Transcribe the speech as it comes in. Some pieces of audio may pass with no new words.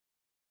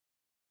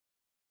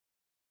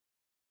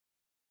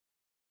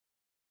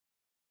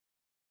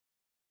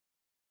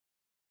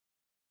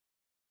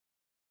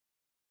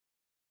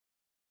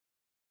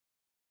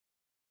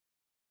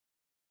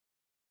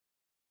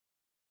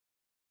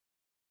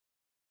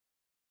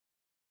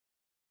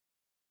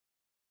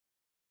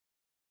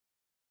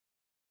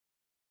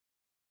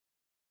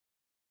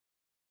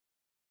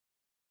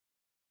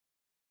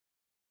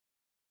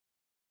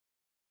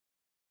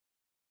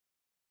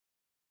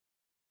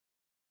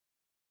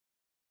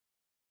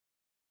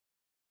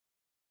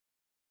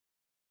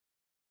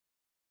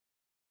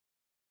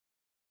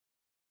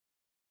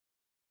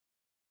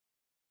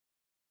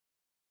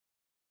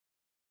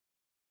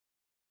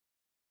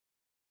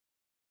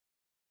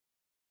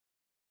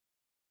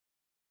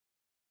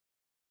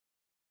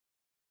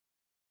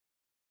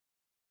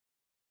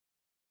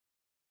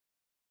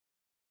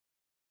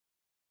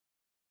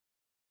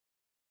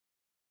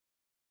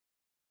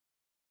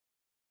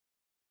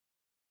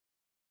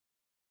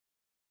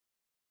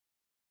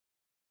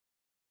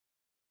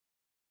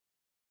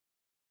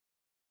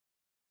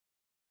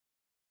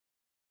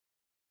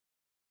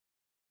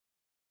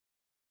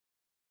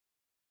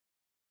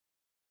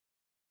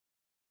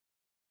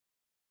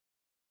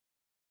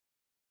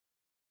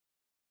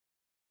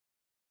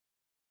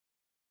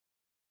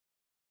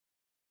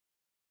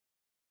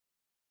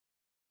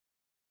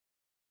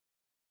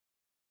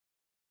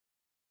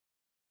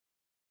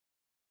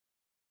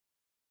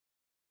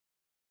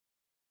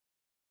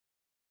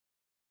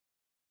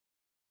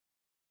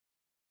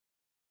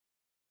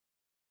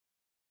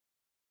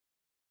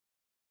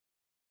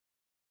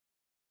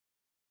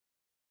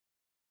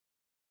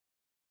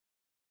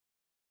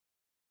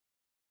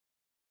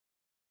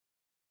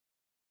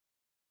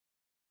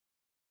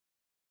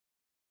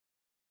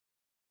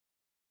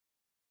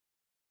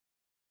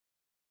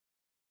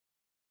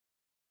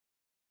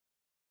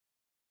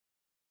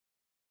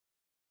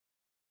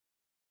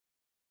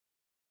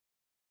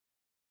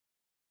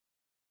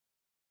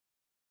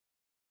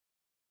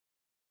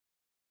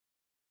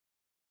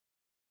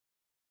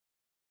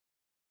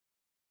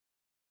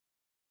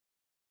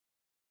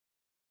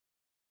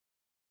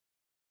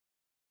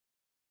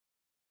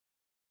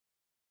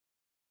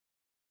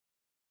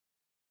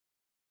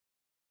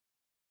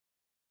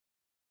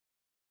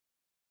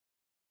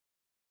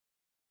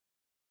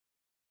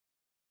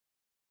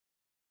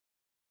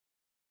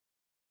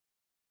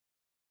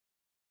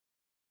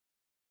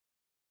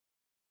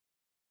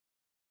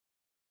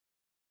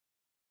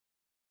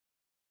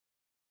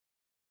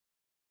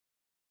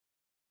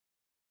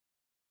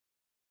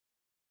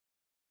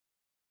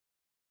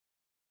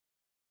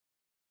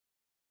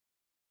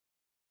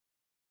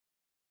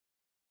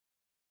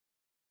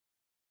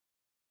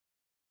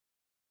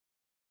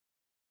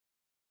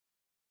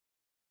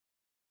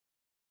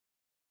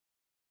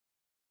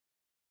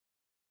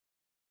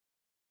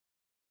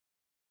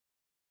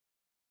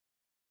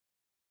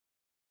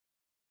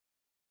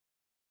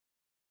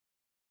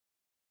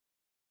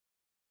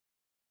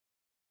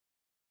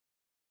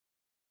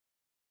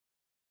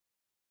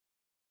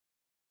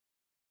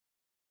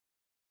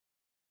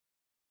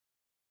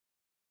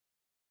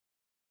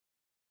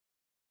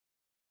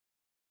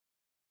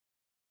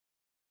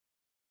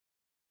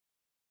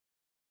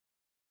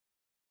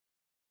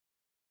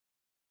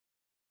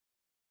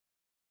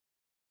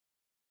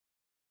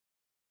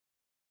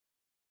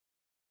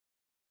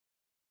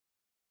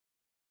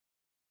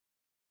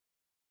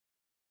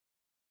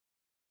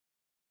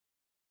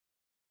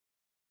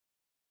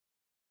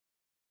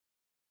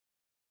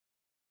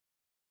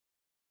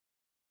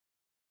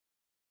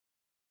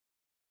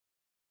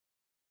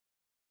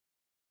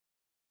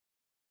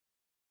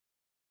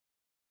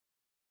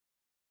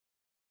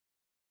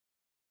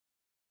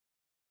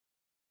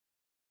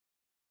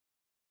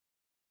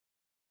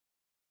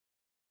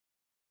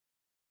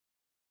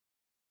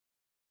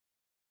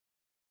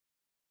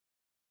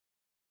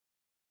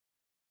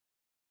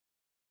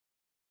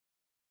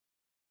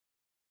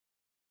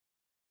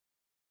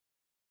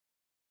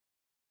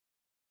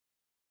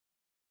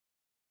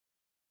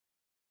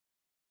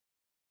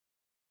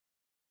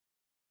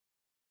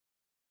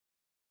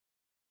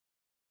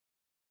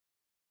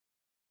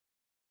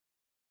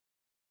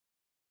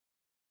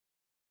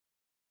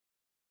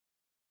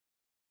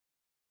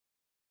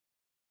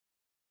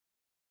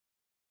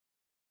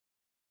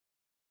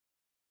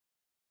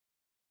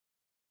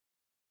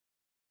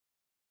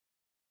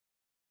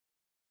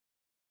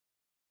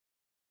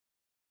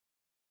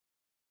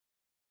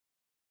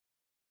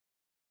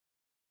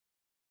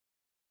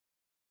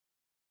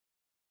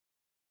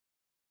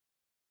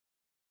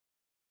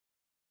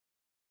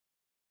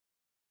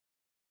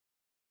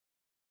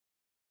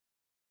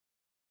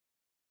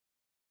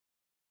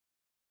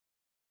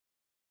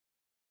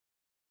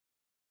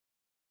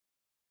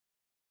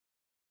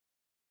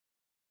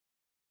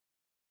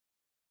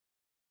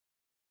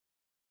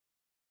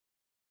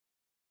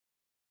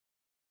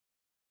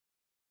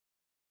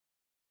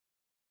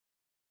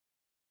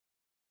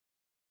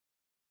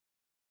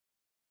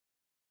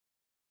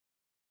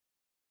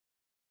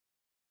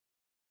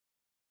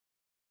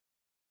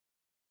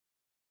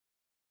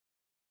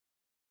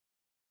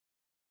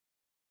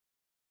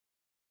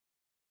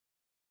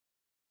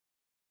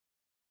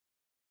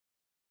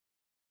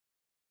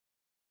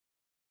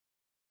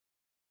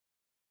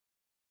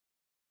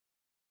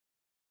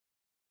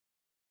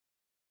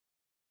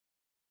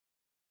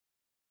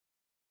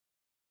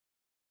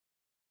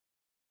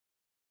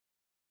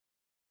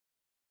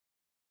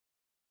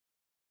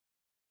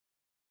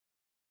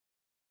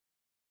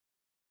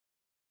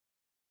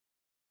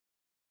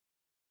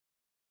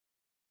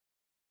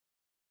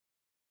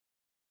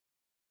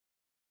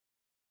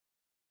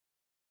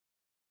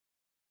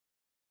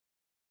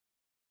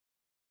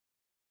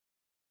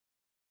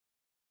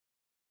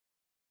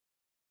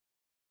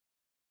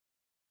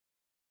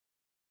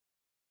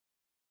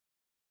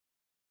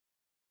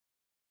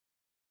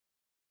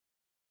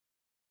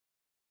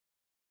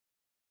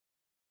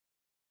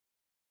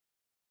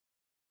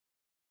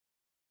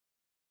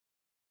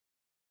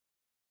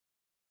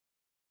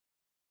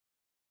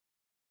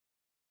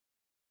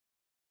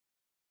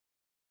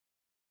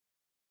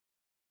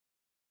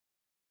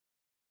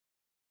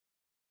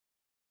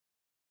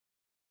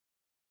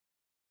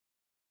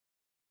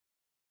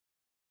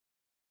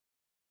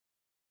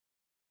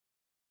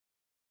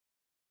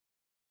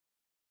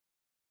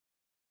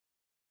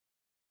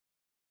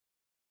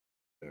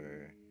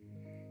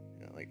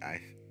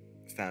I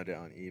found it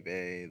on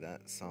eBay.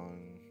 That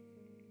song,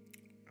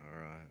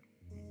 or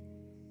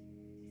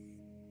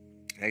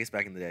I guess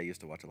back in the day, I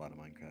used to watch a lot of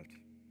Minecraft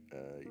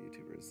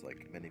YouTubers,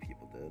 like many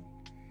people did.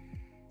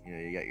 You know,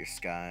 you got your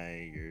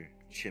Sky, your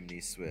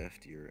Chimney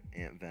Swift, your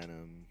Ant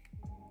Venom,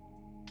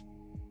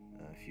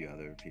 a few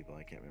other people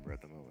I can't remember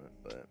at the moment,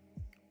 but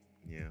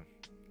yeah,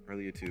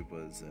 early YouTube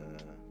was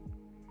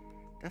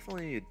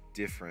definitely a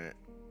different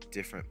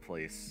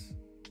place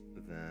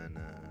than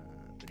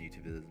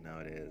YouTube is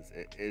nowadays.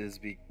 It has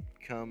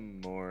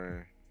become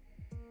more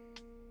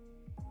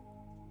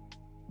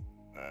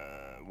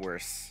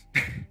worse.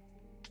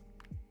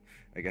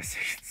 I guess I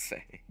could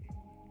say.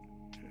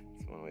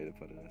 That's one way to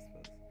put it, I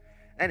suppose.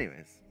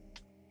 Anyways,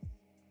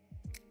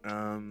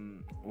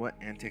 what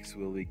antics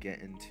will we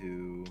get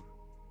into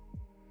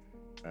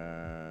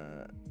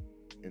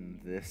in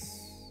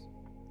this?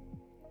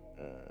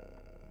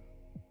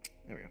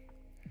 There we go.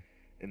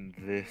 In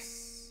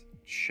this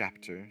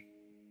chapter,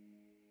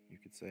 you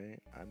could say.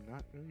 I'm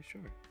not really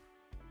sure,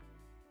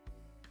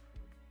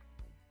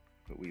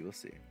 but we will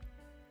see.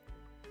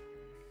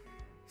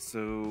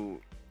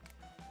 So,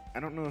 I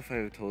don't know if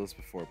I've told this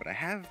before, but I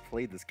have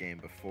played this game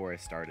before I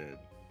started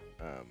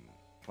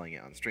playing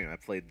it on stream. I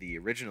played the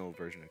original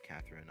version of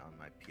Catherine on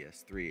my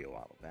PS3 a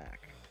while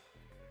back,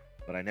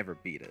 but I never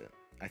beat it.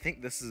 I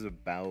think this is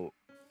about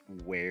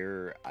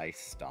where I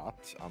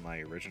stopped on my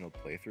original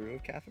playthrough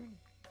of Catherine.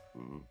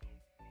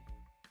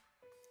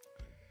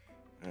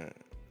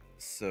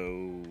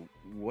 So,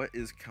 what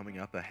is coming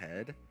up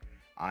ahead?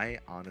 I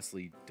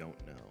honestly don't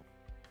know.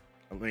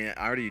 I mean,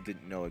 I already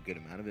didn't know a good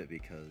amount of it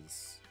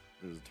because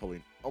it was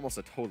almost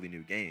a totally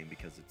new game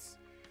because it's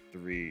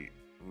the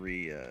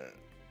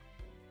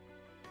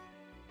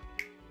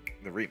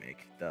the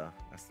remake. Duh,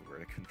 that's the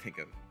word I couldn't think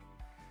of.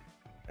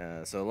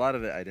 So a lot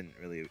of it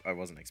I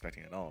wasn't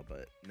expecting at all.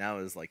 But now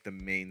is like the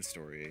main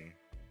story.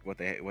 What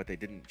they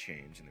didn't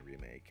change in the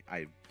remake.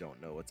 I don't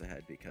know what's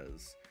ahead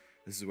because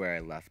this is where I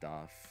left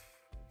off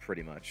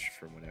pretty much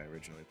from when I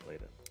originally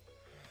played it.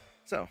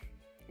 So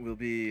we'll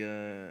be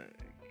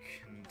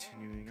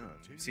continuing on.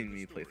 You've seen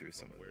me play through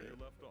some of it.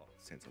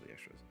 Sans all the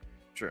extras.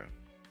 True.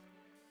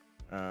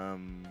 I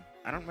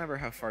don't remember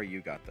how far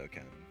you got though,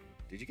 Ken.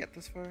 Did you get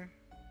this far?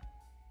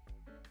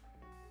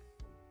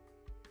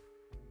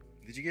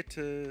 Did you get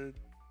to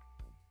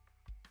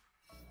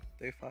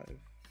day 5?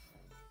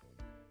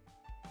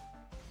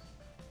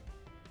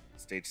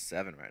 Stage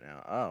 7 right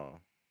now. Oh.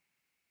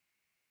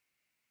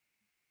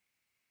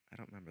 I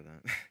don't remember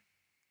that.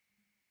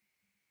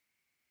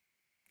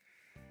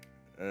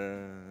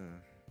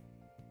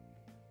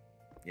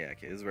 Yeah,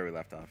 okay, this is where we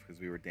left off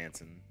because we were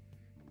dancing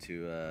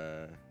to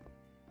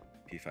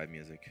P5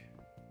 music.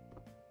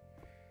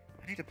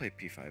 I need to play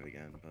P5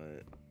 again,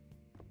 but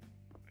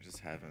I just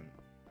haven't.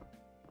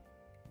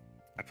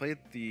 I played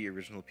the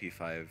original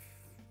P5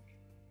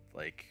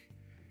 like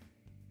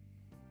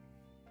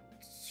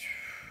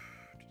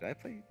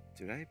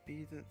did I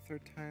beat the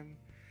 3rd time?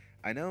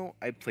 I know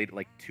I played it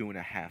like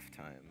 2.5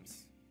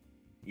 times.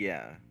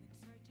 Yeah.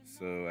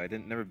 So I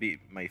never beat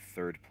my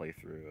 3rd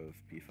playthrough of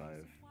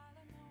P5.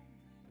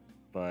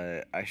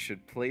 But I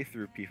should play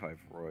through P5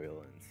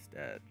 Royal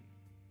instead.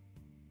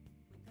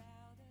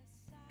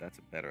 That's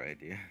a better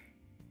idea.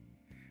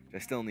 Which I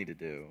still need to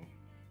do.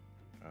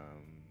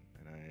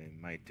 And I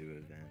might do it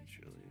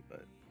eventually,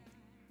 but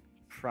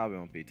probably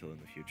won't be till in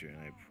the future, and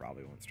I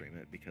probably won't stream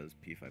it because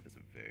P5 is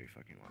a very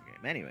fucking long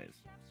game.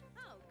 Anyways.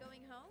 Oh,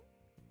 going home?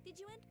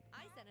 Did you end?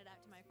 I sent it out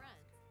to my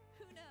friends.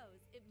 Who knows?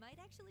 It might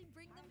actually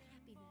bring them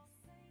happiness.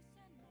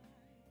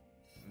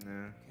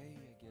 Nah. Okay,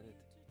 I get it.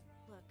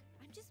 Look,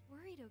 I'm just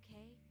worried,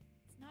 okay?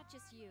 It's not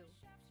just you.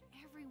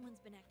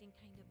 Everyone's been acting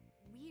kind of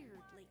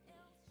weird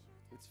lately.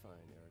 It's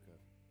fine, Erica.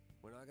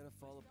 We're not gonna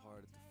fall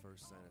apart at the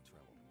first sign of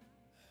trouble.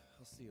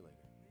 I'll see you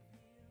later.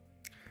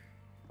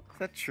 Is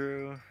that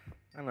true?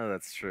 I don't know if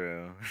that's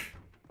true.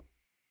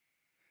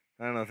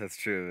 I don't know if that's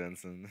true,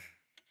 Vincent.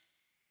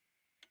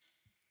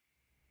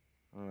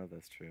 I don't know if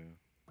that's true.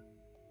 I'm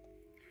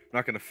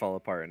not gonna fall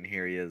apart, and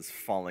here he is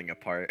falling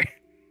apart.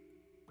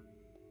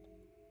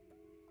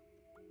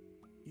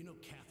 You know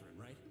Catherine,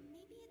 right?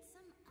 Maybe it's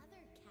some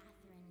other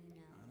Catherine you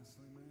know.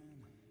 Honestly,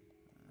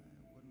 man,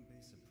 I wouldn't be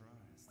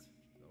surprised.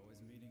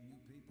 Always meeting new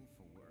people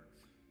for work.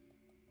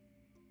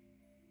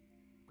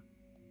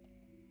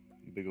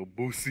 Big ol'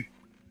 Boosie.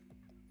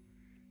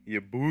 Yeah,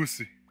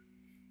 Boosie.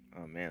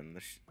 Oh man,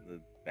 the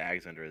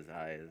bag's under his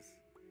eyes.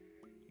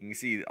 You can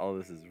see all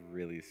this is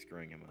really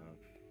screwing him up.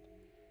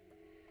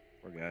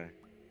 Poor guy.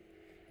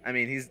 I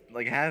mean, he's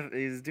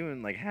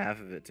doing like half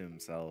of it to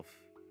himself,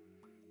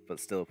 but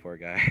still, poor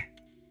guy.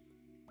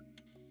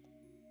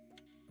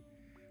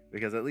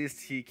 Because at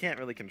least he can't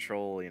really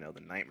control, you know, the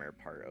nightmare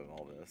part of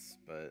all this,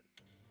 but.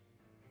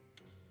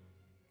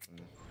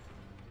 You're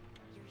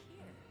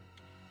here.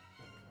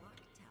 The clock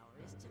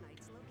tower is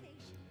tonight's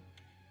location.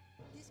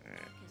 This clock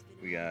has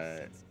been We in got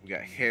use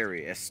since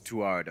Harry,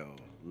 Estuardo,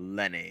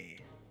 Lenny,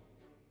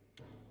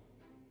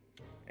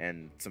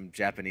 and some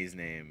Japanese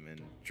name,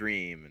 and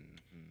Dream, and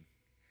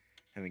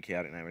Having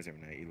chaotic nightmares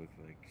every night, you look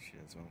like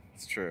shit as well.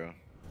 It's true.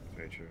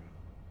 Very true.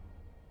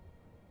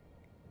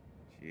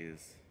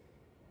 Jeez.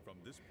 From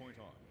this point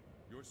on,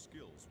 your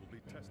skills will be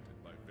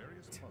tested by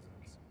various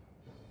puzzles.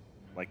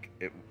 Like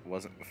it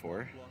wasn't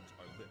before. Blocks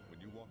are lit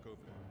when you walk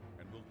over them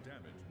and will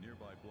damage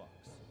nearby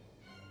blocks.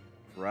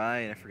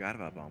 Right, I forgot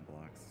about bomb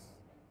blocks.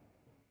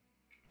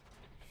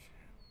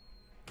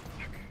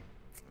 Fuck.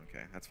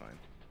 Okay, that's fine.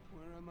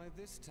 Where am I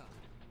this time?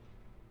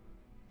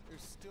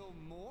 There's still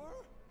more?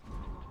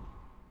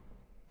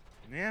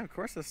 Yeah, of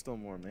course there's still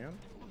more, man.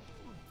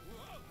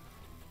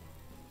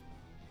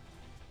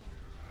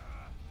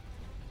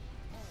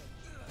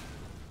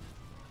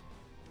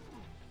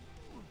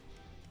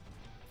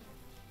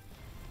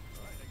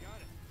 Alright, I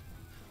got it.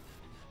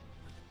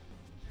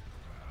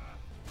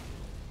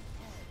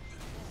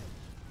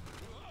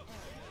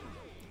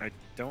 I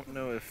don't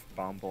know if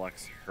bomb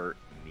blocks hurt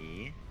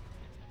me,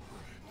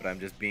 but I'm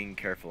just being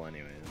careful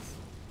anyways.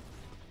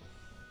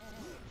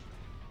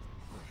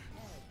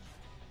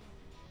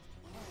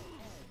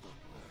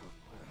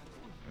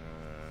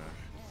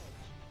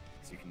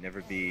 So you can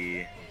never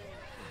be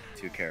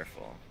too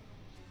careful.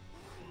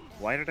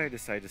 Why did I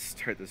decide to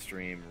start the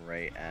stream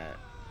right at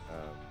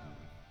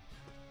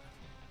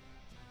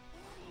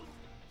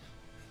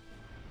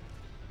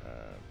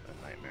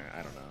a nightmare?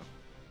 I don't know.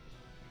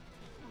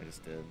 I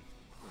just did.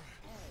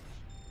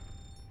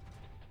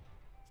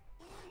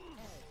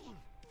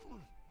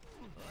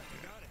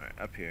 Alright,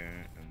 up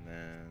here, and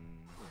then...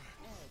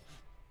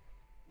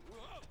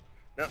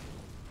 Nope.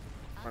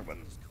 Wrong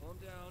button. Just calm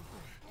down.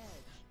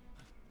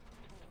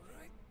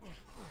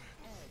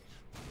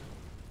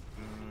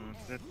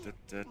 Da, da,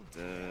 da, da.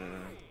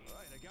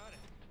 Alright, I got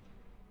it.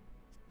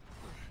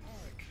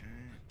 Okay.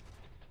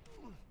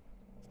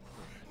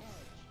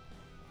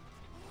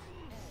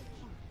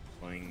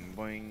 Boing,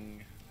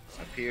 boing.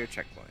 Up here,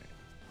 checkpoint.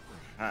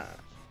 Ha.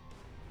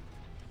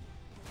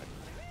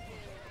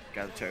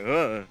 Gotta check.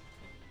 Okay.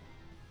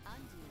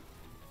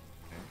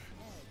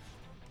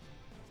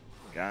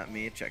 Got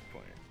me a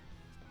checkpoint.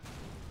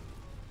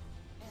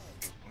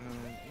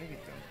 Maybe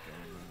don't go on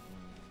that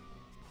one.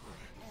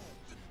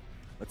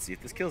 Let's see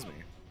if this kills me.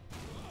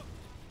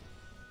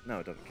 No,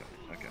 it doesn't kill me.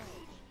 Okay.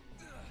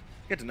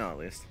 Good to know, at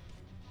least.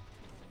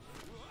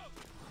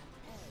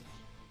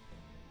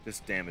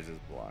 Just damages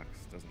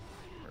blocks. Doesn't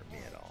hurt me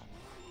at all.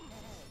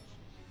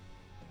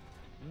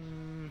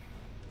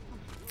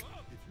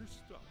 If you're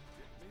stuck,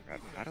 it may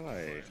Crap, be how do best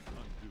to I... try and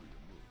undo your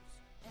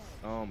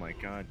moves. Oh my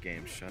god,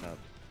 game, shut up.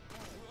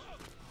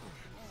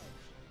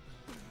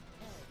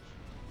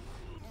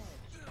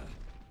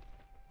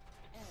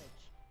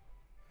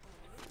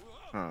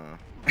 Huh.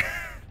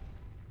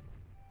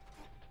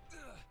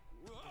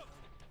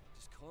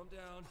 Just calm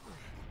down.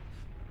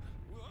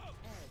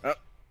 Oh,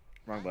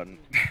 wrong button.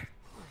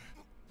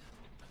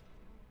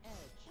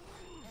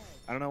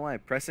 I don't know why.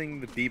 Pressing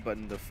the B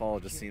button to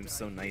fall just seems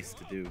so nice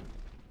to do.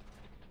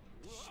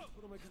 What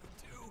am I gonna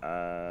do?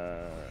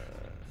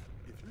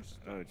 If you're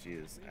stuck, Oh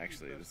jeez. it may be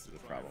Actually, best this is to the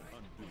try problem. and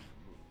undo your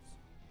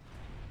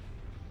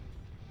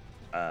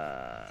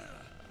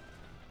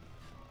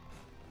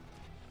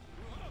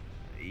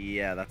moves.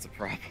 Yeah, that's a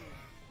problem.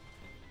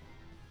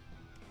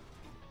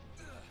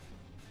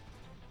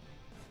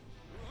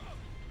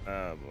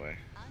 Oh boy.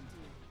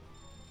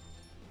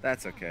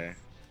 That's okay.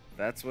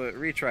 That's what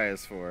retry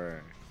is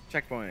for.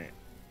 Checkpoint.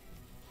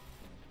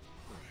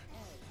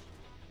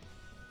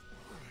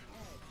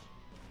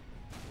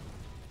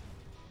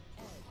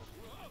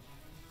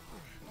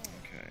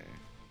 Okay.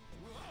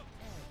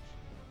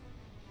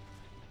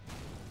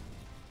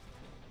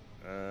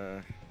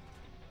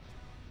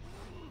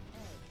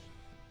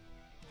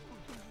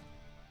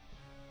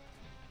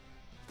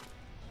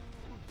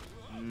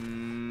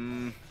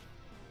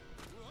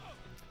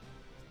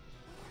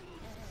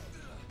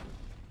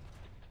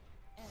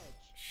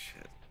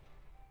 Shit.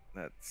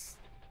 That's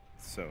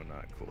so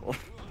not cool.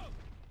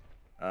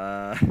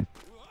 Are you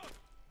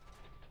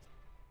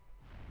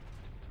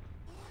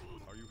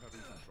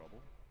having some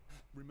trouble?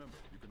 Remember,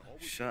 you can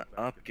always Shut go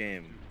back up, and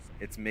game. undo some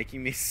It's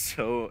making me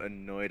so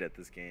annoyed at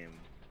this game.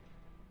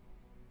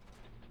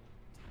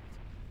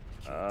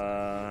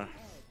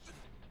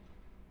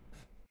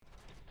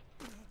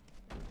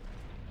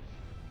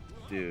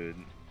 Dude.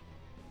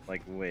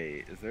 Like,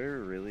 wait, is there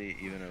really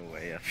even a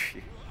way up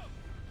here?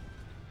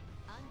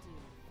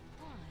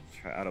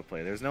 Try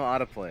autoplay. There's no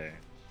autoplay.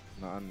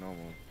 Not on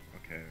normal.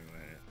 Okay,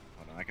 wait.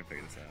 Hold on, I can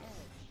figure this out.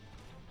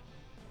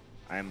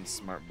 I'm a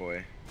smart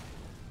boy.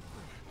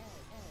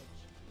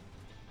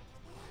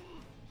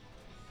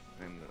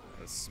 I'm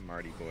a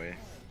smarty boy.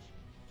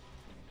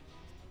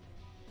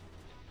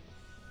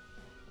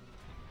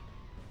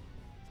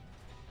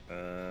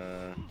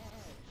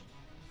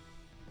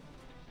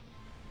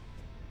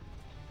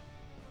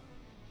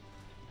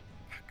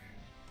 Fuck.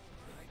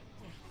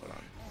 Hold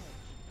on.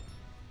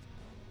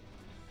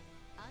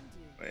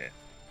 Wait.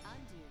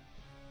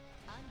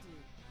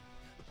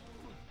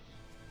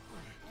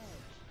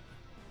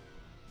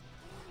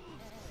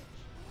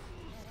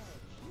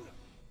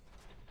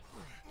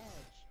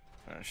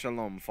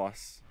 Shalom,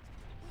 Foss.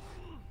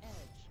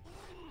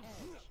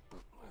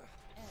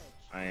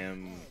 I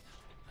am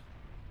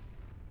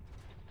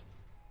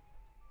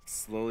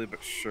slowly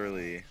but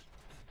surely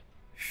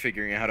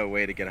figuring out a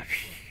way to get up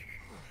here.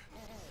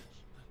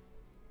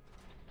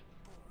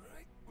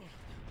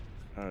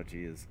 Oh,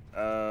 jeez. You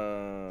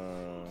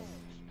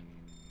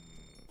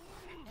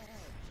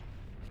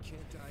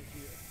can't die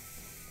here.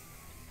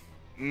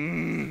 It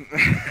may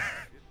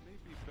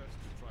be best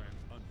to try and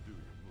undo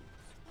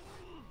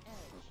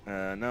your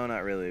moves. No,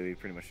 not really. We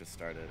pretty much just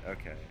started.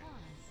 Okay.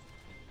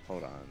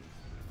 Hold on.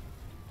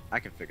 I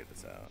can figure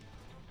this out.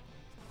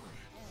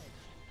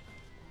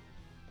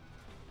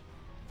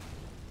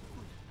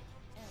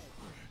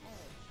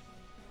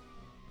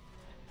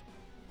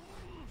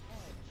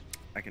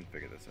 I can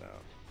figure this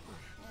out.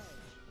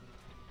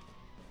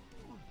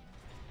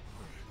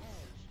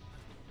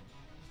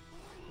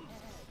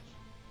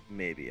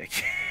 Maybe I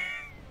can.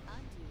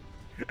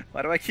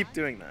 Why do I keep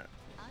doing that?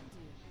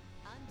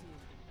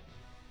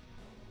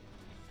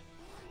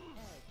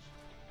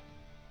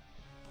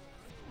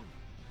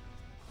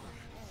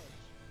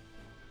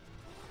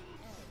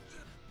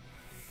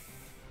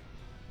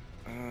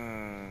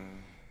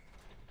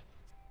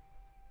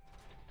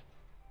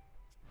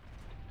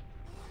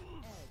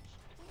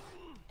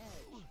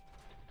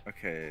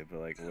 Okay, but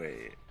like,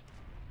 wait.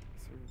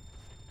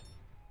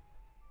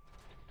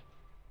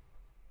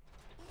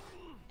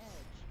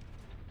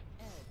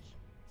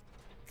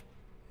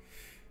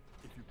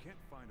 If you can't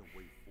find a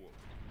way forward,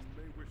 you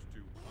may wish to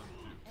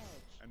undo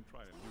and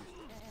try a new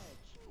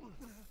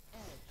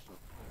strategy.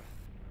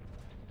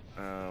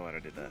 Oh, why did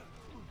I do that?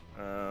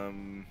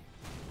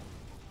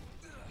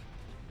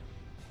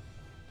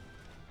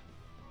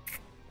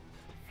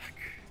 Fuck.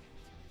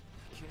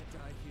 You can't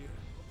die here.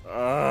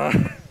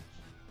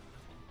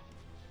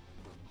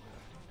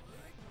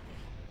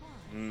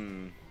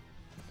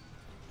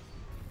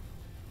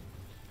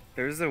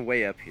 There's a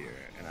way up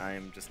here, and I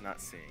am just not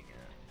seeing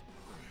it.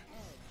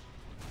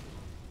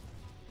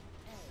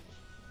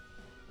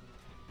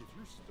 If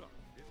you're stuck,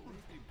 it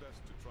may be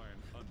best to try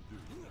and undo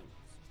your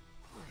moves.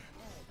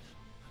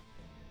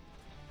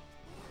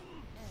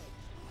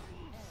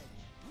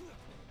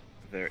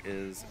 There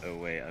is a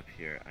way up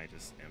here, I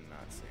just am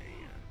not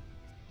seeing it.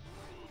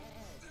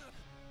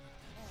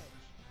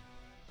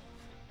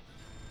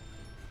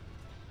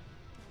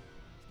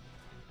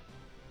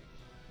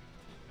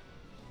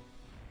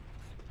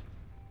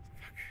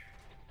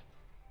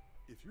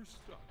 If you're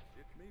stuck,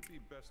 it may be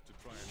best to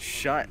try and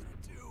Shut.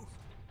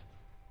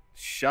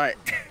 Shut.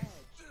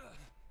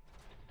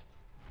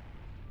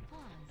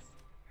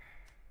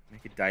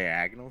 Make a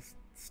diagonal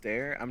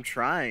stair? I'm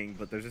trying,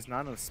 but there's just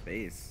not enough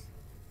space.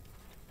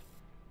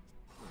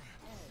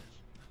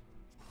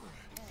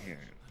 Here.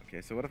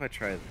 Okay, so what if I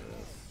try this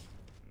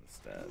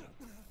instead?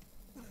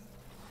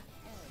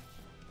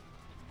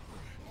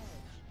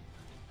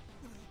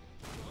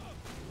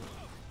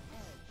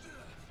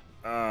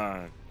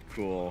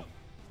 Cool.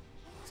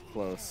 It's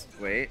close.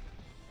 Wait.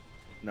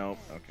 Nope.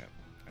 Okay.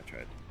 I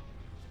tried.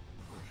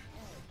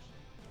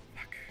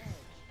 Fuck.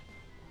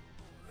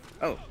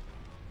 Oh.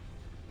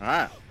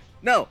 Ah.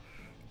 No.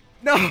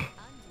 No.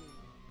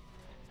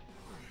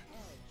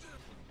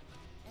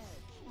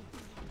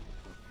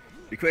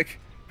 Be quick.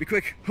 Be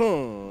quick.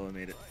 Oh, I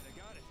made it.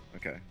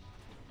 Okay.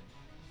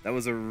 That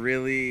was a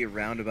really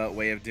roundabout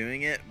way of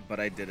doing it, but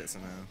I did it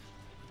somehow.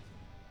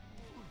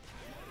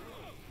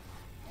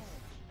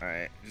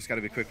 Alright, just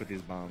gotta be quick with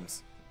these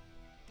bombs.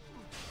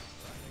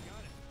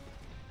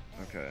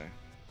 Okay.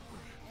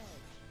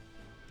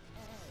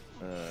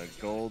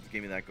 Gold,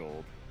 give me that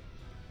gold.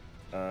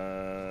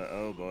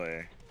 Oh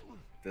boy.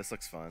 This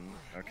looks fun.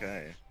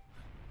 Okay.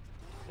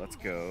 Let's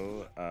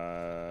go.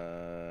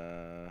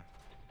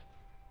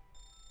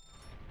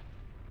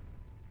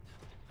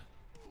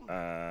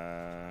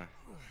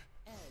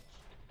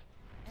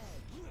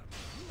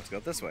 Let's go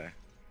this way.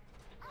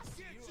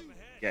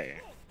 Yeah, yeah.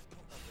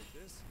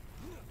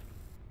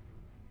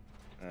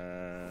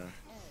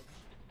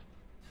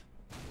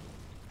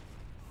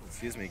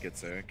 Excuse me, good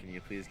sir. Can you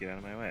please get out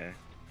of my way?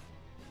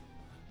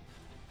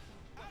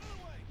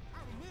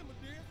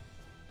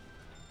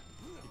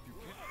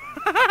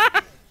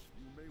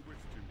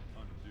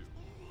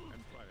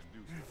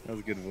 That was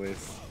a good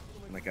voice.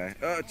 And that guy.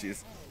 Oh,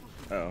 jeez.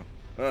 Uh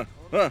oh.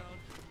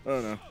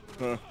 Oh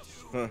no.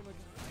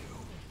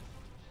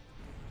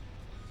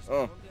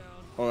 Oh.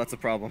 Oh, that's a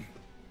problem.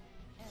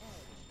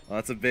 Oh,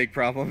 that's a big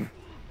problem.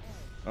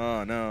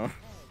 Oh no.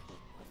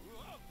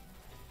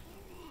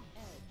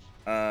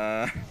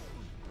 Oh.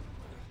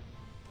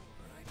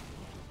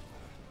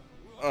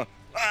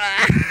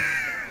 Ah!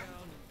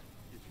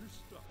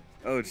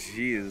 Oh,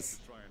 jeez.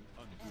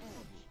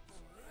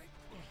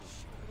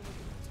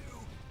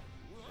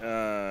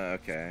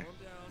 Okay.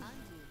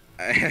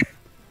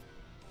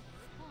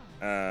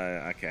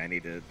 Okay, I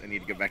need to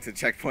go back to the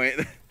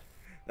checkpoint.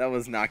 That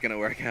was not gonna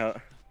work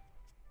out.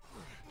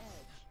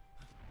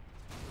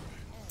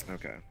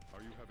 Okay.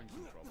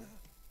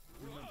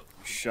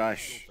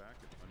 Shush.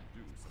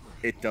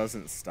 It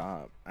doesn't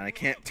stop. And I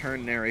can't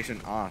turn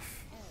narration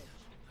off.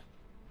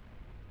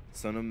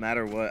 So no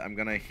matter what, I'm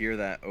gonna hear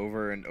that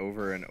over and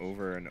over and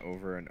over and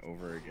over and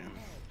over again.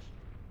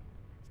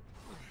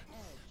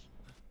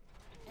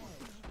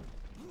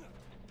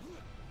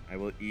 I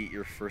will eat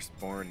your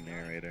firstborn,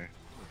 narrator.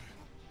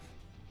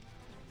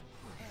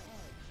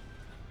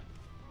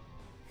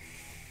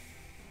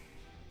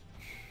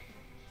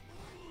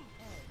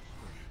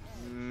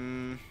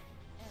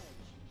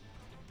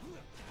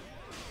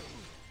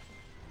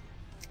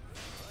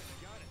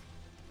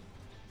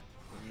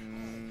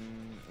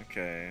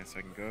 Okay, so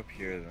I can go up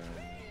here then.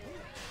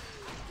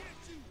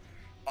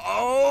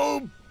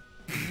 Oh!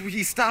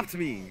 He stopped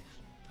me!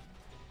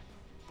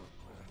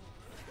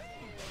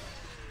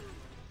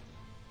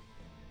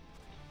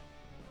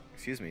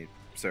 Excuse me,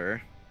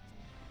 sir.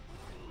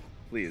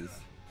 Please,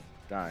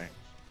 die.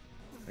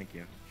 Thank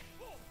you.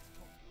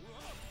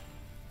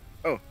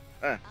 Oh!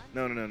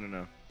 No, no, no, no,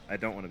 no. I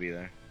don't want to be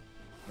there.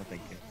 No,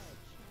 thank you.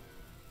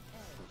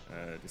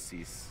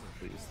 Decease,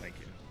 please, thank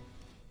you.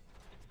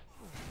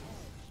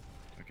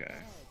 Okay.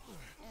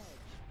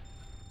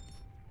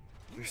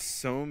 There's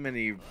so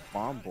many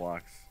bomb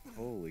blocks.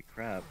 Holy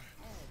crap.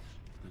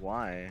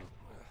 Why?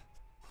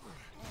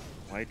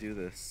 Why do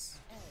this?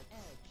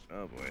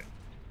 Oh boy.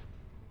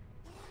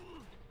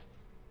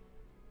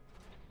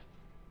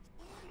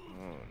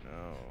 Oh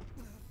no.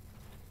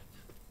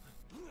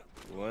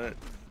 What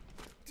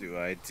do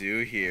I do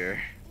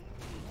here?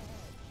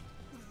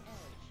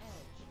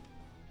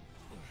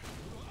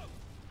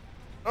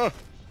 Oh!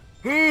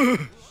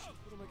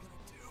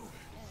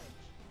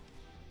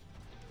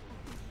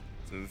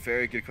 It's a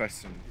very good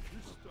question. If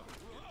you're stuck, it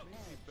may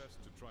be best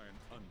to try and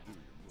undo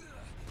your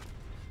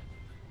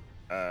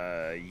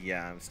move.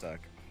 Yeah, I'm stuck.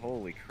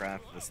 Holy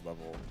crap, this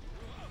level.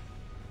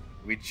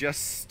 We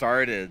just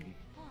started.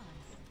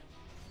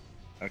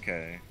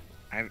 Okay.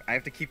 I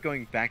have to keep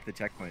going back to the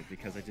checkpoint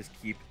because I just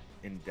keep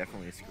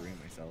indefinitely screwing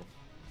myself.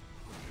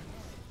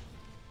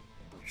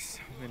 There's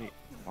so many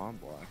bomb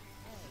blocks.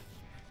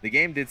 The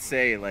game did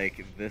say,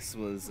 like, this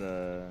was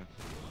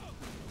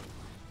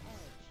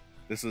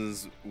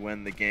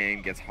when the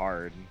game gets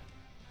hard.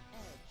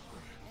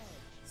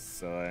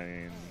 So, I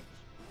mean,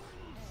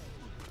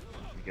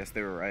 I guess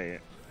they were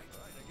right.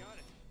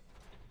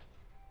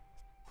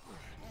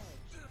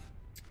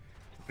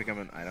 Pick up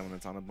an item when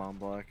it's on a bomb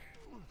block.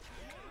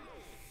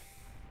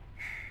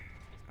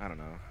 I don't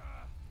know.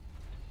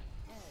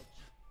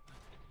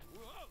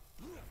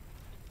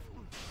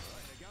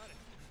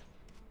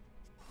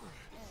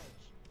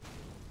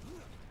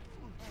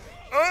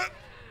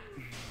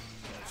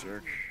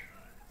 Jerk.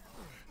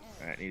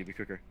 Alright, need to be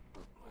quicker.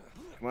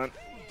 Come on.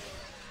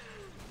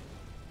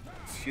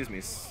 Excuse me,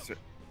 sir.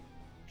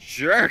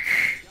 Jerk!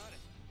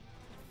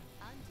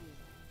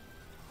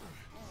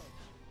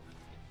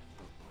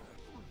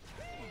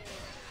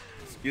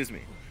 Excuse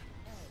me.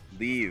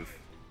 Leave.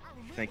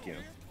 Thank you.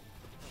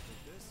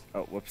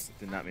 Oh, whoops.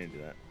 Did not mean to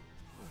do that.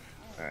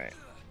 Alright.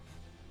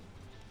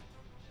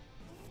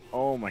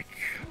 Oh my god.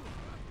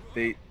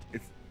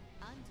 It's...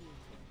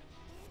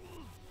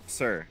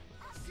 Sir.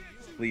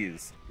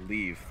 Please,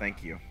 leave.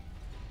 Thank you.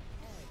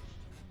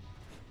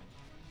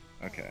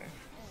 Okay.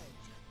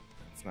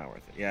 It's not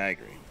worth it. Yeah, I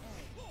agree.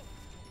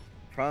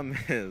 Problem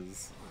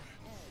is,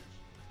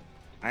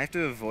 I have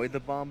to avoid the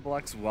bomb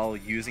blocks while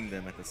using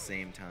them at the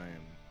same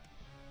time.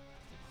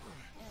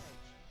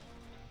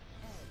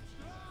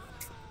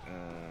 Oh,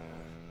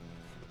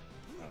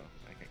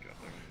 I can't get up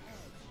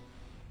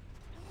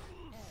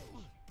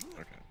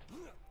there. Okay.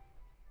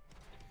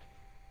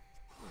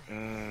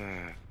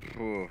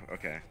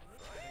 Okay.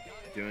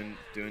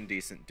 Doing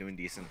decent, doing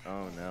decent.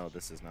 Oh no,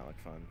 this does not look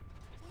fun.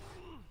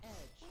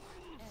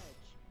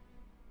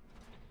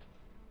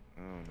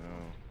 Oh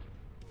no.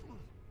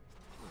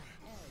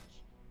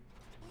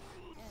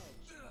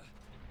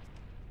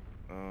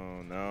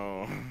 Oh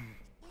no.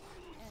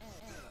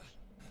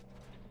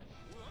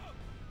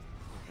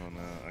 Oh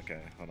no,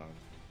 okay, hold on.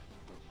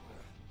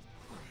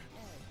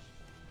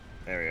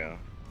 There we go.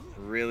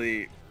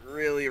 Really,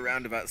 really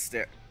roundabout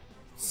stair.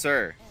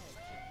 Sir!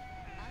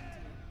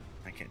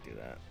 I can't do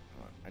that.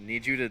 Hold on. I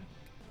need you to...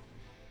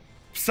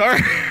 Sir!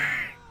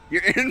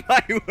 You're in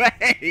my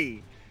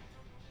way!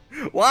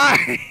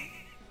 Why?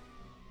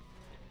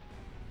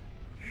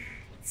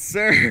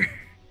 Sir!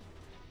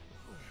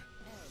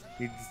 I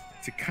need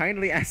to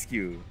kindly ask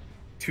you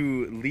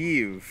to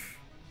leave.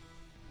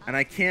 And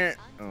I can't...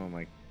 Oh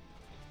my...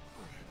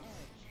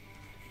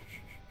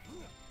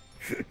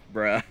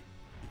 Bruh. If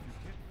you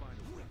can't find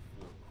a way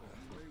forward,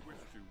 you may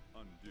wish to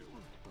undo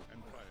and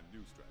try a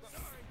new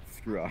strategy.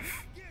 Screw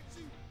off.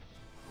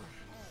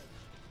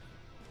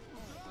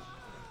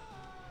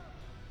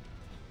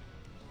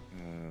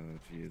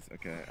 Oh, jeez.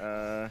 Okay.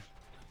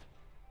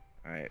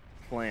 Alright.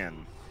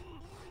 Plan.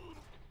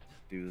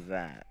 Do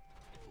that.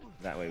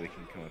 That way we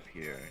can come up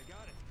here.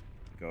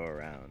 Go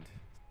around.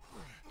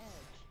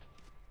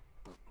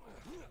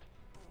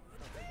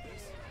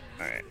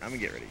 Alright, I'm gonna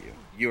get rid of you.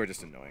 You are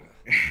just annoying.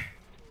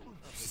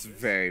 Just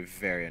very,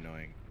 very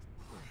annoying.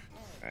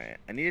 Alright,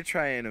 I need to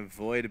try and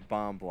avoid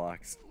bomb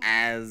blocks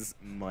as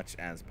much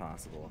as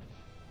possible.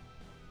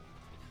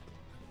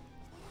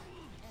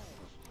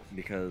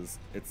 because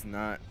it's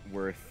not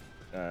worth.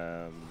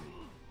 I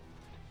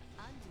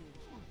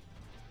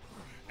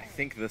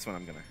think this one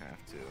I'm gonna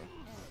have to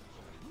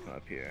come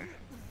up here.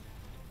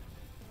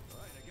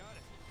 Alright, I got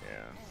it.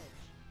 Yeah.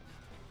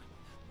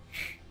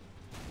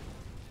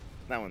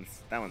 That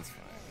one's fine.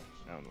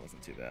 That one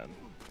wasn't too bad.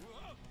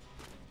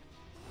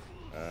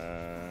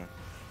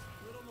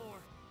 Little more.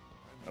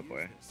 Oh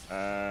boy.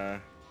 Oh!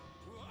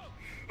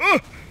 Oh! What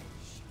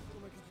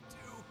am I gonna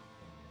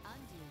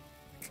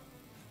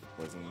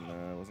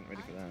do? Wasn't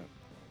ready for that.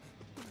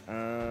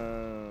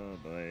 Oh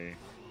boy.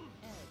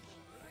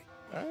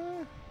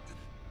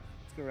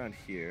 Let's go around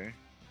here.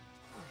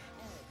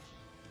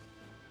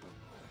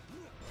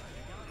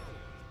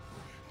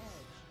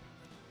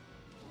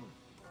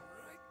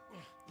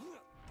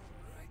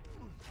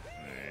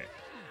 Alright.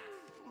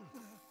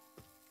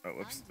 Oh,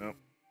 whoops. Nope.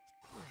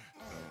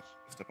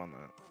 Don't step on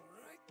that.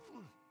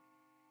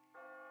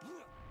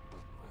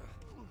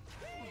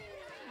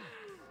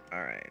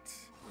 Alright.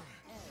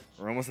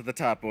 We're almost at the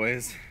top,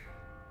 boys.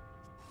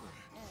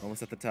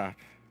 Almost at the top.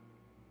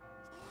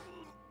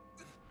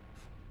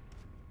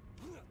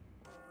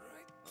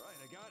 Alright,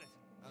 I got it.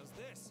 How's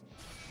this?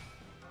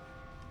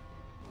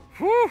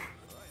 Whew!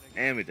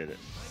 And we did it.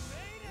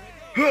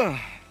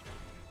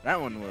 That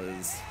one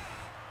was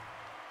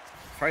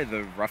probably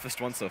the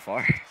roughest one so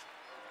far.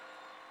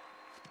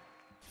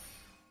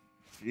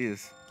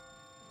 Jeez.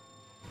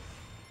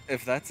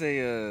 If that's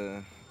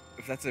a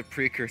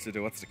precursor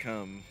to what's to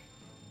come,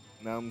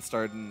 now I'm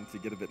starting to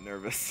get a bit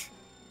nervous.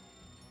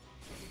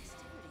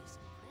 Dexterity's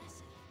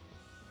impressive.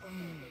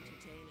 And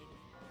entertaining.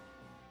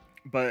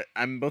 But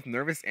I'm both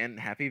nervous and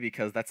happy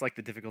because that's like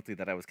the difficulty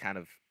that I was kind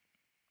of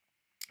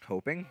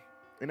hoping,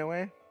 in a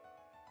way.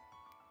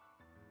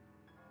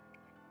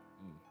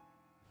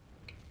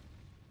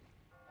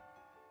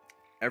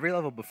 Every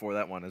level before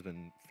that one has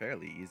been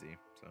fairly easy,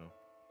 so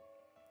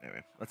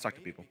anyway, let's talk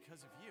to people.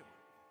 Because of you.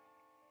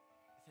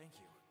 Thank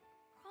you.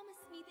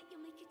 Promise me that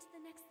you'll make it to the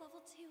next level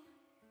too.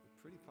 You're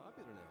pretty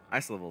popular now.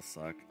 Ice levels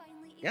suck. I'm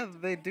finally Yeah, able to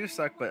they play do the way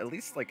suck, I but at want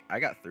least to. like I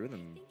got through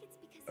them. I think it's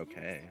because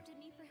Okay. you accepted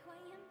me for who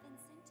I am,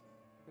 Vincent.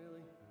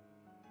 Really?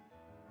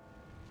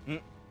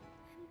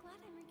 I'm glad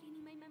I'm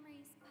regaining my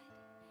memories, but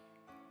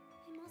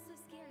I'm also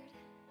scared.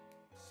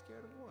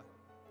 Scared of what?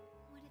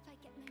 What if I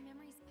get my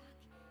memories back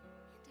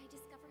and I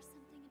discover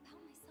something about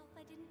myself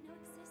I didn't know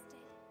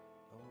existed?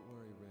 Don't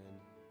worry, Ren.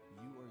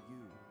 You are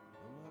you,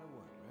 no matter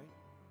what, right?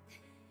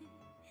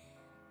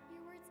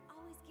 Your words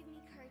always give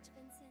me courage,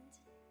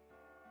 Vincent.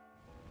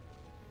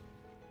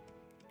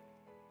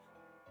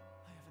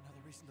 I have another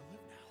reason to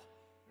live now.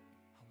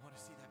 I want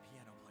to see that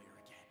piano player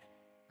again.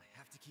 I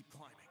have to keep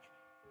climbing.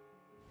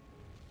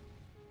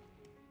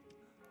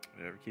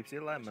 Whatever keeps you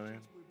alive, my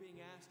man. We're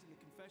being asked in the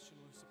confession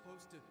we're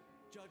supposed to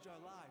judge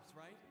our lives,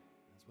 right?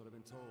 That's what I've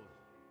been told.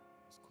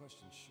 These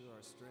questions sure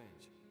are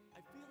strange. I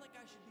feel like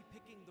I should be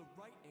picking the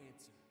right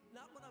answer,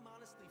 not what I'm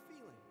honestly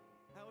feeling.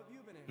 How have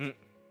you been answering?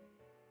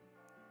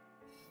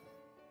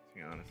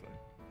 Honestly.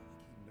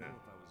 He'd know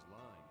if I was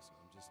lying, so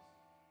I'm just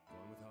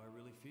going with how I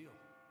really feel.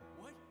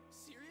 What?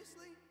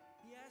 Seriously?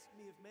 He asked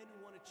me if men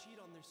who want to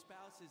cheat on their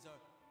spouses are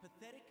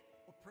pathetic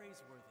or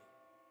praiseworthy.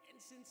 And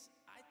since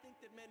I think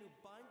that men who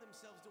bind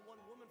themselves to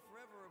one woman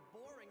forever are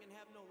boring and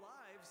have no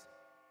lives,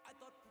 I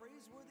thought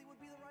praiseworthy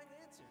would be the right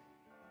answer.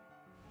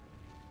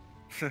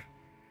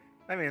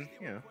 I mean,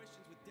 There you know. were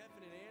questions with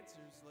definite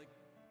answers, like,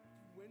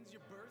 when's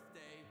your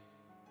birthday?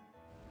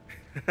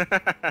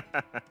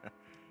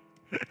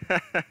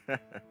 That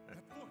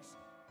voice!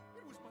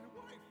 It was my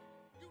wife!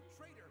 You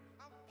traitor!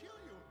 I'll kill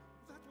you!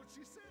 That's what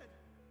she said!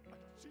 I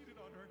cheated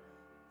on her,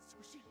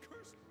 so she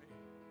cursed me.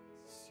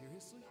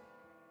 Seriously?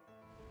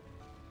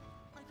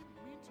 I didn't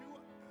mean to.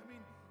 I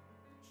mean,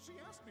 she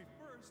asked me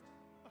first.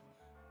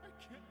 I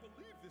can't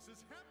believe this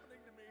is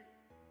happening to me.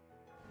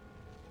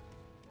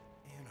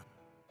 Anna.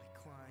 I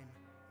climb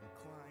and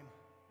climb,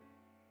 but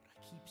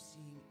I keep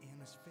seeing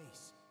Anna's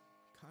face,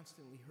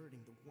 constantly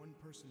hurting the one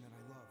person that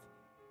I love.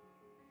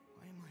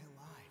 Why am I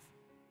alive?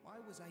 Why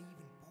was I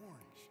even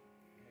born?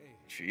 Hey,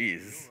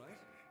 Jeez. you all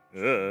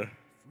right?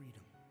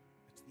 Freedom.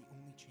 That's the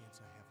only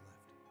chance I have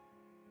left.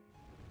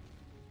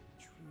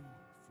 True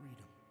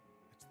freedom.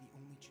 That's the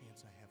only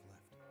chance I have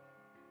left.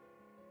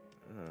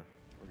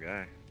 Poor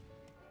guy.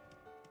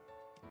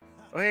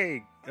 Oh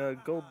hey,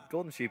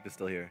 Golden Sheep is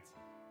still here.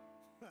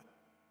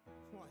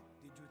 What?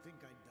 Did you think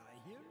I'd die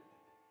here?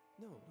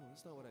 No,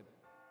 that's not what I...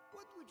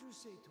 What would you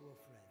say to a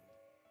friend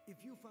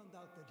if you found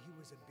out that he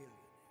was a billionaire?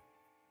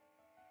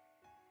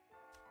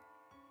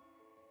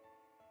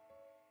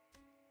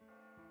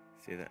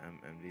 Say that I'm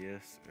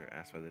envious, or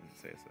ask why they didn't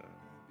say so.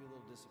 I'd be a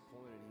little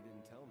disappointed he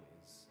didn't tell me,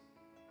 as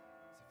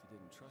if he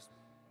didn't trust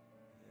me.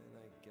 And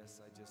I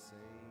guess I'd just say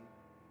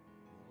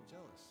a little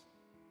jealous.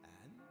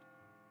 And?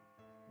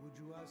 Would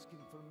you ask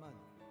him for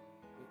money?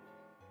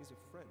 He's a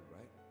friend,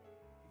 right?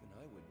 Even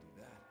I would do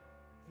that.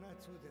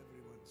 That's what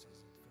everyone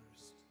says at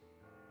first.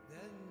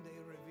 Then they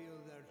reveal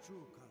their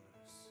true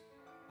colors.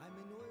 I'm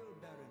an oil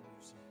baron, you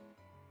see.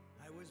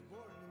 I was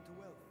born into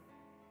wealth.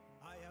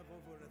 I have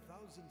over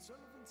 1,000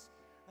 servants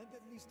And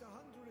at least 100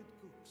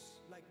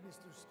 cooks, like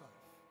Mr.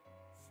 Scarf.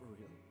 For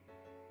real?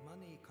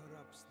 Money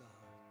corrupts the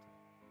heart.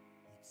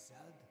 It's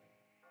sad,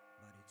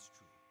 but it's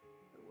true.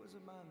 There was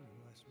a man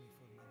who asked me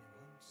for money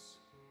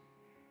once.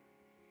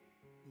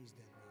 He's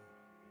dead now.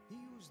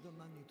 He used the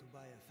money to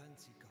buy a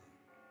fancy car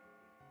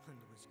and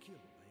was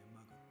killed by a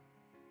mugger.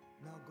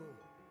 Now go.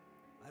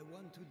 I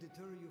want to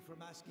deter you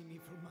from asking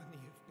me for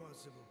money if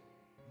possible.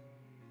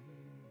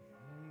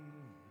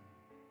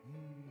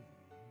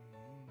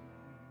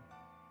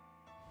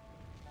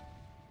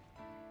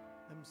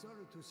 I'm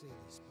sorry to say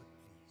this, but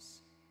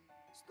please,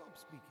 stop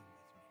speaking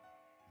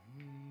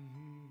with me.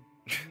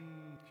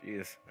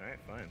 Jeez.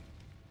 Alright, fine.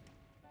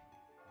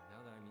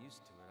 Now that I'm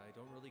used to it, I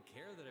don't really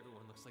care that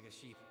everyone looks like a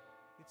sheep.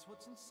 It's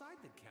what's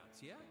inside that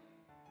counts, yeah?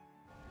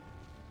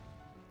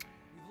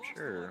 We've lost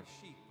a lot of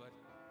sheep, but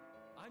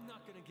I'm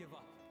not gonna give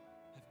up.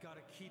 I've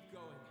gotta keep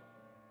going.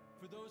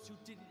 For those who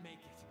didn't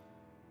make it.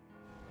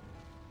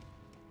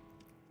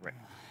 Right.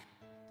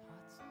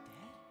 Todd's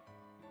dead?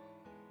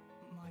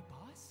 My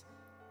boss?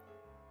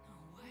 No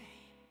way.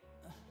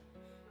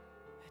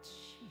 That's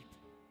sheep.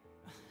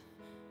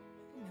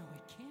 No,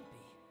 it can't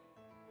be.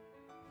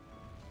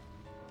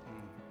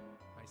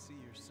 I see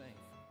you're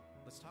safe.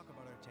 Let's talk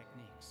about our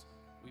techniques.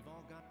 We've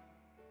all got...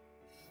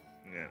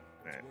 Yeah,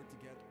 alright. Work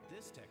together.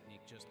 This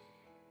technique just...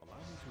 Allow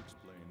me to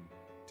explain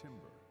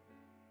timber.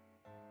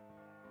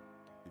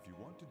 If you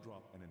want to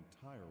drop an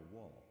entire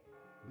wall,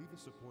 leave a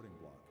supporting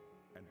block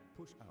and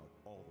push out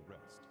all the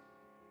rest.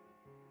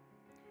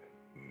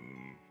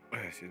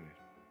 Excuse me.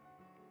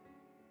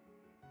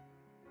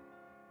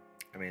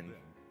 I mean,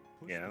 Then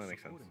push yeah, the that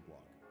makes sense. supporting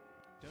block.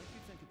 Don't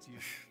you think it's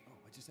useful? Oh,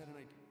 I just had an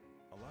idea.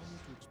 Allow me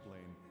to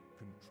explain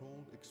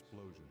controlled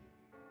explosion.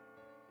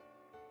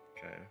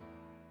 Okay.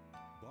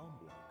 Bomb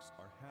blocks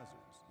are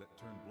hazards that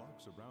turn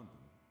blocks around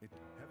them.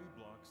 Heavy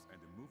blocks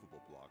and immovable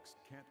blocks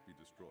can't be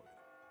destroyed,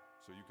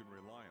 so you can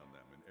rely on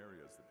them in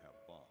areas that have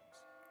bombs.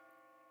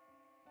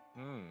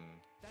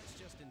 That's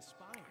just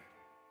inspired.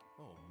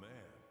 Oh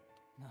man.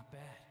 Not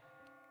bad.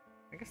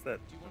 I guess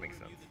that, Do you that want to makes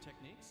review sense. the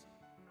techniques?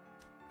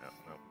 No,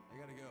 no. I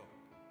gotta go.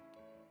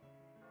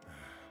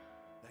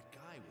 That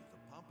guy with the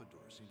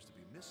pompadour seems to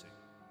be missing.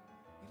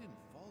 He didn't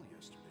fall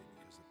yesterday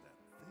because of that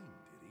thing,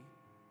 did he?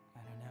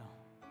 I don't know.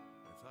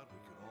 I thought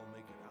we could all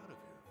make it out of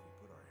here if we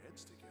put our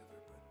heads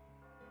together, but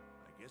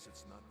I guess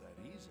it's not that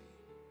easy.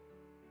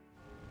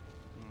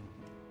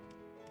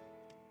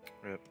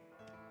 Rip.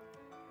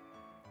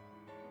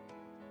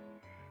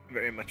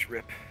 Very much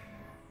rip.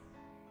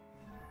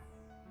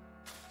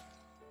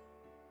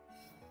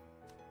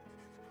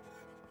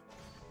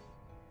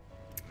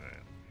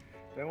 Alright.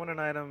 Do I want an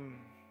item?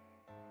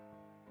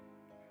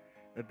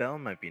 The bell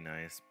might be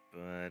nice,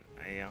 but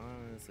I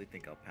honestly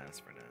think I'll pass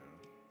for now.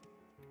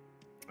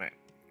 Alright,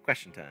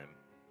 question time.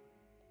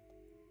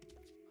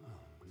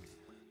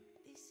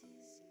 This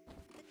is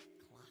the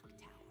clock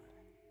tower,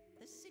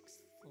 the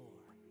 6th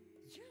floor.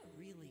 You're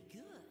really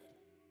good.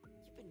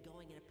 You've been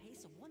going at a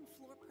pace of 1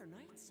 floor per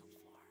night so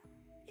far.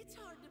 It's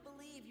hard to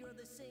believe you're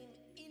the same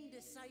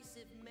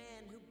indecisive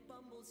man who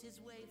bumbles his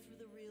way through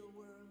the real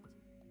world.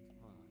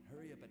 Come on,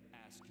 hurry up and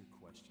ask your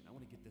question. I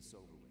want to get this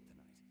over with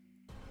tonight.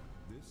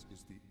 This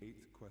is the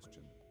 8th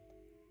question.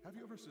 Have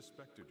you ever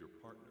suspected your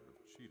partner of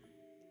cheating?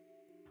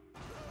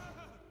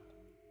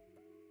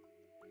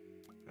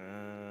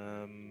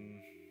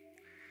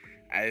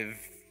 I've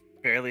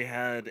barely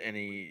had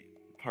any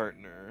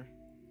partner,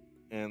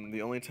 and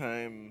the only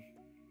time,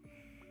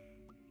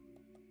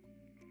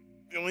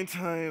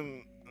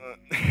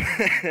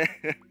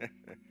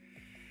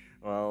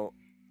 well,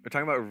 we're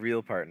talking about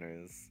real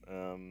partners.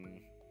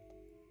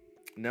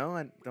 No,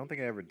 I don't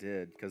think I ever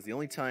did, because the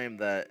only time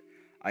that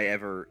I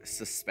ever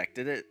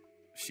suspected it,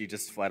 she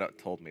just flat out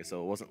told me,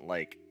 so it wasn't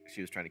like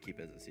she was trying to keep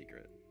it as a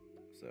secret.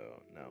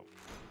 So, no.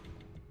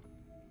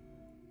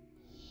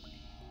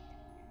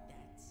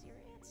 That's your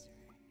answer.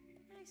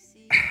 I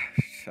see.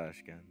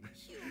 Shush, gun.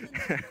 Humans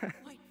are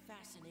quite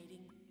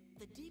fascinating.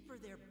 The deeper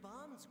their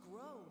bonds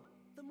grow,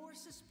 the more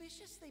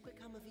suspicious they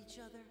become of each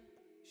other.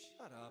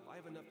 Shut up. I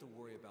have enough to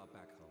worry about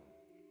back home.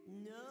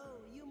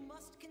 No, you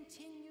must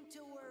continue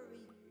to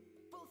worry,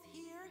 both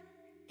here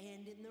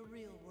and in the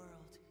real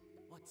world.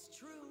 What's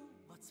true,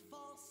 what's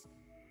false,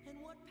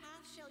 and what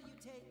path shall you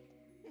take?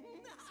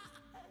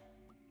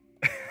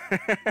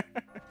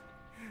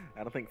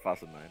 I don't think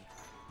Foss would mind.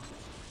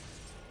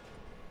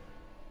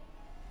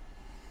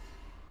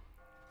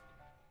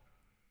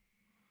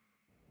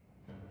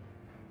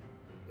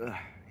 Ugh, I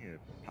need to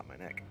pop my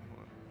neck.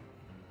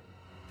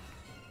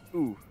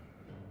 Hold on.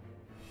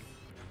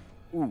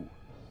 Ooh. Ooh.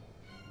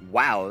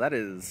 Wow, that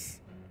is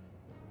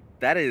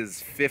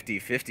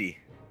 50-50.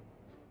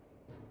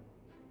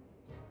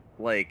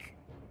 Like,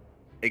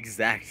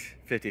 exact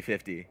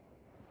 50-50.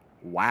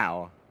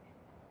 Wow.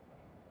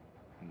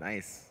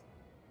 Nice.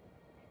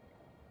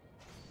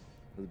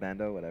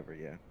 Husbando, whatever,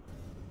 yeah.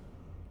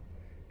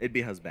 It'd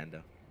be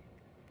husbando.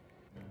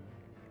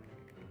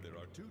 There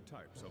are 2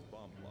 types of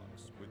bomb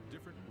blocks with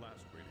different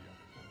blast radii.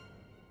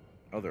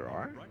 Oh, there How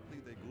are? brightly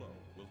they glow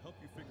will help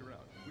you figure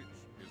out which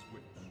is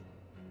which.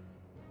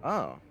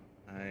 Oh,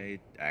 I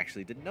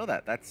actually didn't know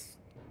that. That's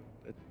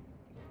a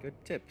good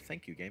tip.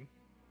 Thank you, game.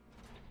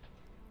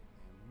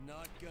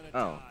 Not gonna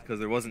Oh, die. because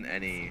there wasn't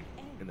any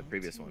in the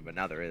previous one, but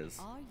now there is.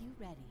 Are you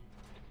ready?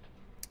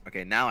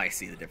 Okay, now I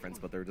see the difference,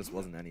 but there just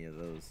wasn't any of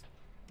those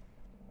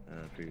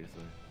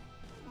previously.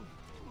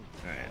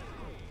 Alright.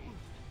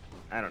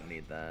 I don't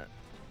need that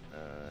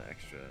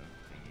extra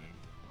thingy.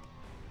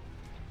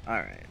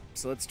 Alright,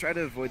 so let's try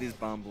to avoid these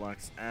bomb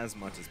blocks as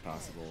much as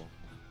possible.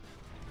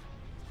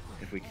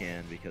 If we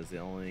can, because they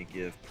only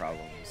give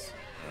problems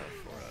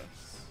for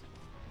us.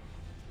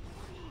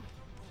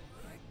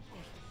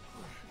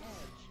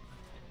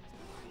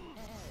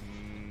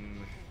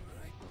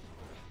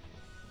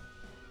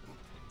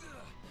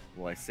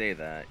 Well, I say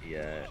that,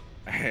 yet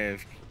I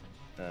have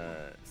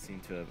seem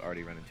to have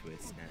already run into a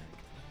snag.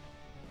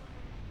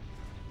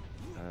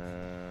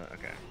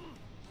 Okay.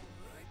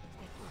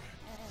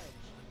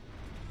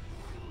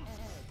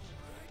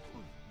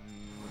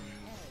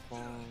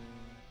 Bong.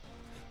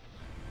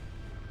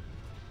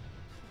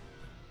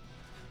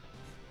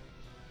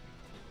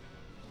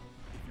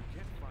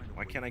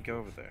 Why can't I go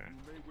over there?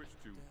 You may wish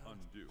to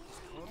undo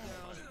and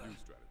try a new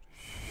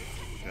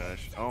strategy.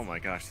 Gosh. Oh my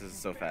gosh, this is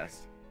so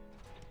fast.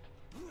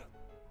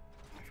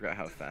 I forgot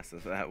how fast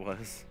that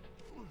was.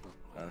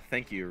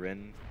 Thank you,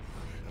 Rin.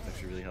 That's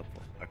actually really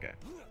helpful. Okay.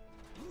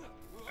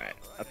 Alright,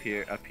 up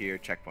here,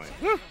 checkpoint.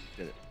 Woo!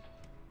 Did it.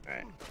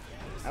 Alright.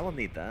 I will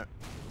need that.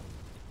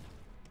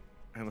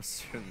 I almost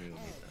certainly will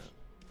need that.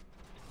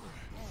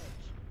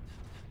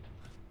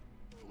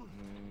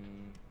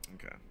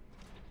 Okay.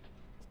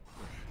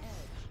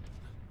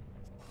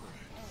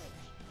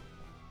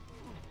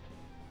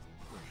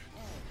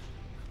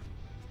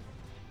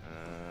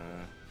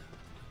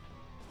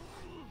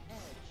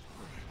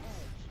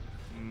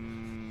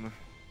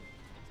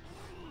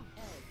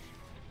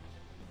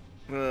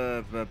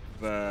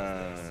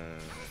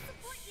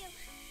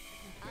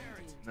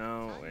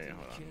 No, wait,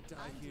 hold on. Can't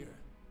die here.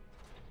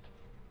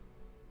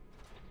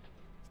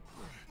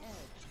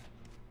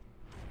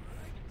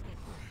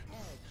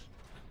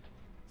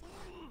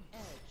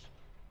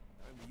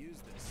 Time to use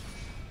this.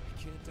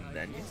 I can't die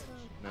Then here. use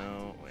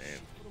No,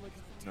 wait. What am I gonna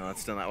do? No,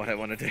 that's still not what I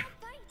want to do. I'm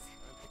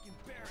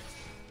embarrassed.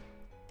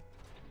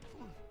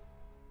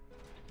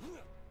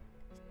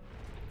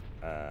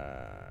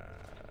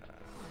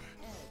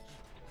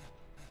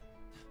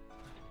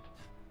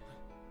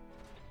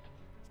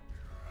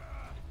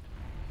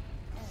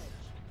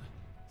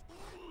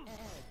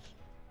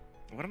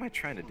 What am I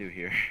trying to do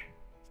here?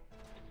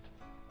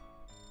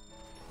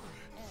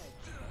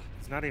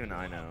 It's not even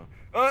I know.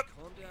 Oh!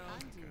 Calm down.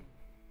 Okay.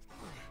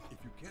 If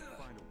you can't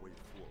find a way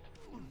forward,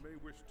 you may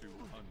wish to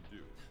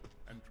undo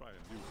and try a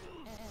new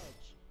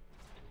strategy.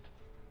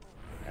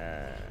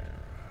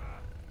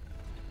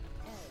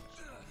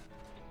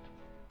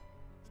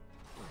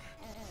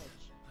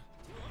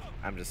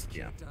 I'm just,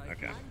 yeah,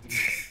 okay.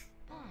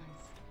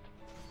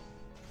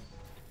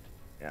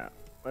 Yeah,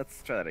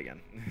 let's try that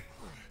again.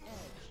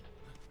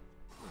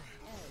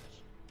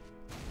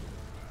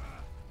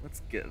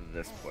 Let's get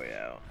this boy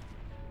out.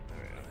 There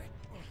we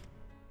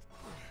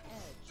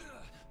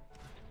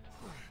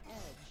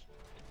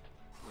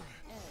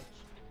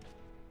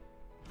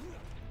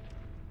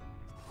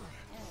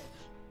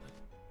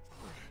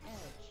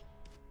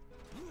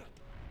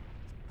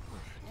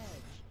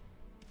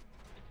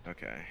go.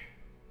 Okay.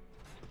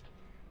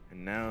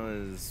 And now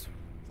is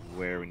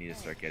where we need to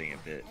start getting a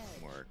bit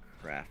more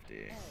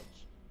crafty.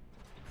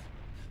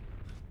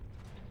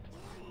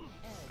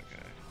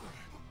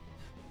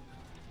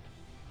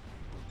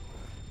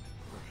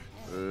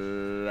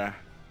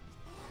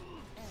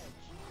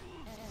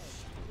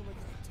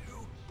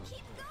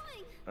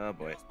 Oh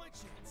boy.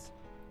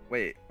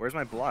 Wait, where's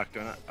my block? Do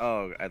I not?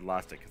 Oh, I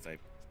lost it because I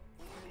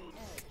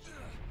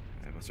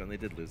most certainly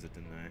did lose it,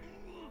 didn't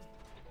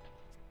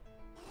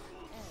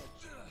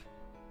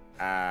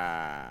I?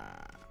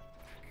 Ah.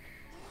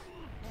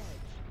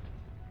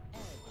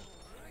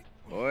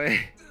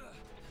 Boy.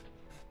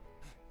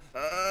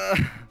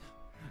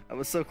 I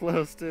was so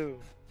close too.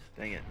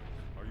 Dang it.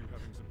 Are you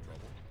having some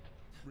trouble?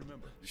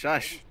 Remember, you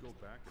Shush. can always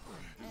go back and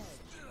undo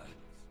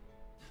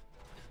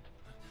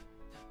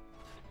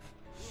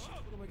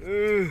some of the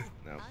moves.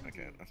 No,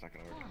 okay, that's not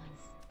gonna work.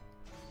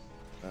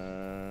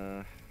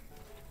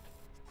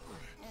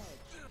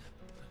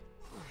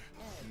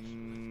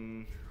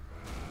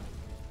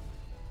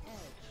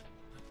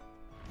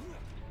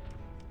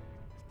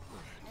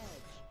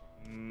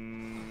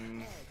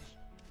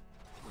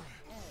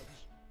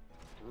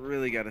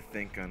 Really gotta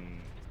think on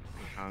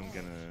how I'm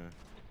gonna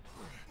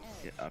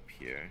get up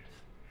here.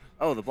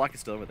 Oh, the block is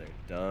still over there.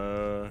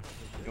 Duh.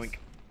 Yoink.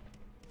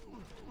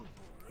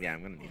 Yeah,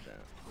 I'm gonna need that.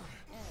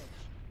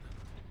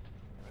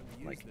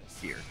 Like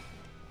here.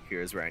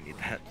 Here is where I need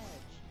that.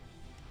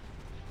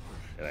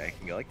 And I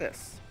can go like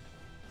this.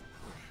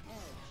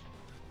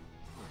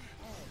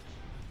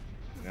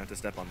 I'm gonna have to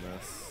step on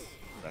this.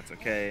 That's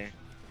okay.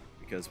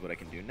 Because what I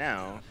can do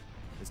now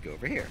is go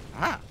over here.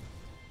 Aha!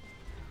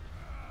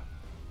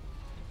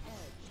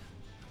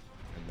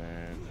 And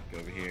then go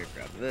over here,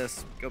 grab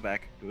this. Go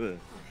back. Ugh.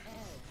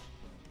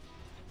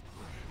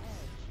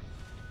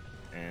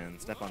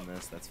 And step on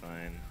this. That's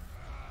fine.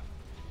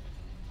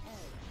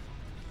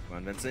 Come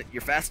on, Vincent.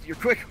 You're fast. You're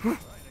quick. Whew.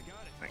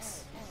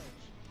 Nice.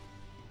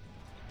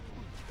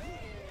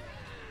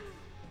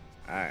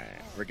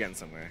 Alright. We're getting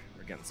somewhere.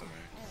 We're getting somewhere.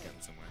 We're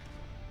getting somewhere.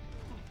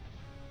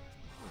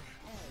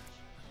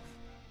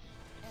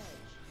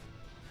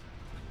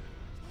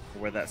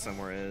 Where that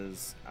somewhere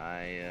is,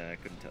 I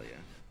couldn't tell you.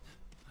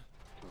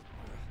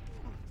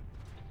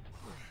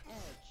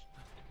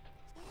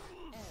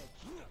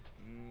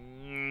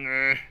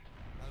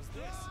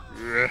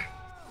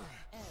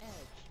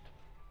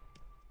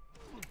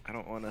 I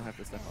don't want to have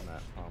to step on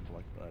that palm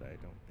block, but I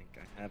don't think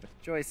I have a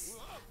choice.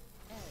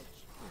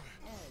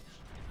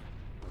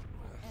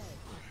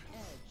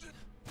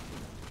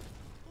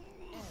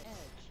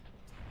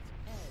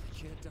 You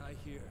can't die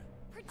here.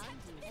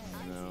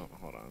 No,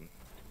 hold on.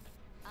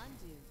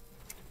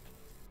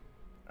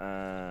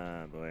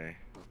 Boy.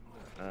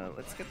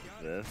 Let's get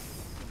this.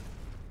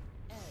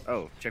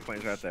 Oh, checkpoint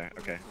is right there.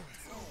 Okay,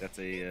 that's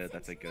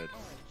a good.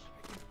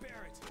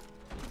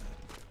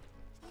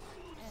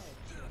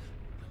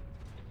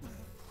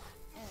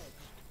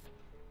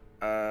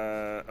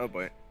 Oh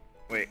boy.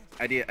 Wait,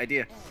 idea.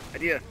 Idea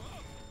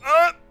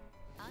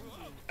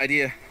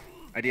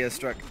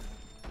struck.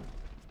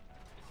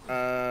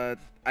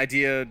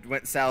 Idea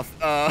went south.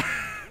 If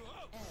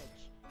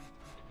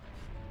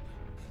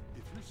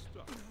you're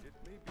stuck, it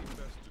may be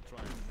best to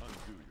try and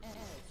undo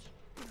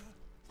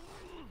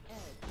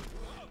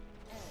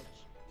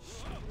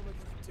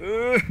your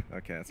moves.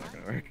 Okay, that's not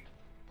gonna work.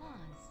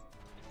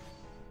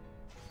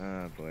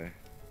 Oh boy.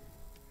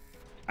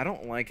 I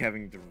don't like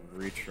having to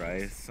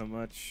retry so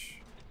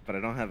much, but I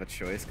don't have a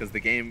choice because the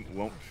game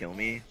won't kill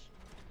me,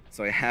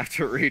 so I have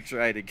to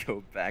retry to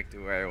go back to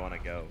where I want to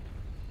go.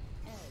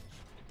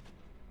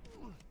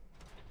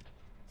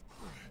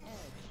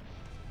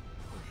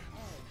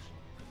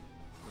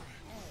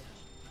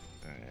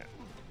 Alright.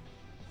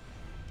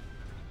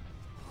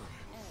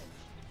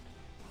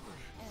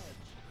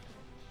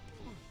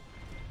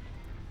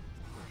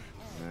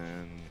 And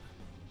then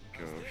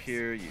go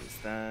here, use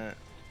that.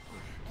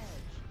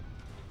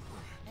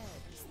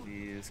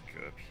 These,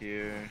 go up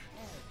here.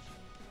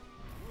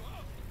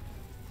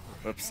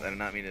 Whoops, I did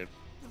not mean to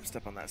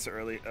step on that so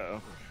early.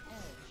 Uh-oh.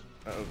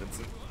 Uh-oh,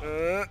 Vincent.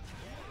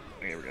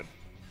 Okay, we're good.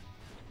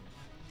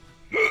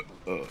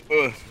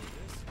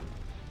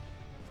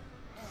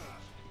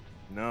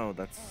 No,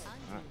 that's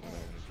not what I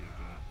wanted you to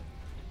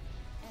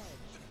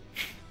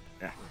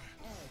do. Yeah.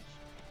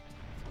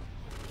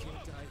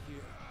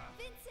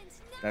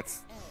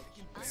 That's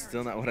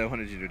still not what I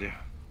wanted you to do.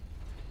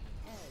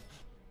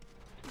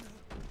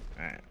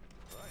 Alright.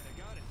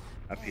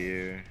 Up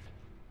here.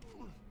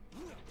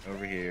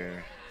 Over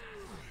here.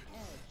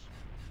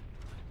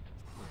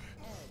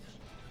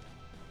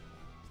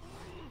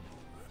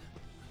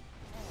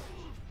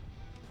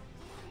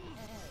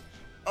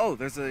 Oh,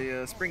 there's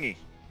a springy.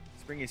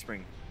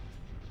 Spring.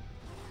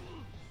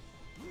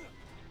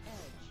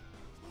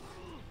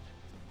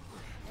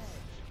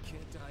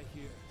 Can't die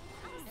here.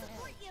 I'll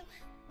support you.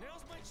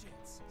 Now's my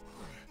chance.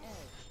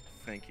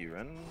 Thank you,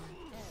 Ren.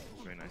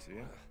 Very nice of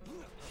you.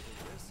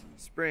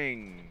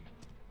 Spring.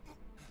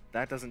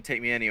 That doesn't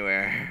take me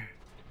anywhere.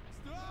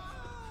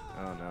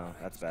 Oh no,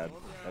 that's bad.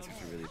 That's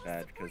actually really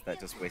bad because that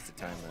just wasted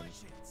time then.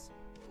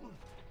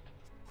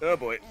 Oh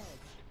boy.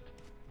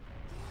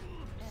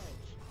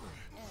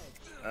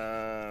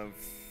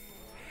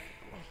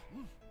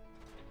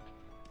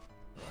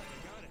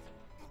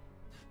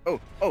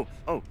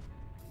 Oh.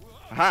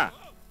 Aha!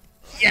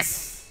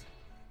 Yes!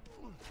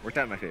 Worked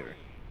out in my favor.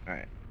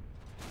 Alright.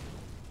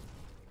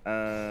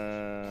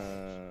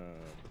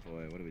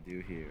 Boy, what do we do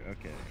here?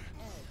 Okay.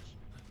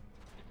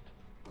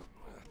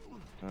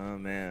 Oh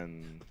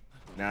man.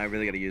 Now I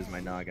really gotta use my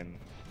noggin.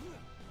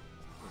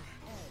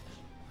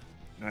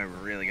 Now I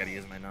really gotta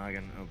use my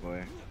noggin. Oh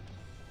boy.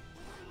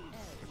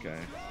 Okay.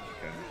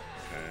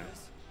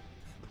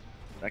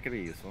 That could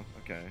be useful.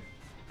 Okay.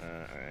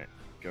 Alright.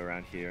 Go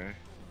around here.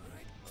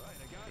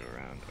 Go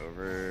around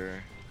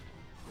over.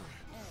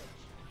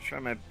 Try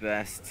my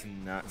best to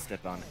not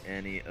step on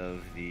any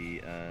of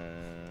the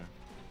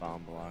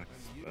bomb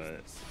blocks,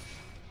 but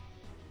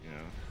you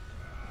know,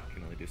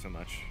 can only do so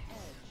much.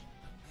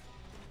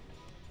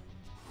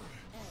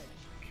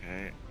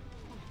 Okay.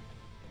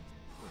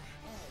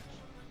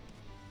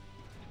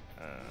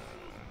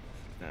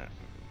 That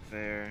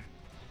there.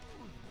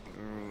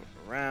 Go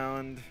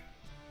around.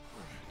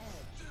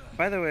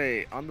 By the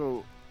way, on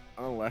the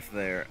left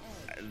there,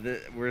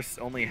 we're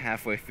only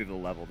halfway through the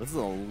level. This is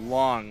a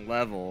long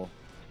level.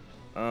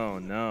 Oh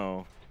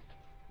no.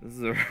 This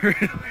is a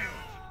really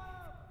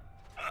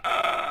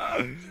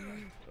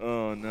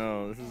oh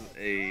no, this is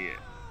a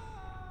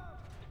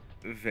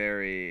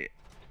very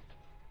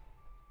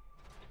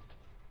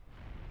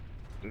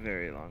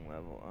long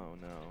level. Oh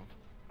no.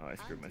 Oh, I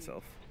screwed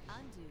myself.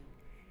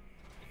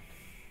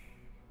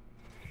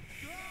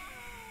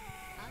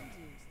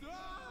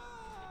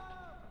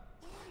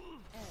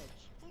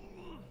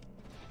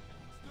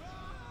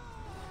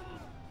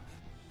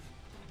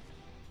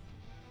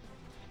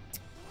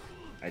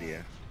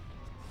 idea.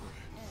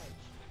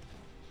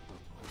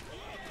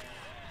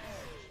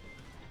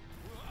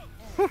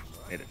 Whew,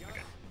 made it.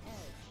 Okay.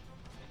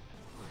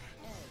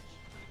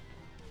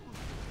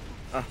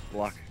 Ah,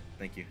 block.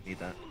 Thank you. Need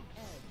that.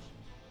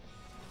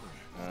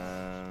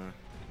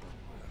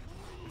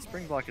 The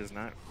spring block is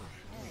not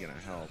really gonna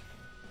help.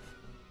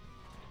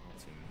 Not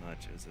too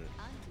much, is it?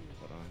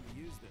 Hold on.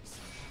 Use this.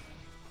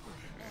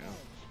 There we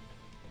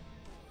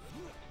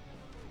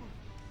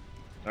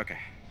go. Okay.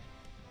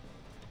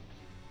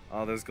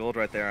 Oh, there's gold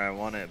right there. I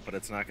want it, but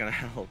it's not gonna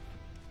help.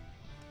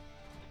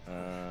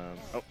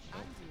 Oh.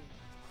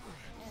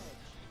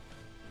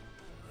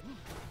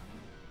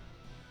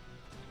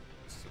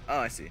 Oh,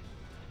 I see.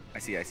 I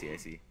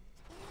see.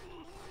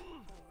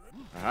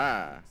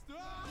 Aha.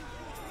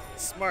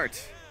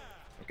 Smart.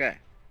 Okay.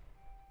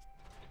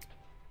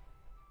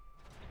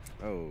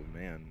 Oh,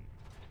 man.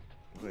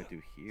 What do I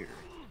do here?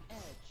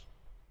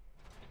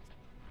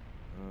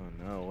 Oh,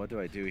 no. What do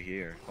I do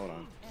here? Hold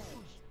on.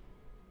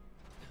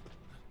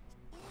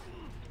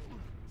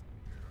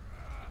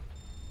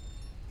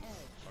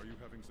 Are you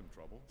having some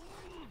trouble?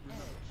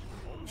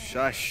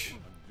 Shush.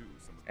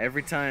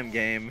 Every time,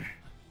 game.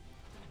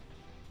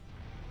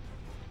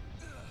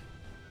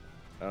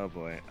 Oh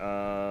boy. Calm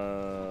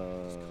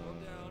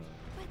down.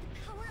 By the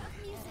power of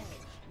music.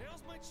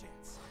 Now's my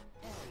chance.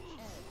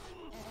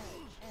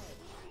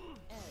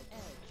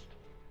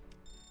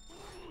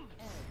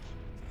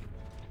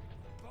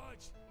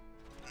 Fudge.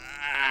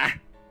 Ah.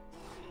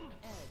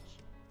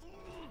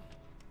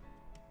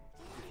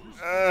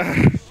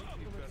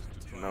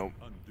 Nope.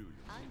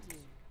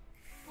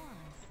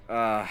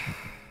 That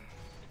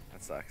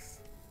sucks.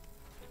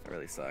 That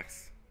really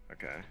sucks.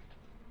 Okay.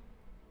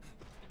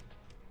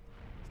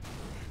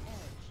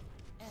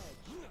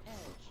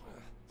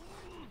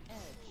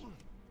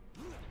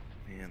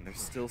 Man, there's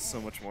still so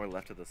much more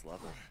left of this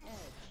level.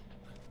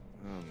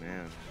 Oh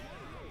man.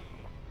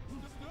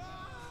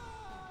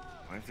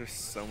 Why is there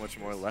so much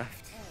more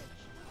left?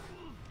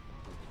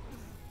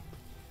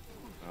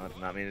 Oh, I did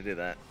not mean to do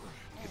that.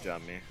 Good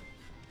job, me.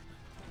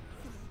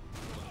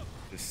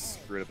 Just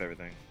screwed up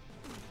everything.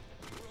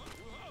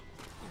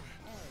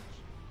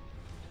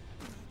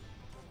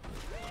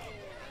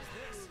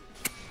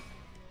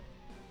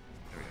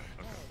 There we go.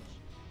 Okay.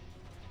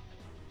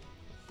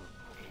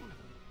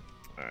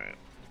 Alright.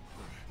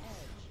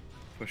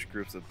 Push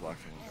groups of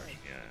blocks in one direction.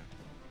 Yeah.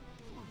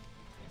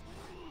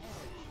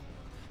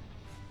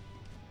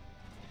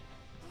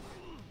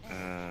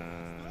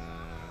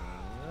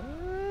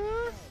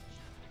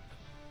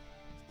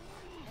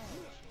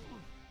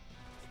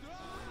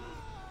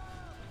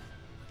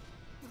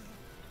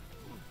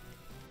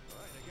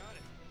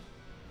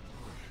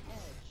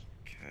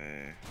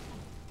 Okay.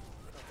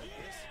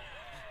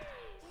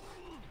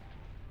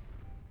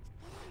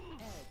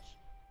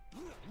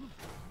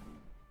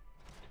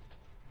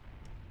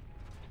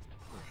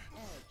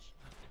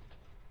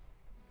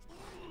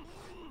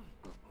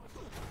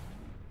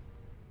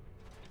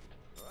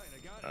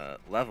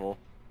 Level.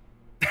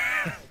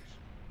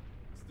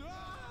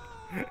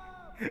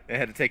 It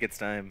had to take its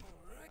time.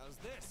 How's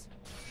this?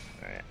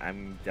 Alright,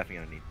 I'm definitely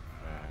gonna need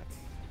that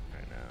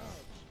right now.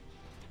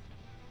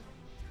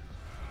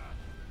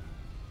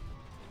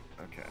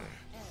 Okay.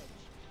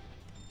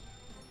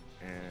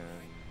 And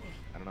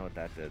I don't know what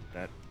that did.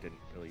 That didn't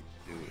really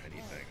do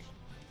anything.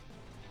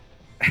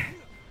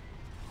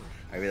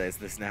 I realize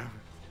this now.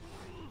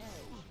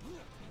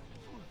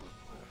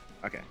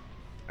 Okay.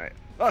 Alright.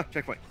 Oh,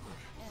 checkpoint.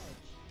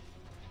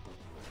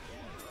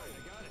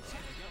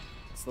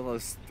 This level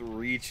has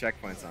 3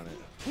 checkpoints on it.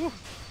 Whew.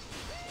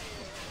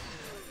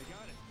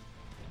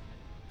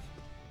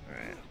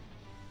 Alright.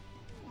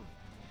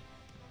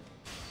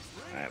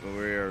 Alright, but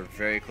we're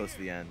very close to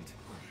the end.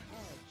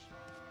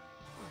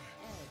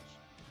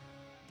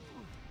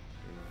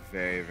 We're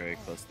very, very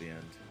close to the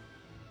end.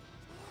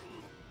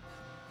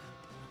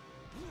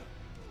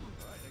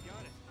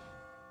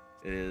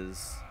 It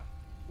is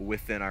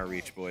within our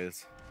reach,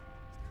 boys.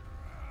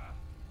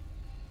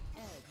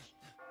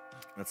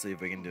 Let's see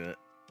if we can do it.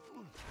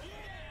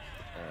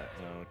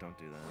 No, don't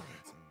do that.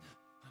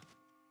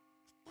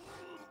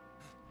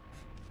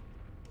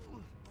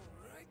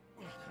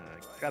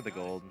 Grab the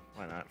gold.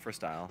 Why not? For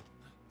style.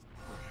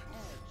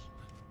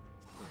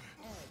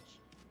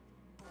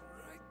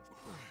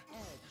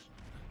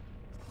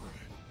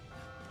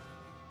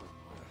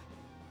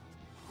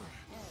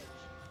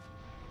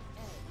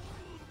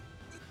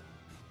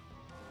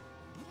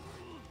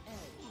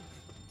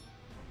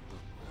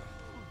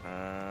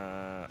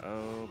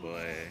 Oh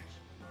boy.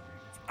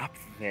 It's up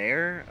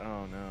there?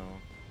 Oh no.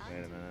 Wait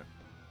a minute.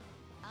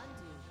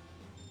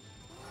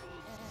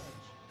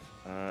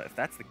 If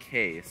that's the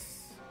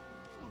case,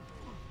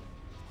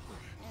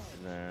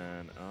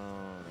 then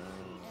oh no.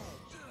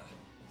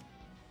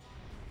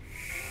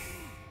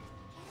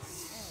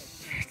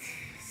 Shit.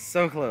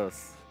 So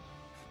close.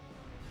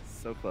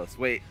 So close.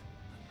 Wait.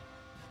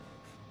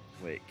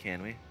 Wait,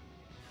 can we?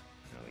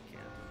 No, we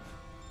can't.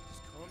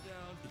 Just calm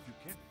down. If you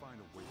can't find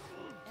a way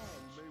forward,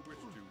 you may wish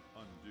to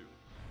undo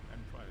and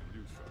try a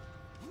new start.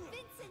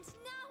 Vincent,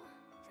 no!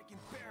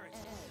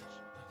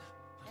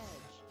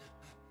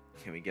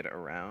 Can we get it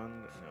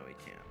around? No, we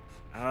can't.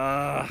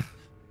 Ah,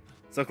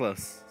 so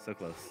close, so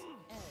close.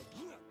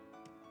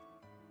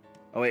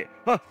 Oh wait,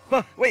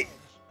 wait,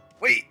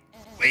 wait,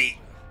 wait,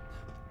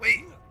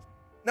 wait.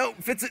 No,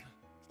 fits it.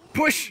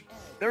 Push.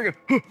 There we go.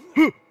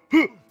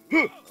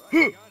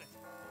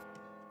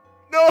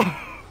 No,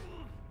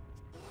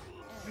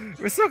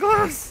 we're so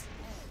close.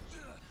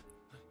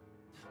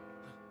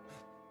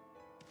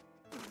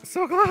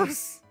 So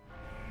close.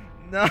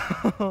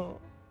 No.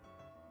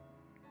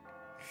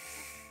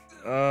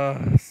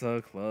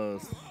 So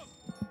close.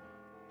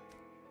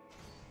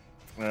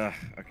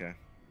 Okay.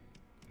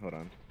 Hold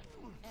on.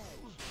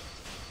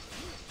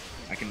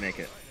 I can make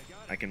it.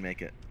 I can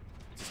make it.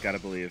 Just gotta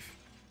believe.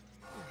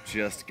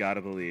 Just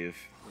gotta believe.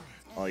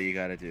 All you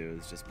gotta do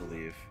is just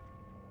believe.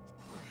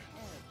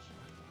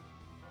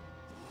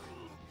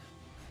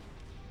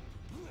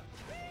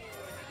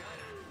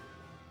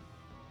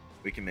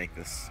 We can make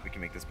this. We can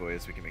make this,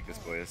 boys. We can make this,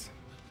 boys.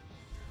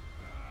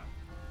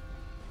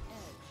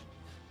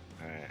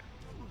 Alright.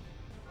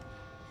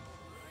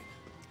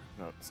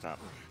 No, stop.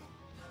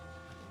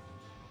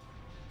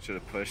 Should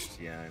have pushed.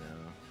 Yeah, I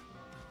know.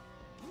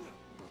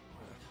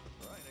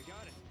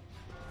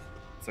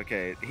 It's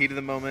okay. Heat of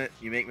the moment.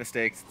 You make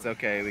mistakes. It's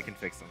okay. We can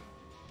fix them.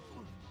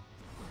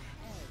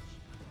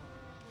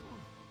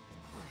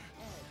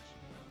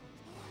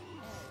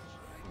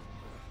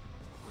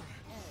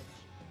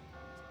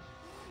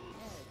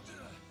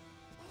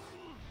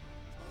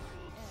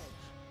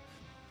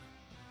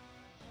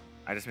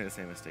 I just made the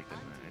same mistake,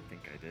 didn't I? I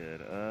think I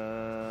did.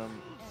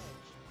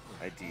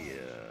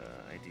 Idea.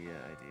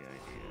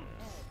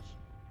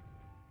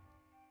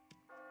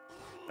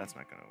 That's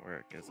not gonna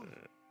work, is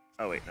it?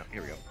 Oh wait, no,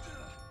 here we go.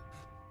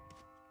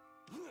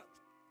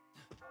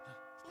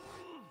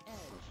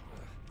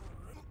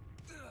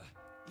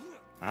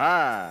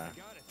 Ah!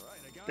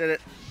 Did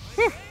it.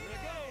 Whew.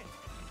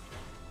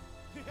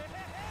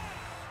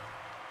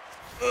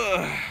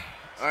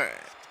 Alright.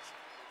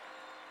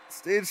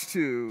 Stage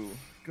 2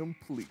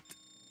 complete.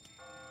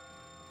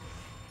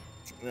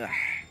 Ugh.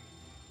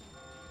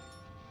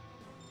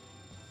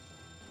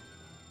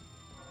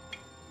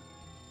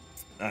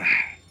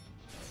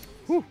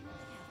 Whew.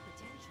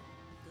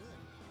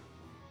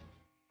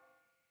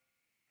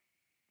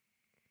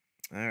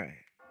 Alright.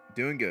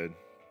 Doing good.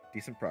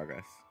 Decent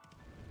progress.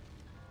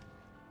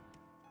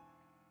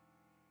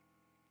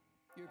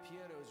 Your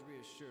piano is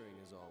reassuring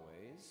as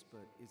always,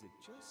 but is it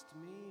just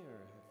me, or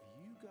have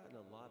you gotten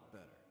a lot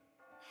better?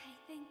 I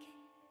think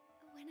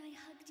when I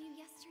hugged you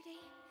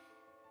yesterday,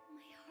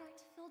 my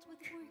heart filled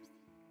with warmth,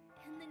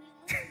 and then you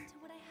listened to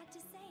what I had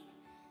to say.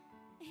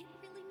 It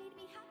really made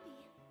me happy.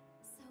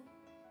 So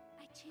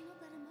I channeled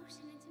that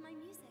emotion into my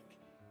music.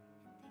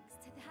 And thanks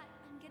to that,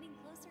 I'm getting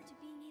closer to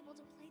being able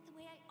to play the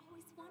way I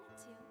always wanted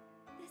to.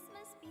 This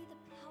must be the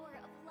power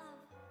of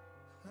love.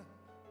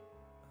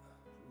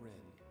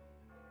 Ren,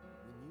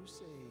 when you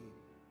say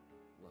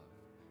love...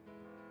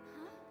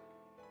 Huh?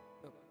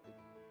 Oh,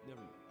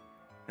 never mind.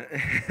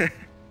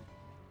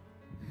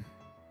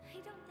 I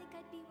don't think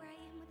I'd be where I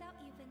am without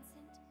you,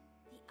 Vincent.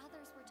 The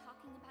others were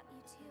talking about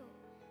you too.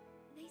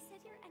 They said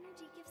your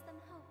energy gives them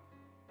hope.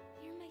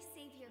 You're my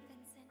savior,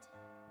 Vincent.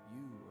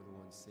 You are the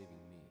one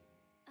saving me.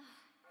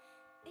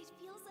 It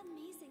feels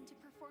amazing to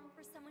perform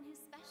for someone who's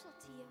special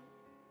to you.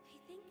 I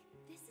think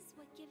this is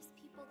what gives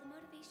people the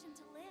motivation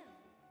to live.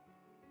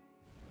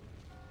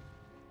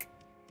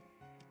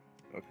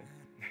 Okay.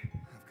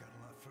 I've got a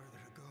lot further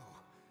to go.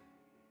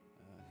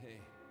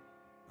 Hey.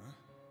 Huh?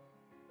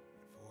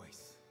 That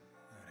voice.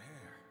 That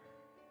hair.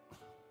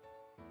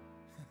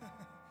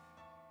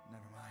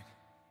 Never mind.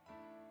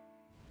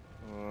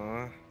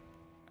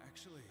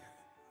 Actually,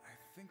 I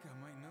think I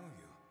might know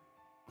you.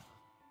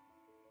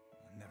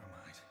 Never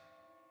mind.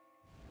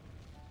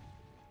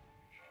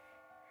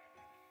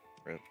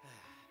 Rip.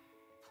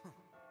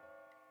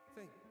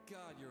 Thank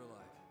God you're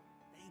alive.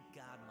 Thank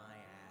God my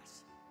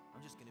ass.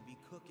 I'm just gonna be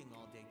cooking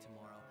all day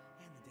tomorrow,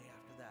 and the day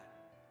after that.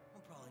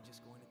 I'm probably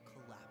just going to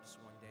collapse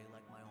one day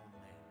like my old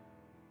man. Tell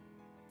me,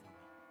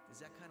 does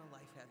that kind of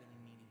life have any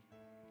meaning?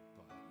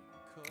 But you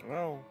can cook,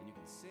 Well. and you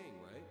can sing,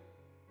 right?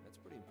 That's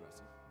pretty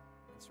impressive.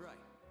 That's right.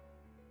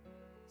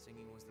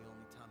 Singing was the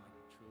only time I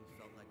truly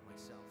felt like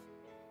myself.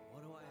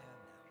 What do I have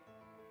now?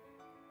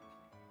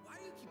 Why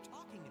do you keep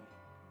talking to me?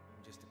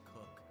 I'm just a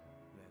cook.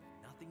 You have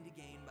nothing to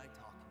gain by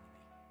talking to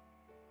me.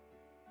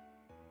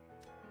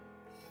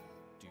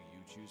 Do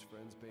you choose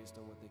friends based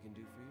on what they can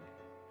do for you?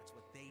 That's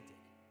what they did.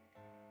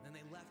 And then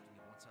they left me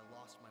once I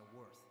lost my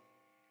worth.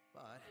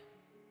 But I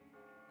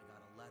got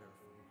a letter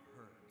from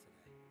her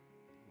today.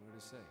 What did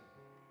it say?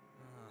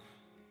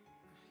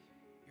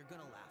 You're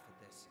gonna laugh at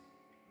this.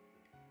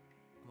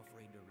 I'm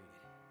afraid to read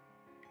it.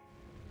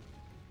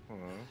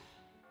 Hello.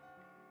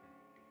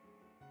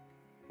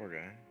 Poor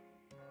guy.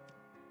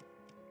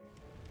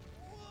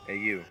 Hey,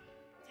 you.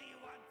 Do you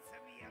want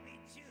some yummy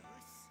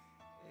juice?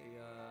 Hey,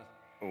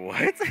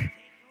 What? Take 1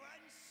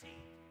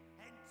 sheep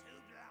and 2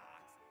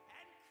 blocks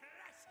and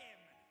crush him.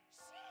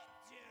 Sheep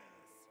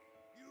juice.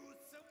 Use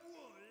some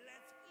wool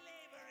as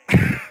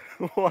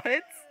flavoring.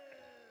 What?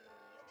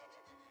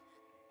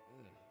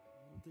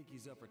 think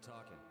he's up for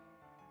talking.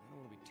 I don't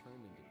want to be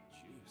turned into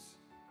juice.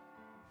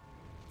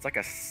 It's like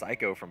a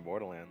psycho from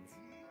Borderlands.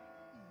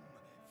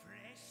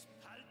 Fresh,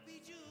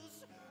 pulpy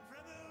juice from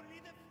only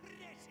the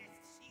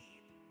freshest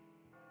sheep.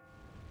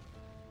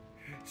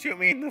 Shoot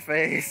me in the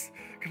face!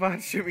 Come on,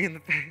 shoot me in the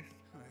face!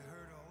 I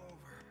heard all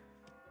over.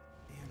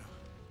 Anna.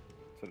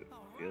 That's what it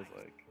feels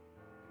like.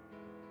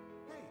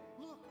 Hey,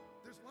 look!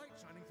 There's light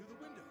shining through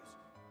the windows.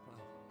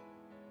 Wow.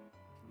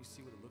 Can you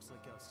see what it looks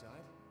like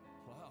outside?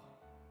 Wow.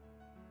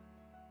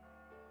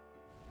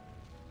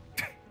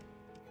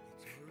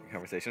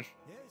 Conversation.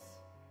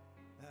 Yes?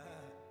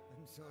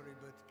 I'm sorry,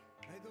 but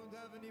I don't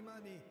have any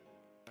money.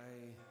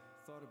 I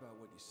thought about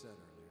what you said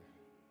earlier.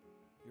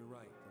 You're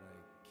right that I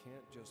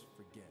can't just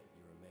forget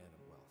you're a man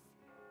of wealth.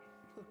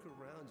 Look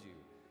around you.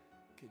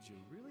 Could you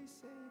really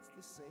say it's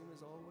the same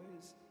as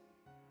always?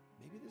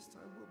 Maybe this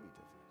time will be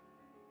different.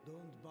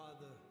 Don't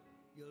bother.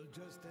 You'll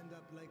just end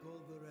up like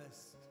all the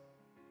rest.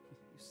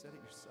 You said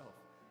it yourself.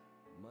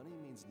 Money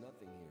means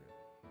nothing here.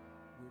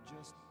 We're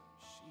just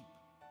sheep.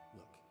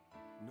 Look,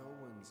 no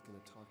one's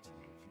gonna talk to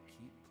you if you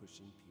keep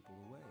pushing people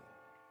away.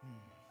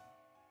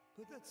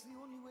 But that's the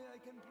only way I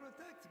can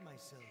protect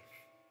myself.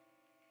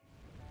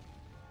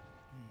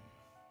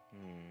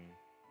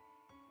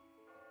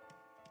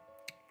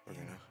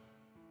 Anna,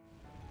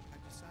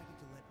 I've decided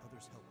to let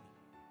others help me,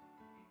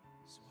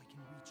 so I can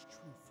reach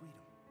true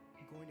freedom.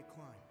 I'm going to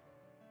climb.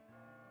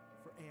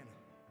 For Anna.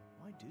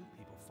 Why do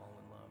people fall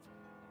in love?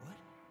 What?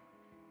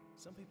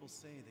 Some people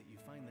say that you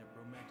find that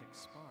romantic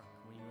spark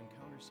when you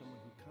encounter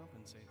someone who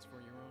compensates for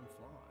your own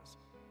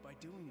flaws. By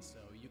doing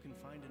so, you can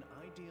find an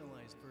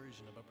idealized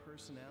version of a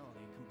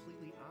personality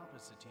completely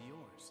opposite to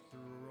yours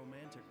through a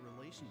romantic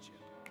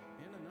relationship.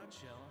 In a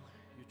nutshell,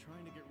 you're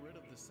trying to get rid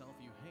of the self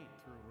you hate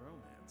through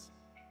romance.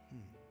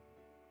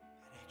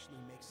 That actually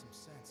makes some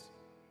sense.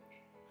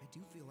 I do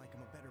feel like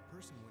I'm a better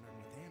person when I'm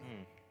with Anna.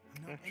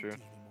 I'm not Yeah, true.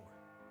 empty anymore.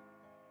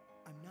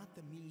 I'm not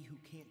the me who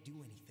can't do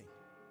anything.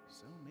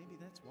 So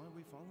maybe that's why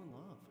we fall in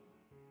love.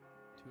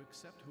 To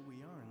accept who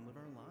we are and live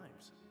our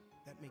lives.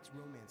 That makes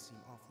romance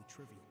seem awfully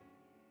trivial.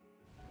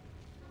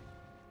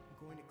 I'm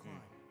going to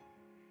climb.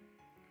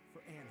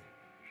 For Anna.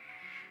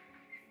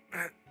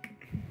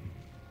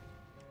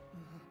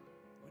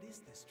 What is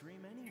this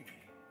dream anyway?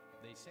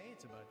 They say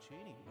it's about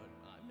cheating, but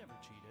I've never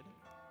cheated.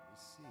 I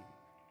see.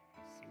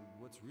 So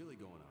what's really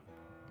going on?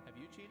 Have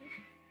you cheated?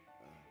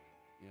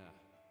 Yeah.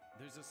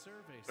 There's a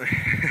survey saying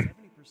that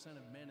 70%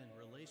 of men in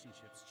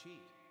relationships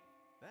cheat.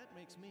 That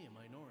makes me a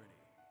minority.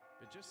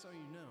 But just so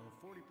you know,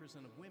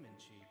 40% of women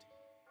cheat.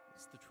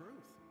 It's the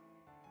truth.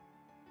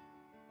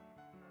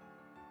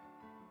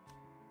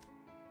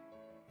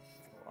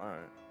 That's a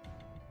lot.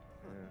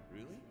 Yeah.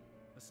 Really?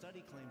 A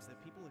study claims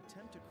that people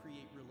attempt to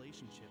create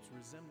relationships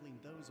resembling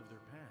those of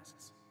their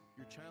pasts.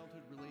 Your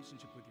childhood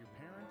relationship with your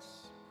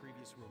parents,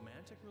 previous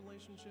romantic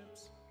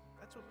relationships.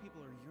 That's what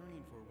people are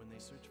yearning for when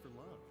they search for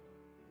love.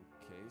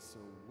 Okay, so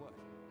what?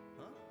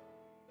 Huh?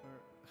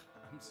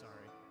 I'm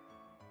sorry.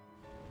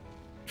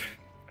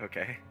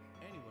 Okay.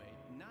 Anyway,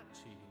 not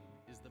cheating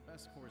is the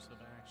best course of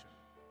action.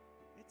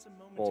 It's a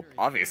Well, momentary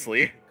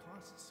obviously. feeling, but it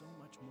costs so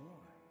much more.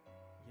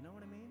 You know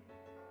what I mean?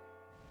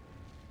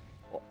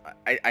 Well,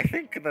 I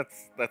think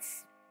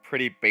that's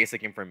pretty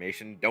basic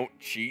information. Don't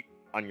cheat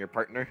on your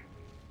partner.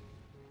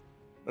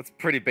 That's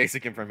pretty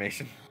basic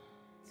information.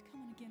 It's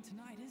coming again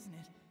tonight, isn't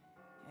it?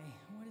 Hey,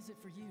 what is it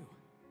for you?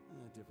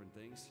 Different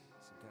things.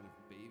 Some kind of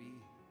baby,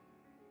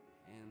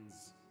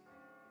 hands,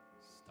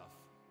 stuff.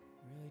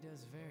 Really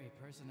does vary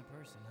person to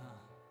person, huh?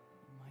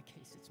 In my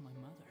case, it's my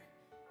mother.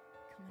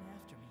 Coming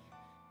after me,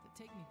 to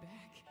take me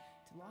back,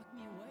 to lock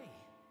me away.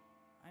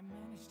 I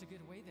managed to get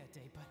away that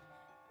day, but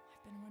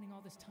I've been running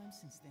all this time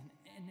since then,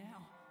 and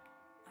now,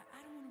 I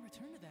don't want to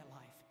return to that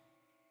life.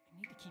 I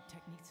need to keep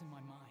techniques in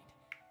my mind.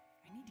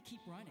 I need to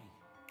keep running.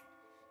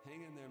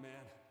 Hang in there,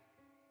 man.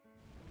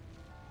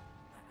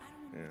 I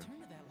don't want to return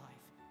to that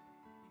life.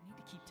 I need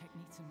to keep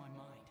techniques in my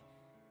mind.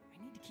 I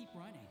need to keep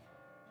running.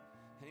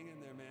 Hang in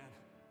there, man.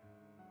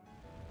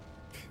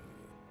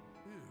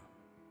 Phew.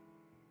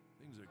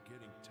 Things are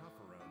getting tough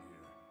around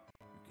here.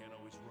 You can't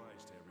always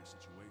rise to every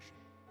situation,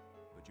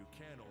 but you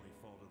can only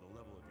fall to the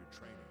level of your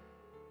training.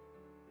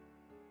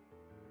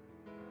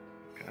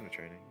 Kind of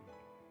training.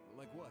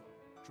 Like what?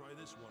 Try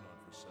this one on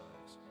for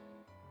size.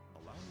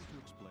 Allow me to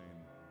explain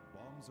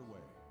bombs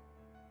away.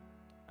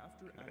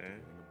 After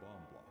activating a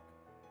bomb block,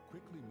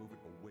 quickly move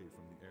it away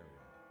from the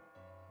area.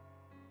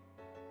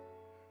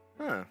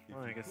 Huh. If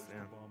Well, I you guess, push the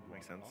yeah, bomb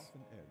makes block sense. off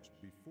an edge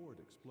before it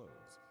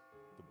explodes,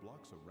 the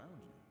blocks around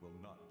you will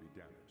not be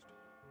damaged.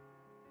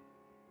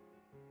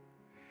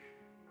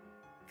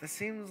 That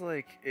seems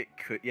like it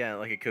could, yeah,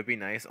 like it could be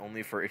nice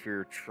only for if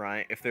you're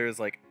trying, if there's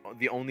like,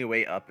 the only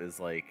way up is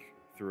like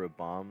through a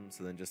bomb,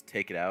 so then just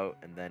take it out,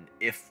 and then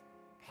if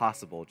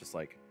possible, just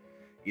like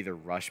either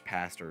rush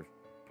past or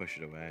push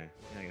it away.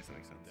 Yeah, I guess that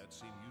makes sense. That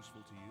seem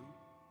useful to you?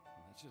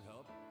 That should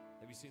help.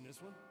 Have you seen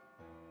this one?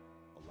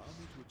 Allow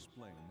me to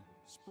explain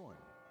sproing.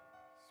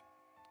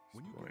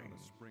 When you get on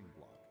a spring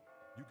block,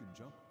 you can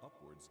jump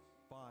upwards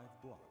 5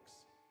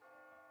 blocks.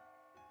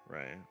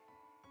 Right.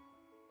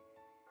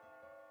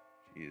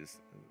 Jeez,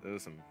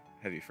 those are some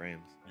heavy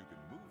frames. You can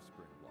move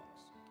spring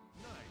blocks.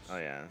 Nice. Oh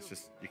yeah, it's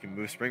just you can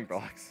move spring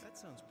blocks. That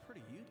sounds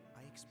pretty.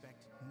 I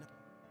expect no.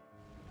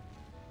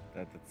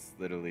 That's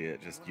literally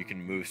it. Just you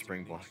can move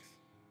spring blocks.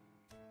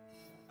 Sorry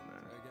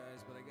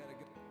guys, but I gotta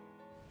go.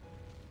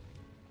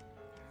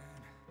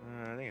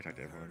 I think I talked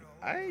to everyone.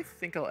 I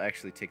think I'll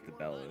actually take the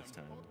bell this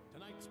time.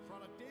 Tonight's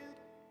product is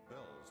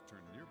Bells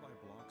turn nearby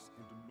blocks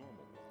into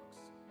normal blocks.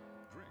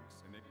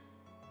 Drinks enable.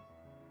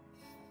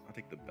 I'll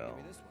take the bell.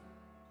 Maybe this one.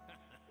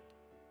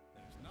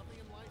 there's nothing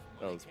in life money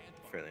Bell's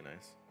can't buy. fairly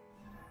nice.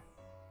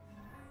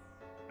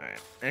 Alright,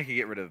 and I can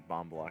get rid of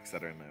bomb blocks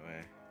that are in my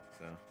way.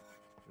 So,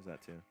 there's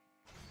that too.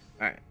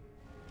 Alright.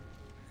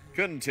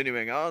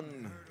 Continuing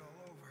on.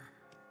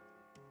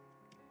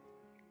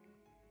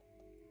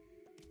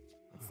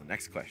 What's the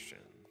next question?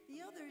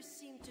 The others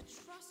seem to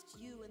trust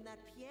you and that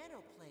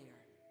piano player.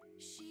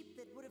 Sheep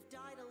that would have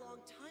died a long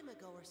time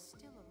ago are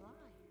still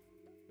alive.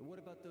 And what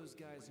about those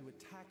guys who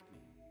attacked me?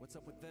 What's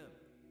up with them?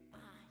 Ah,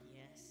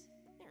 yes.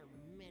 There are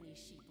many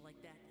sheep like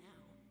that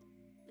now.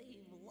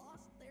 They've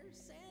lost their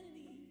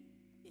sanity.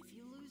 If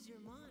you lose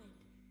your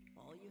mind,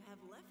 all you have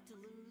left to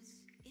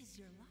lose is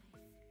your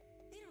life.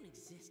 They don't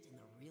exist in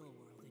the real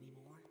world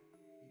anymore.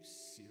 You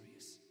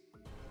serious?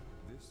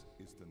 This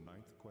is the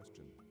 9th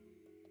question.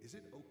 Is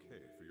it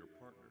okay for your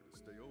partner to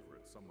stay over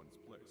at someone's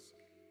place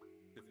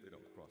if they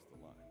don't cross the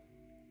line?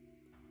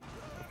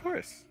 Of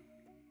course.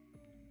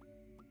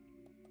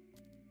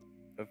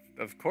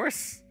 Of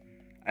course.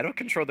 I don't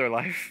control their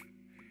life.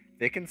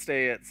 They can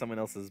stay at someone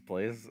else's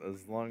place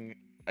as long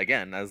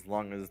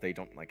as they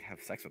don't like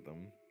have sex with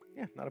them.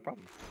 Yeah, not a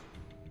problem.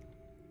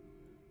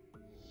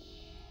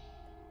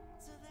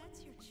 So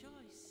that's your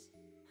choice.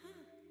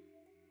 Huh.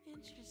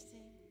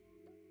 Interesting.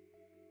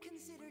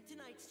 Consider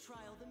tonight's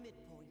trial the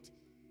midpoint.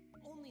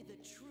 Only the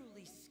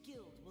truly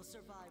skilled will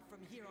survive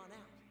from here on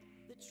out.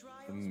 The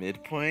trials The will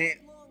midpoint?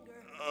 last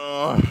longer.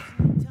 Ugh.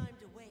 There's no time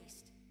to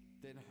waste.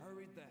 Then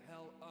hurry the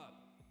hell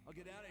up. I'll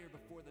get out of here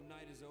before the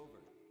night is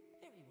over.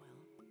 Very well.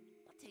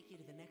 I'll take you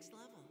to the next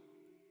level.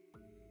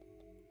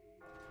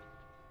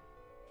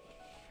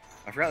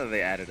 I forgot that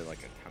they added like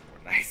a ton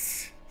more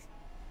nights.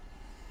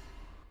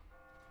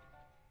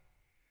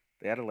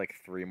 They added like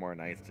 3 more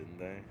nights, didn't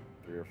they?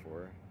 3 or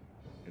 4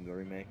 in the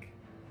remake.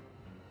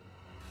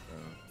 So.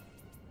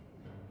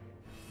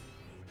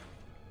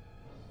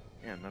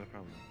 Yeah, not a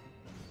problem.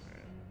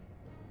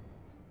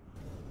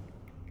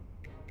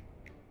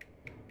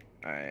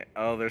 Alright.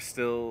 Oh, there's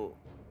still...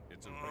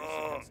 It's a race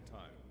against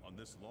time on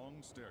this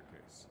long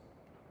staircase.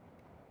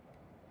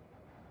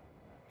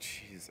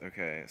 Jeez,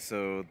 okay.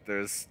 So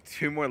there's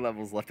 2 more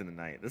levels left in the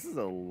night. This is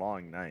a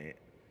long night.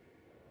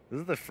 This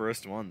is the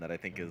first one that I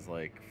think is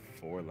like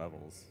 4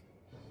 levels.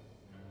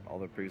 All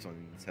the previous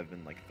ones have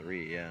been like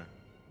 3, yeah.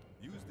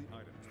 Use the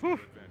items to your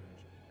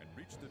advantage and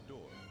reach the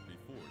door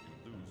before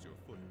you lose your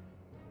footing.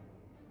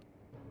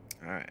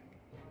 Alright.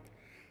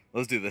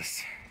 Let's do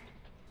this.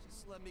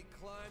 Just let me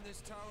climb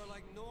this tower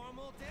like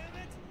normal, damn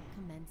it!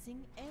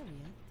 Commencing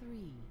Area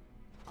 3.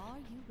 Are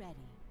you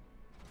ready?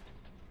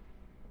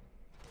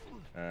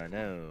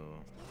 No.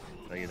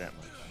 I'll tell you that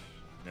much.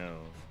 No.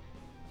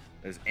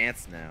 There's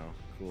ants now.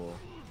 Cool.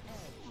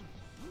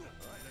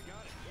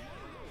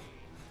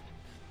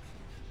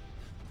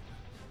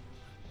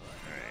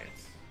 Alright.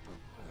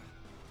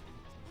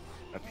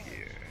 Up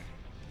here.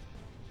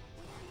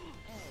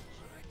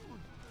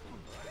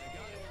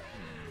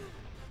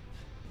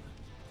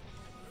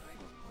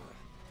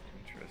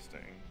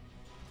 Interesting.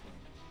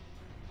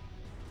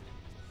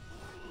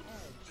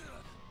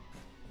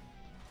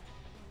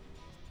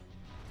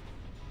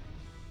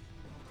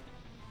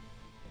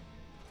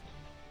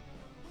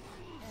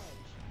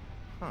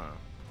 Huh.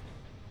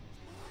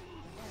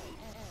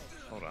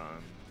 Hold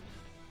on.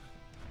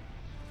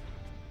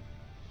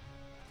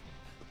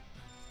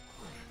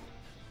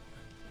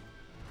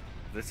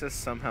 This has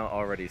somehow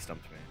already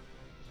stumped me.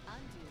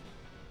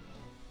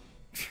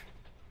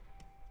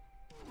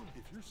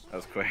 That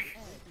was quick.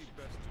 It'd be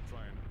best to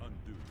try and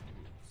undo the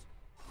moves.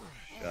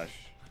 Shush.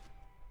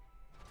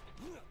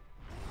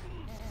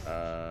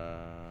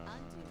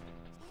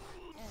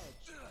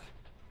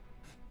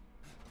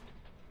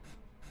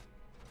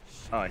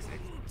 Oh, I see.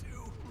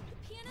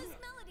 Piano's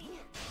melody.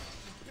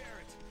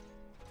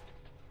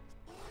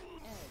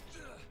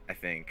 I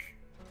think.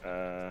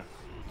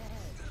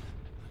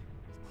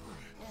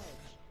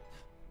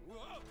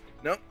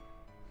 Nope.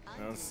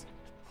 That was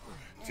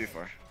too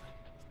far.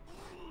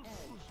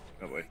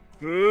 Oh boy.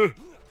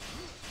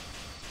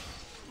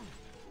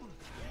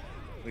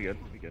 We good.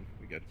 We good.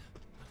 We good.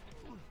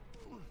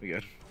 We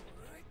good.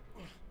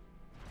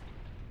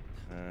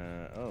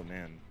 Oh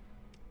man.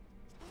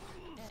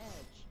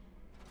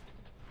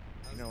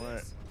 You know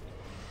what?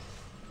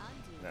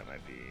 That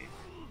might be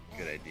a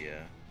good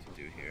idea to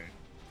do here.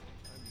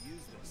 Time to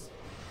use this.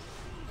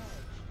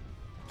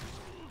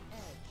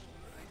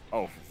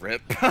 Oh,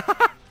 rip.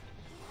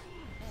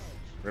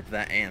 Rip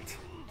that ant,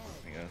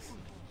 I guess.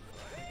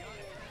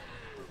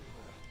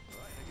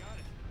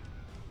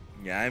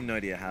 Yeah, I have no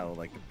idea how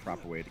like the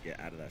proper way to get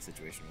out of that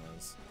situation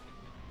was.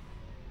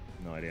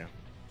 No idea.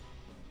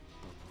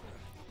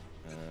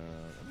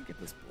 Let me get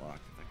this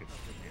blocked if I could.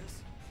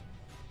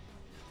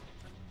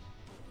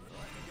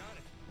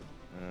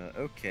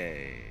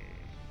 Okay.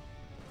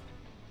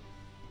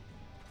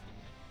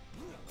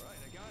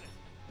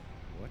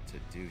 What to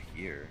do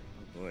here?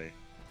 Oh boy.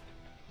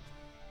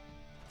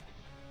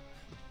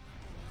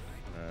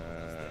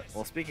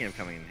 Well, speaking of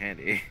coming in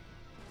handy,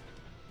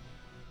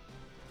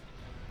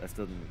 that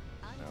still didn't.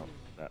 No,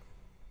 that.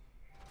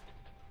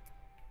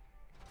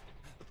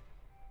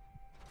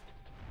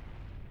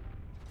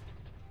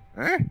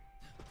 Huh? I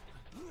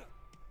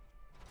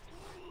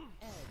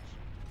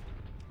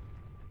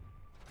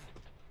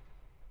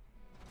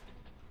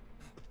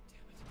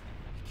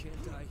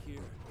can't die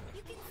here.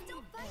 You can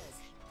still fight.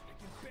 I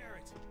can bear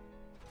it.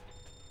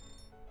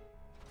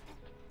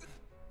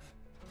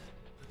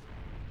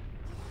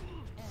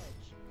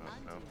 Oh,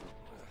 no.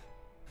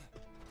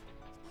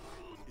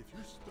 If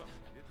you're stuck,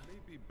 it may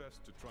be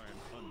best to try and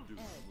undo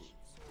the moves.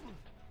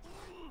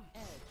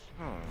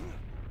 Huh.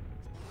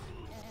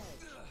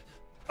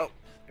 Oh,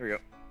 here we go.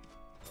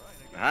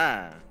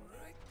 Ah.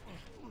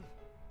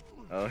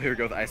 Oh, here we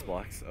go with ice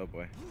blocks. Oh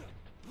boy.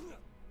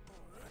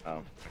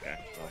 Oh, okay.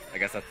 Well, I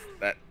guess that's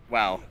that.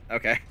 Wow.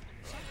 Okay.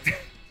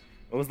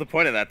 What was the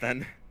point of that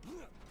then?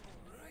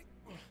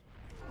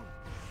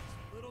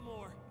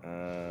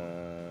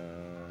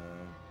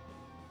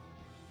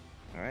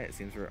 All right. It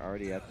seems we're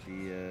already at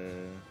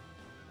the.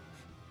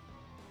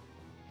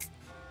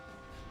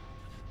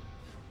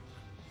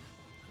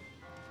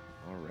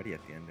 Already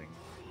at the ending.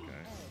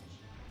 Okay.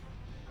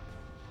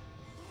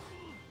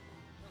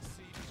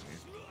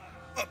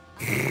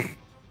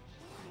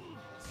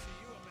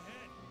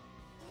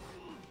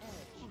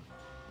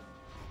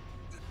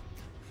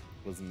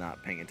 Was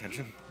not paying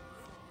attention.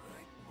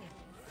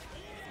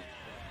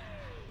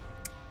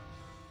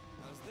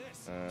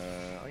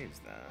 I'll use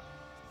that.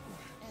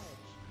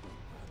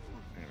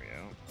 There we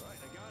go.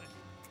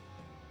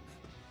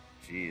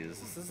 Jeez,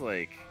 this is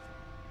like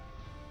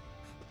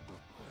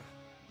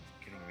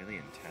getting really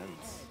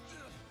intense.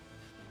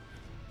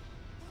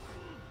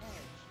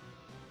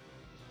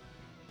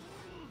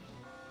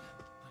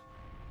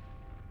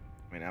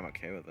 I mean, I'm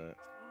okay with it.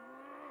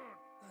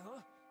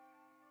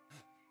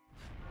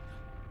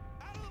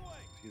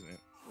 Excuse me.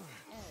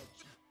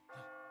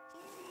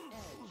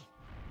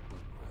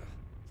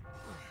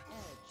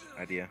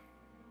 Idea.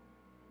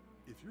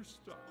 If you're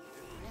stuck,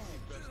 it may be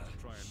best to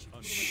try and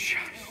undo.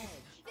 Shut up.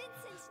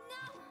 Vincent, no!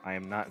 I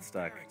am not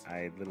stuck.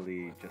 I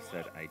literally just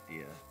said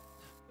idea.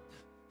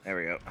 There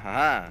we go.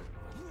 Haha.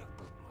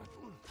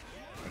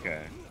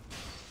 Okay.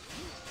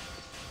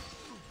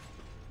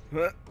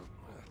 Huh.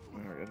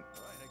 We're good.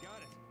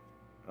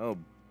 Oh,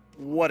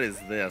 what is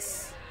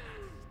this?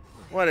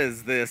 What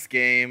is this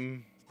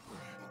game?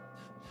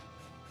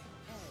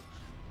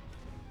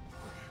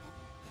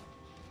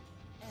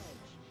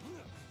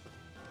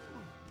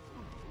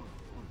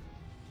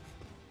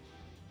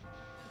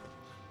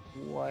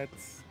 What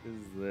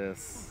is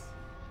this?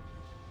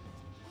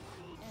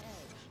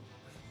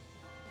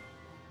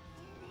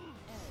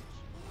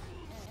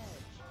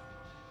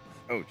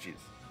 Oh, jeez.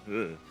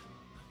 Ugh.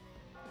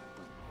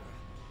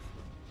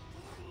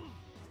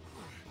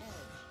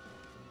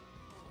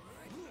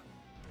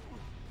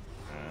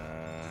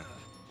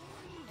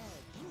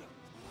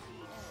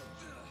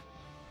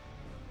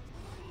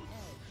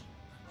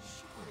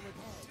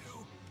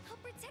 I'll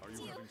protect Are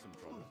you you. having some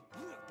trouble?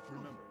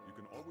 Remember, you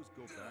can always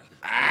go back and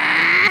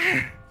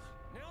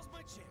Now's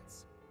my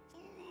chance.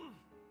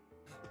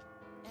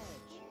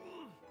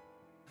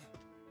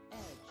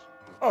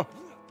 Oh,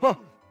 oh,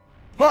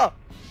 oh!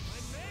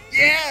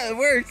 Yeah, it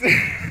worked!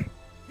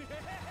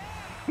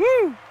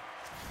 Woo!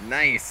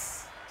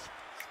 Nice.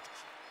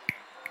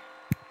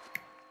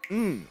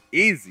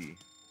 Easy.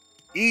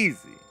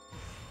 Easy.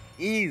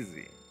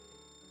 Easy.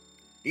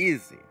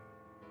 Easy.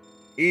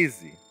 Easy.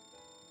 Easy.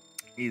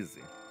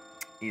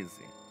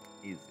 Easy.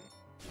 Easy.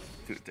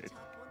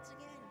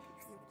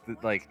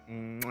 Like,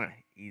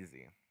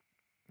 easy.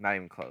 Not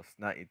even close.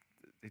 Not it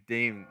didn't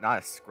even, not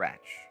a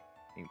scratch.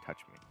 Didn't even touch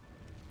me.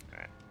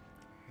 Alright.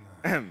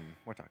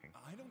 We're talking.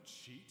 I don't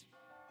cheat.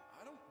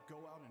 I don't go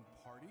out and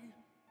party.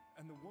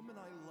 And the woman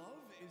I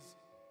love is...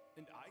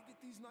 And I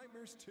get these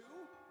nightmares too?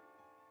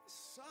 This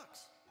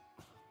sucks.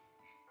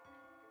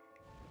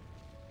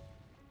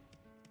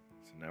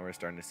 So now we're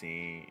starting to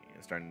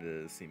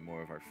see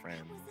more of our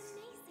friends. That was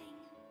amazing.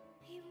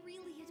 I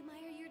really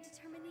admire your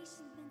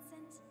determination,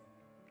 Vincent.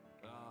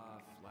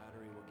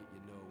 Flattery will get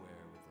you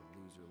nowhere with a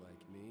loser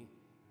like me.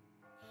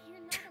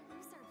 You're not a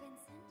loser,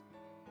 Vincent.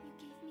 You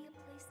gave me a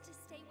place to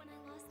stay when I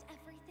lost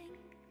everything.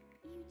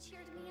 You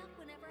cheered me up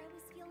whenever I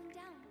was feeling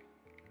down.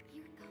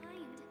 You're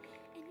kind,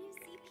 and you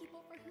see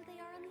people for who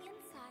they are on the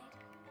inside.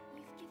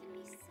 You've given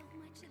me so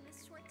much in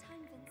this short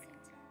time,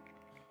 Vincent.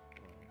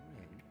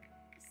 Ren,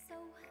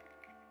 So...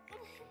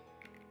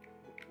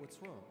 what's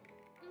wrong?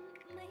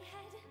 my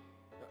head...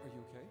 Are you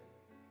okay?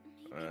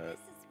 Maybe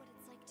this is what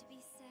it's like to be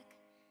sick.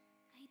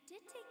 I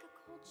did take a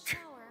cold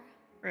shower.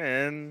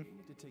 Ren. You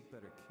need to take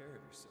better care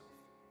of yourself.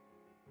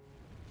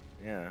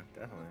 Yeah, All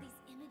definitely. these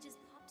images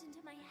popped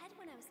into my head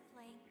when I was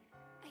playing.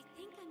 I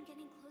think I'm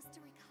getting close to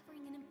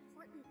recovering an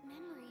important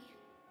memory.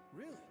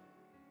 Really?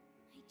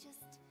 I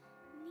just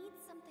need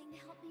something to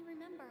help me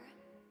remember.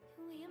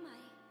 Who am I?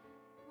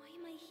 Why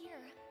am I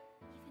here?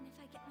 Even if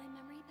I get my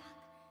memory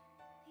back,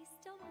 I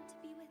still want to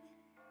be with...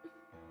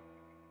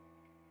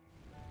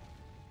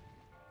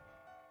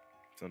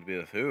 Still want to be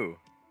with who?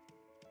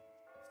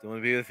 Still want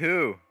to be with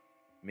who?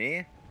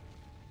 Me?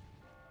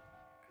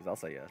 Because I'll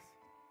say yes.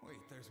 Wait,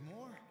 there's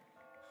more?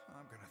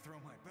 I'm gonna throw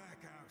my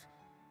back out.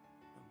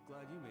 I'm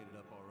glad you made it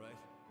up all right.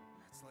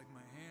 It's like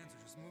my hands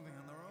are just moving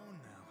on their own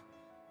now.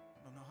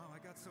 I don't know how I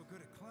got so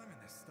good at climbing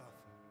this stuff.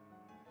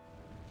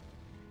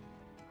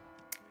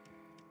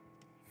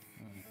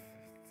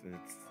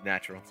 It's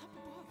natural. It's up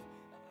above.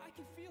 I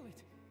can feel it.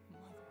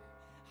 Mother,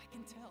 I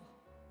can tell.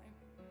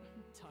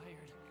 I'm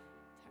tired.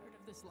 Tired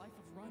of this life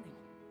of running.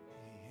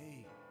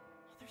 Hey.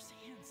 Mother's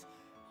hands.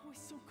 Always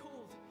so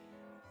cold.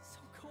 So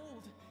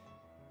cold.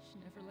 She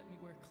never let me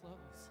wear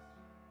clothes.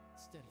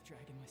 Instead of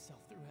dragging myself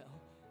through hell,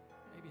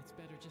 maybe it's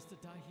better just to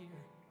die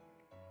here.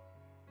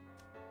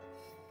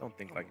 Don't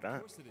think like that.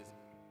 Of course it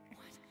isn't.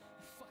 What?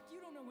 Fuck, you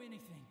don't know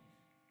anything.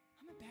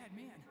 I'm a bad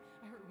man.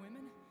 I hurt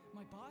women,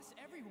 my boss,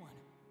 everyone.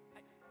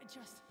 I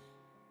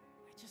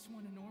just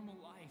want a normal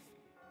life.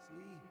 See?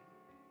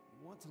 You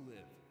want to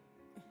live.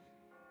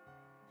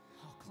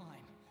 I'll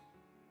climb.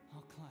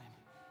 I'll climb.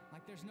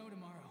 Like there's no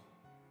tomorrow.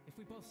 If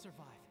we both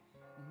survive,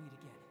 we'll meet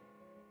again.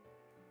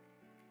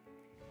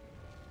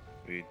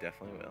 We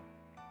definitely will.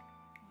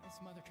 Why is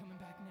Mother coming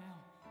back now?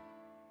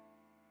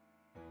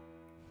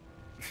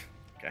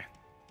 Okay.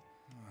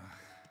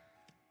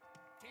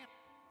 Damn.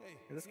 Hey,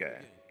 This you guy.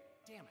 again.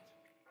 Damn it.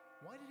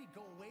 Why did he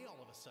go away all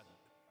of a sudden?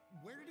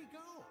 Where did he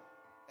go?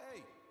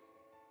 Hey,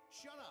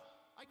 Shut up.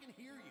 I can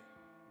hear you.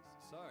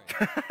 sorry.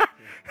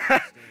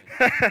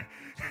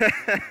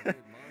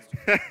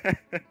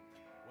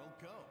 Well,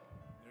 go.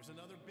 There's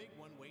another big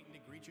one waiting to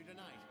greet you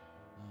tonight.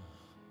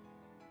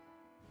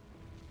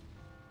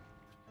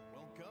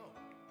 Well, go.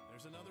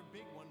 There's another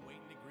big one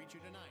waiting to greet you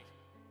tonight.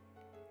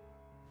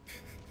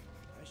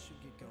 I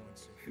should get going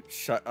soon.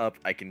 Shut up,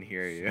 I can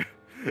hear you.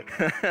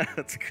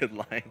 That's a good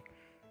line.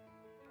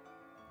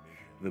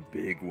 The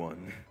big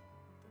one.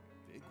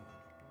 Big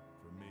one.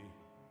 For me,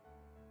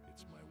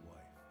 it's my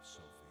wife,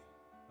 Sophie.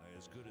 I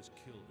as good as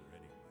killed her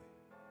anyway.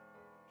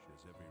 She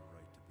has every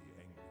right to be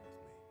angry with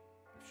me.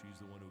 If she's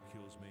the one who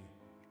kills me,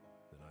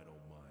 then I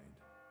don't mind.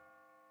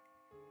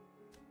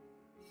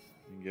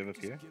 You can give up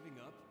Just here? giving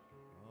up?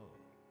 Oh,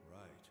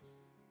 right.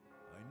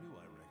 I knew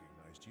I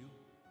recognized you.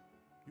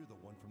 You're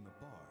the one from the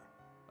bar.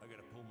 I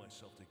gotta pull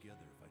myself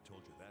together if I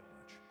told you that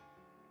much.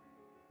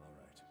 All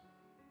right.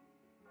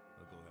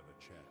 I'll go have a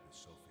chat with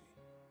Sophie.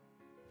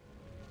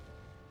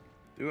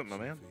 Do it, my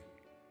man. Sophie,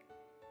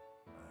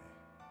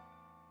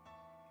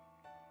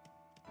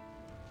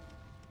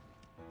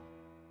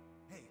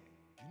 Hey,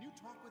 can you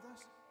talk with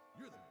us?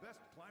 You're the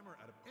best climber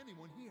out of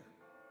anyone here.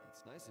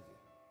 That's nice of you.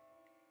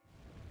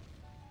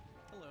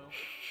 Hello.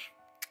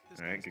 This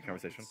All right, guy's good come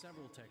up with conversation.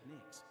 Several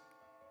techniques.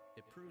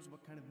 It proves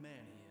what kind of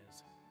man he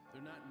is.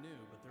 They're not new,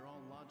 but they're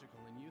all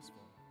logical and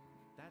useful.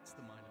 That's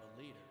the mind of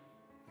a leader.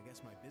 I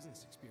guess my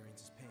business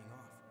experience is paying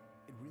off.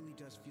 It really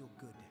does feel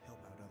good to help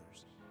out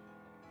others.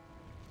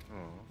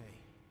 Oh. Hey,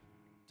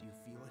 do you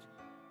feel it?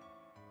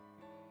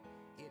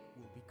 It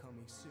will be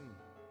coming soon.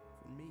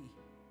 For me,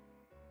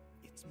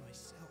 it's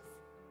myself.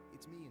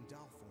 It's me in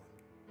doll form,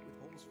 with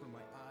holes for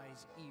my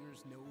eyes,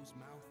 ears, nose,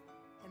 mouth,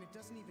 and it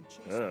doesn't even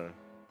chase me.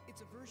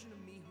 It's a version of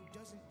me who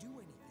doesn't do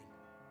anything,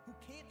 who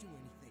can't do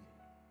anything.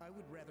 I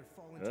would rather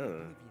fall into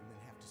oblivion than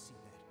have to see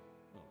that.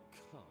 Oh,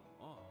 come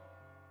on.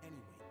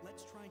 Anyway,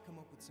 let's try and come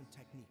up with some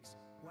techniques.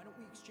 Why don't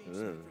we exchange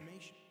some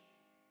information?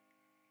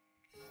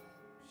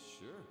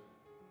 Sure.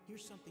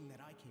 Here's something that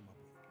I came up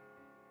with.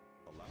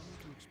 Allow me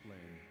to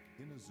explain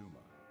Inazuma.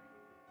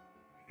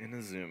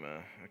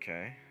 Inazuma,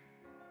 okay.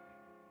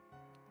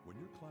 When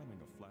you're climbing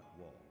a flat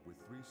wall with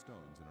 3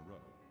 stones in a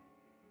row,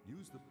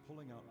 use the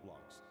pulling out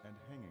blocks and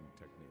hanging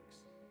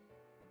techniques.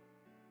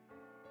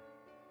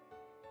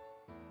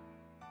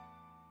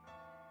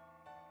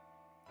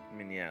 I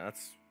mean, yeah,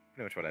 that's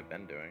pretty much what I've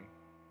been doing.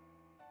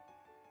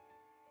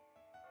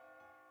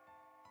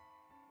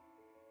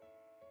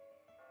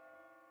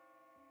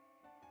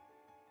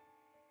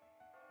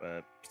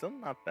 But still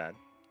not bad.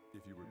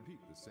 If you repeat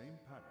the same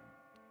pattern,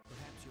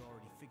 Perhaps you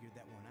already figured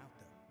that one out,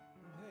 though.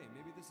 Hey,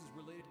 maybe this is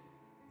related.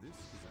 this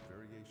is a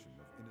variation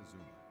of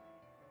Inazuma.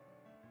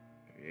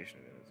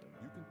 Variation of Inazuma.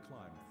 You can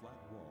climb flat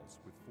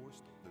walls with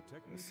forced. The In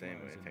technique the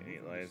same way, lies in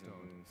technique moving the lies in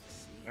stone.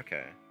 moves.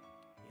 Okay.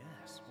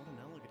 Yes, what an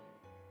elegant.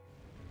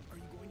 Are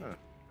you going Huh. to...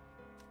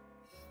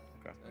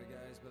 Okay. Sorry,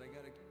 guys, but I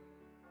gotta.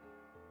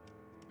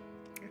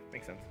 Yeah,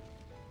 makes sense.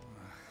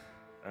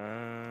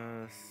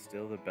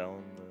 Still the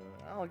bell in the...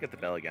 I'll get the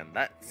bell again.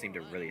 That seemed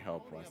to really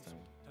help last time.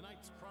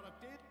 Tonight's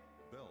product is...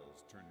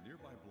 Bells turn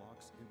nearby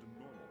blocks into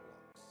normal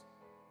blocks.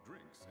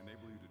 Drinks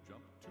enable you to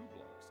jump 2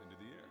 blocks into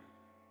the air.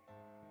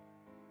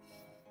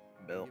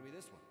 Bill. Give me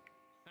this one.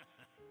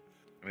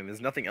 I mean,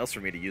 there's nothing else for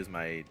me to use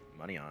my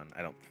money on,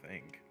 I don't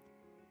think.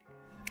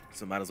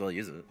 So might as well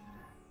use it.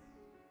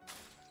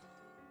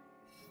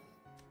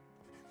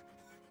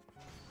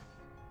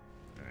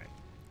 Alright.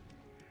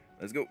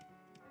 Let's go.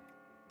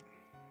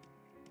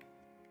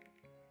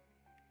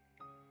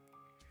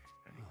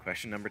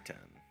 Question number 10.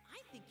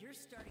 I think you're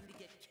starting to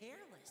get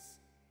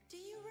careless. Do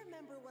you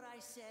remember what I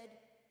said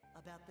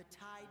about the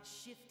tide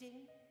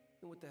shifting?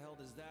 And what the hell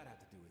does that have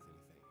to do with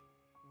anything?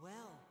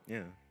 Well,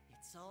 yeah.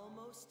 It's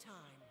almost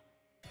time.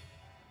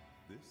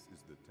 This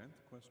is the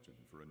 10th question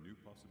for a new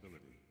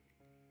possibility.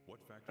 What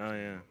factors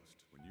yeah.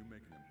 most when you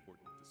make an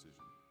important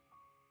decision?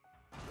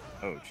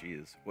 Oh,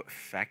 jeez. What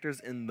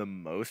factors in the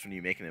most when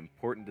you make an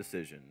important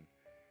decision?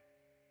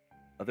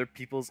 Other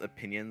people's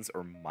opinions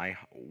or my...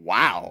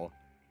 Wow!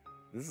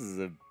 This is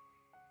a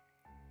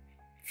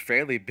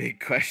fairly big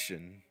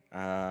question.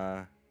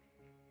 Other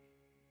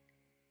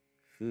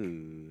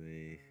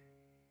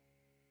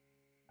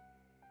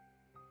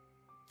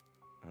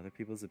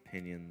people's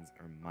opinions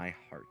or my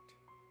heart?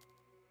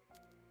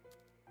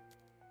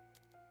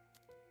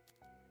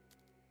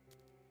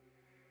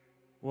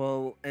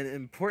 Well, an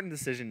important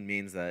decision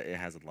means that it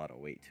has a lot of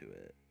weight to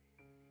it.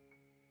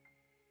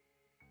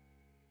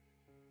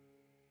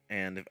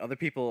 And if other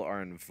people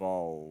are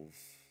involved...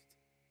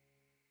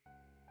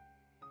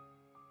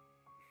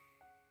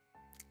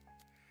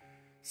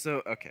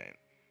 So, okay.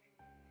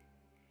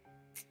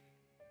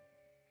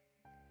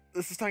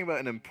 This is talking about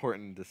an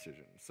important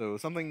decision. So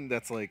something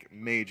that's like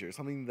major,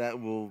 something that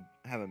will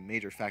have a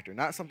major factor,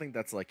 not something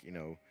that's like, you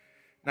know,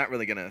 not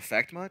really going to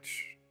affect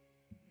much.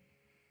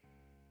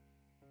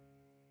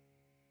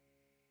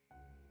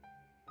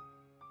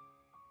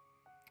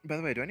 By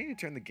the way, do I need to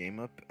turn the game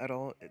up at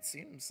all? It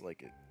seems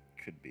like it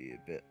could be a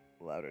bit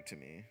louder to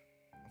me.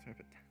 I'll turn up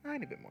a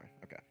tiny bit more.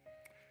 Okay.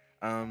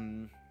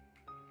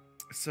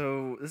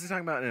 So this is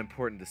talking about an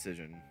important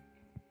decision.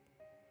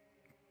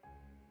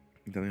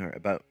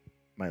 About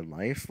my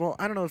life? Well,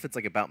 I don't know if it's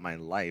like about my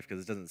life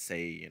because it doesn't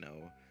say, you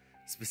know,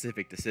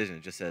 specific decision.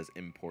 It just says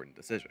important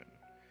decision.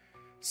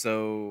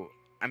 So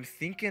I'm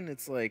thinking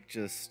it's like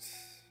just...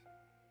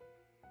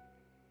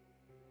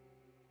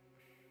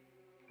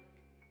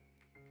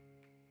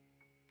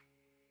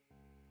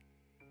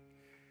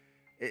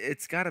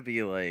 It's got to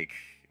be like,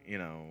 you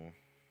know,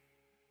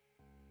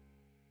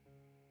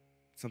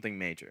 something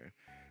major.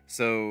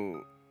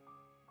 So,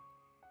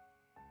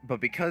 but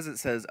because it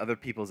says other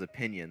people's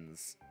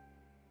opinions,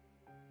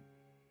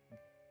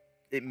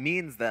 it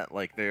means that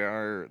like there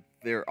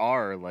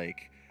are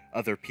like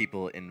other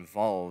people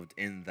involved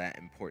in that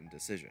important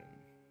decision.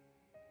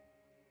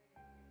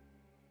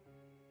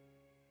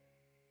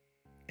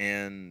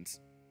 And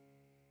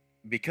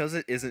because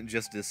it isn't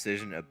just a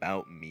decision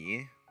about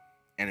me,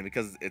 and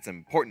because it's an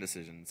important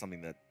decision,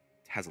 something that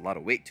has a lot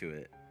of weight to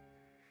it,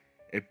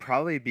 it'd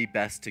probably be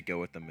best to go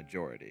with the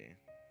majority,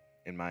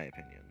 in my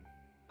opinion.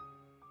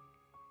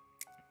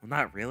 Well,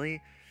 not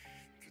really.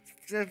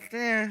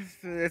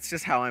 It's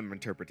just how I'm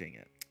interpreting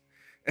it.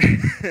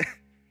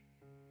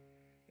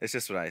 It's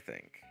just what I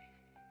think.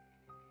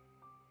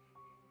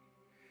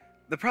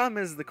 The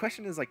problem is the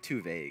question is like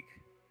too vague.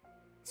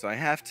 So I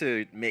have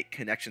to make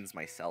connections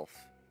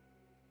myself.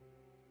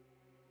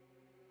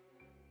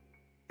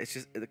 It's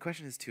just, the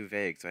question is too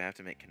vague, so I have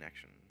to make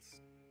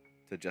connections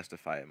to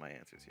justify my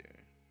answers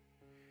here.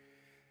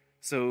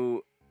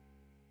 So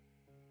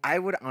I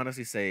would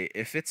honestly say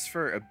if it's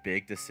for a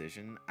big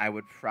decision, I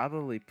would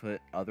probably put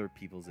other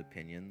people's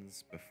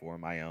opinions before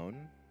my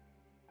own.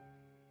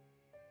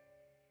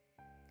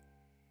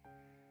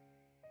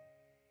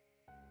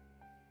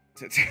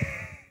 It's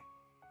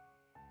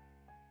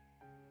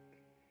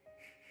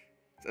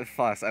a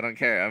fuss, I don't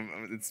care.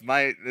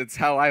 It's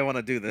how I want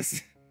to do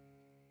this.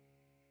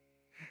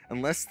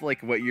 Unless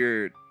like what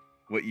you're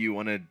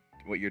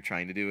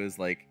trying to do is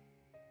like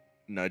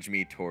nudge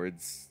me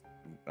towards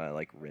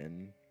like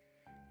Rin,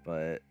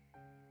 but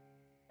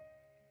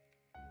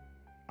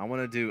I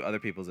want to do other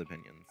people's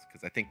opinions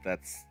because I think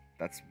that's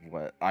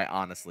what I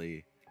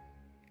honestly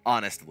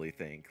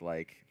think.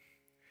 Like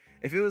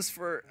if it was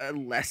for a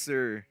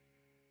lesser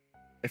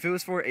it's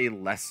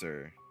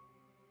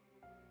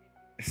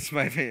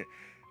my opinion.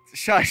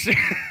 Shush.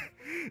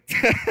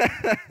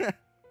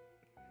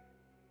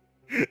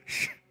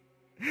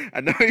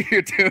 I know what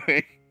you're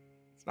doing.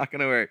 It's not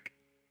gonna work.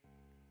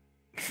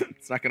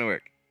 It's not gonna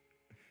work.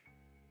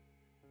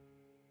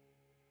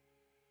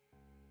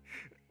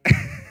 It's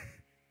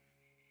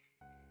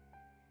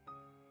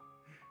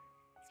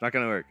not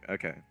gonna work.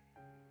 Okay.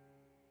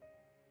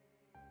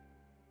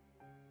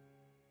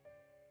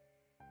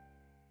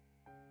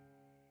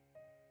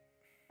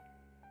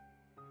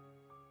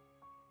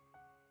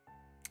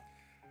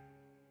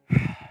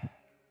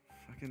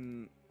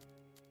 Fucking...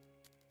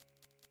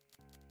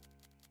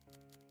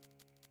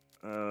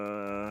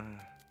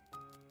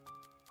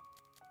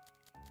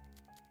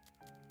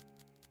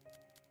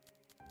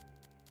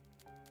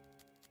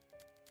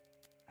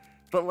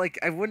 But, like,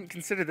 I wouldn't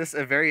consider this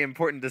a very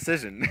important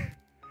decision.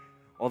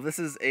 While this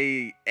is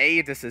a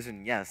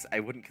decision, yes,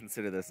 I wouldn't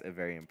consider this a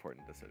very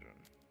important decision.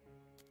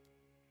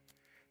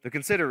 The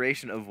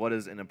consideration of what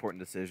is an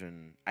important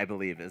decision, I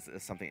believe, is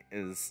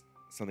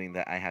something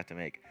that I have to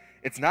make.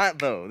 It's not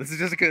though. This is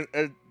just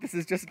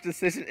a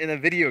decision in a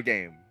video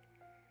game.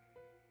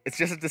 It's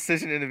just a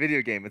decision in a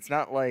video game. It's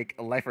not like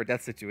a life or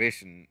death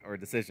situation or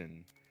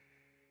decision.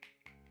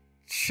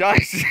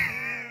 Shush.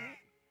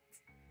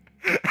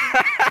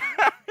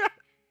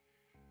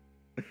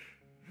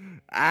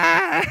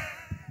 Ah.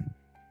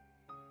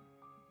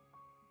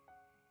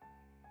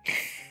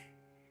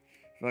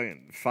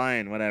 Fucking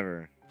fine,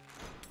 whatever.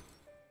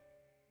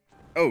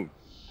 Oh.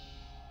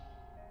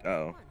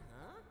 Uh-oh.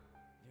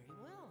 Very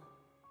well.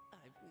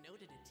 I've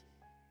noted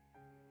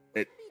it.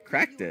 It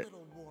cracked it.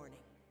 Little warning.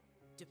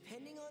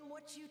 Depending on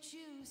what you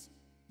choose,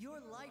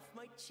 your life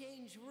might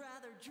change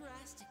rather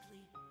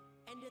drastically.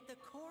 And at the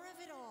core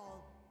of it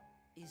all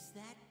is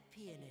that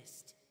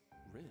pianist.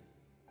 Rin,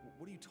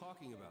 what are you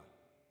talking about?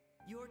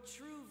 Your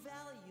true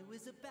value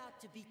is about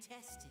to be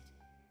tested.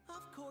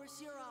 Of course,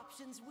 your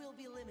options will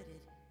be limited.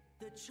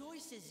 The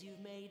choices you've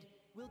made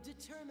will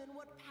determine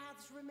what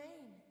paths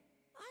remain.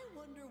 I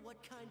wonder what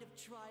kind of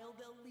trial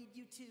they'll lead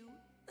you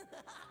to.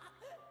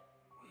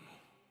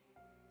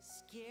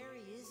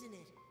 Scary, isn't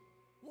it?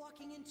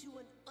 Walking into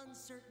an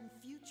uncertain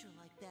future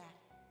like that.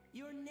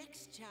 Your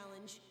next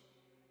challenge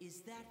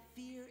is that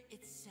fear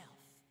itself.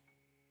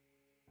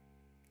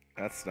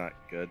 That's not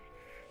good.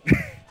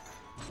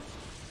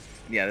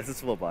 Yeah, this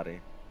is full body.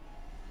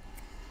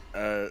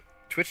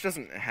 Twitch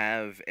doesn't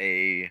have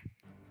a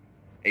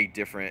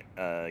different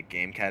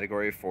game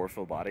category for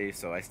full body,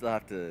 so I still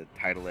have to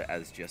title it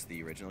as just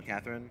the original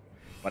Catherine.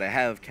 But I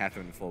have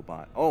Catherine full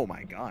bot. Oh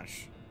my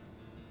gosh.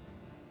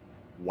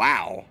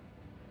 Wow.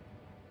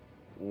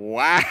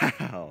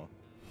 Wow.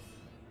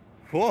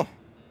 Whoa.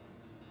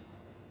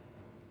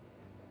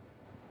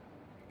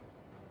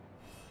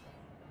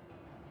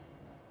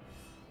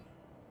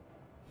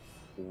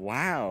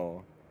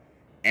 Wow.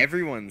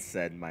 Everyone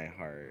said my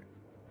heart.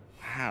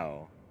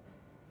 Wow.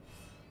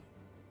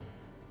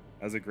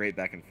 That was a great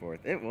back and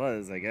forth. It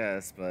was, I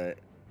guess, but...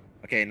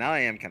 Okay, now I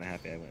am kind of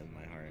happy I went with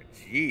my heart.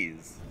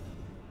 Jeez.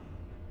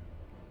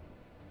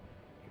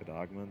 Good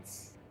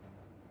augments.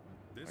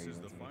 This is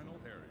the final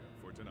area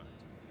for tonight.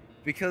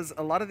 Because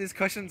a lot of these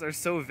questions are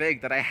so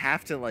vague that I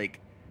have to,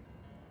 like,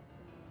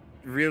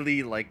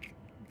 really, like,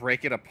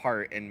 break it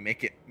apart and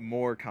make it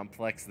more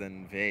complex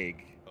than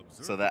vague.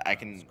 So that I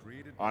can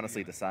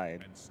honestly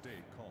decide.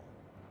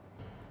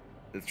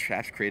 The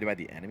traps created by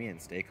the enemy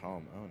and stay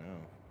calm. Oh no.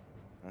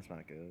 That's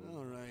not good.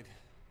 Alright.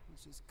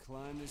 Let's just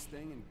climb this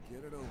thing and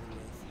get it over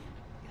with.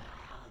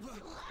 What?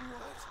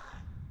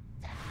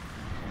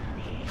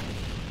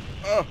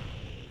 Oh!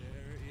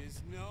 There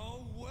is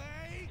no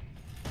way!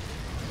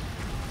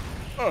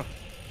 Oh!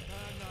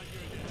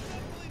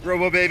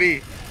 Robo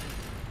baby!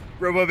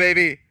 Robo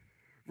baby!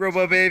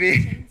 Robo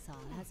baby!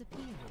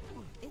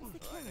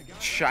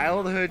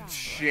 Childhood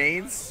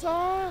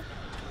chainsaw?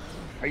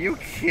 Are you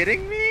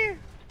kidding me?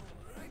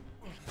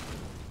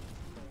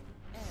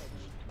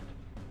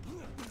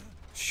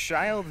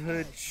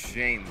 Childhood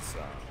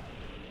chainsaw.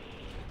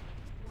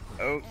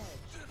 Oh.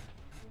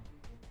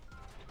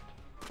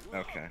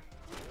 Okay.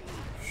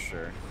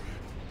 Sure.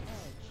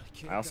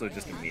 I also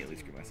just immediately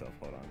screwed myself.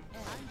 Hold on.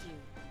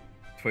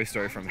 Toy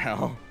Story from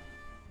Hell.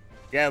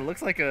 Yeah, it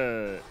looks like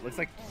the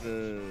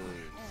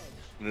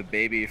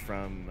baby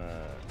from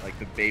like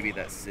the baby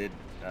that Sid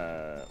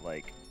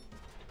like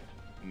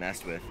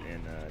messed with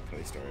in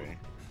Toy Story.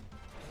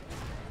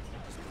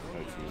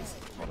 Oh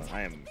jeez. Hold on,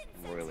 I am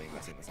royally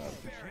messing this up.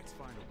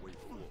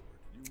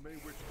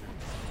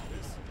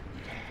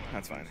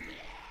 That's fine.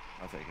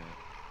 I'll take it.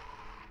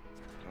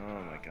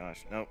 Oh my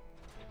gosh. Nope.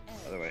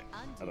 Other way.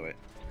 Other way.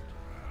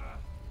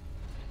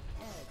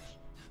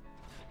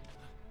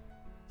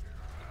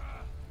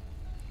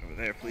 Over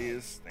there,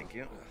 please. Thank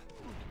you.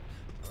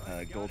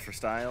 Gold for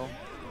style.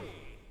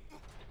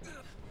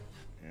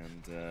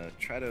 And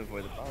try to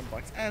avoid the bomb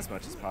blocks as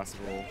much as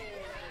possible,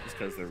 just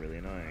because they're really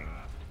annoying.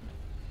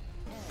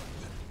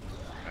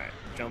 Alright,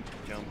 jump,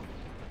 jump,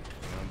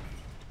 jump.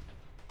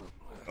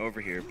 Over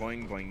here,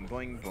 boing, boing,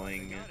 boing,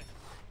 boing.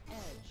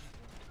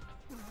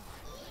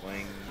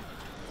 Boing,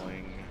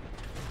 boing.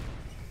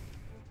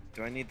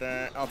 Do I need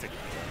that? I'll take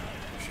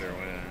that. Sure,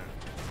 why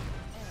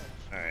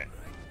not? Alright.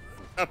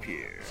 Up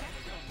here.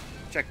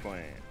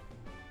 Checkpoint.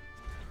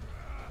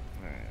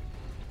 Alright.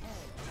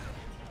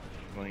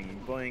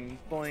 Boing, boing,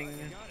 boing.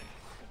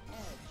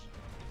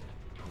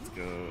 Let's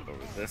go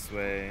over this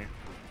way.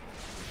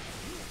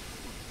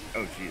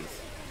 Oh, jeez.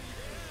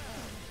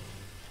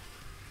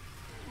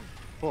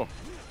 Oh.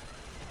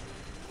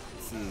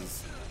 This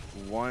is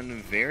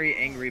one very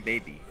angry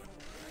baby.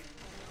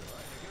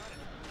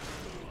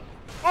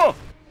 Oh!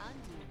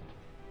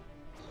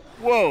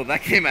 Whoa,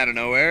 that came out of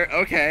nowhere.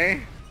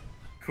 Okay.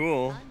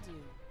 Cool.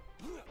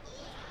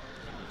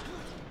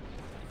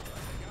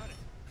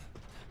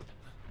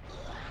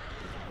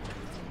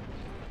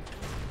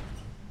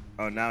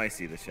 Oh, now I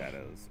see the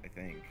shadows, I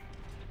think.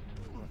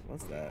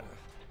 What's that?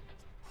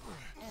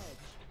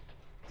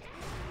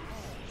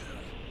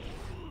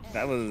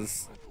 That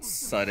was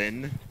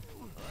sudden.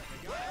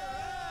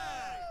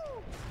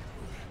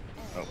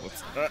 Oh,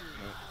 whoops.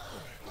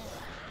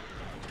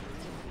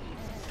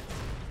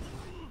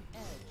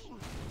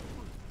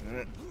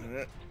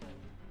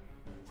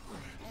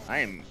 I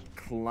am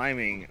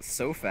climbing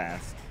so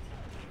fast.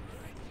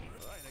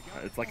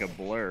 It's like a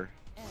blur.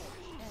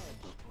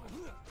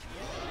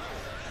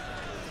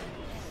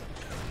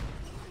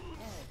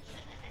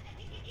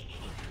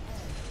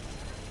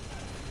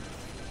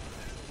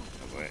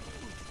 Oh wait.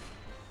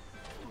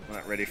 I'm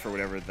not ready for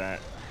whatever that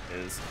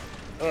is.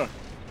 Ugh.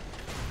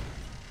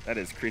 That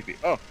is creepy.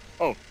 Oh!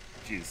 Oh!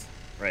 Jeez.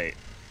 Right.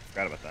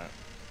 Forgot about that.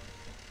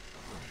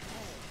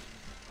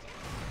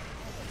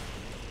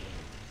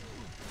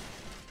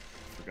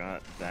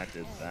 Forgot that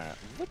did that.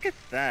 Look at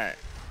that!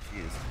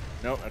 Jeez.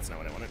 No, that's not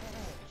what I wanted.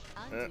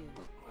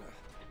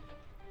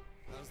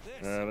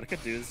 What I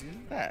could do is use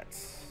that.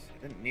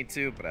 I didn't need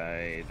to, but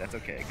that's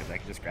okay, because I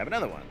can just grab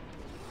another one.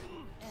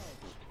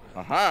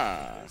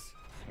 Aha!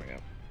 There we go.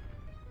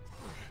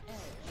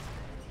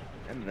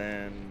 And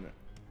then...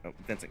 Oh,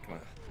 Vincent, come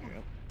on. There we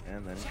go.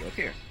 And then go up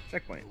here.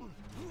 Checkpoint.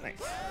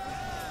 Nice.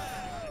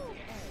 Oh,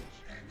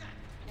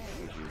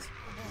 jeez.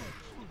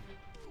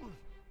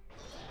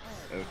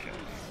 Okay.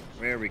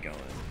 Where are we going?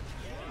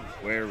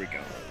 Where are we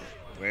going?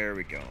 Where are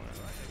we going?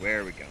 Where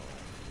are we going?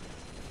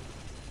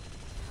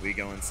 We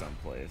going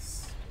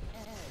someplace.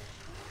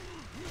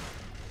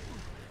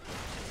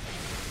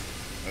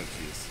 Oh,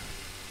 jeez.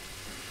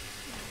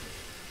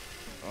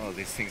 Oh,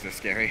 these things are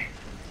scary.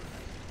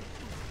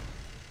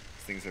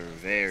 These things are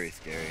very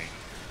scary.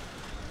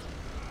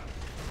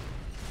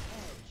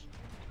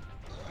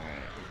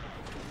 Alright.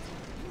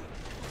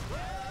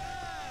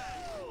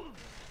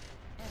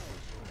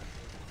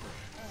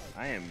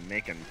 I am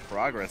making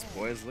progress,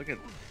 boys. Look at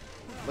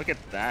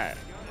that.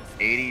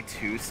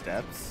 82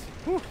 steps.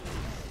 Whew.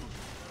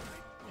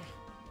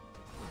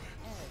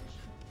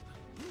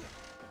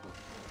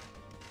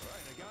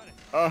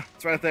 Oh,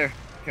 it's right up there.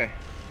 Okay.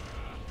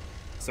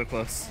 So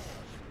close.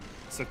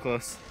 So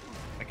close.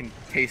 I can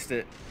taste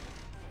it.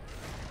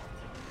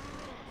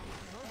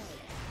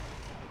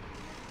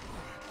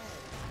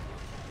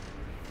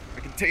 I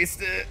can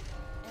taste it.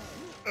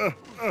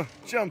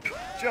 Jump.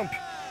 Jump.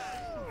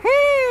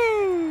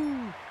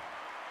 Woo!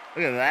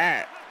 Look at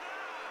that.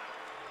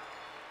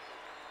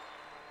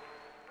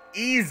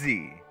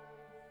 Easy.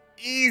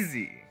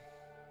 Easy.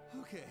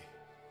 Okay.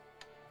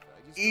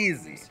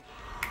 Easy.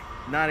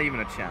 Not even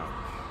a challenge.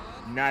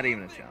 Not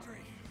even a challenge.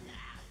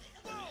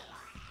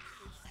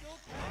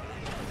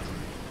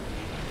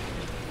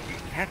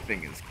 That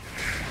thing is...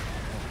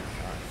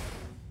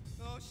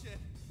 Oh shit.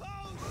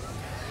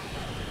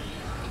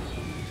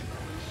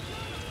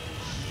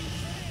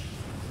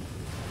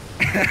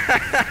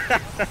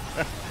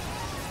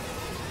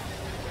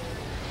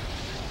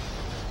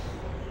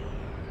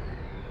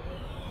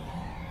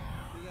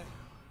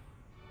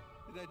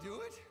 Did I do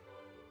it?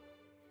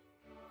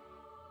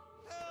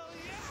 Hell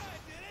yeah, I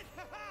did it!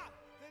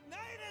 The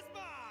night is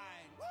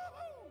mine!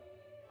 Woohoo!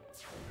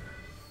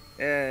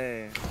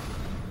 Yay.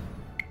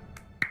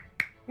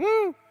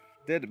 Woo!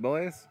 Did it,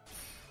 boys.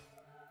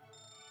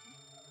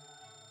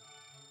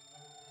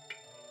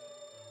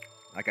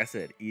 Like I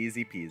said,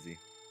 easy peasy.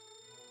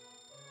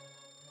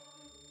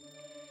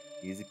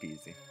 Easy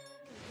peasy.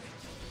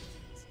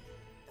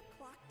 The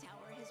clock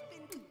tower has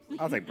been completed.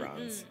 I'll take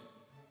bronze.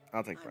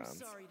 I'll take I'm bronze.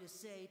 sorry to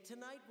say,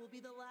 tonight will be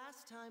the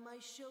last time I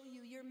show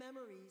you your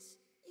memories.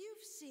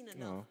 You've seen enough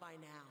No. by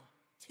now.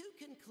 To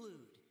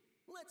conclude,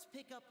 let's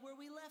pick up where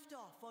we left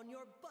off on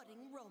your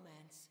budding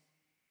romance.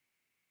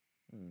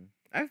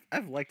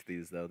 I've liked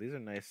these though. These are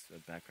nice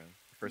background.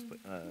 First,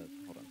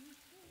 hold on.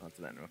 On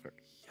to that real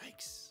quick.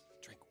 Yikes.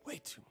 Drank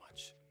way too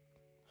much.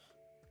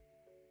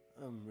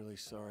 I'm really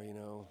sorry,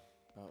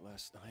 about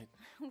last night.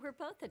 We're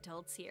both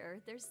adults here.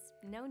 There's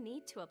no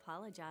need to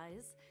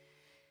apologize.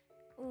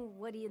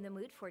 What are you in the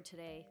mood for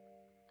today?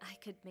 I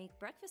could make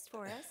breakfast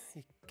for us.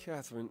 Hey,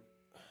 Catherine.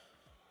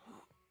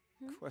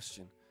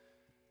 Question.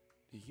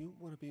 Do you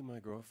want to be my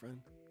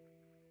girlfriend?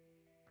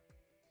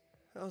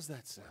 How's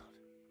that sound?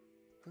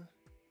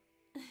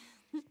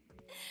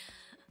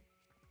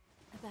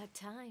 About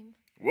time.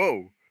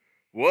 Whoa.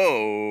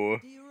 Whoa.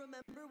 Do you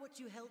remember what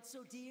you held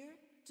so dear?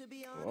 To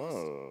be honest,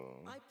 Whoa.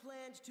 I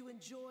planned to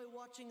enjoy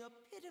watching a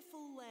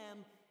pitiful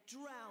lamb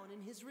drown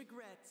in his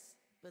regrets.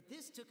 But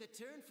this took a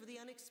turn for the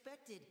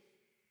unexpected.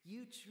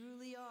 You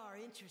truly are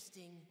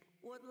interesting.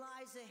 What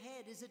lies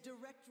ahead is a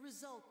direct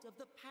result of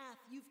the path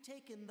you've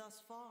taken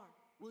thus far.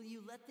 Will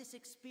you let this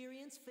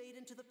experience fade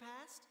into the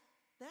past?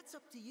 That's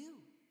up to you.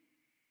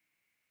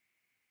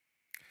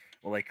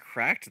 Well, I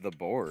cracked the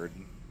board,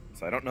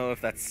 so I don't know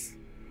if that's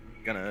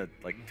gonna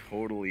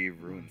totally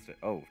ruin it.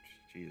 Oh,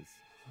 jeez,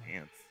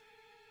 ants.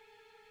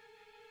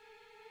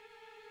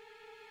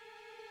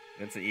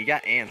 Vincent, you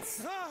got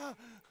ants.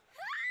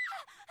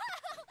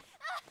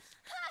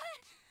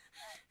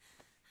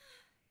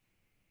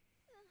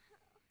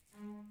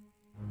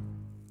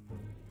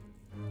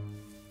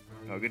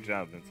 Oh, good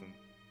job, Vincent.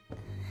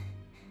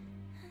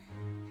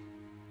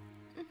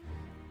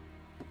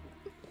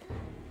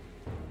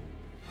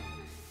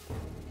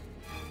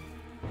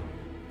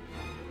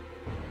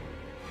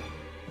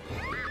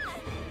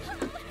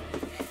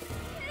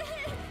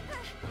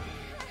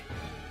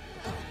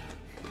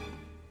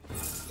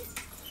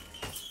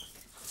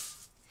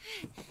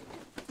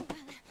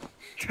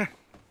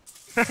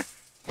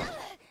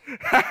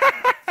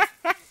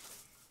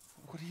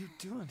 What are you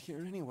doing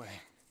here anyway?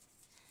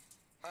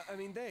 I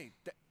mean, the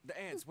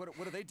ants, what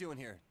are they doing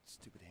here?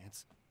 Stupid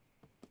ants.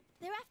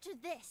 They're after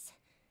this.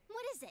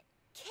 What is it?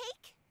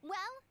 Cake?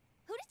 Well,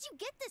 who did you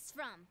get this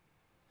from?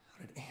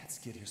 How did ants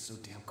get here so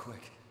damn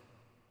quick?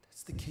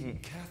 That's the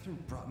cake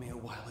Catherine brought me a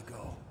while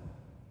ago.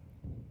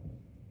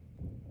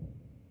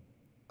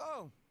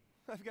 Oh,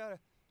 I've got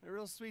a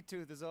real sweet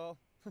tooth is all.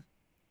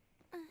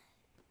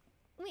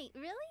 Wait,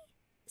 really?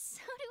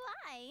 So do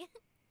I.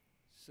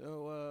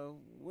 So,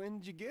 when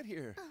did you get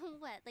here?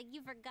 What, like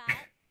you forgot?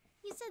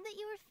 You said that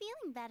you were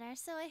feeling better,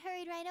 so I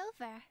hurried right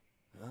over.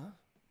 Huh?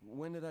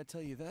 When did I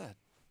tell you that?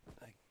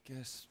 I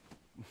guess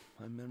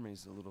my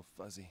memory's a little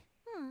fuzzy.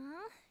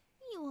 Aw,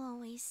 you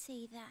always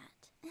say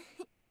that.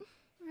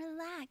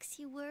 Relax,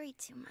 you worry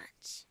too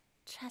much.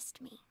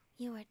 Trust me,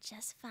 you are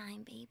just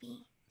fine,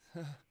 baby.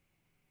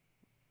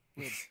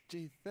 Well,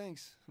 gee,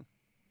 thanks.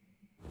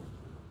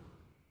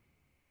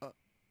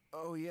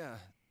 Oh yeah.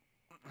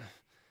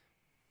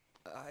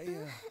 I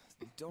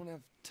don't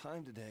have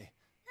time today.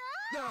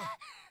 Ah!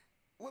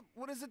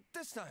 What is it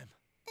this time?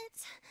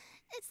 It's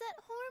that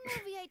horror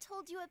movie I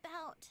told you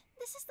about.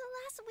 This is the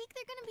last week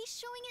they're gonna be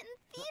showing it in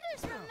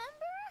theaters,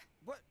 remember?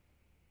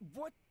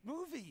 What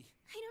movie?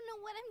 I don't know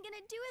what I'm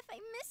gonna do if I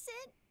miss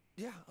it.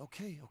 Yeah,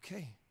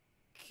 okay.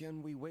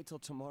 Can we wait till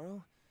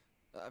tomorrow?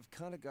 I've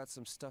kind of got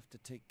some stuff to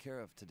take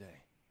care of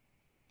today.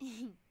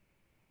 Yay!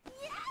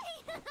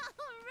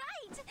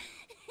 Alright!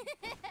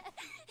 Hey,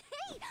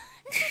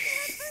 this will be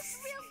our first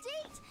real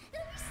date!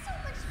 It'll be so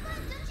much fun,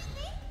 don't you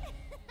think?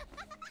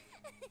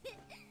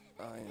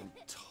 I am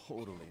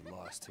totally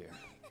lost here.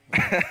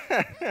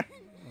 Yes!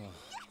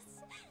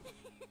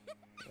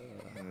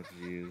 Oh,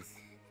 jeez.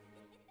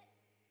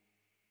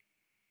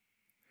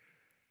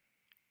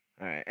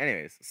 Alright,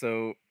 anyways,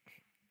 so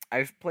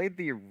I've played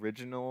the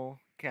original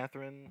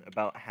Catherine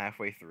about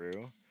halfway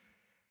through.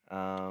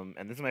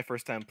 And this is my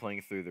first time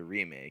playing through the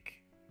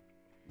remake.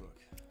 Look.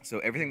 So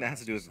everything that has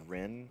to do with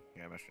Rin,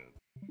 here, I'm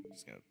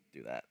just gonna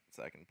do that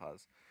so I can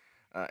pause.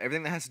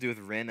 Everything that has to do with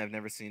Rin I've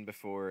never seen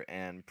before,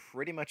 and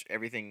pretty much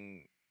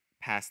everything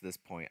past this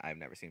point I've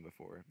never seen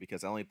before,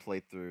 because I only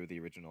played through the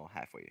original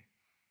halfway.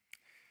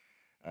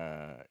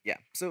 Yeah,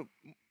 so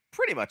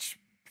pretty much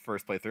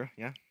first playthrough,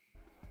 yeah.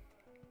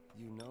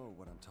 You know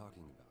what I'm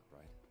talking about,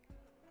 right?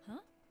 Huh?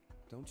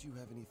 Don't you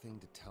have anything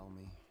to tell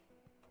me?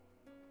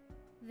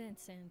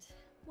 Vincent,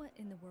 what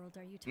in the world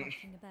are you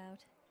talking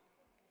about?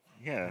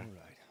 Yeah.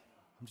 Alright,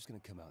 I'm just gonna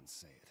come out and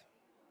say it.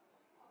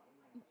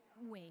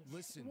 Wait,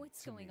 Listen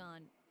what's to going me.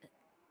 on?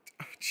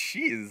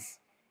 Jeez.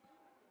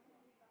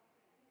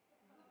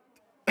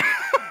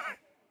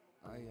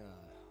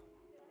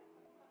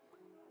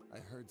 I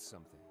heard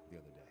something the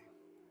other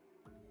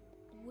day.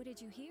 What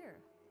did you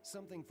hear?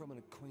 Something from an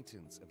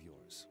acquaintance of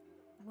yours.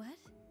 What?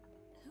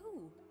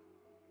 Who?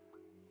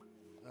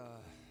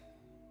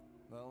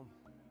 Well,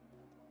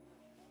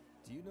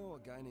 do you know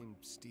a guy named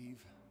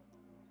Steve?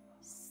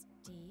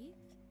 Steve?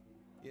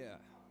 Yeah.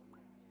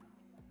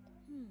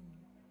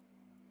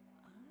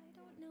 I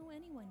don't know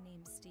anyone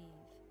named Steve.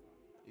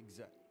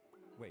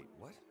 Wait,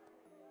 what?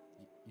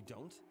 You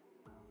don't?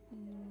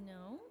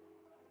 No?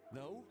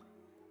 No?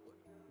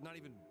 Not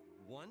even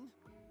one?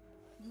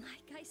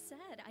 Like I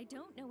said, I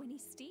don't know any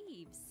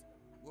Steves.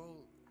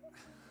 Well,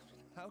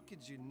 how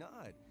could you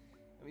not?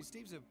 I mean,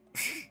 Steve's a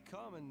pretty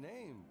common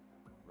name,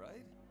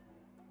 right?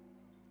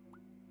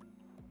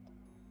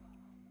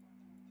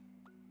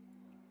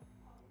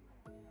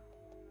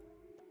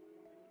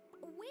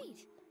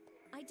 Wait,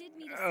 I did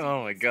meet a Steve.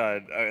 Oh my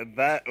god,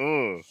 that,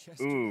 ooh,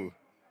 Chester. ooh.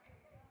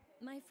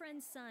 My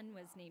friend's son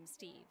was named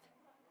Steve,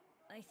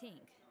 I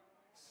think.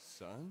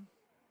 Son?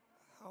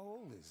 How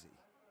old is he?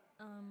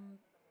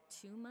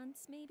 2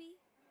 months maybe?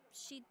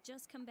 She'd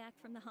just come back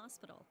from the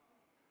hospital.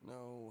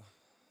 No,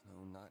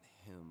 not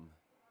him.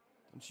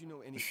 Don't you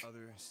know any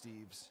other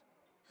Steves?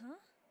 Huh?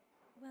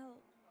 Well,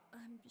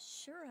 I'm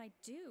sure I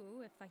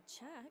do if I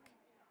check.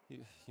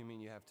 You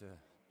mean you have to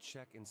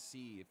check and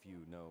see if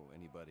you know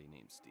anybody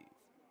named Steve?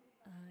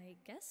 I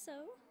guess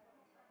so.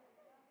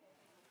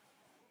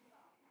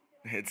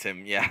 It's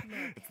him, yeah.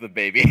 Look, It's the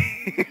baby.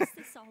 what's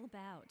this all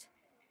about?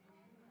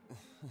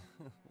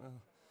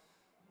 Well,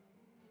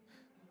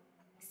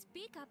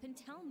 Speak up and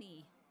tell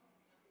me.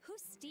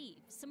 Who's Steve?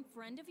 Some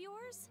friend of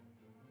yours?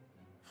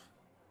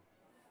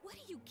 What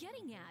are you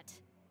getting at?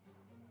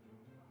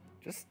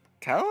 Just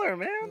tell her,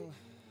 man. well,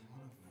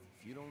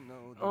 if you don't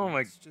know, then Oh my.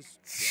 let's just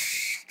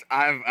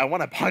I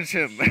want to punch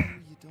him. Sure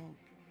you don't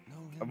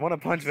know him? I want to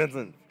punch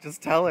Vincent.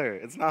 Just tell her.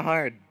 It's not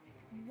hard.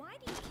 Why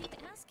do you keep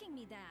asking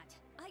me that?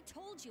 I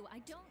told you I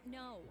don't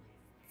know.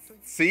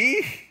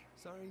 See?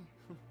 Sorry.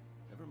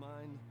 Never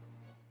mind.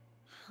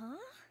 Huh?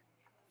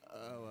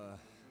 Oh,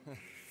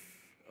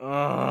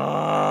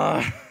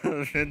 Oh,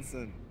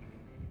 Vincent.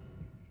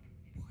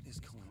 what is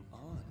going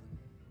on?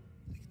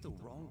 Did I get the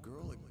wrong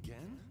girl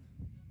again?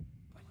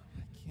 I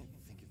can't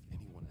think of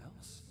anyone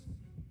else.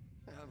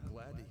 I'm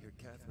glad to hear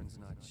Catherine's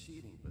not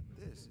cheating, but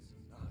this is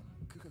not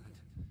good.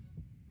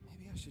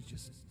 Maybe I should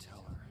just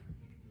tell her.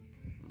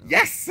 No.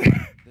 Yes!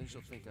 Then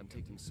she'll think I'm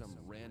taking some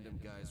random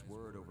guy's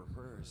word over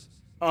hers.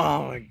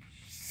 Oh my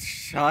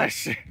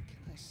gosh. What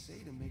can I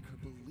say to make her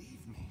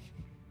believe me?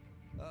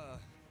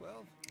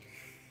 Well,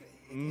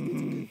 it's a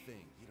good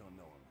thing you don't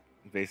know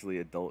him. Basically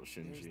adult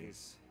There's Shinji.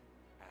 this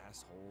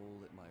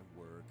asshole at my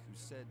work who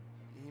said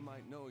he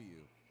might know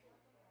you.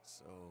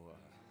 So,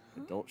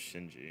 Adult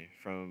Shinji.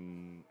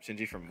 From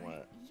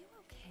what? You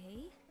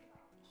okay?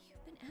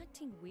 You've been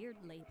acting weird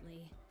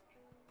lately.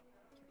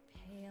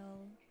 You're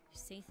pale. You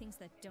say things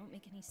that don't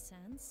make any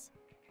sense.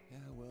 yeah,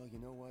 well, you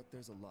know what?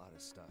 There's a lot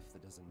of stuff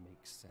that doesn't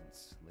make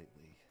sense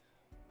lately.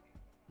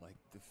 Like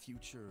the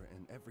future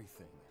and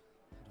everything.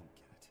 I don't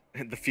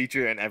get it. The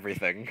future and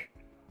everything.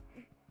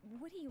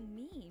 What do you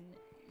mean?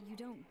 You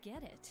don't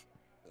get it?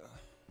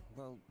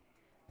 Well,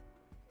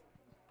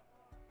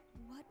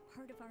 What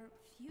part of our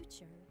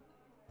future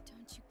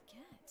don't you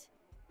get?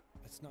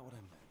 that's not what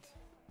I meant.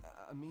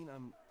 I mean,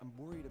 I'm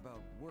worried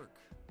about work.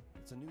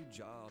 It's a new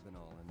job and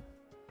all, and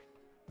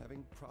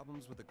having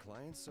problems with the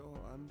clients, so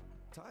I'm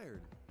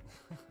tired.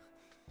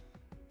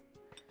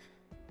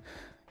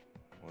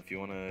 Well, if you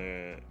want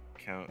to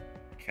count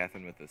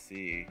Catherine with a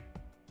C,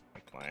 a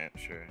client,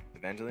 sure.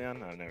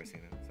 Evangelion? I've never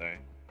seen it. Sorry.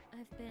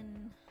 I've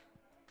been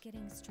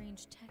getting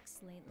strange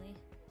texts lately.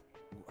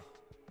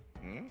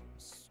 Hmm?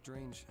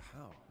 Strange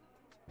how?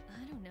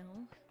 I don't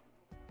know.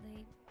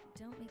 They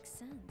don't make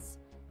sense.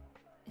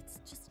 It's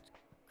just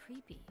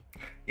creepy.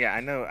 Yeah,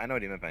 I know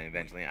what you meant by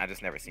Evangelion. I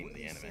just never seen What the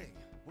do you anime. say?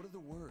 What are the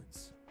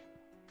words?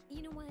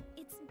 You know what?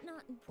 It's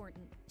not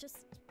important.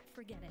 Just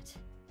forget it.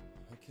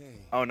 Okay.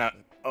 Oh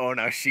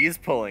no, she's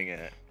pulling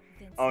it.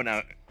 Oh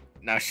no,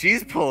 now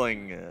she's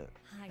pulling it.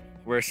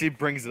 Where she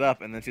brings it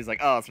up and then she's like,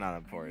 oh, it's not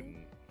important.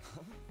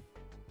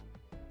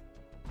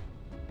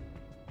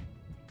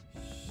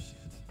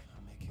 Shit,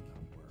 I'm making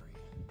a worry.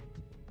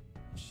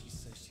 When she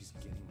says she's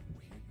getting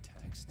weird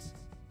texts,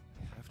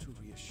 I have to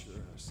reassure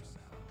her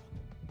somehow.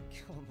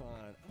 Come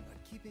on, I'm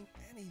not keeping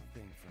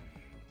anything from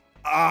you.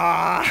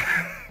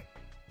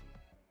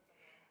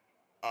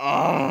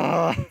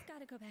 You've got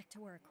to go back to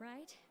work,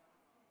 right?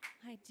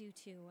 I do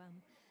too.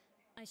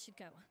 I should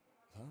go.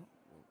 Huh?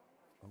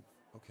 Oh,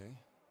 okay.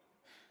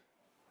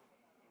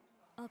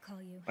 I'll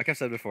call you. Like I've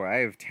said before, I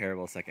have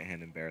terrible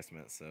secondhand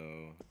embarrassment, so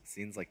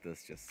scenes like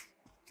this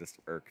just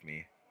irk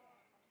me.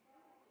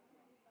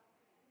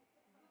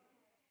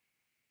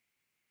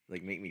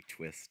 Like make me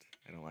twist.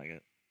 I don't like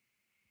it.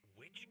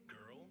 Which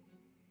girl?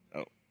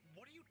 Oh.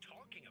 What are you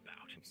talking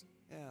about? Oops.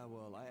 Yeah,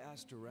 well, I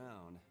asked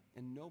around,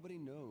 and nobody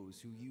knows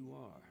who you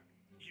are.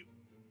 You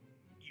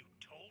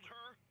told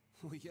her?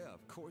 Well, yeah,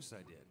 of course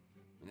I did.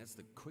 And that's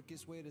the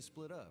quickest way to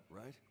split up,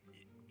 right?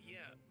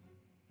 Yeah.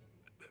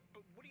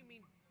 But what do you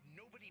mean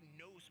nobody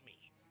knows me?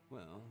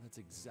 Well, that's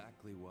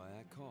exactly why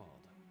I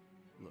called.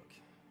 Look,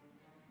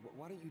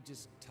 why don't you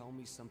just tell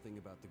me something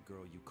about the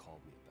girl you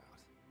called me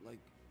about?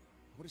 Like,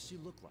 what does she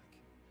look like?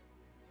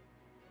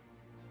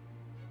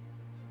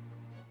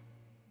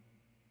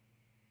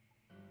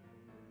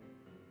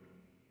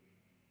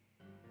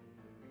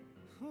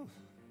 Whew.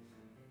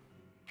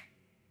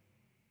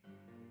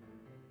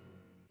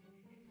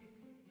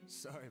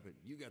 Sorry, but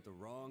you got the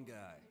wrong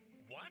guy.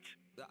 What?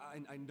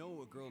 I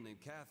know a girl named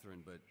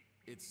Catherine, but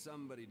it's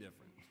somebody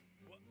different.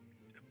 What?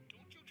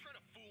 Don't you try to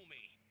fool me.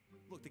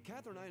 Look, the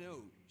Catherine I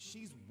know,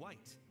 she's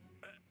white.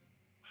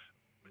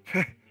 It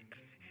can't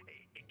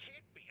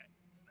be.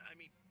 I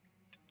mean,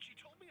 she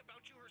told me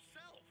about you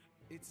herself.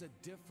 It's a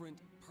different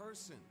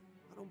person.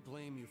 I don't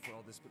blame you for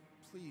all this, but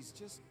please,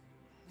 just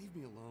leave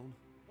me alone.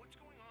 What's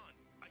going on?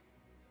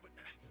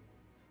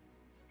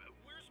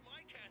 Where's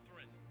my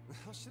Catherine?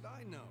 How should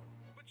I know?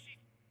 But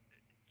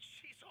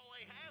she's all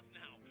I have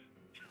now.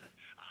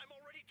 I'm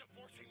already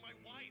divorcing my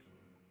wife.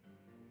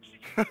 She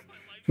killed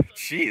my life son.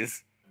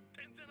 Jeez.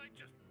 And then I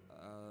just...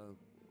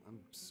 I'm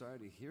sorry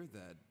to hear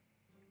that.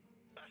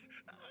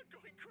 I'm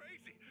going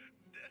crazy.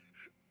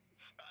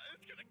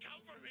 It's gonna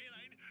come for me,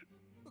 and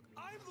Look,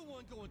 I'm the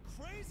one going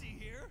crazy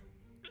here.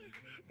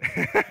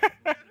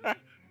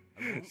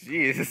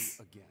 Jeez.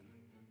 Again.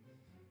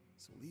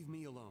 So leave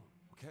me alone,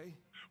 okay?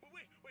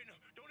 Wait, no,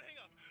 don't hang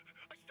up.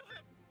 I still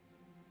have...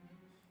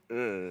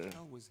 What the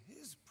hell was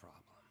his problem?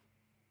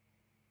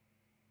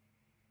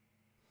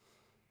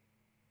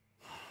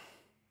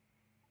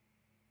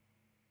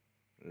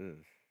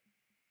 Ugh.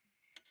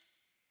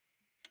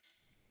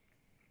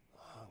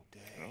 Long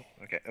day. Oh,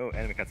 okay. Oh,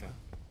 anime cutscene.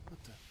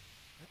 What the?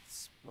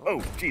 That's... Oh,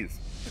 jeez.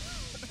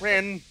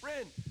 Rin.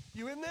 Rin,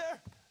 you in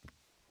there?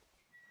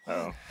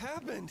 Uh-oh. What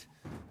happened?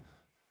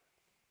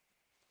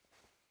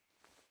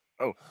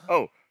 Oh,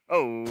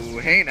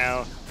 hey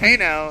now.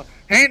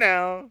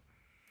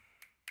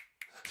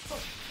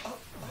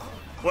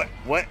 What?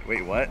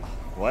 Wait, what?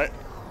 What?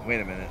 Wait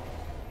a minute.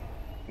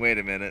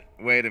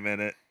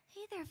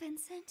 Hey there,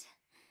 Vincent.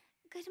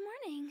 Good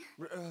morning.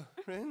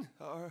 Rin,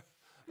 are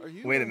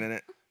you... Wait a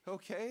minute.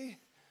 Okay?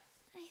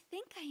 I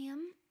think I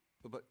am.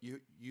 But you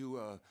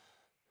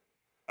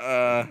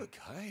the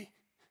guy?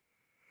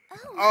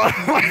 Oh,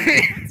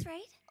 that's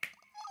right.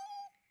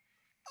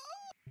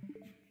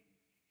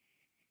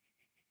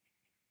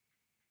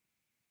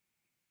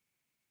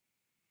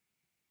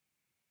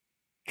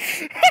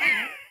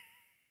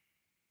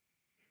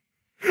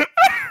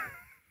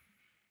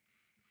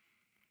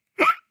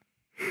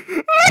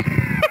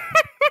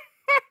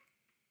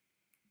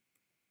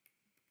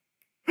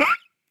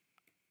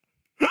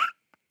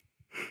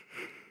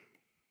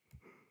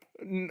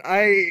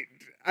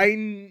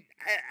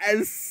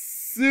 As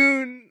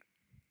soon.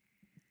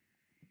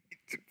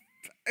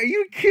 Are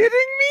you kidding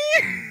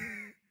me?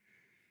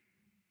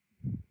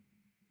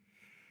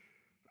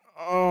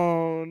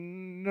 Oh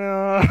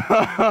no.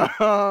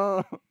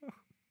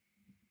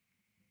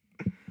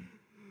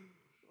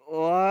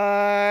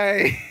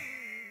 Why?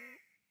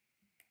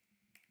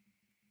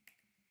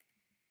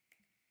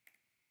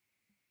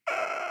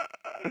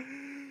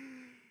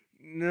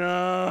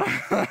 No.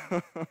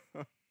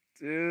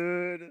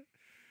 Dude.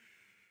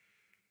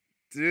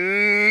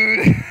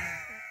 Dude.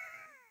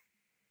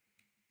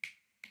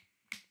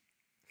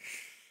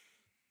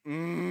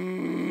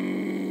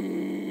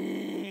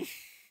 Mm.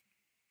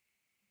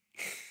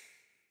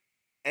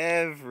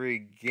 Every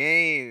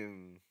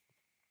game.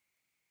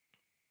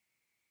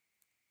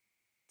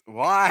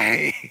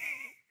 Why?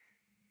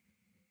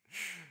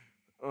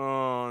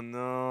 Oh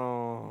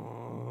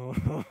no.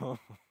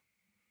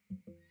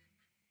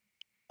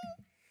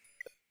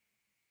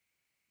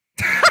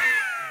 It's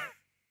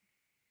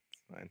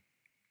fine.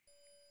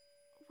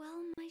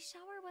 Well, my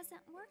shower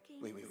wasn't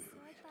working. Wait. So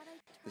I thought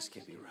I'd try This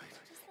can't be again, right.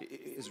 just like you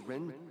Is said.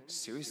 Ren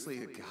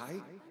seriously a guy?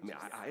 I mean,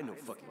 I had no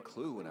fucking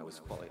clue when I was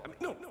falling. I mean,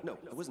 no,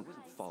 I wasn't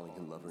falling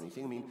in love or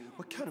anything. I mean,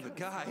 what kind of a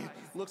guy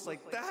looks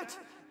like that?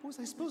 What was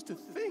I supposed to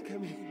think? I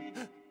mean,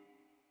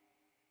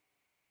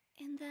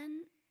 And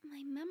then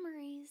my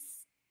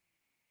memories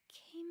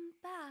came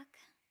back.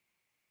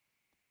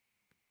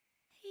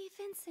 Hey,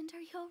 Vincent,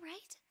 are you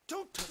alright?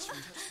 don't touch me.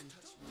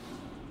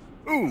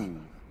 Ooh.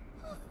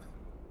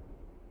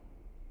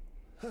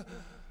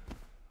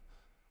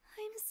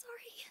 I'm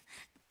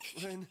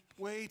sorry. Ren,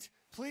 wait,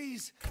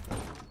 please.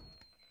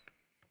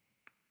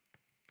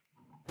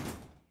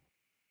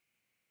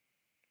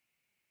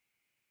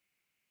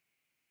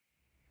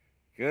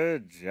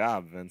 Good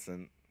job,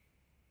 Vincent.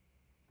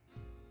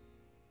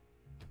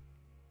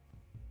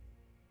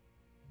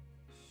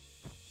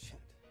 Shit.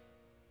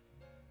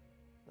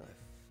 I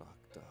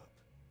fucked up.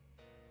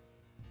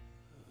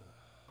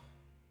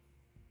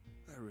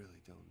 I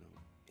really don't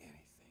know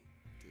anything,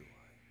 do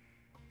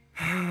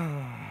I?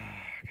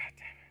 God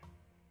damn it.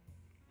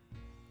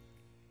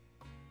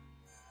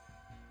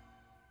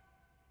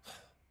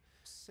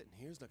 Sitting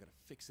here is not gonna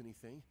fix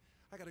anything.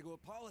 I gotta go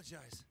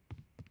apologize.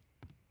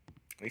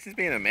 At least he's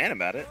being a man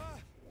about it.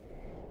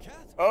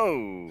 Kath?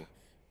 Oh.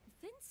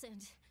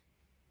 Vincent!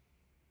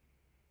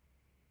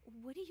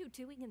 What are you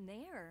doing in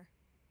there?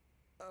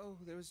 Oh,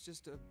 there was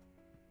just a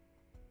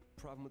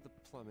problem with the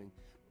plumbing.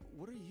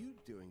 What are you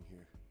doing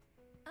here?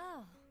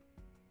 Oh.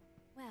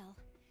 Well,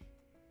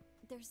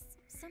 there's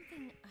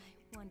something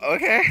I wanted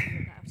Okay. to talk to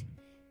you about.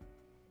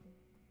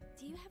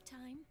 Do you have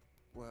time?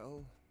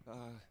 Well,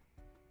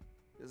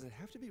 does it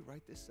have to be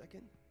right this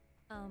second?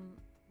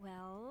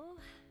 Well,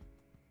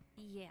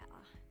 yeah.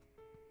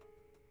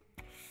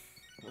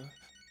 Huh?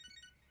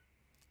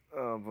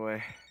 Oh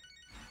boy.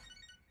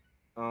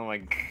 Oh my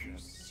god. Are you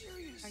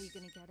serious? Are you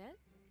gonna get it?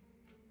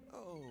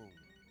 Oh, no.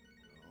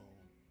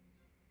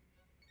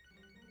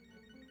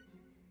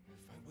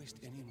 If I waste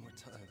any more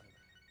time,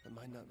 I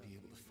might not be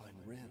able to find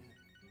Ren.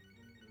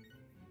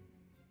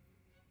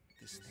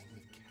 This thing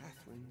with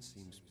Catherine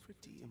seems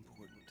pretty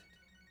important.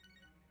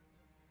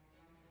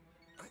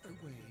 Either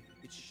way,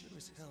 it's sure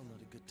as hell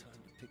not a good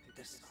time to pick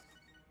this up.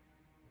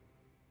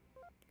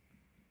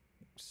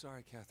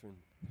 Sorry, Catherine.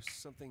 There's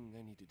something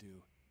I need to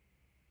do.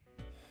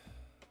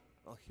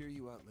 I'll hear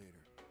you out later.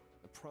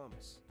 I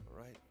promise, all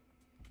right?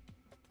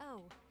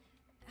 Oh,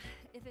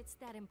 if it's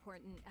that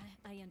important,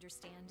 I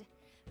understand.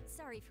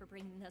 Sorry for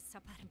bringing this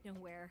up out of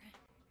nowhere.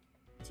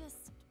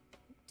 Just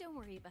don't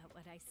worry about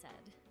what I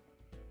said.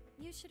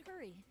 You should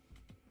hurry.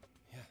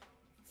 Yeah,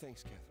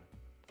 thanks, Catherine.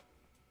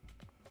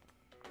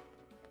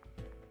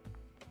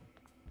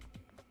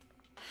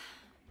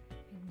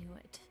 I knew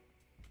it.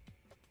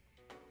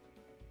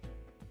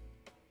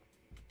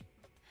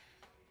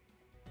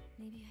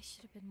 Maybe I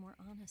should have been more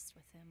honest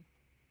with him.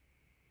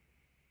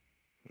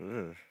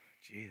 Ugh,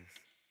 jeez.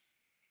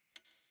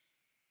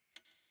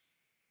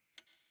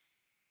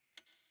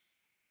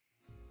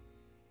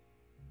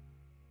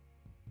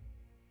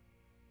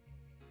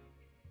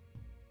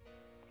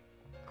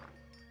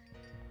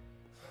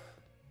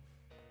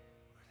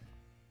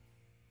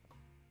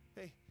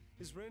 Hey,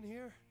 is Ren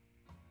here?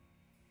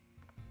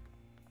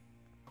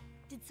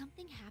 Did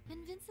something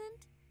happen,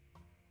 Vincent?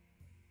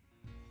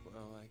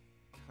 Well, I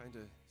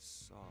kinda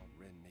saw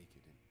Ren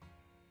naked and...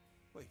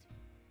 Wait,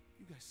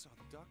 you guys saw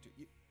the doctor.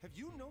 Have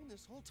you known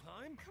this whole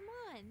time? Come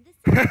on, this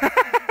is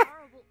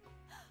horrible.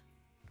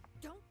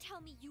 Don't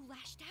tell me you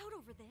lashed out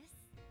over this.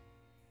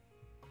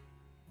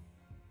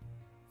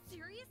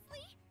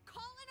 Seriously?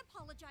 Call and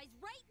apologize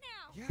right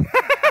now. Yeah.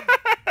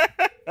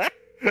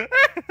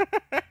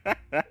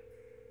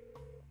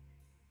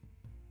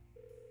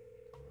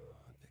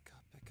 Pick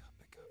up.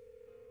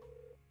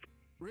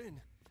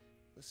 Rin,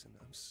 listen,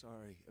 I'm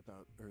sorry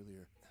about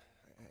earlier.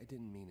 I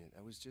didn't mean it.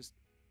 I was just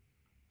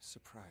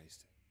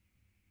surprised.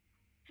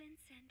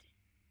 Vincent,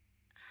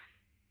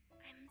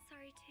 I'm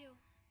sorry too.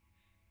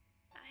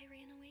 I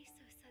ran away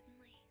so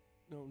suddenly.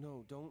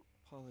 No, don't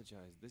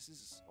apologize. This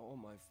is all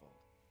my fault.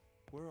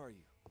 Where are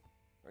you?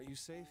 Are you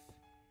safe?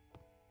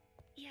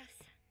 Yes,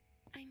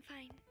 I'm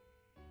fine.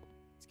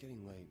 It's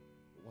getting late.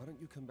 Why don't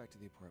you come back to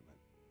the apartment?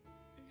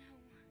 No,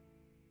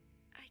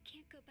 I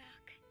can't go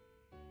back.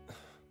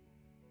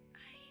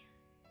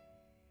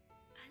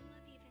 I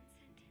love you,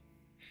 Vincent.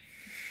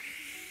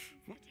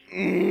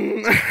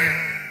 I guess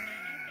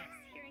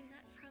hearing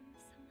that from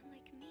someone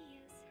like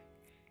me is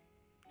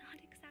not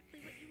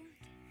exactly what you want.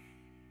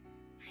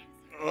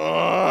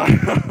 I'm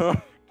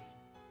sorry.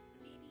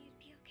 Maybe you'd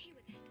be okay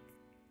with it.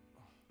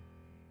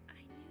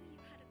 I knew you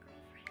had a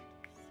girlfriend,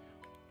 so I'm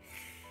not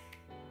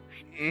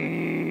telling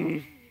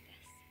you this.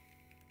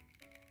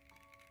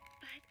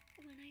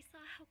 But when I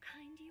saw how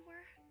kind you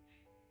were,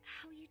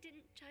 how you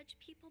didn't judge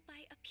people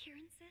by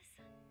appearances,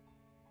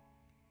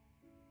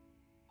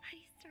 I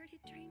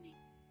started dreaming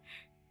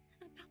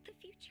about the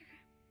future.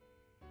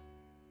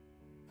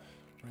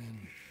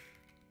 Ren.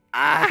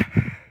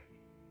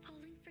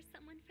 Falling for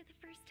someone for the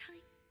first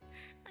time,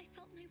 I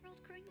felt my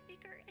world growing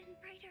bigger and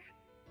brighter.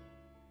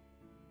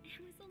 It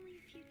was only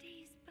a few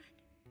days, but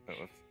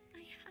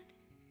I had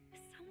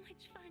so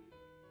much fun.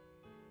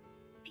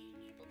 Being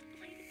able to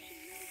play the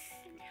piano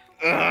and help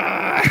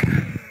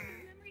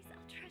memories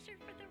I'll treasure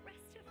for the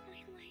rest of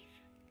my life.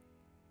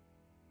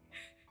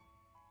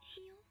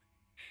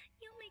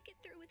 You'll make it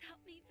through without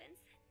me,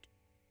 Vincent.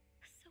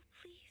 So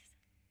please,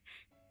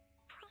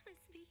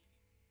 promise me,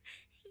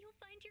 you'll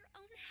find your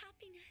own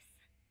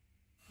happiness.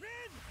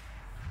 Ren!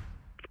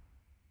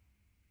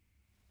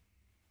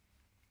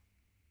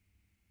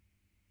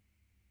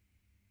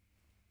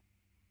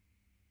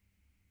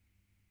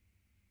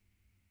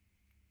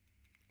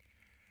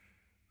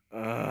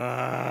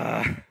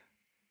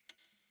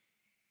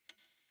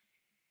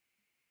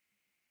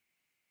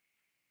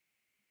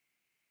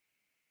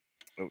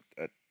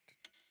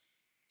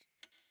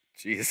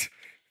 Jeez.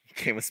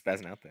 Game was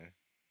spazzing out there.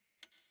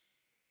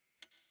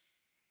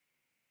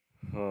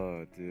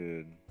 Oh,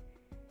 dude.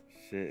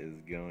 Shit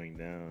is going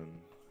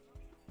down.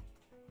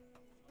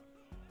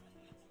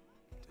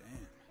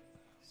 Damn.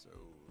 So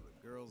the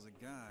girl's a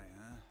guy,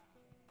 huh?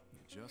 You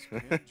just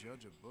can't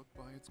judge a book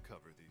by its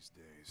cover these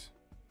days.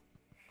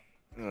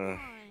 Come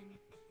on.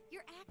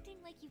 You're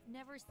acting like you've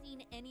never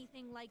seen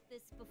anything like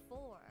this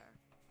before.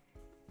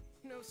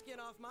 No skin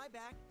off my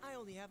back. I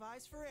only have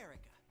eyes for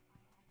Erica.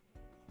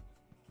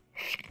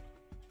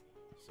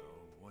 So,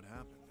 what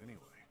happened anyway?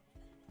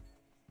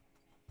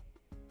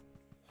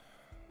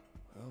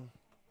 Well...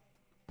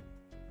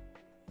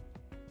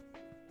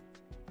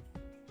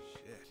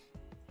 Shit.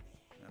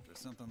 After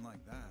something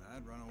like that,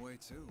 I'd run away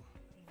too.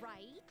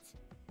 Right?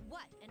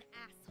 What an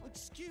asshole.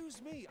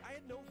 Excuse me, I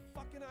had no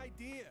fucking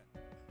idea.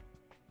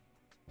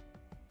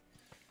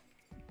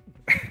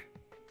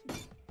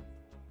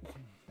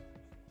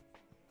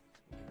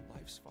 Your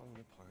life's falling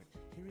apart.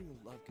 Hearing a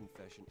love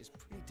confession is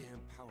pretty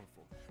damn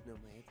powerful. Now,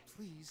 may I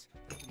please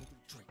have another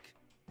drink?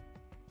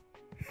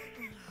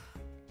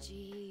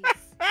 Jeez.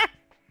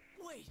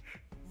 Wait,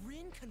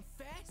 Rin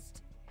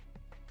confessed?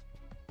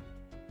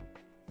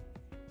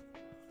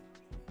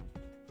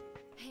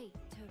 Hey,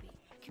 Toby,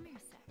 come here a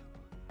sec.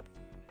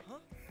 Huh?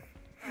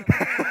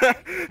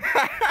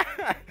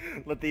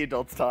 Let the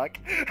adults talk.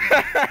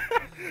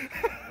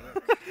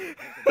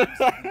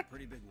 A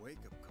pretty big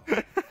wake-up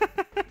call.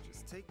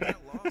 Just take that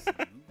loss and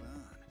move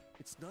on.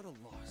 It's not a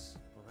loss,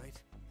 all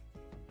right?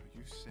 Are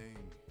you saying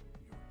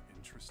you're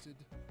interested?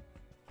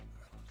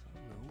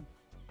 No.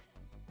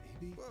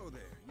 Maybe. Whoa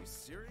there, you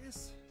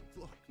serious?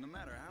 Look, no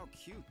matter how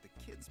cute, the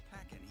kid's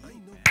packing heat. I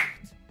know man.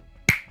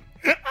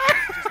 that.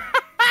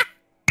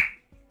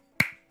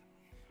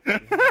 You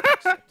haven't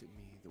accepted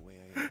me the way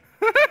I am,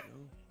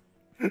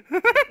 you know?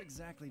 What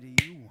exactly do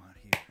you want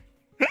here?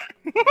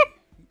 You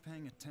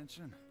paying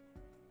attention?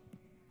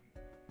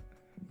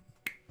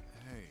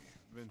 Hey,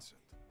 Vincent.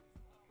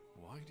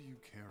 Why do you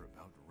care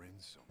about Rin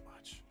so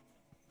much?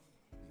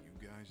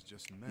 You guys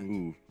just met.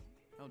 Ooh.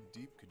 How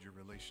deep could your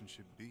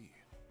relationship be?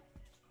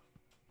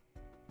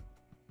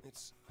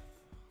 It's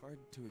hard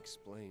to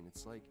explain.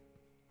 It's like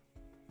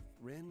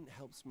Ren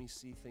helps me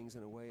see things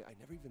in a way I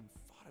never even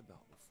thought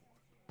about before.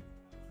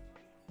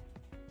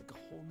 Like a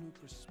whole new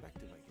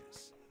perspective, I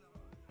guess.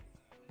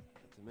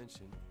 Not to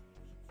mention,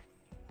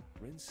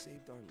 Ren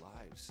saved our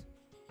lives.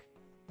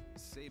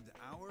 Saved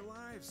our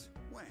lives?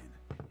 When?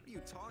 What are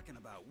you talking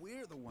about?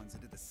 We're the ones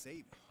that did the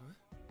saving. Huh?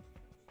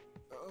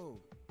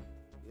 Oh,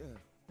 yeah.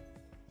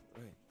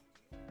 Right.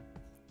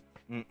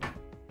 I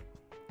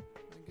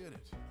get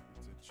it.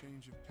 It's a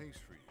change of pace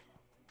for you.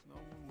 No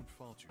one would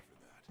fault you for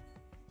that.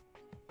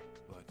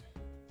 But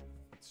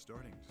it's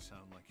starting to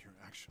sound like you're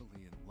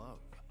actually in love.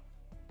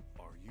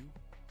 Are you?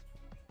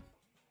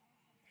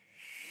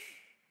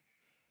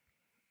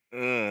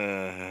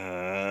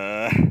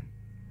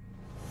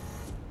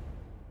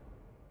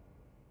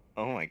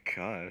 Oh my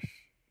gosh.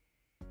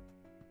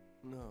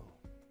 No.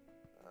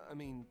 I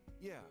mean,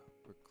 yeah,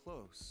 we're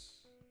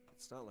close.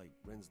 It's not like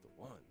Ren's the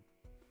one.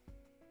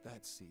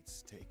 That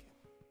seat's taken.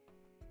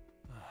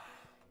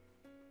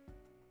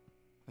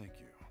 Thank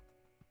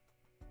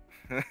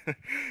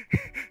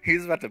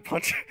He's about to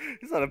punch.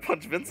 He's about to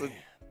punch Vincent.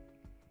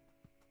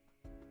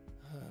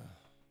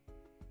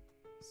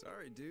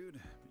 Sorry, dude,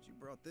 but you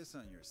brought this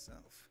on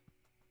yourself.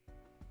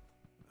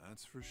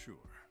 That's for sure.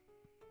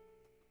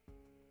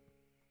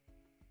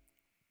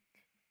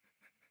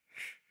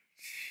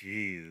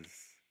 Jeez.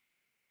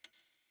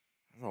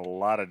 There's a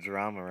lot of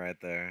drama right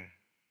there.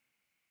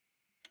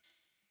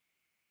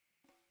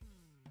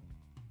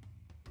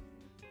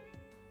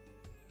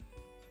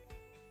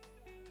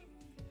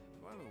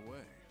 By the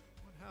way,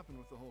 what happened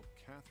with the whole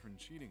Catherine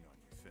cheating on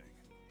you thing?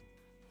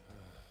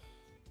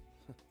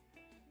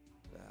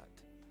 That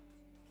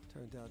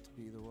turned out to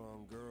be the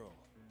wrong girl.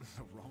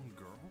 The wrong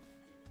girl?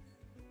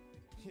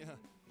 Yeah,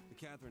 the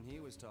Catherine he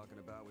was talking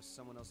about was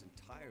someone else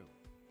entirely.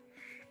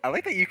 I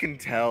like that you can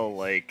tell,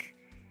 like,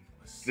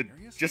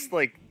 just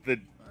like the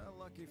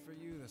Lucky for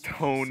you, this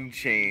tone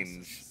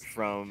change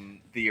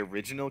from the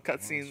original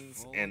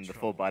cutscenes and the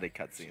full body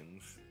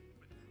cutscenes.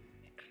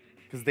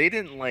 Because they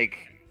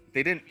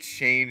didn't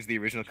change the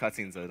original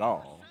cutscenes at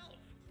all.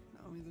 No,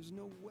 I mean, there's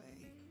no way.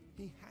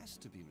 He has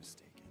to be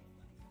mistaken.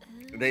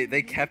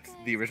 They kept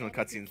the original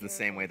cutscenes the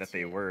same way that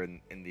they were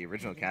in the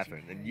original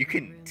Catherine, and you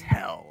can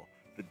tell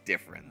the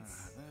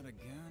difference. That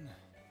again?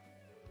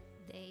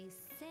 They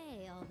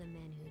say all the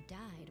men who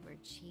died were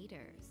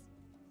cheaters,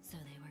 so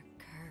they were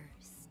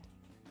cursed.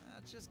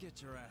 Just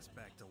get your ass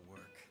back to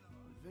work.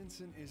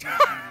 Vincent isn't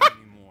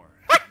cheating anymore.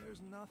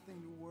 There's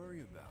nothing to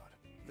worry about.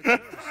 The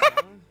curse,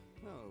 huh?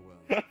 Oh,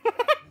 well,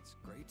 that's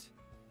great.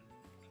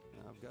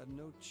 Now I've got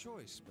no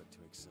choice but to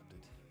accept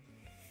it.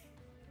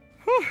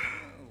 Oh,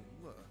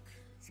 look.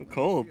 So when you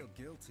cold. feel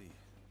guilty,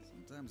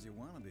 sometimes you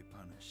want to be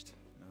punished.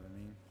 Know what I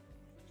mean?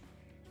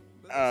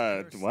 But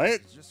this curse What?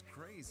 is just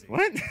crazy.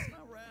 What? It's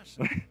not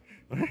rational.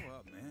 What? Grow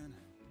up, man.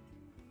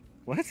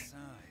 What?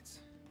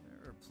 Besides,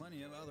 there are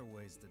plenty of other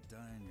ways to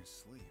die in your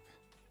sleep.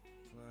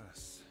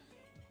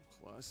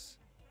 Plus,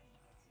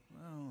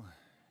 well,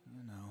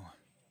 you know,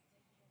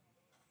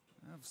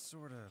 I've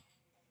sort of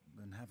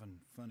been having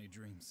funny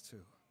dreams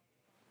too.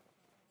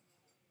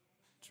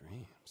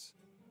 Dreams?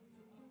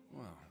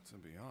 Well, to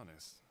be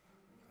honest,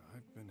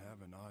 I've been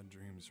having odd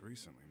dreams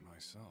recently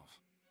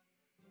myself.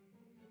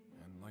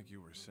 And like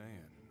you were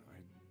saying,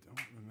 I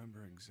don't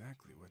remember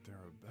exactly what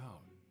they're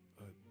about,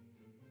 but...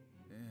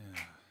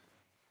 Yeah,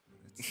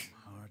 it's some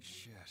hard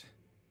shit.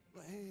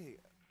 Hey,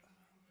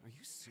 are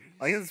you serious?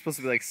 I guess it's supposed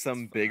to be like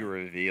some big Don't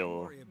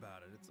reveal. worry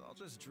about it. It's all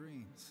just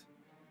dreams.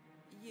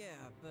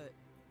 Yeah, but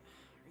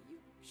are you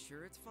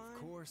sure it's fine?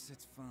 Of course,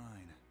 it's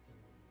fine.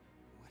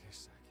 Wait a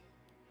sec.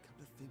 Come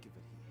to think of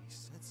it, he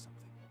said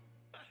something.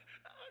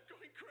 I'm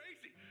going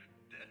crazy.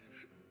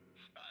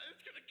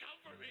 It's gonna come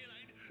for me, and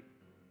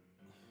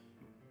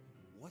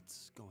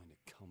What's going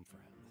to come for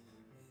him?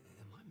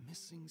 Am I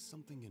missing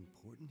something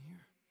important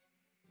here?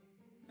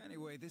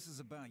 Anyway, this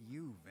is about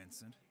you,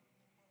 Vincent.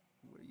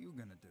 What are you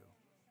gonna do?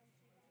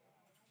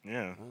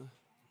 Yeah. Huh?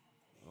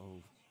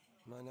 Oh,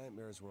 my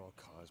nightmares were all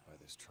caused by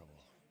this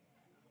trouble.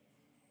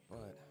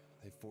 But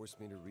they forced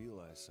me to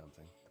realize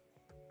something.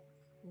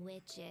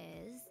 Which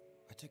is?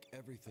 I took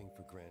everything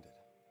for granted.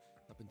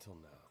 Up until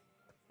now.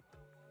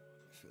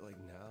 I feel like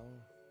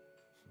now...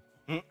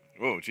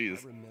 Whoa,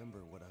 jeez. I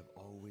remember what I've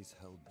always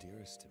held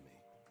dearest to me.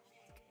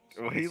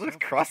 Well, he looks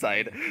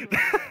cross-eyed.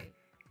 I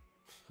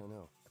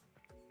know.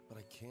 But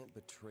I can't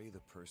betray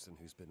the person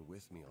who's been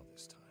with me all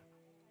this time,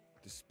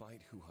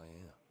 despite who I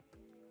am.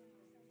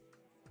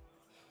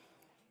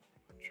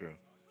 True.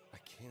 I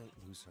can't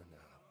lose her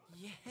now.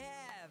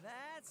 Yeah,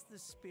 that's the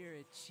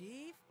spirit,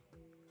 Chief.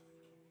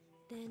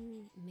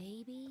 Then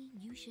maybe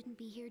you shouldn't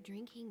be here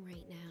drinking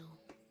right now.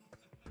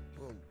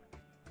 Well,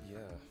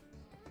 yeah.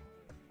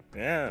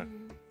 Yeah.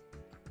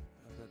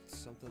 I've got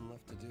something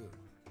left to do.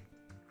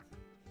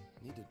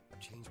 I need to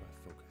change my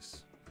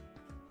focus.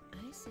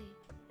 I see.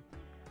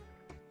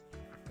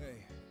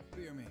 Hey,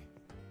 beer me.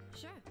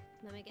 Sure,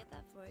 let me get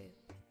that for you.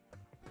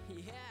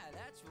 Yeah,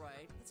 that's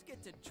right. Let's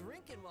get to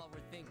drinking while we're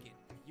thinking.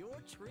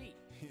 Your treat.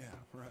 Yeah,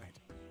 right.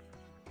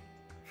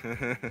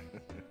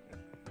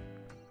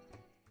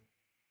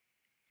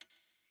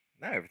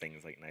 Now everything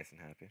is like nice and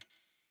happy.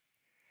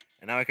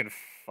 And now I can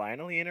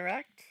finally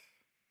interact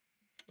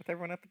with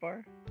everyone at the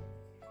bar.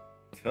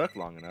 Took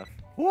long enough.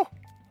 Whew.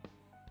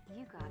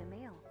 You got a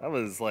mail. That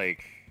was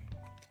like...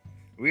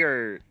 We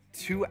are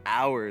 2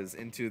 hours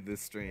into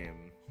this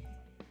stream.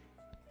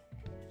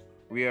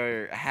 We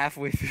are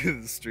halfway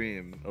through the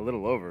stream, a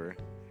little over,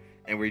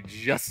 and we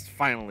just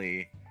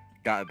finally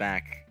got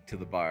back to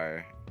the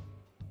bar.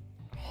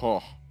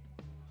 Oh.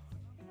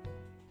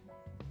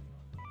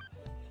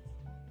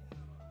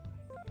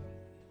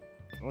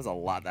 That was a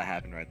lot that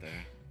happened right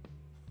there.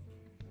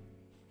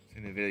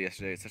 Seen the video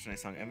yesterday. It's such a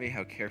nice song. Envy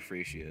how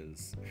carefree she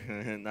is.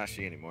 Not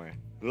she anymore.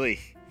 Really.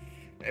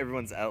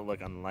 Everyone's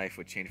outlook on life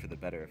would change for the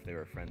better if they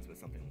were friends with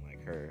something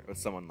like her, or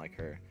someone like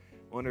her.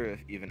 I wonder if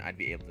even I'd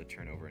be able to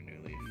turn over a new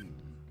leaf.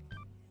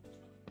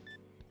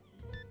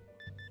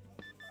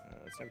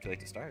 It's never too late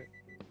to start.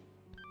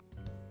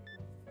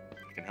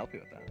 I can help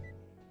you with that.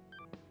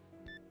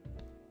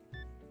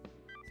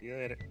 See you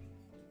later.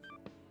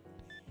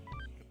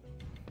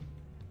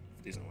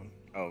 Decent one.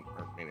 Oh,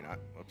 or maybe not.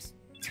 Whoops.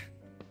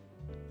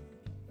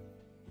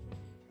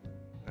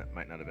 That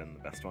might not have been the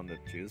best one to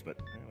choose, but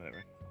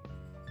whatever.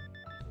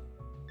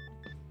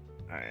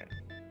 Alright.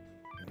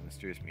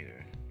 Mysterious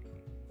meter.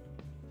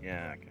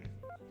 Yeah, okay.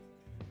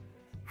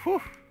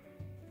 Whew!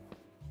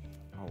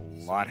 A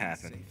lot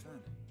happened.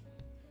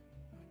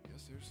 I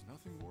guess there's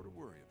nothing more to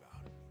worry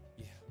about.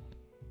 Yeah.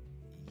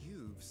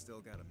 You've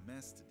still got a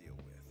mess to deal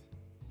with.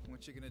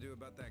 What you gonna do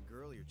about that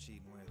girl you're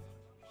cheating with?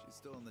 She's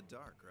still in the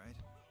dark, right?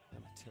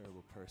 I'm a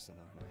terrible person,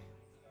 aren't I?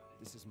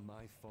 This is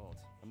my fault.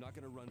 I'm not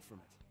gonna run from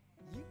it.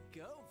 You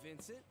go,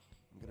 Vincent.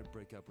 I'm gonna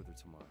break up with her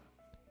tomorrow.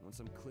 Once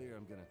I'm clear,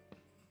 I'm gonna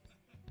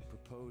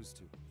propose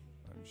to her.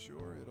 I'm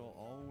sure it'll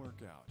all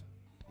work out.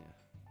 Yeah,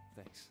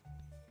 thanks.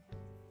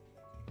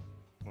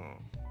 Oh.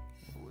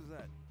 What was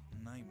that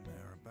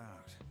nightmare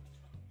about?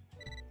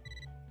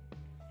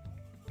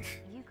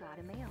 You got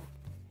a mail.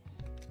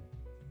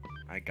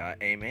 I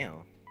got a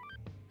mail.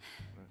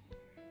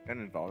 Got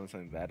involved in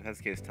something bad. If that's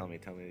the case, tell me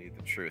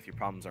the truth. Your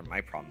problems are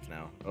my problems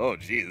now. Oh,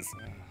 jeez.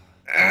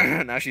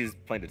 Now she's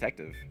playing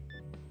detective.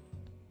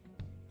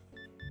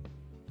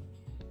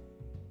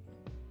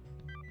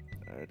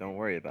 Don't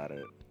worry about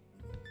it.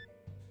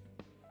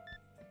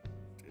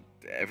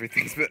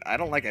 Everything's been... I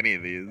don't like any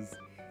of these.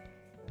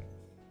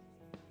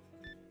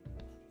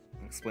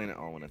 I'll explain it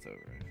all when it's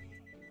over.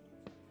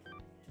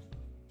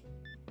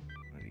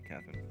 Love you,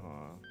 Catherine.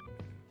 Aw.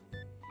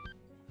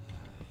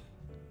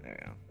 There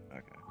we go.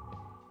 Okay.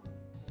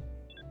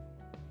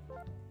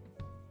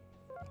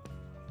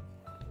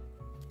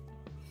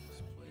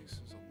 This place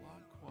is a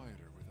lot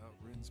quieter without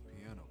Rin's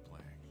piano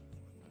playing.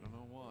 I don't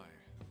know why.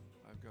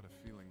 I've got a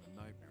feeling the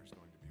nightmare's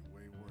going to be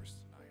way worse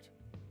tonight.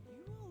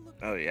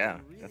 Oh yeah,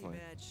 Really definitely.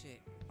 bad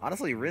shape.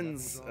 Honestly,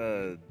 Rin's I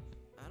don't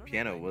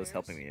piano have was nightmares.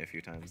 helping me a few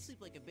I times.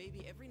 sleep like a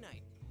baby every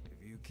night.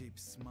 If you keep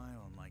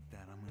smiling like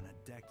that, I'm gonna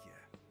deck you.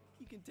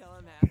 You can tell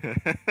I'm happy.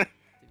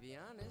 To be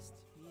honest,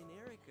 me and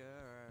Erica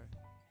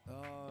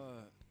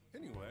are...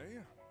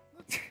 Anyway,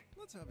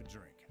 let's have a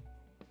drink.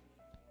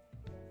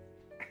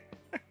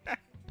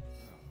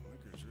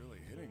 Liquor's really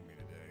hitting me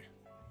today.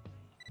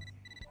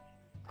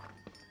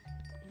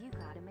 You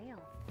got a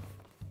mail.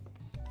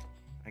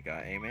 I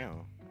got a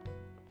mail.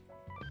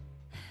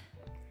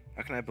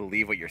 How can I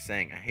believe what you're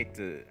saying? I hate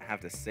to have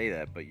to say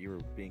that, but you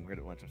were being rude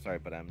at lunch. I'm sorry,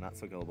 but I'm not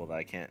so gullible that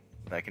I can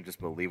just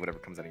believe whatever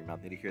comes out of your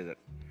mouth. I need to hear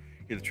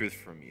the truth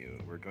from you.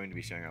 We're going to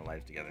be sharing our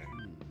lives together.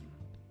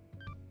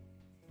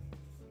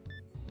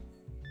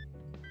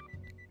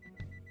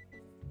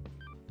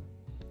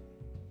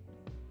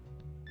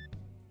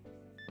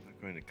 I'm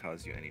not going to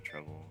cause you any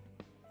trouble.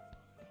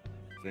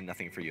 There's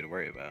nothing for you to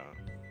worry about.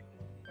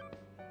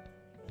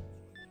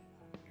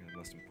 You're the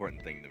most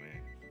important thing to me.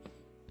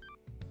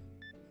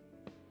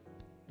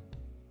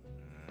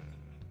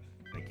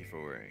 Thank you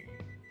for worrying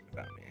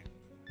about me.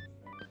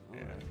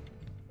 Yeah.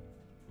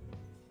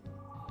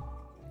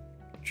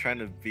 I'm trying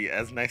to be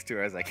as nice to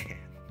her as I can.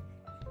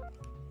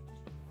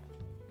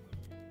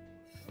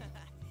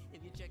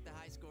 Have you checked the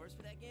high scores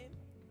for that game?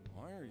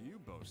 Why are you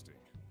boasting?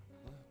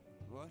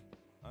 What?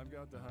 I've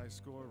got the high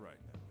score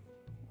right now.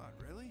 What,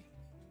 really?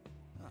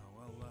 Oh,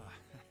 well,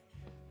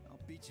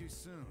 I'll beat you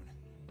soon.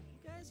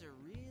 You guys are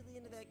really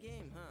into that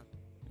game, huh?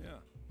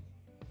 Yeah.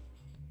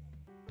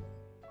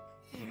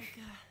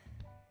 Erica,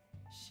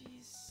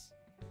 she's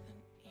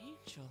an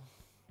angel.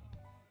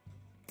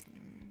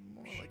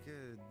 More like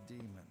a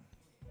demon.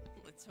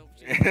 Let's hope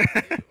she's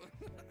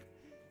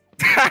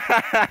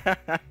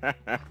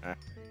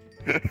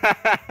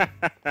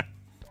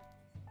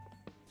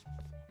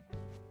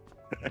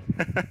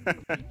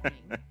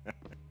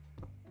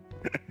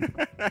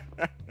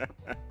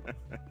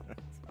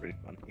That's pretty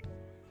funny.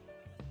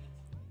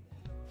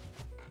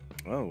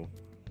 Oh.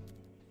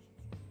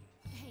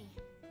 Hey,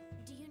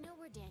 do you know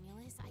where Daniel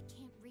is? I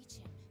can't reach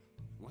him.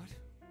 What?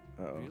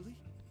 Uh-oh. Really?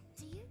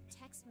 Do you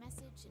text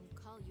message and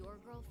call your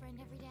girlfriend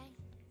every day?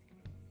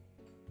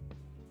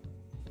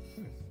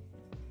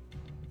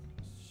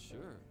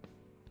 Sure.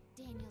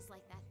 Daniel's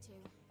like that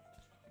too.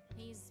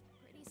 He's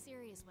pretty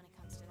serious when it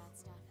comes to that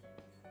stuff.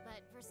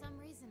 But for some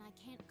reason, I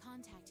can't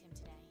contact him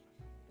today.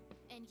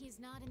 And he's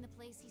not in the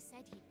place he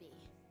said he'd be.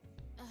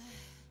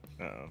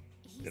 Uh-oh.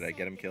 He Did I get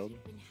said him that killed?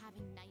 He'd been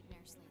having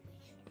nightmares lately.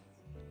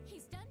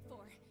 He's done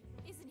for,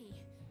 isn't he?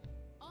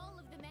 All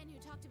of the men who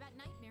talked about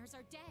nightmares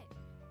are dead.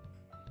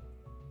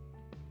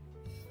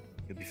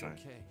 You'll be fine.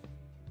 Okay.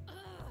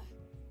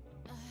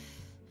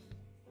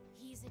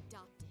 He's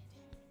adopted.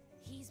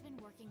 He's been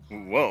working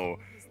hard. Whoa. all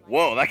his life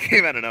Whoa, that with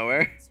came out of the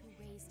nowhere. parents who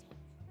raised him.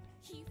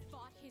 He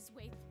fought his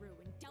way through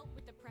and dealt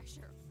with the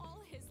pressure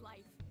all his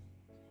life.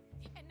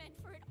 And then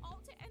for it all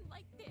to end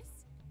like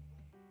this.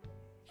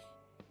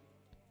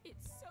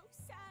 It's so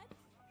sad.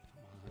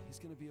 Come on, he's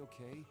gonna be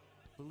okay.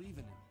 Believe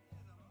in him.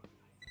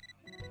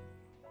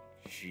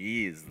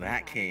 Jeez,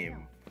 that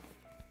came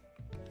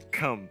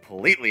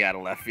completely out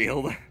of left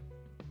field.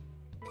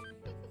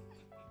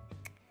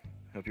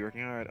 Hope you're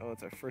working hard. Oh,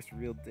 it's our first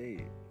real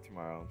date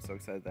tomorrow. I'm so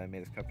excited that I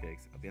made us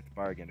cupcakes. I'll be at the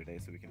bar again today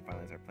so we can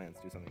finalize our plans,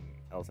 do something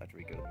else after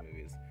we go to the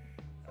movies.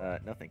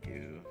 No thank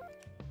you.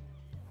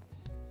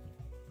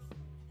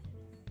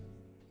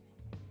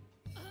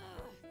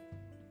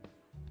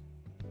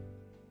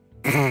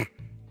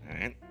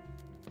 Alright.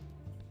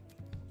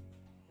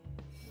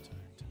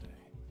 Tired today.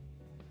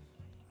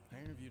 I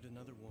interviewed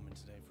another woman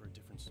today for a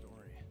different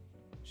story.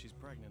 She's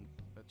pregnant,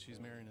 but she's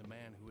marrying a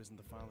man who isn't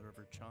the father of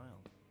her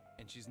child.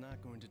 And she's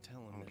not going to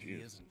tell him that he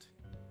isn't.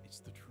 It's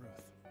the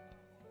truth.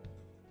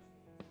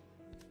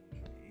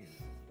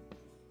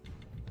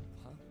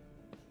 Huh?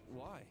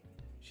 Why?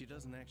 She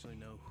doesn't actually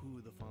know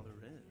who the father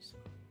is.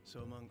 So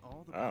among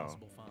all the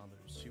possible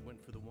fathers, she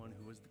went for the one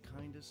who is the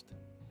kindest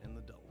and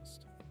the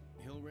dullest.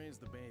 He'll raise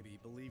the baby,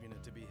 believing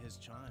it to be his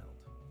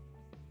child.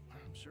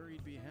 I'm sure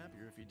he'd be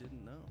happier if he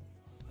didn't know.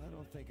 I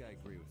don't think I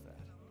agree with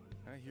that.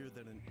 I hear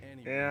that in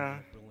any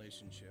romantic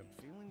relationship,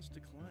 feelings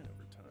decline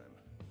over time.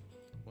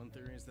 One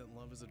theory is that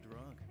love is a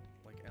drug,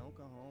 like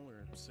alcohol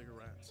or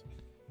cigarettes.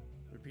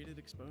 Repeated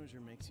exposure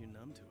makes you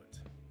numb to it.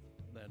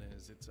 That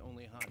is, it's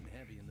only hot and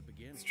heavy in the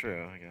beginning. It's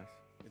true, I guess.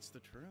 It's the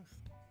truth.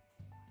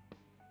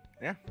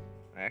 Yeah,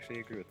 I actually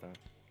agree with that.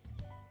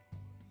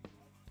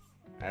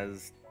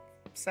 As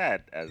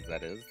sad as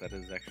that is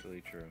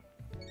actually true.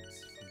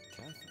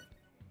 Catherine.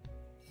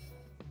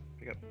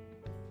 Pick up.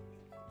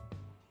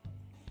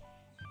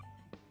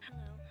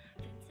 Hello,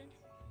 Vincent?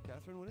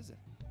 Catherine, what is it?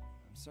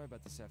 I'm sorry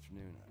about this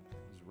afternoon.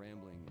 I was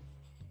rambling.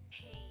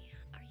 Hey,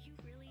 are you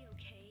really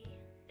okay?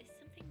 Is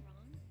something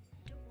wrong?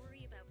 Don't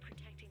worry about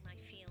protecting my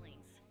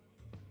feelings.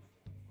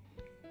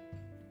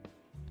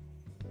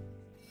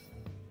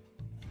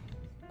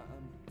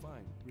 I'm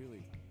fine,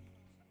 really.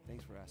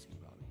 Thanks for asking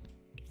about me.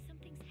 If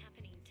something's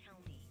happening, tell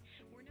me.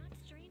 We're not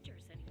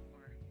strangers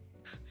anymore.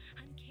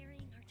 I'm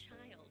carrying our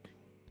child.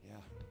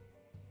 Yeah.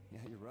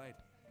 Yeah, you're right.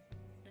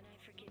 Then I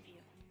forgive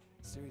you.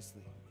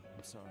 Seriously,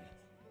 I'm sorry.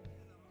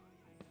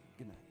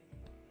 Good night.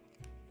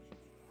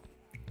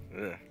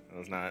 Ugh, that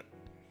was not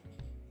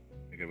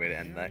a good way to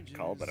end that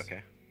call, but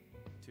okay.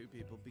 Two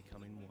people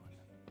becoming one.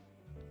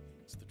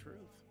 It's the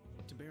truth.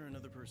 To bear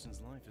another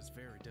person's life is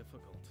very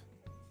difficult.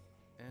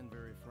 And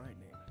very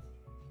frightening.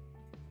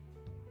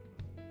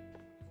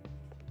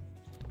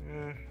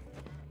 I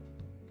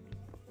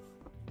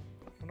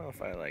don't know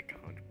if I like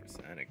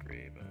 100%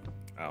 agree, but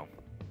I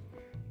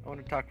want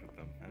to talk with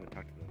them. I haven't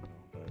talked to them at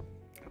all, but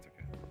that's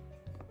okay.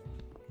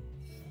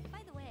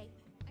 By the way,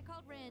 I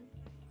called Rin.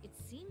 It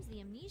seems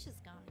the amnesia's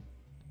gone.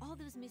 All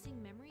those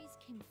missing memories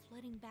came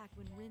flooding back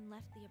when Rin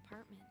left the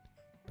apartment.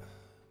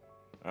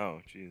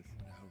 Oh, jeez.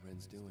 How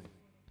Ren's doing?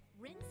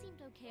 Rin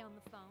seemed okay on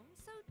the phone,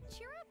 so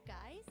cheer up,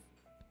 guys.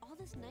 All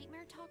this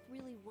nightmare talk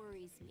really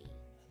worries me.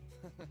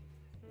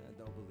 I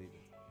don't believe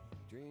it.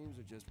 Dreams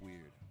are just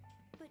weird.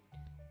 But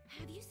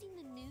have you seen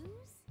the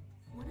news?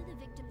 One of the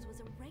victims was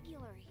a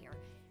regular here.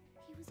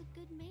 He was a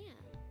good man.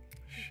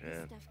 Shit.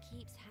 This stuff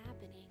keeps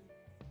happening.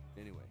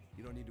 Anyway,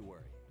 you don't need to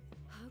worry.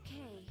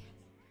 Okay.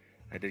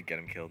 I did get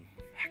him killed.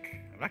 Fuck.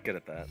 I'm not good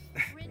at that.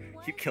 Rin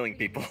was Keep killing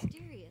pretty people.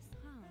 Mysterious,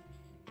 huh?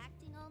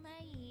 Acting all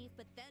naive,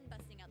 but then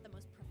busting out the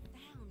most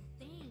profound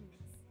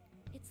things.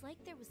 It's like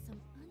there was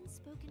some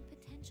unspoken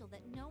potential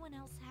that no one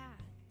else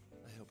had.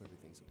 I hope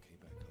everything's okay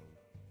back home,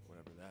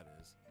 whatever that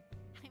is.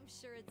 I'm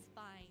sure it's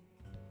fine.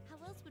 How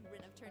else would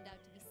Rin have turned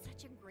out to be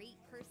such a great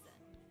person?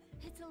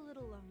 It's a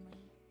little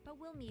lonely, but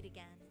we'll meet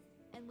again.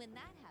 And when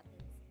that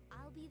happens,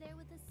 I'll be there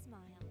with a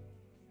smile.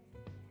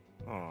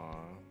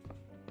 Aww.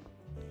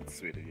 That's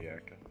sweet of you,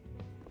 Erica.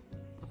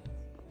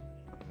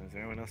 Is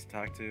there anyone else to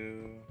talk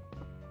to?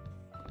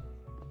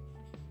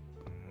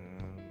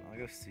 I'll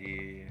go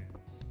see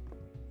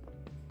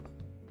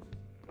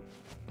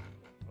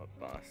what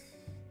boss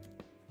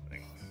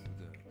thinks.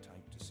 The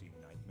type to see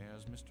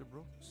nightmares, Mr.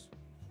 Brooks?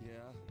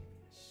 Yeah.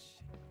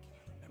 Shit, I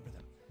can't remember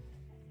them.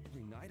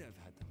 Every night I've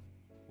had them.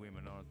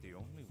 Women aren't the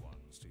only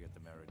ones to get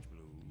the marriage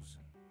blues.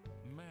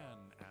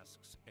 Man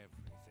asks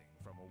everything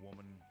from a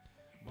woman,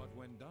 but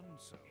when done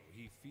so,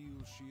 he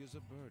feels she is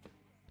a burden.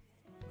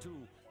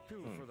 To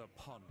pilfer the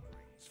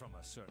ponderings from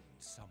a certain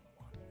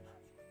someone.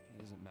 It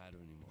doesn't matter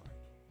anymore.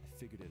 I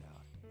figured it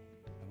out.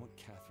 I want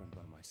Catherine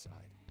by my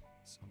side,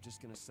 so I'm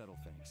just gonna settle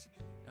things.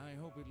 I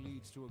hope it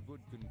leads to a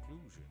good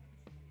conclusion.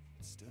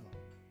 But still,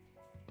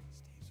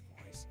 Steve's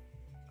voice.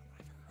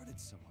 I've heard it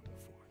somewhere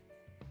before.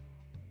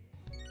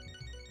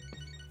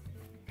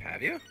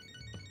 Have you?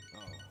 Oh,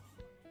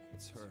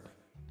 it's her.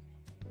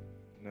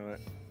 You know what?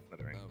 Let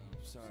it ring. Oh,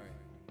 sorry.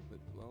 But,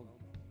 well,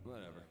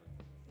 whatever.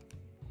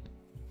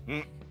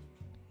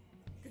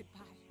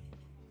 Goodbye.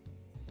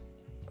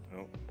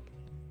 Oh.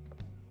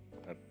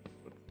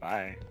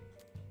 Bye.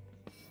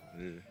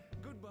 Ugh.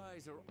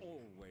 Goodbyes are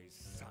always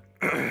suck.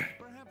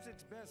 Perhaps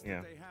it's best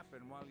Yeah. that they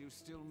happen while you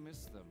still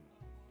miss them.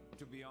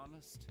 To be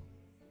honest,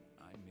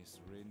 I miss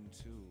Rin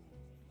too.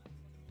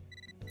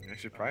 I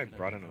should probably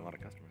brought in a lot of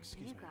customers.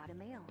 You got a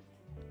mail.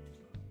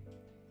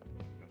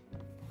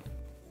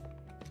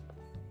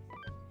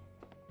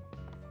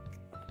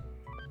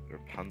 The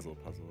Rapunzel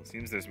puzzle. It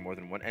seems there's more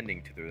than one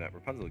ending to that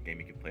Rapunzel game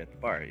you can play at the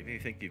bar. Even if you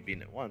think you've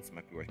beaten it once, it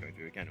might be worth going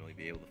through again. Will you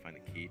be able to find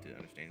the key to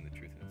understanding the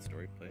truth in the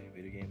story? Play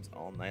video games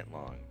all night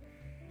long.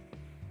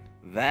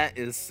 That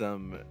is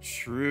some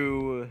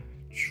true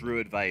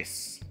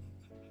advice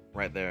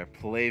right there.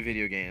 Play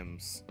video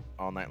games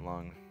all night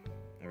long,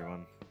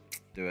 everyone.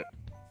 Do it.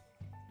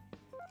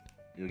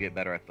 You'll get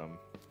better at them,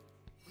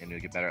 and you'll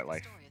get better at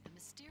life. Story of the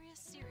mysterious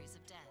series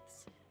of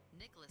deaths.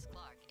 Nicholas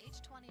Clark,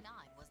 age 29,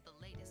 was the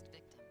latest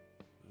victim.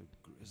 A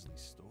grisly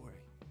story.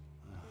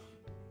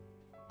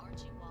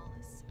 Archie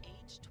Wallace,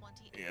 age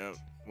 28. Yep.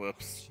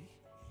 Whoops.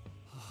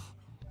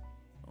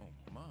 Oh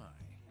my,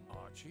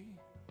 Archie?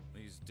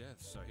 These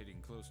deaths are hitting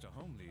close to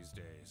home these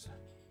days.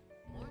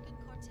 Morgan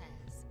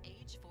Cortez,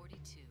 age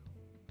 42.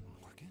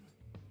 Morgan?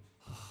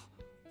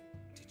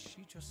 Did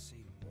she just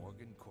say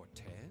Morgan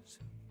Cortez?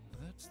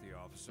 That's the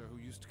officer who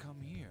used to come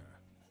here.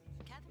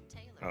 Kevin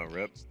Taylor, Oh,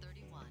 rip. age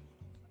 31.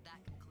 That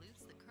concludes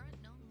the current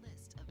known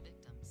list of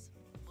victims.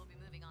 We'll be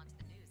moving on to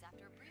the news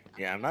after a brief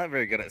Yeah, I'm not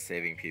very good at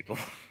saving people.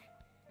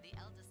 The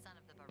eldest son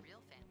of the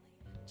Baril family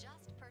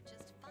just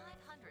purchased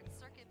 500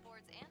 circuit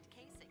boards and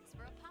casings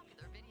for a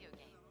popular video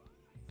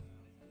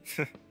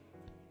game.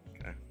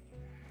 Okay.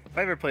 If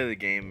I ever play the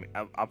game,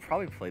 I'll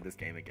probably play this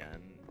game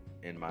again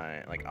in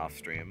my like off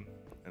stream,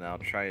 and I'll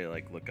try to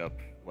like look up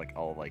like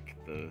all like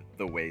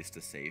the ways to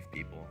save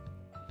people.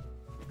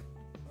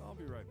 I'll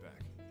be right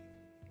back.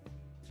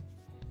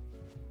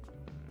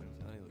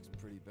 Johnny looks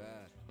pretty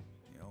bad.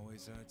 He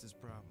always hides his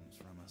problems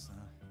from us,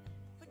 huh?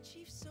 But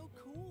Chief's so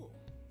cool.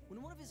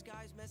 When one of his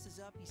guys messes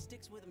up, he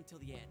sticks with him till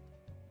the end.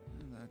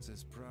 And that's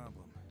his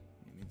problem.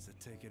 He needs to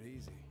take it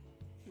easy.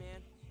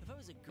 Man, if I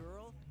was a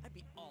girl, I'd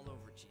be all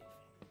over Chief.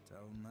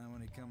 Tell him that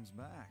when he comes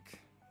back.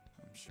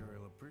 I'm sure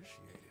he'll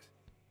appreciate it.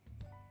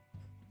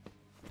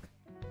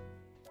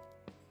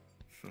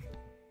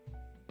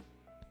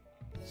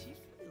 Chief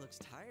really looks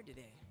tired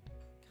today.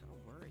 Kind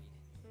of worried.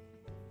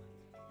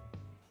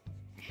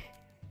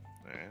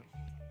 Alright.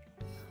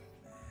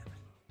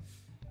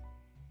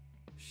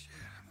 Shit,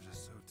 I'm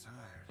just so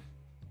tired.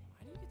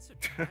 Why do you get so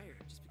tired?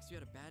 Just because you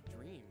had a bad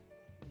dream?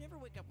 You never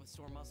wake up with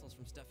sore muscles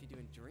from stuff you do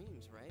in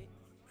dreams, right?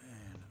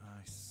 Man,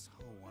 I so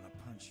want to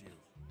punch you.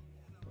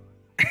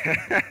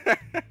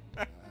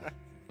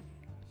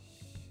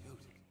 Shoot,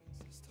 it's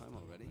this time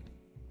already?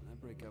 When I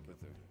break up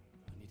with her,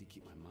 I need to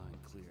keep my mind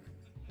clear.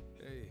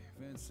 Hey,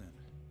 Vincent,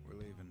 we're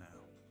leaving now.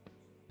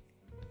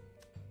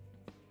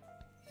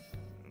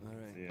 All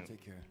right, See ya.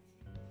 take care.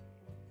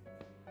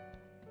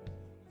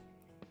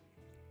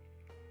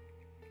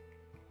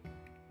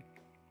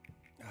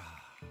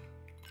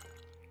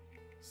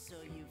 So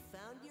you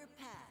found your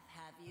path,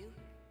 have you?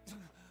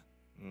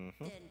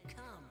 Mm-hmm. Then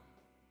come.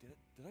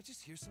 Did I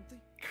just hear something?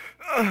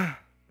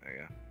 There you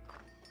go.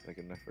 Is that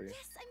good enough for you?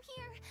 Yes, I'm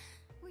here.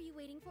 Were you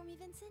waiting for me,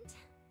 Vincent?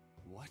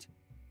 What?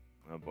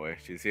 Oh boy,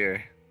 she's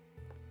here.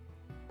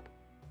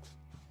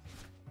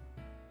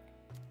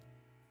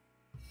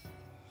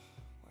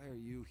 Why are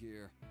you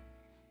here?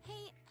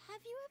 Hey,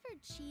 have you ever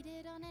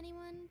cheated on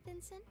anyone,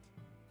 Vincent?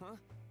 Huh?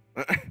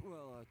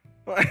 Well,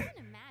 What? I can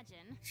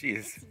imagine.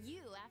 Jeez. It's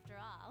you, after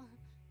all.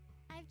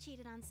 I've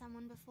cheated on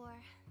someone before.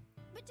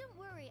 But don't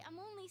worry, I'm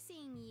only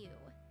seeing you.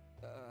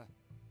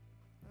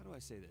 how do I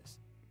say this?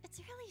 It's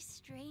really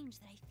strange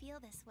that I feel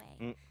this way.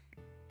 Mm.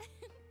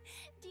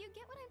 Do you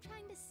get what I'm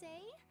trying to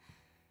say?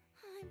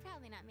 I'm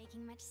probably not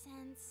making much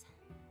sense.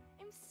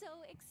 I'm so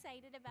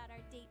excited about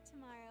our date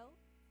tomorrow.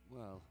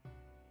 Well,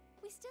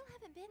 We still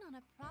haven't been on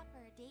a proper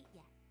date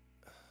yet.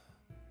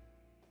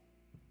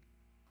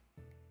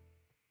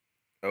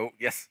 Oh,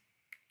 yes.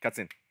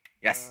 Cutscene.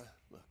 Yes.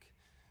 Look,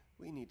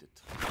 we need to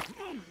talk.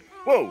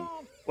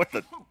 Whoa! What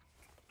the?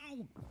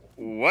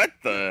 What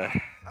the?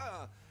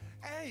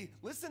 Hey,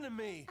 listen to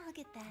me. I'll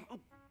get that.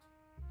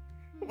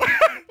 What?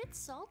 A bit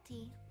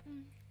salty.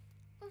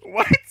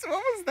 What?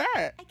 What was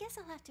that? I guess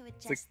I'll have to like-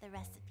 adjust the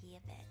recipe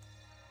a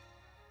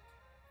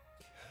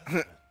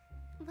bit.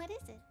 What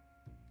is it?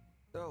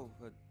 Oh,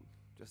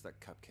 just that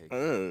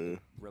cupcake.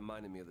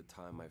 Reminded me of the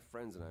time my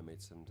friends and I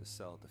made some to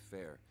sell at the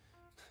fair.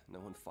 No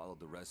one followed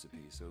the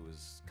recipe, so it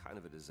was kind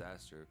of a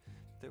disaster.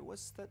 There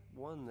was that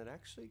one that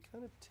actually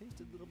kind of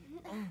tasted a little.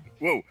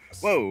 Whoa!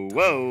 Whoa!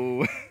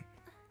 Whoa!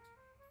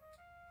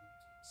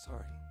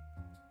 Sorry.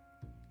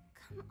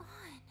 Come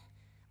on.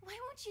 Why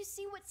won't you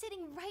see what's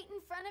sitting right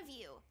in front of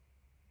you?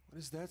 What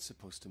is that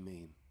supposed to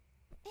mean?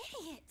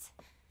 Idiot!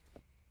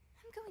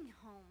 I'm going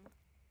home.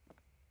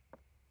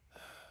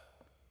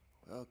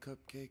 Well,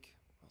 Cupcake,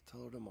 I'll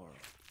tell her tomorrow.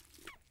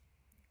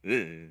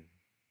 Ugh.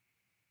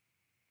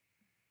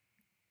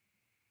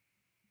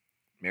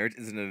 Marriage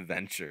is an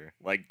adventure,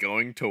 like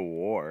going to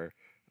war.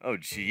 Oh,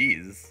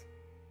 jeez.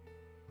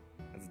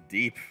 That's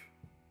deep.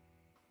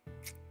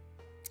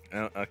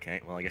 Oh,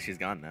 okay. Well, I guess she's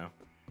gone now.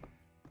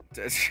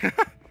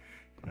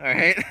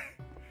 Alright.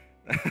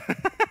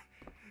 That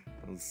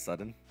was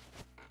sudden.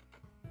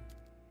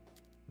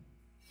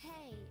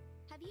 Hey,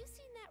 have you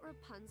seen that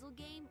Rapunzel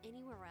game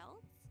anywhere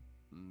else?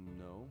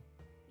 No.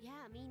 Yeah,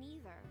 me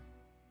neither.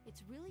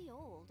 It's really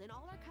old, and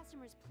all our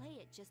customers play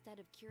it just out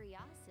of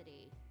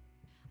curiosity.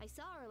 I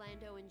saw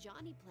Orlando and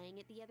Johnny playing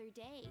it the other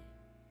day.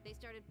 They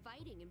started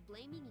fighting and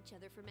blaming each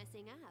other for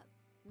messing up.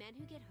 Men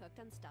who get hooked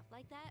on stuff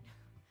like that,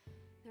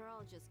 they're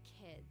all just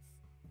kids.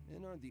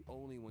 and aren't the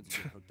only ones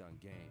who get hooked on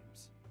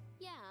games.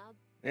 Yeah,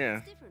 Yeah.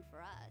 it's different for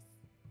us.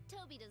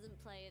 Toby doesn't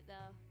play it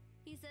though.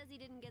 He says he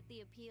didn't get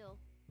the appeal.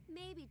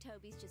 Maybe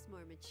Toby's just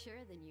more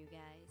mature than you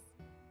guys.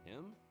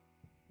 Him?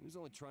 He was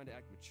only trying to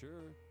act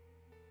mature.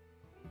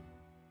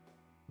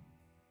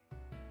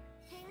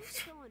 Hey,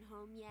 aren't you going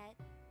home yet?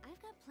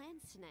 I've got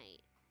plans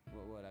tonight.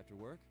 What, after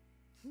work?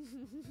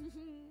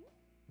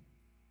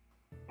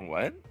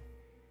 What?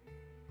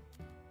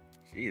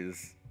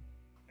 Jeez.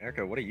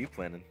 Erica, what are you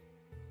planning?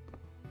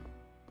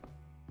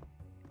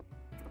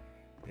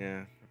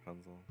 Yeah,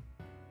 Rapunzel.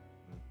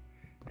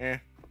 Eh.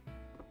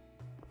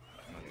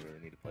 I don't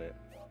really need to play it.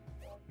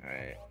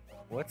 Alright.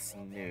 What's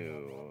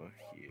new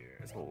here?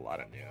 There's a lot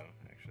of new,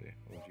 actually.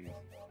 Oh, jeez.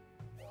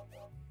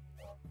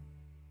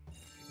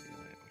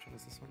 Which one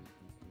is this one?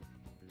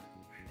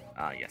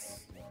 Ah,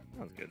 yes.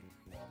 That was good.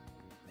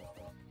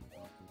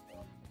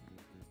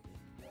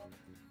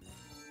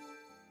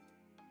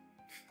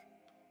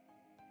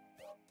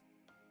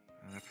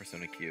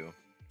 Persona Q.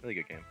 Really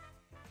good game.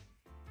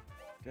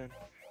 Dun,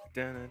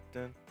 dun,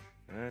 dun,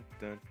 dun,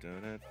 dun,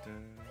 dun, dun,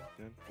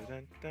 dun,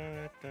 dun,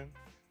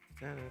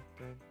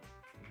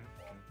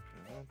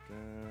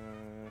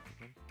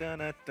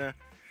 dun,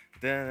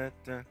 dun,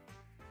 dun.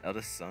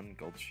 Eldest son,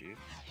 gold sheep.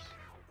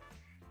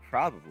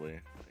 Probably.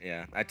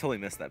 Yeah, I totally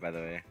missed that, by the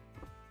way.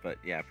 But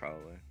yeah,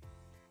 probably.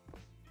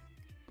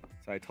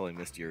 So I totally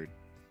missed your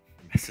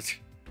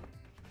message.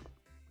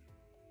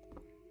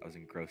 I was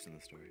engrossed in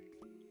the story.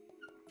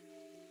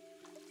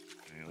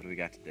 Alright, what do we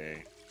got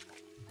today?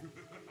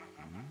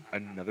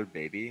 Another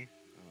baby?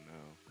 Oh no.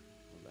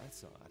 Well,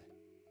 that's odd.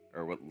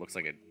 Or what looks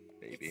like a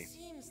baby. It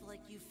seems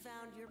like you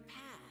found your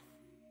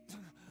path.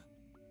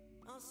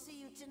 I'll see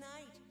you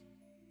tonight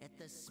at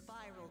the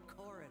Spiral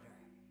Corridor.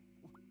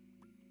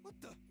 What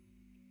the?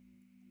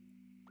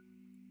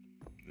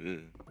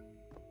 Ugh.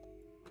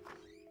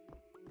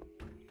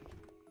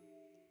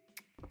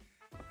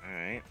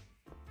 Alright.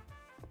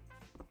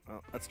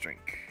 Well, let's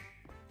drink.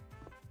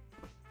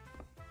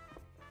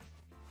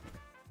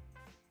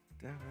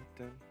 Dun,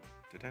 dun,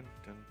 dun,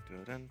 dun, dun,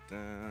 dun,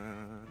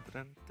 dun,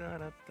 dun,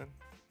 dun, dun,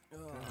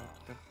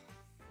 dun.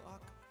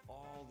 Fuck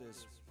all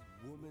this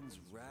woman's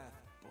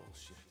wrath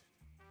bullshit.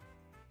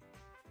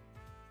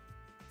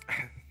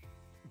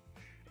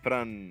 Put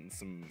on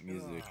some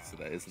music so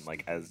that isn't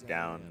like as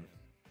down.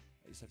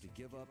 I just have to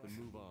give up and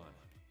move on.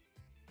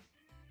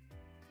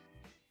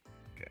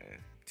 Okay,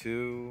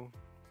 2.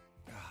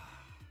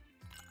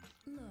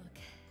 Look,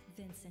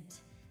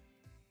 Vincent,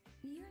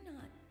 you're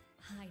not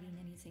hiding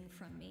anything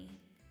from me,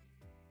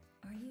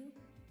 are you?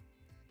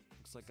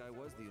 Looks like I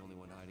was the only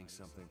one hiding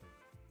something.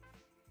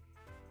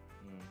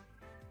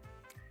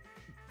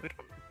 We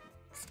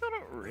still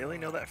don't really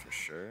know that for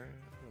sure.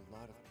 There are a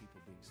lot of people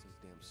being so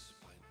damn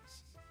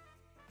spineless.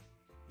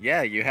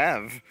 Yeah, you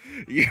have.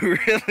 You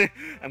really.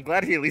 I'm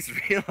glad he at least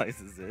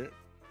realizes it.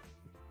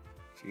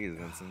 Jeez,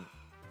 Vincent.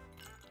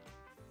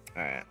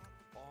 Alright.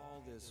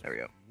 There we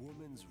go.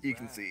 You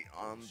can see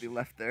on the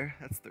left there.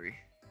 That's 3.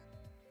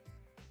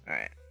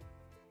 Alright.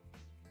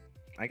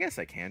 I guess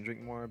I can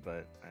drink more,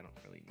 but I don't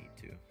really need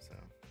to, so.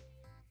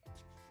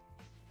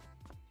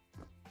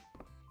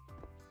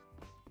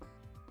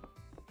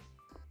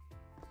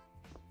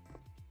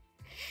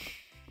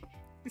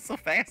 He's so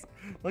fast.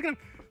 Look at him.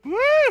 Woo!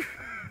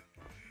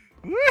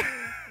 Woo!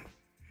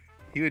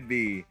 He would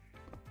be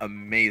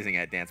amazing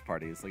at dance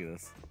parties. Look at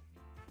this.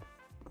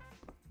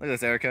 Look at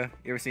this, Erica.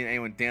 You ever seen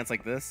anyone dance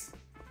like this?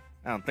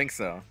 I don't think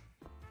so.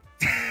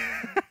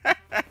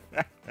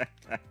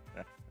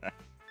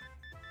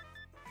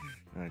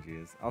 Oh,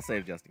 jeez. I'll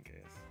save just in case.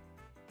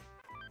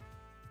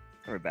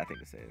 Never a bad thing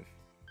to save.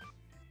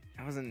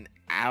 That was an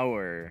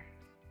hour.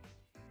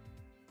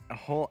 A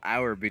whole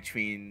hour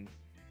between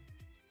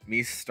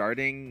me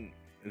starting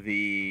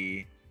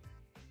the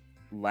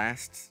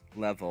last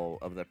level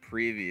of the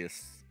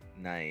previous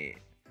night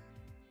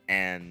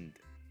and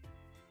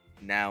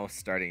now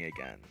starting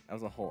again. That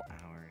was a whole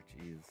hour.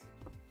 Jeez.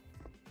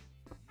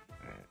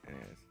 Alright,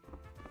 anyways.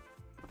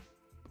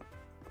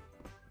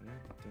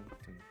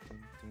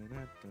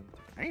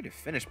 I need to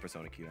finish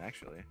Persona Q,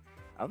 actually.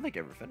 I don't think I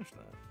ever finished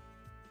that.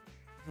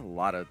 There's a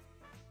lot of...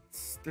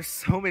 There's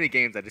so many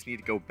games I just need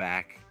to go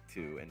back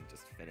to and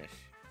just finish.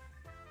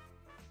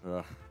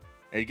 Ugh.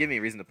 It'd give me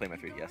a reason to play my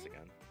 3DS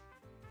again.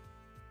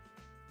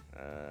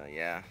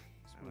 Yeah.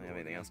 I don't really have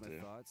anything else to do.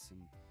 Thoughts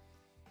and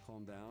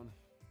calm down.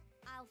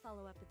 I'll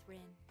follow up with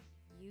Rin.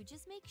 You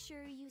just make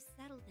sure you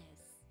settle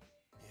this.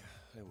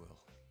 Yeah, I will.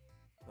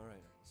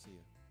 Alright, see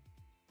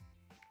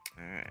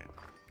you. Alright.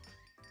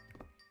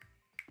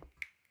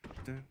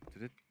 Dun,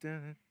 dun,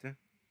 dun, dun, dun.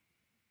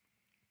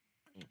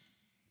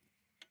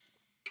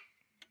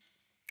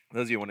 For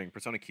those of you wondering,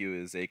 Persona Q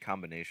is a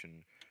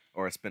combination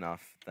or a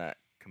spin-off that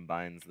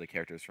combines the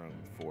characters from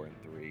 4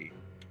 and 3.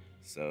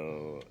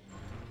 So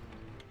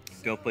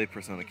don't play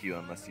Persona Q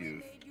unless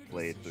you've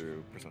played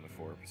through Persona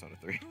 4 or Persona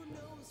 3. Who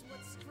knows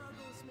what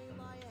struggles may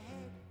lie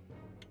ahead?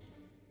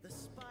 The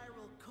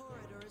Spiral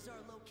Corridor is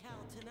our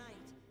locale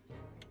tonight.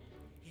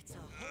 It's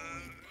a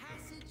holy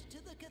passage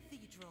to the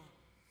cathedral.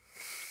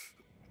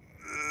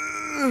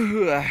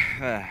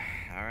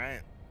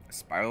 Alright.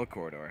 Spiral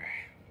corridor.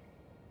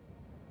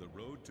 The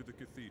road to the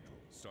cathedral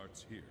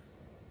starts here.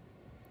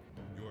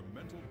 Your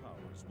mental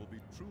powers will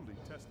be truly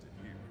tested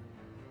here.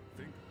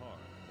 Think hard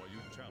while you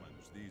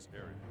challenge these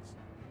areas.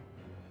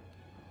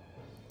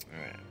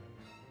 Alright.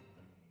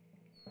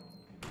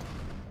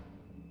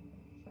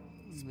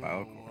 Now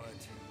Spiral corridor.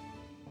 what?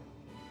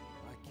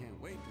 I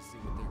can't wait to see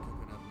what they're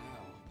cooking up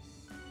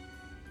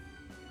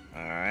now.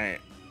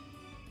 Alright.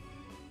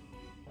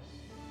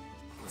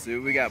 Let's see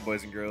what we got,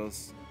 boys and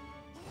girls.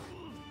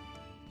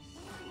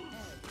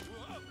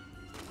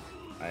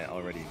 I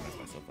already messed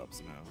myself up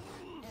somehow.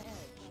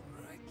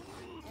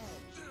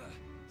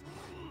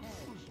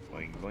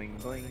 Boing, boing,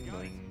 boing,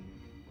 boing.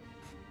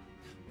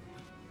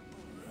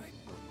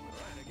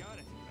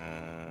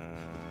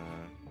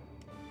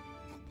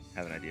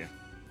 Have an idea.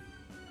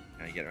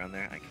 Can I get around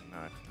there? I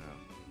cannot. Oh.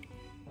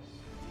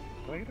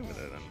 How do I get over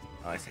there then?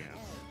 Oh, I see how.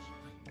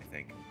 I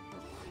think.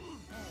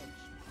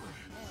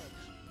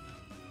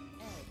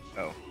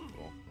 Oh,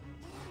 cool.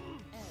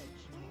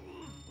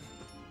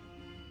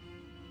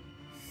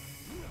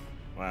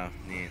 Wow,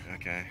 neat.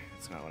 Okay,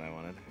 that's not what I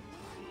wanted.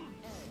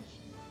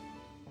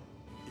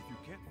 If you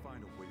can't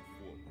find a way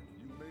forward,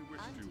 you may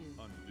wish to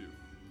undo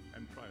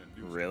and try and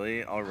do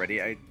Really?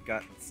 Already I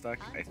got stuck?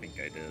 I think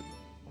I did.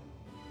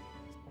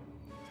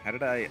 How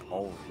did I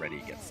already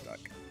get stuck?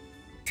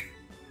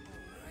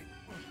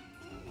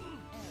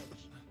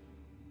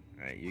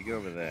 Alright, you go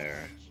over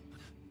there.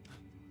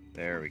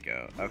 There we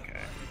go. Okay.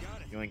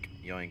 Yoink,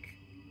 yoink.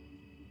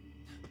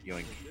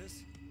 Yoink.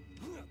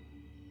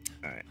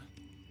 Alright.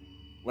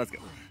 Let's go.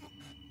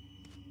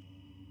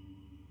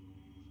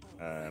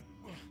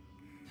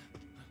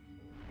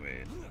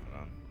 Wait, hold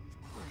on.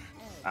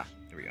 Ah,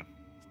 there we go.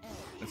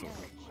 This will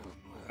work.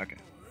 Okay.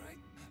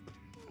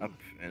 Up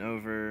and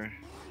over.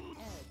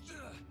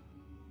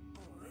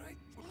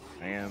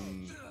 I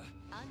am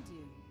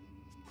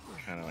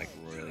kind of like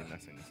really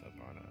messing this up,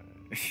 aren't I?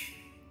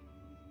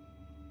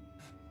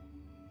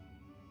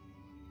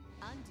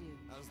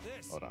 How's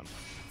this? Hold on.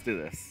 Let's do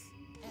this.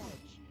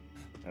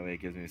 That way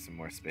it gives me some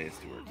more space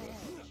to work with.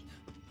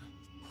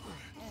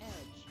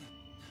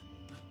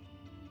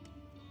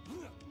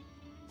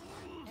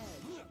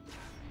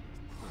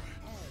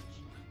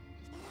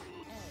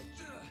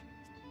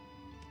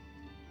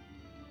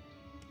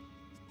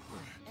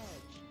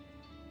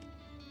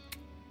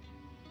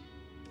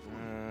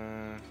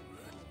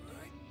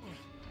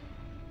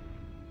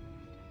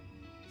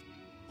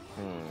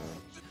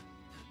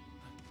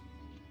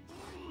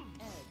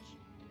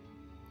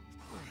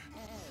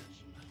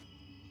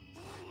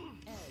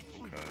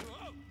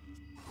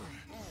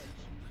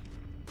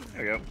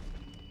 There we go.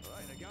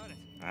 Alright, I got it.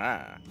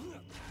 Ah.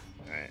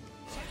 Alright.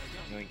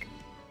 Yoink.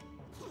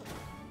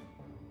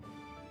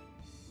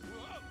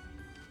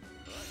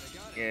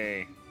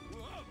 Yay.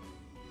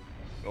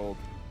 Gold.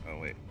 Oh,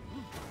 wait.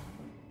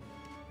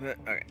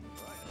 Okay.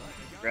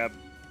 Grab.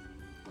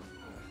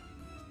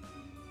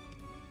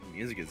 The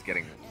music is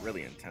getting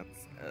really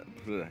intense.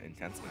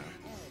 Intense now.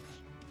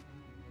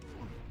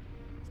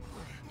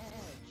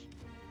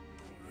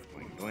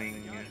 Boing, boing.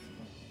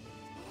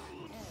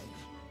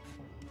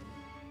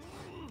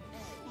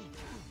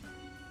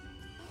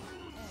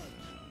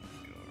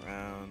 Go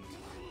around.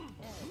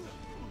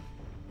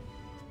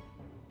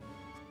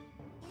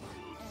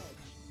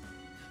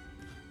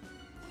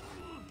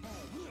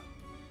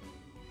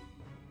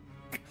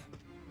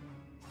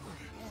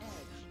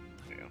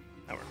 There you go.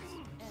 That works.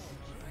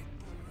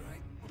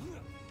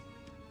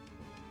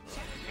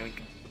 Yoink.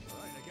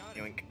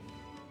 Yoink.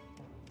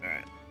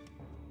 Alright.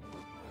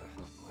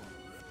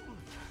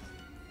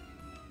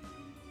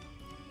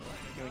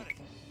 Yoink.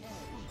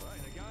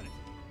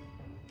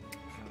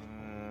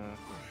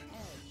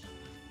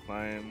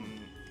 Climb.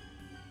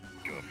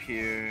 Go up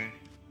here.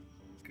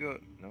 Go.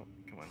 No,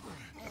 come on.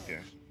 Up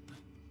here.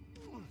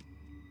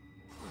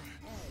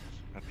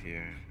 Up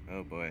here.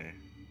 Oh boy.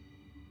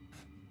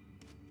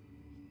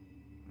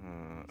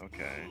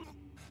 Okay.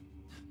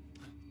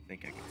 I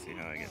think I can see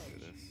how I get through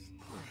this.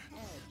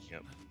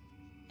 Yep.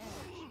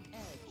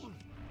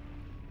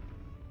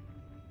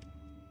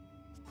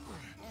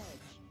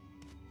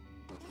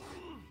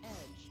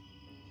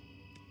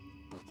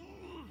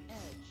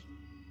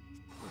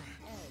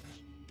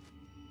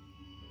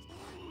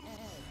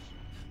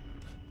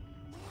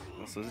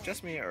 So is it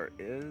just me, or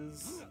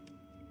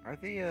are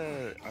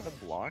the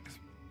blocks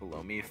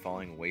below me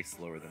falling way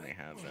slower than they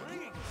have been the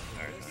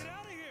entire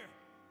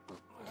time?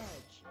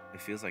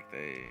 It feels like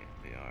they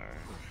are.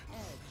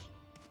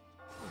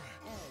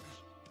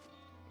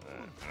 But I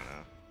don't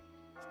know.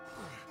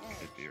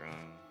 Could be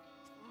wrong.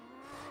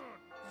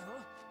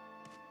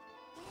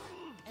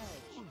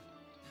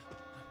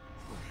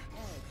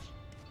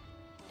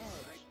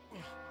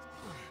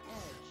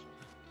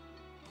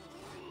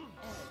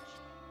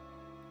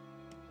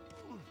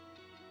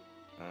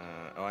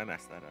 Oh, I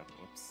messed that up.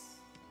 Whoops.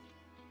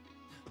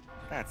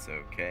 That's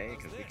okay,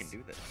 because we can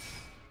do this.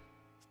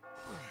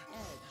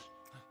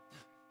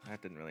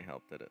 That didn't really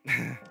help, did it?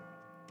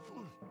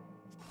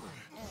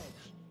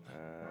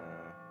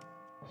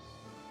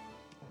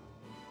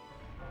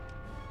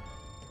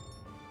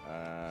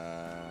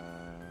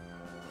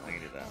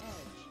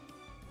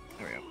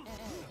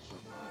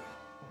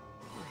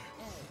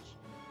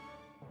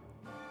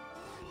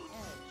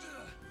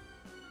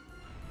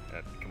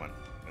 Come on.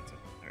 That's it.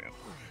 There we go.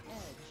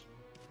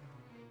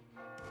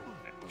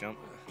 Okay, jump,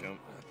 jump,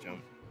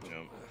 jump,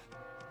 jump.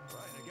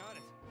 Right, I got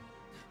it.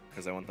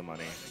 Because I want the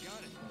money. I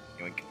got it.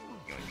 Yoink,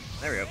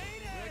 yoink. There we go.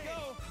 There we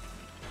go.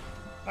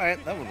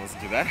 Alright, that one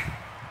wasn't too bad.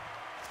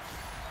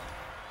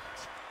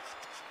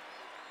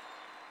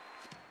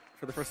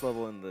 For the first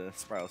level in the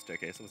spiral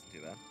staircase, it wasn't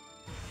too bad.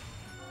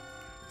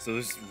 So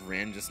is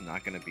Rin just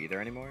not going to be there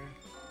anymore?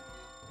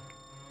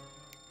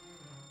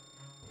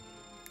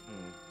 I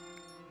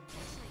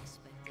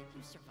expected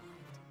you survived.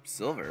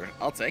 Silver?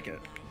 I'll take it.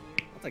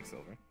 I'll take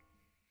silver.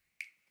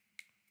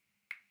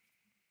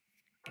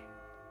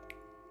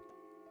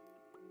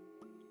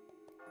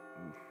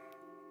 Oof.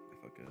 I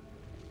felt good.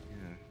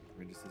 Yeah,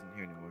 Rin just isn't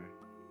here anymore.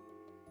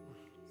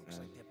 Looks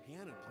like that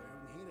piano player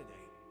isn't here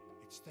today.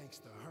 It's thanks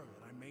to her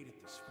that I made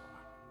it this far.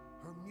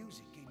 Her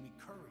music gave me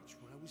courage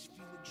when I was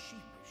feeling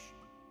sheepish.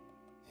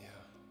 Yeah.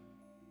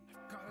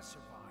 I've got to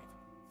survive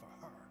for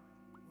her.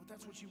 Well,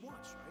 that's what she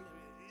wants, right?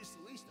 It's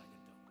the least I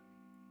can do.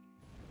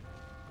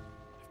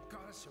 I've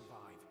got to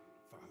survive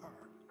for her.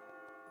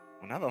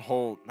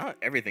 Well, now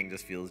everything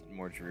just feels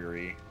more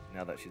dreary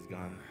now that she's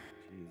gone.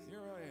 Jeez. Here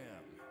I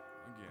am,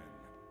 again.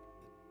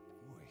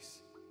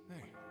 Voice.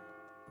 Hey.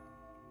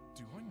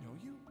 Do I know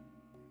you?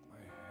 My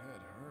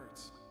head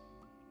hurts.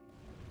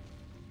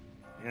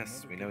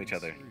 Yes, we know each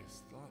other.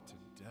 Serious thought to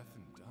death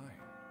and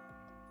dying.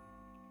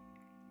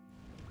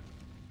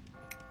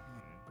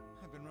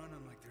 I've been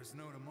running like there's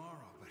no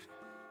tomorrow, but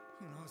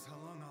who knows how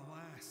long I'll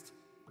last.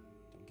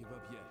 Don't give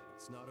up yet.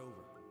 It's not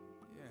over.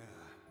 Yeah,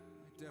 I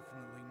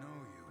definitely know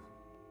you.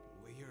 The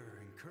way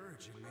you're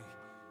encouraging me,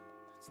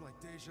 it's like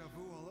deja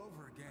vu all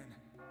over again.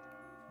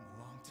 From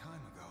a long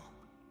time ago.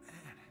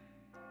 Man,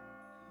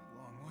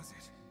 how long was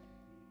it?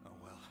 Oh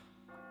well,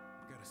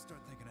 I gotta start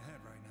thinking ahead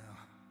right now.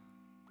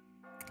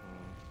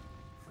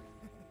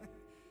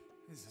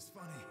 This is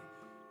funny.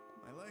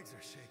 My legs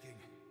are shaking.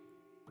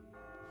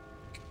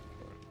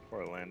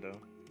 Poor Orlando.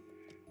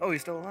 Oh,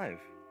 he's still alive.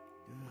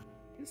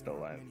 He's still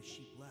There alive. aren't many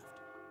sheep left.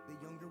 The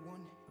younger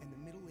one and the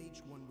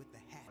middle-aged one with the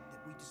hat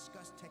that we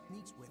discussed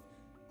techniques with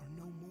are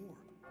no more.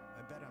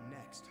 I bet I'm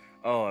next.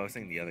 Oh, I was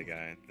thinking the other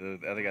guy. The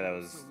other guy that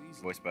was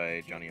voiced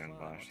by Johnny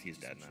Youngbosch. He's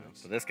dead now.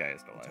 But this guy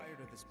is still I'm alive. tired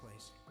of this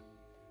place.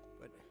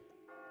 But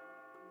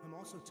I'm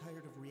also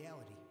tired of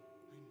reality.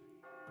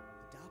 I'm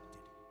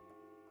adopted.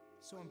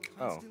 So I'm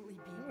constantly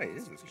being wait,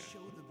 is asked this to guy?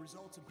 show the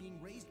results of being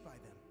raised by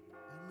them. I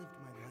lived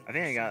my life I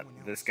think I for got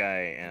someone this else. guy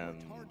I and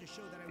worked hard to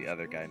show that I the was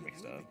other guy worthy of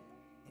mixed up. living.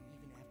 And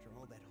even after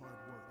all that hard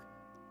work,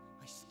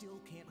 I still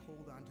can't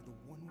hold on to the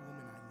one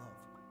woman I love.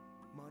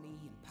 Money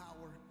and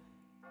power,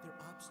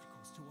 they're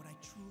obstacles to what I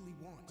truly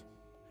want.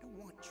 I don't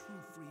want true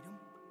freedom.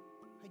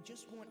 I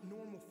just want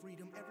normal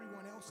freedom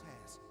everyone else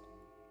has.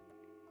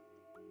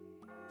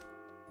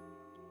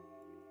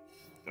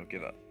 Don't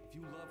give up. If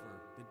you love her,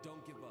 then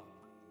don't give up.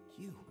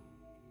 You?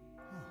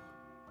 Oh,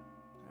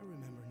 I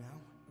remember now.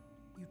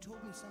 You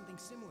told me something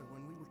similar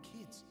when we were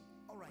kids.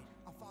 All right,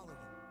 I'll follow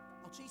you.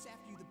 I'll chase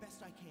after you the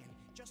best I can,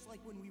 just like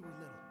when we were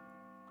little.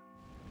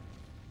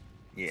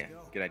 Yeah,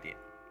 go. good idea.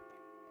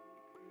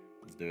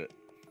 Let's do it.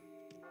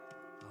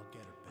 I'll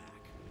get her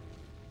back.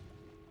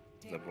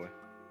 What's up, boy?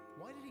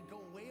 Why did he go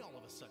away all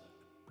of a sudden?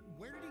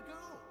 Where did he go?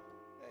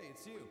 Hey,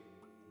 it's you.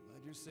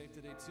 Glad you're safe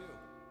today, too.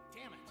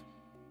 Damn it.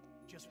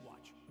 Just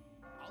watch.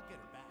 I'll get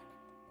her back.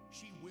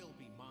 She will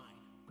be mine.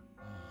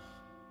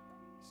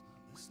 He's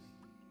not listening.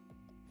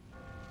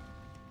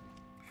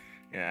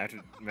 Yeah, I have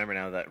to remember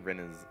now that Rin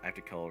is. I have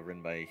to call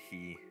Rin by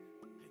he.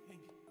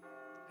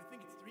 I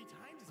think it's 3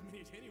 times as many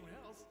as anyone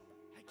else.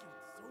 I killed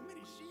so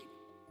many sheep.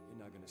 You're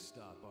not gonna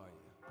stop, are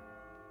you?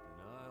 And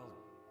I'll...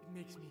 It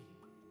makes me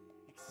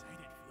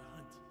excited for the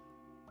hunt.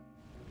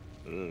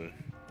 Ugh.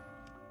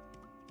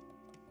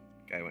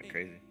 Guy went Hey,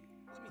 crazy.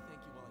 Let me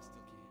thank you while I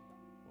still can.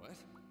 What?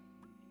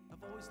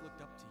 I've always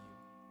looked up to you.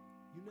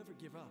 You never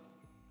give up.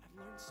 I've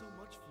learned so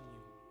much from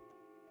you.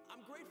 I'm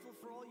grateful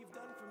for all you've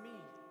done for me.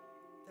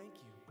 Thank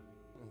you.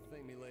 Well,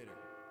 thank me later.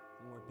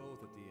 When we're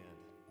both at the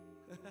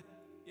end.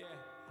 Yeah,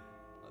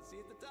 I'll see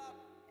you at the top.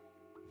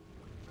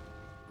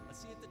 I'll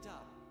see you at the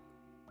top.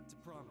 It's a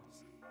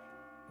promise.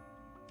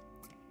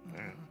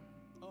 Alright.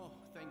 Oh,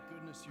 thank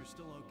goodness you're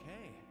still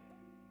okay.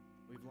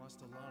 We've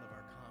lost a lot of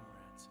our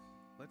comrades.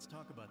 Let's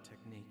talk about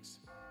techniques.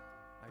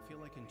 I feel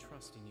like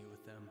entrusting you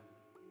with them.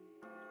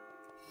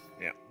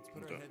 Yeah. Let's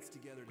put our heads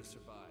together to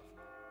survive.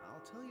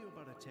 I'll tell you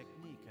about a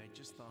technique I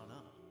just thought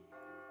up.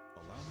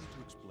 Allow me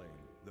to explain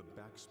the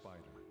back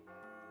spider.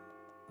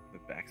 The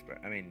back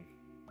spider. I mean,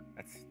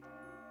 that's.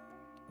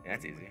 Yeah,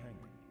 that's When easy.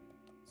 hanging,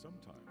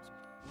 sometimes.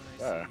 When I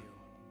Duh. see you,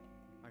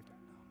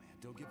 Oh man,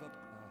 don't give up.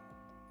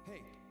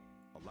 Hey,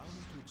 Allow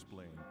me to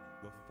explain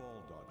the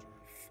fall dodger.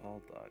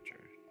 Fall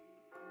dodger.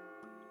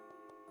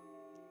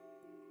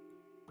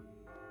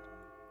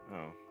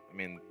 Oh, I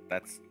mean,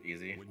 that's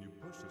easy. When you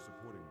push a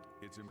supporting,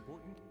 it's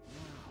important.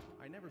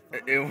 I never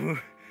thought.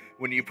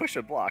 When you push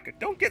a block,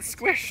 don't get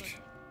squished.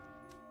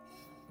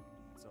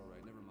 it's all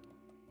right. Never mind.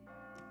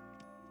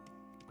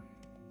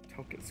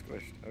 Don't get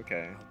squished.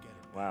 Okay.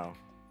 Wow.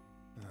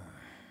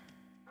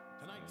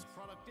 tonight's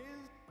product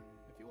is.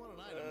 If you want an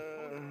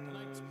item,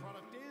 tonight's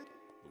product is.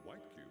 The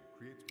white cube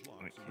creates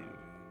blocks. White cube.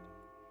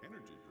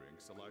 Energy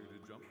drinks allow you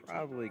to jump.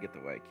 Probably get the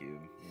white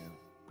cube. Yeah.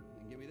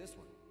 And give me this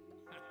one.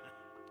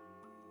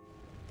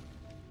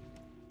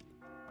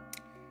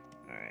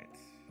 All right.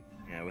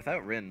 Yeah,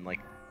 without Rin, like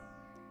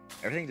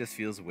everything just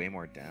feels way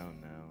more down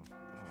now. I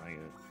don't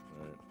like it,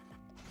 but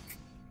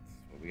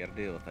it's what we got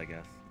to deal with, I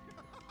guess.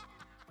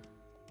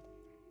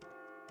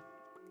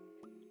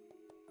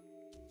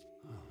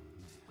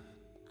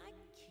 I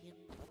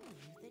can't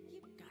believe that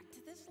you got to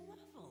this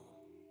level.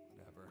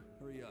 Whatever.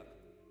 Hurry up.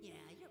 Yeah,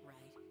 you're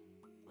right.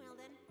 Well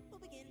then, we'll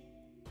begin.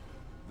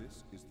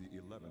 This is the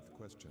 11th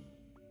question.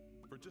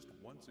 For just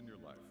once in your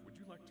life, would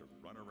you like to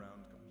run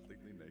around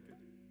completely naked?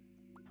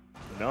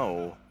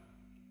 No.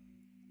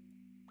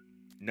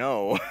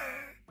 No.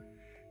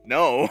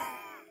 No.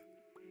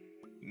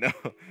 No.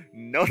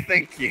 No,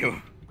 thank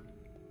you.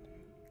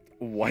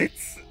 What?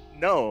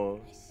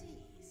 No.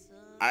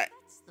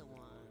 That's the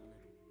one.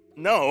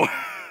 No.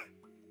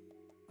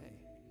 Hey,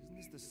 isn't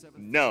this the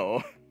seventh? No.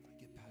 If I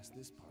get past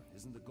this part,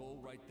 isn't the goal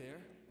right there?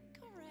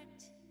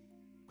 Correct.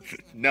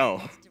 No.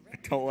 I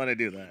don't want to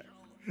do that.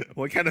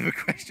 What kind of a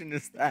question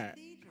is that?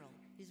 Cathedral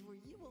is where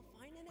you will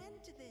find an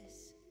end to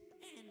this.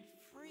 And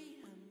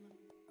freedom.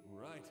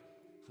 Right.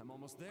 I'm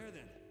almost there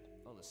then.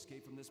 I'll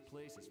escape from this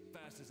place as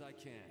fast as I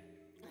can.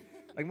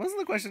 Like most of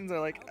the questions are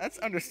like that's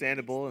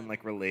understandable and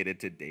like related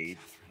to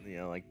dates, you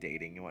know, like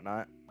dating and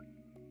whatnot.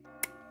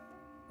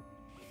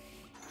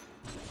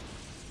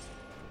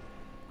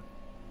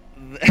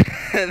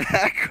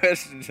 That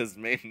question just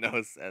made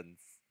no sense.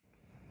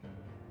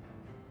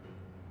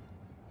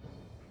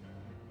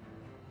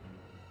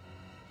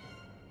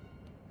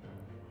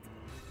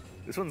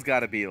 This one's got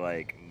to be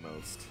like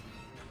most.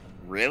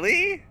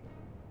 Really?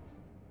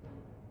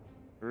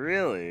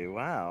 Really?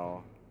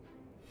 Wow.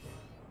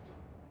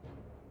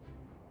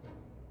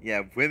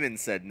 Yeah, women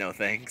said no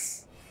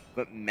thanks,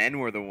 but men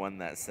were the one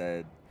that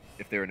said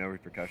if there were no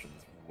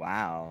repercussions.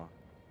 Wow.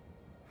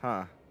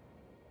 Huh.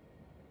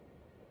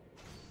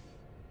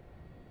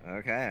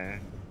 Okay.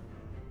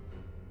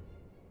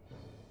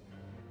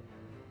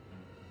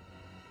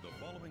 The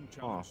following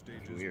challenge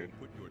stages weird.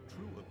 will put your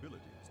true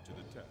abilities to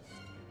the test.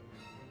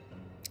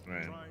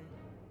 Right. Try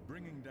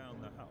bringing down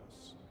the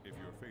house if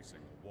you're facing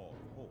a wall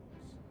of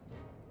holes.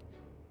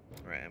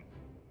 Right.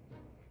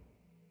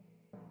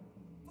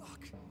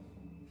 Fuck. I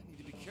need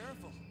to be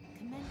careful.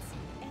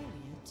 Commencing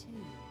area 2.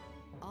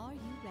 Are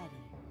you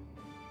ready?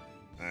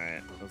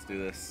 Alright, let's do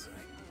this.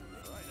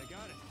 Alright, I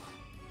got it.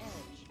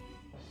 Edge.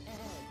 Edge.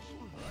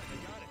 Alright, I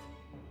got it.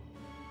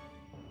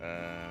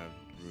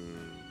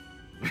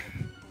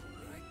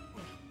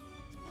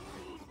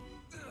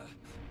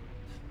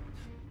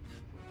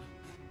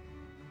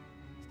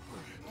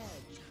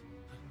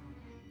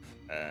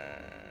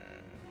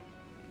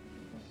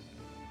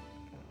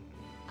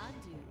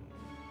 Undo.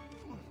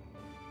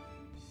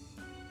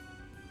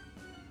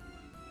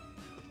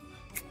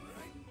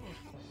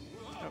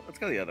 Oh, let's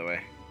go the other way.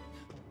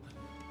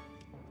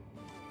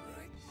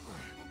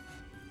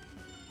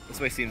 This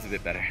way seems a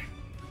bit better.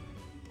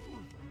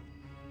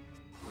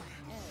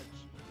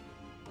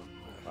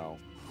 Well,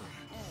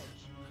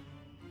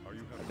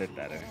 a bit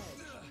better.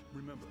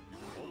 Remember, you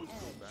can always go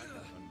back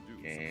and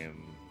undo.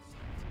 Game.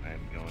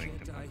 I'm going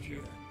to punch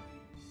you.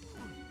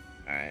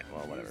 Alright,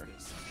 well, whatever.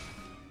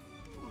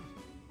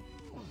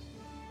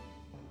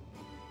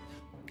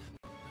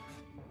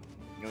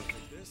 Yoink.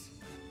 This?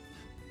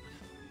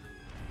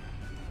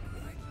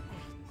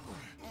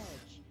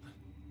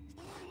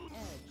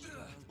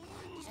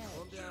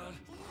 Calm down.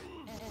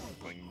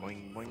 Boing,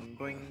 boing, boing,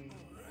 boing.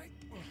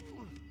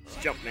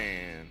 Jump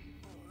man.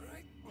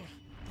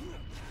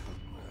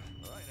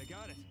 Alright, I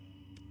got it.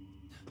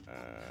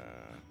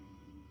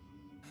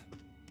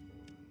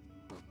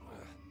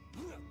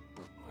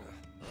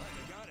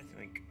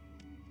 Yoink.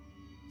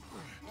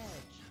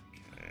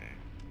 Okay.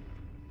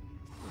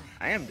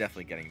 I am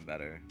definitely getting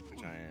better,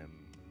 which I am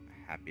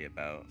happy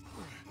about.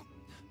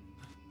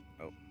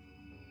 Oh.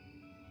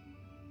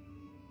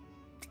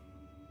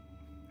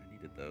 I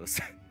needed those.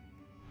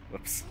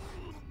 Whoops.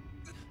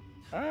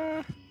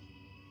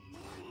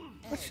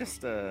 Let's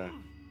just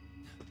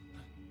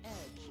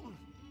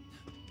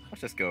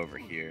go over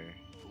here.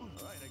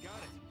 Alright, I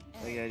got it.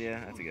 Is that a good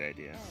idea? That's a good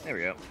idea. There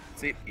we go.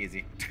 See?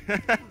 Easy.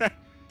 Alright, I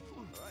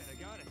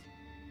got it.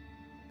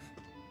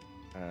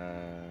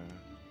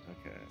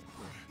 Okay.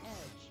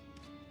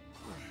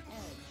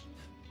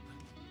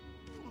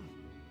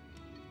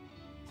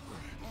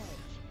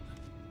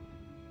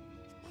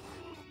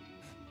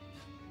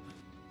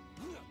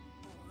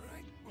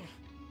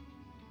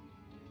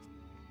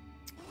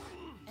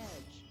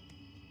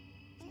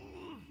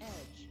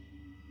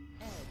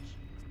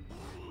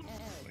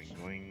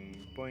 Boing,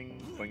 boing,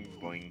 boing,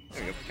 boing.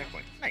 There we go.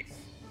 Checkpoint. Nice.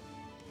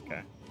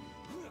 Okay.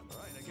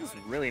 This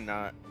is really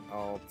not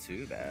all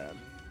too bad.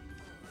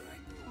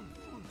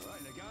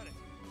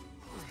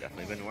 It's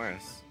definitely been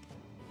worse.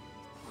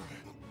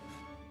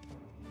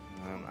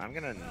 I'm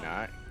gonna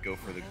not go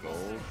for the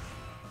gold.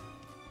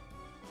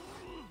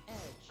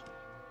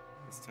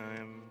 this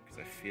time, because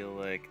I feel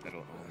like that'll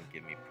only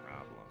give me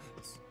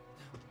problems.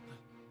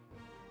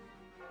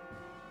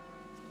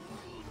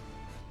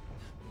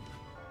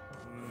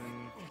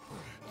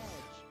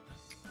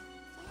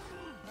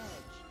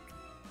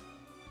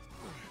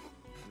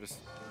 I'm just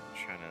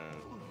trying to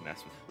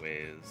mess with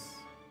ways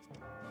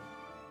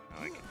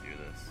how I can do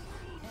this.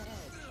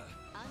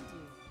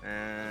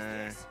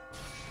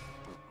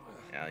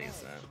 Yeah, I'll use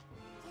that.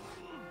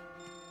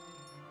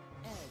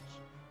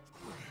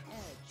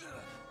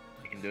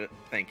 You can do it.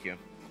 Thank you.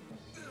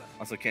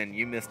 Also, Ken,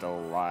 you missed a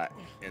lot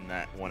in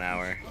that 1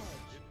 hour.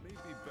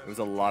 There was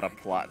a lot of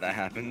plot that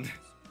happened.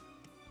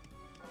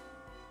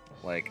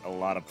 Like, a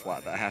lot of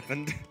plot that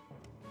happened.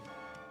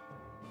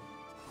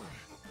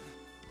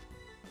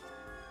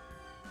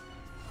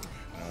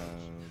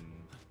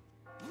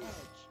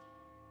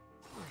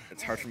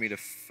 It's hard for me to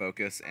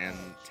focus and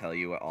tell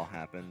you what all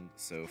happened,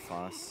 so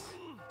Foss,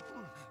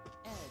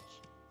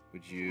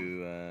 would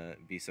you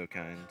be so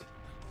kind?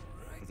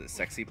 Was it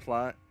sexy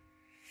plot?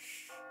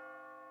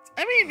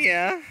 I mean,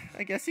 yeah,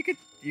 I guess you could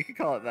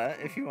call it that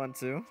if you want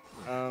to.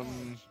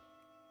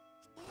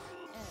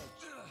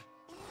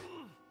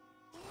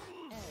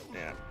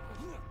 Yeah.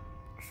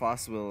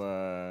 Foss will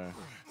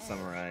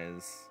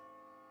summarize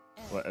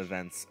what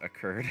events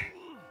occurred.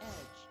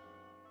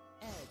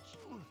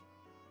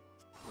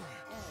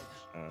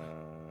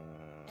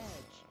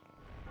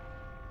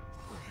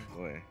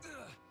 Boy.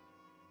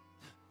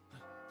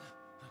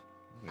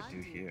 What do I do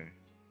here?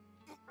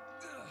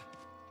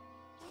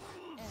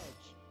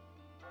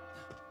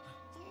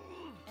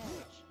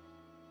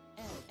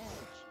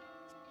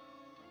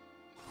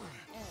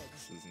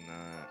 This is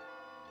not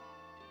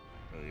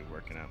really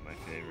working out in my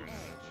favor now,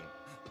 is it?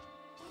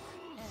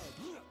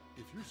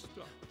 If you're stuck,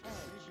 it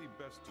may be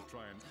best to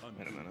try and undo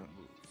Wait a minute.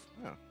 moves.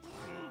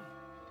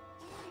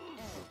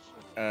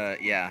 Oh.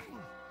 Yeah.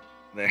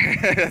 There.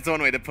 That's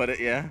one way to put it,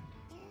 yeah.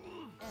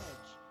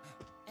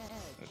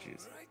 Oh,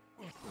 jeez.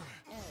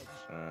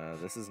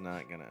 This is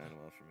not gonna end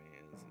well for me,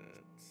 is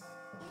it?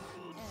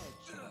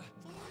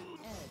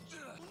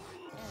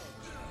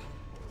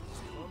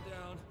 Calm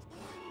down.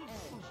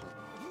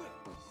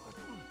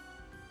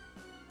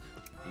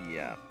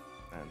 Yeah.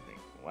 I'm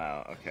thinking,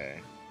 wow,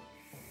 okay.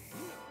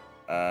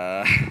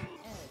 Huh.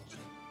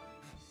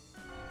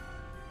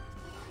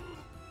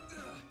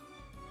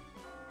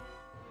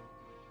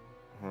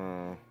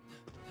 I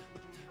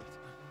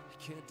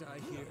can't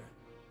die here.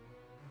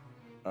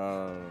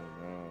 Oh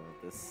no,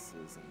 this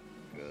isn't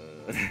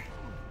good.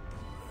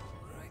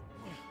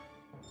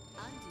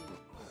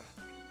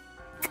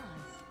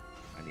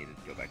 I needed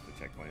to go back to the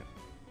checkpoint.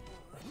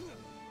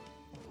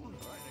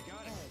 Alright, I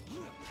got it.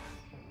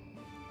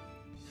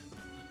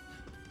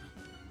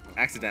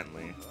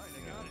 Accidentally. Alright, I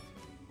got it.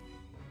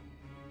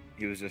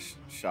 He was just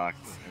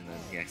shocked, and then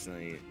he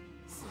accidentally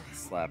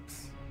slapped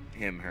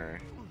her.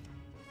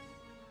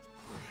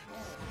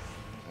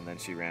 And then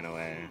she ran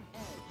away.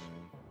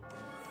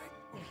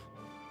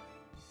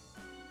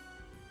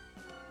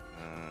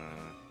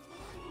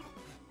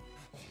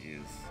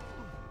 Jeez.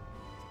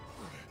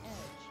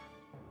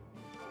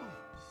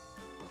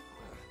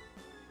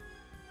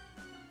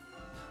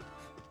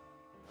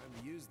 Time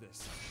to use this.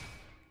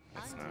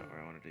 That's not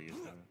where I wanted to use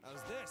that.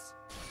 How's this?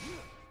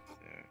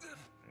 There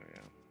we go.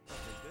 I'll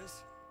take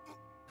this.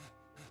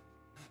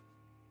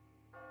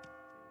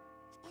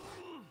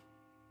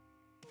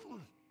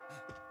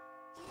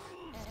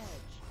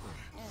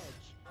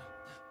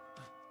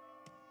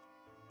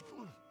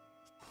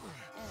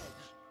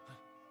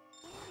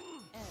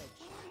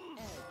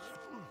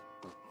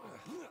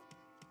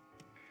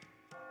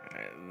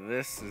 Alright,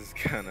 this is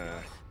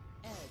gonna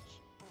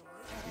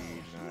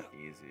be not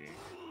easy.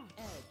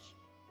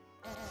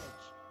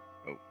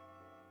 Oh.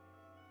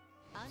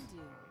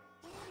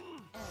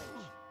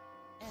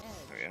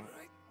 There we go.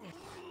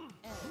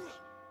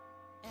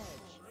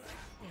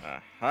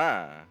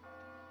 Aha!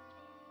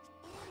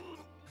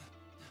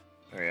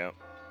 There we go.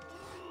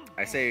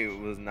 I say it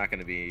was not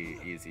gonna be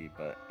easy,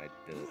 but I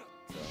did it,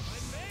 so.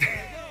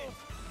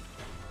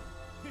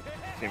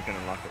 Game can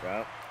unlock the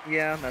route.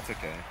 Yeah, that's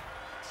okay.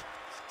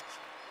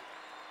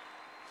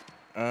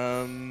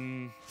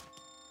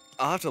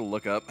 I'll have to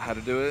look up how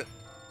to do it.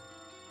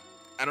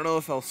 I don't know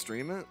if I'll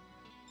stream it.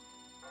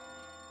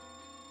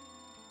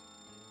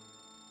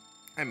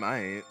 I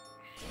might.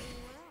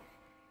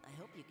 I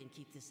hope you can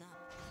keep this up.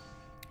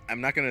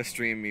 I'm not gonna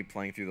stream me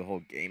playing through the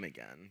whole game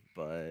again,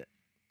 but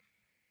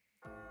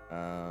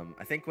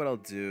I think what I'll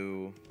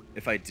do,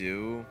 if I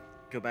do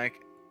go back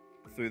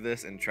through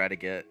this and try to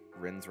get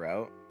Rin's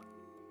route,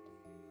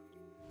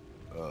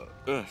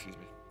 excuse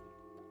me,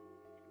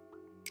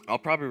 I'll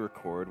probably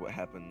record what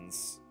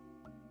happens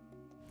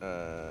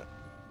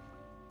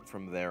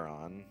from there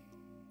on.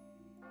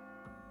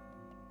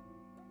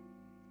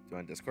 Do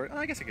on Discord? Oh,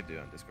 I guess I could do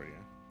it on Discord,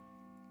 yeah.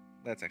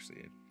 That's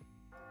actually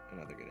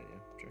another good idea,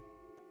 sure.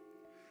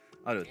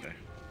 I'll do it there.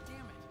 Damn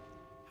it!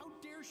 How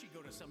dare she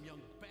go to some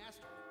young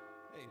bastard?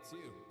 Hey, it's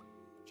you.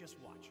 Just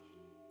watch.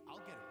 I'll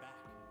get her back.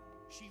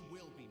 She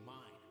will be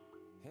mine.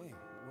 Hey,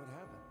 what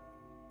happened?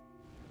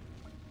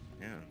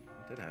 Yeah,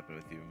 What did happen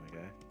with you, my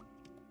guy?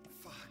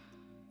 Fuck.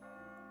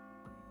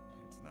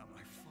 It's not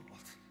my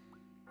fault.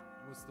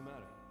 What's the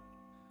matter?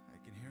 I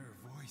can hear her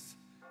voice.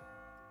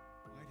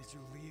 Why did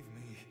you leave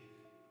me?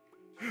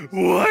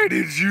 Why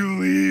did you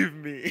leave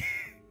me?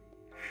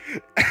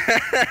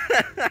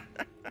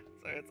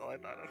 Sorry, that's all I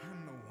thought of.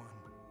 I'm the one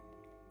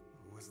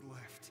who was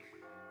left.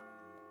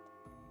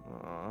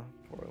 Aw,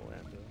 poor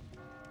Orlando.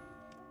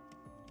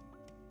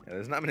 Yeah,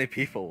 there's not many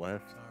people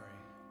left. Sorry.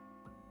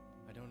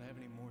 I don't have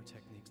any more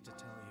techniques to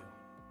tell you.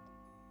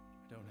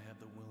 I don't have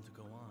the will to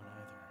go on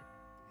either.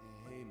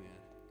 Hey, man.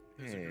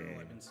 There's a girl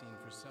I've been seeing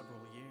for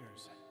several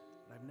years,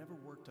 but I've never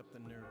worked up the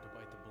nerve to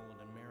bite the bullet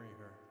and marry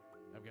her.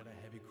 I've got a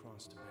heavy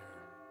cross to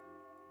bear.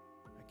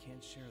 I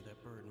can't share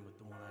that burden with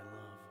the one I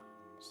love.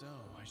 So,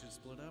 I should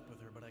split up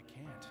with her, but I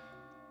can't.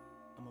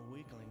 I'm a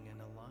weakling and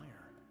a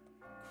liar.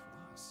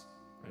 Cross.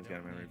 He's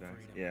got memory back.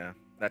 Yeah,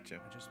 that too.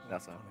 I just want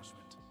That's all.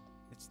 punishment.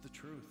 It's the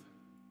truth.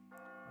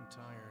 I'm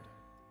tired.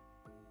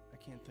 I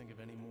can't think of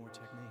any more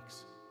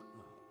techniques.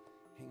 Oh,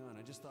 hang on,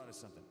 I just thought of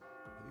something.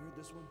 Have you heard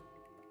this one?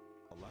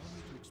 Allow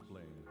me to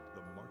explain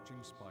the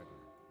marching spider.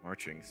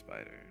 Marching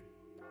spider.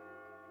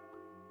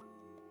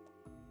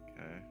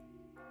 Okay.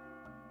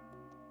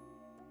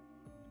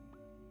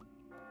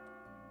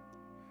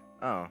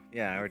 Oh,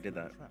 yeah, I already did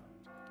that.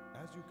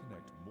 As you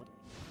connect more.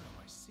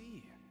 Oh, I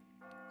see.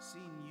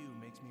 Seeing you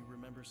makes me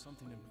remember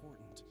something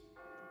important.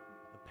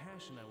 The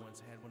passion I once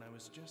had when I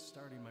was just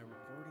starting my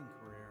reporting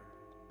career.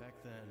 Back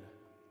then,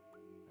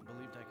 I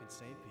believed I could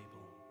save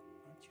people.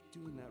 Aren't you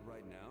doing that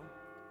right now?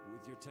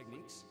 With your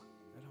techniques?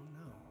 I don't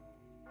know.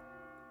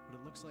 But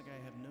it looks like I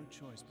have no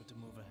choice but to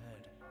move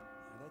ahead.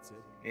 Yeah, that's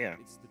it. Yeah.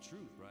 It's the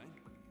truth, right?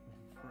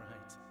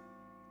 Right.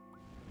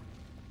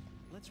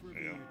 Let's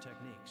review your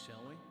techniques,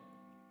 shall we?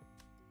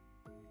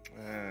 It's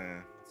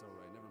all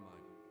right, never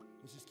mind.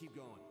 Let's just keep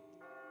going.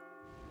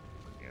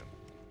 Yeah.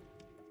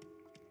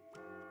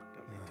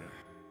 Don't need to.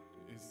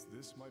 Is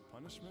this my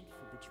punishment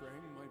for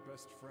betraying my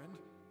best friend?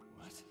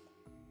 What?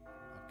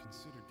 I've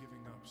considered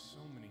giving up so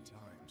many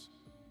times,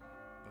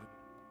 but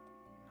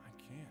I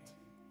can't.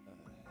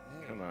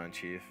 Hey. Come on,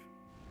 Chief.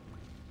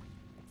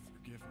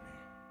 Forgive me.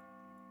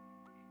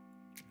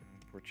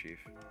 Poor Chief.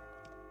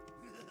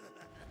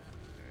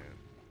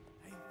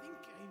 I think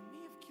I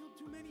may have killed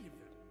too many of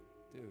them.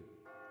 Dude,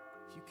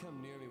 if you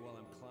come near me while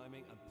I'm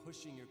climbing, I'm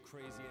pushing your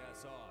crazy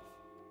ass off.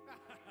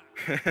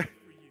 Good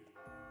for you.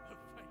 A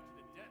fight to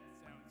the death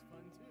sounds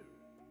fun too.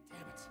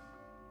 Damn it.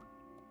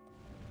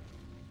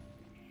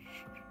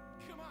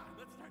 Come on,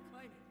 let's start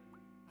climbing.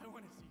 I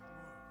want to see more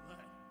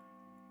blood.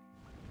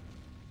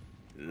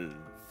 Ugh.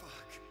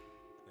 Fuck.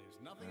 There's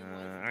nothing I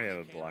already have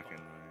a block in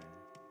my.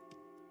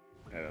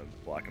 I have a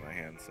block in my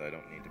hand, so I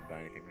don't need to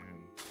buy anything for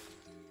him.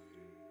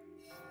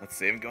 Let's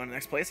save and go on to the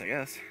next place, I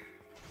guess.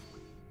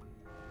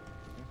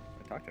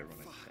 I talked to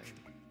everyone.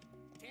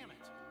 Damn it.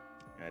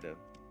 Yeah, I did.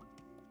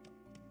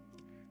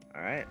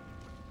 Alright.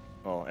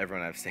 Well,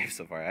 everyone I've saved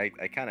so far. I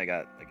kind of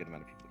got a good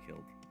amount of people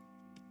killed.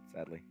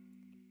 Sadly.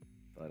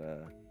 But,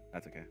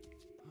 that's okay.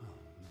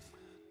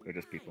 They're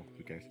just people.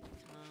 Who cares?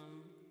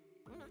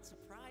 I'm not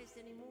surprised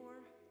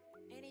anymore.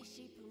 Any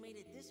sheep who made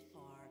it this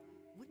far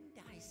wouldn't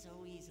die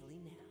so easily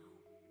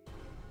now.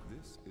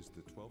 This is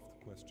the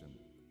 12th question.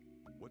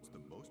 What's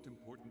the most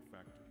important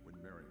factor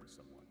when marrying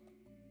someone?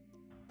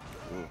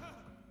 Ooh.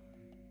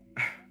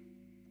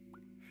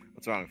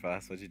 What's wrong,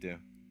 Foss? What'd you do?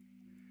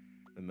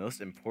 The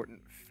most important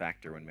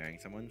factor when marrying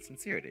someone?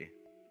 Sincerity.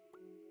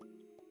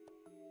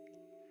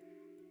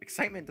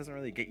 Excitement doesn't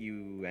really get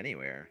you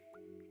anywhere.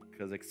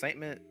 Because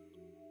excitement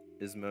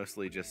is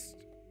mostly just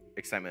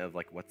excitement of,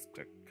 like, what's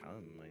to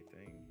come, I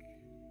think.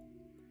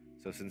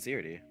 So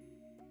sincerity.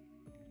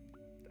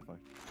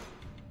 Definitely.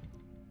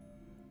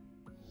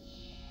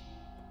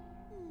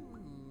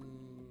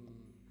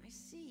 I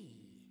see.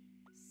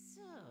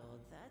 So,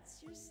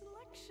 that's your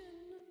selection.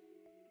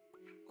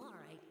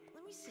 Alright,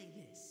 let me say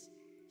this,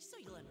 just so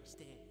you'll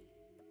understand.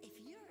 If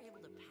you're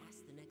able to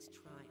pass the next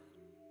trial,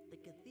 the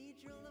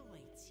cathedral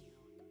awaits you.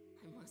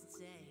 I must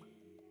say,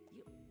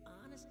 you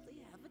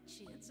honestly have a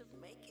chance of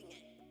making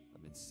it.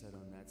 I've been set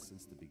on that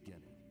since the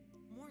beginning.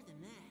 More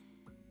than that,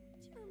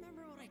 do you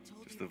remember what I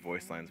told Just you the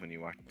voice lines when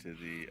you walk to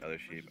the other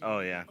sheep. Oh,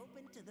 yeah.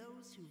 open to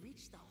those who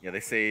reach the Yeah, they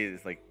say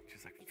it's like,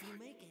 just like, fuck,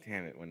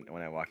 damn it,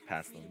 when I walk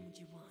past them.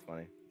 It's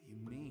funny. You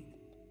mean?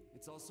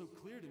 It's all so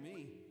clear to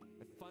me.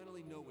 I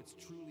finally know what's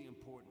truly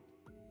important.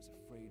 I was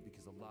afraid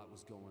because a lot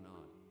was going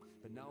on.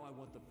 But now I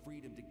want the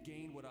freedom to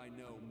gain what I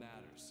know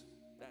matters.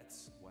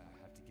 That's why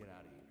I have to get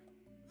out of here.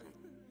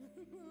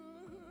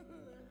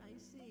 I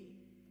see.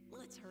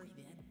 Let's hurry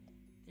then.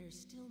 There's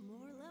still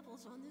more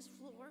levels on this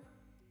floor.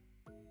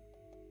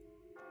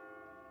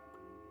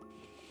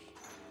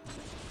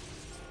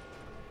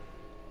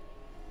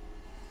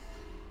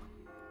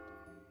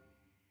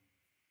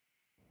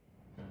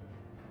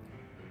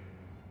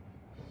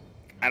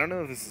 I don't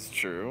know if this is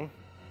true,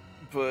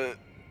 but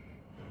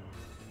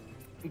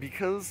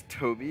because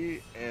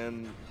Toby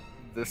and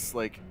this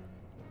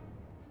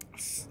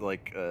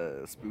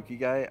spooky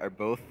guy are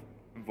both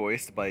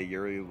voiced by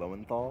Yuri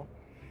Lowenthal,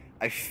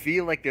 I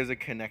feel like there's a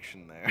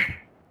connection there.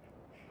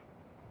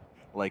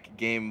 Like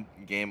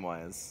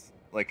game-wise.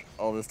 Like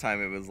all this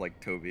time it was like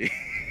Toby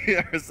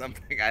or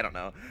something. I don't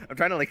know. I'm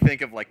trying to like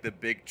think of like the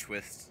big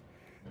twist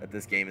that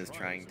this game is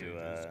trying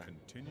to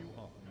Continue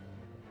on.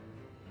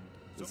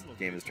 this Some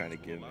game is trying to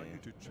locations give will me. allow you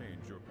to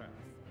change your path.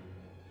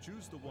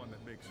 Choose the one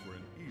that makes for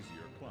an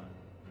easier climb.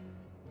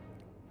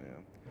 Yeah.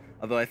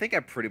 Although I think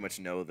I pretty much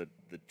know the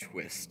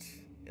twist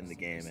in the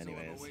game Still have a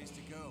anyways. ways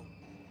to go.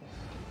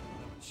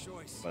 No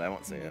choice. But I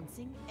won't say it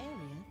Commencing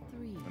Area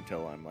 3.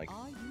 until I'm like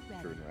Are you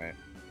ready? proven right.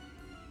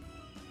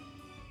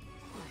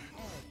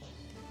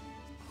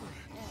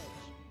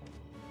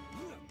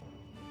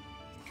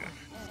 Okay.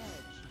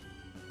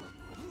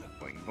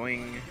 Boing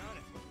boing.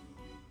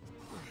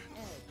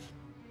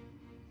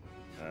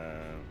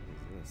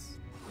 What is this?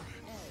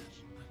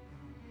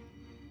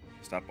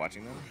 Stop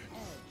watching them?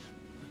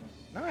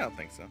 No, I don't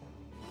think so.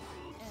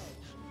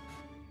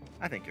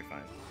 I think you're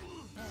fine.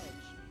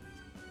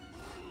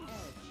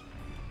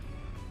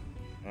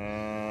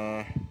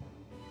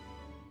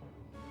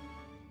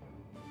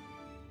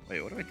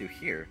 Wait, what do I do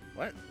here?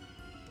 What?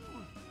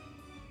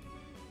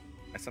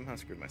 I somehow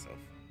screwed myself.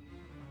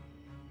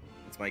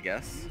 That's my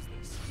guess.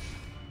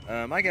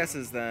 My guess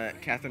is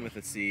that Catherine with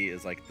a C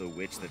is like the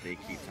witch that they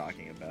keep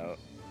talking about.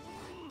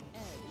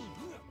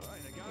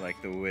 Like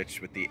the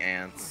witch with the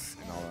ants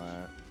and all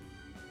that.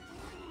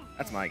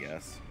 That's my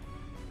guess.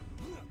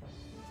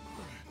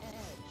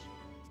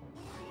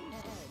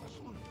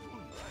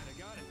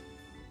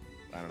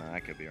 I don't know, I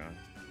could be wrong.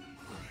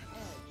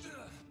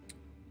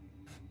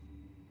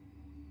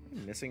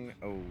 I'm missing.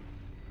 Oh.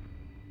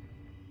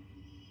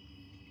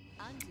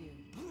 Undo.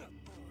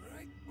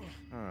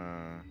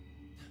 Huh.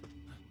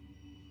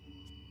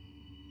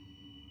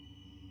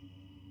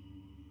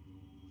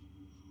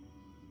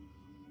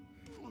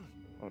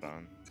 Hold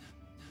on.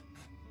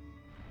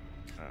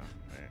 Oh,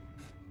 wait.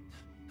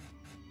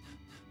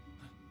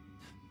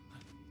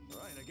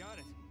 Alright, I got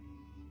it.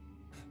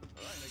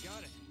 Alright, I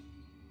got it.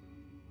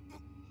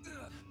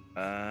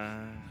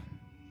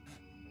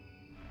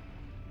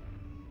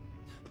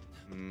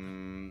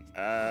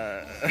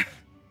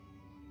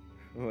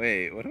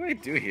 Wait, what do I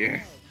do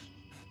here?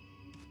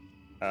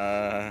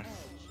 Oh,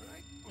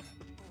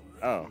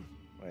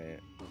 wait.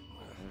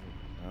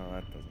 Oh,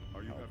 that doesn't.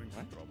 Are you help. having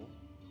some What? trouble?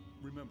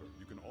 Remember,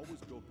 you can always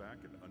go back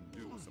and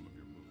undo some of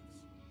your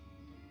moves.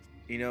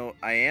 You know,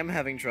 I am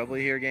having trouble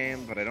here,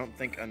 game, but I don't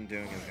think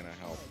undoing is gonna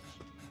help.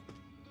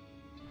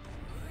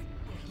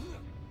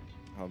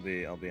 I'll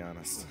be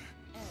honest.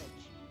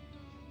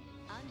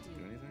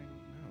 Do anything?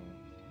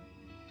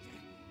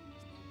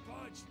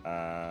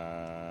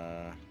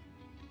 No.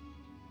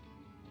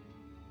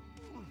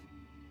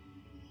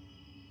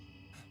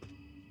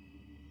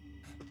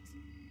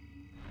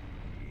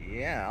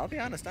 Yeah, I'll be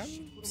honest, I'm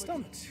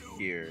stumped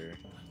here.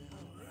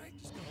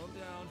 Just calm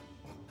down.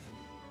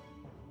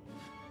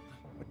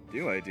 What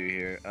do I do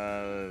here?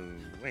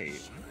 Wait.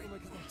 What am I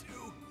gonna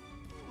do?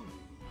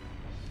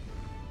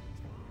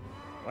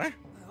 What?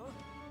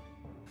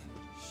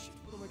 Shit,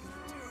 what am I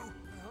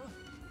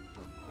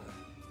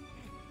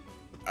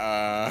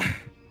gonna do?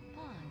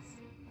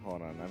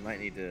 Hold on, I might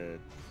need to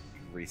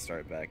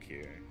restart back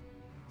here.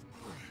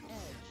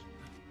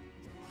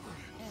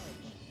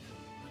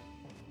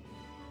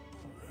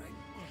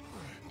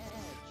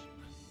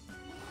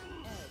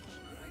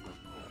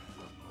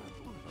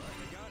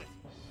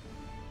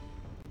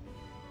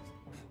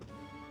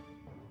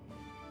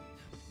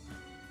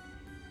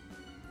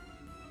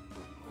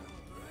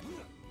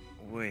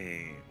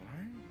 Wait,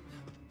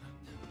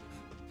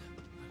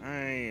 what? I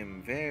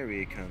am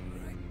very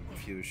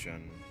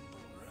confusion.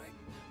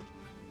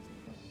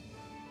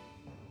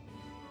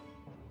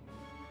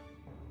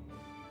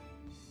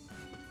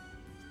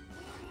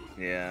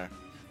 Yeah.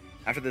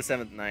 After the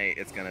 7th night,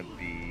 it's gonna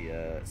be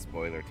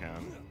Spoiler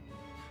Town.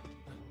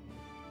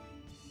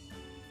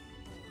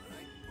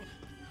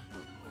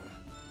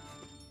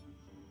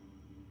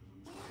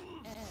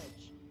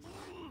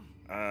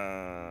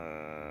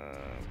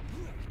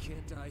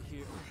 Can't die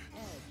here.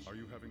 Are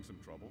you having some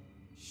trouble?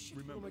 Shit,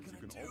 Remember, what am I you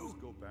gonna can do? always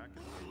go back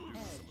and undo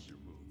some of your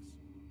moves.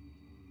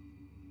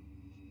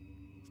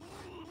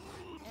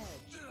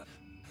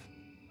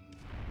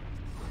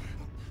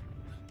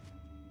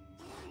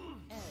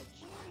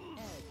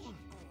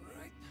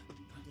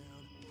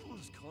 Down.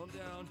 Just calm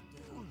down.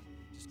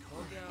 Just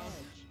calm down.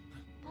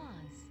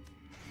 Pause.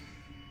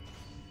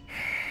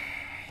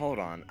 Hold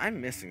on, I'm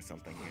missing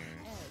something here.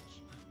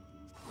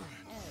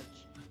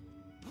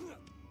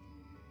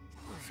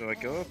 So I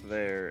go up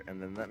there,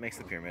 and then that makes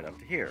the pyramid up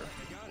to here,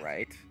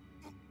 right?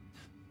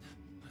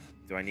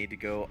 Do I need to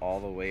go all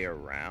the way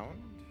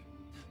around?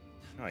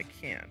 No, I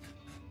can't.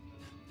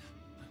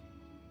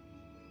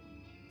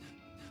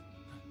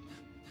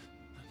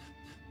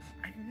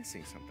 I'm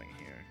missing something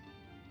here.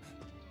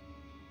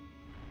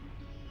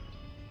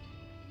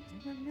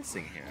 What am I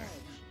missing here?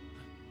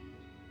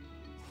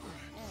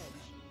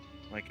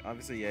 Like,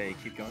 obviously, yeah, you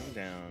keep going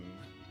down.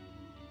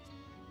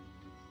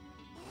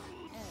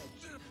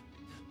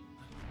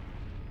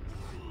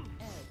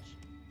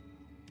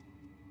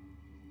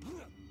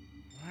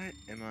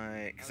 Am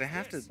I? Because I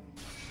have to.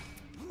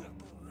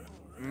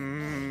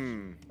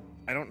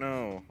 I don't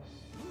know.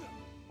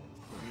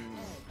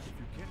 If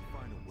you can't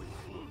find a way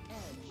forward,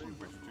 you may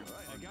wish to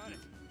I got it.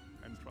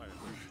 and try a new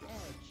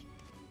strategy.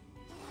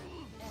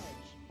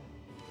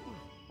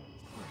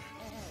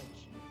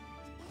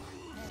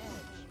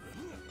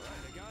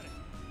 I got it.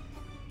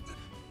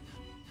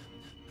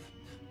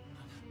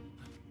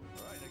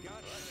 Alright, I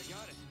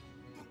got it.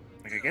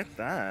 Like, I get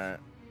that.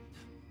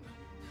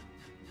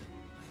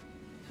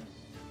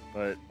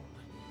 But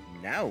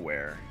now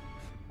where?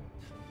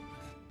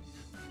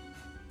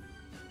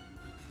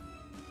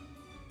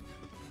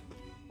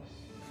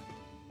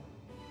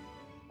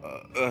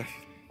 Ugh.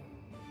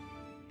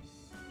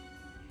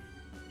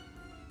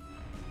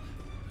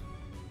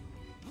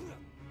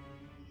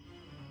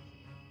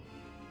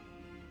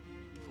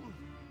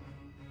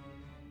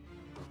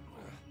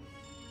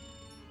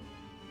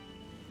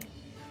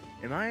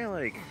 Am I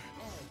like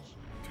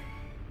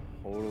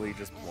totally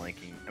just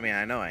blanking? I mean,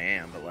 I know I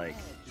am, but like,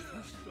 If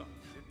you're stuck,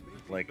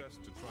 it may like, be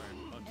best to try and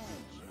undo the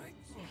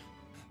moves.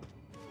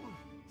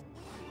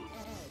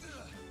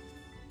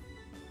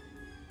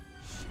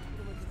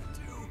 What am I gonna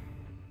do?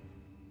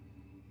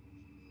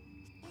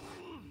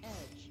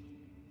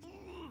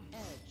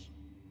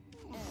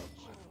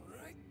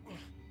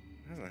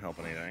 that doesn't help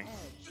anything.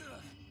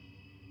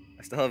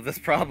 I still have this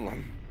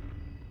problem.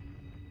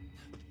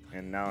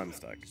 And now I'm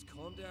stuck. Just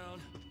calm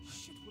down.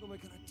 Shit, what am I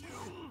gonna do?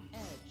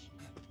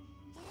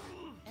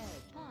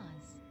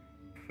 Pause.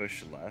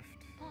 Push left.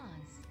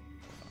 Pause.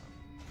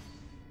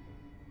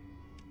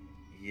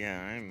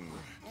 Yeah, I'm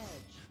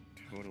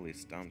totally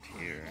stumped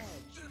here.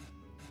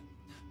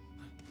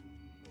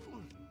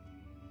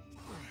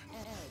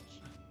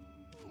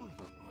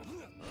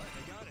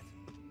 I got it.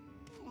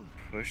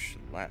 Push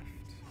left.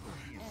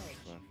 Push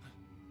left.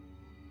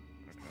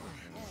 Okay,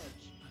 okay.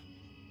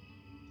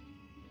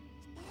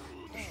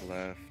 Push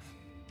left.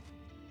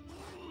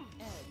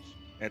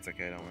 It's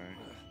okay, don't worry.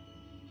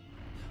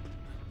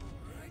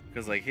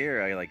 Because like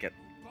here, I like get.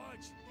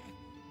 Budge.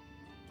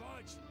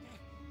 Budge.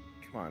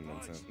 Come on,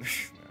 Vincent. No.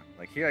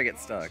 Like here, I get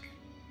stuck.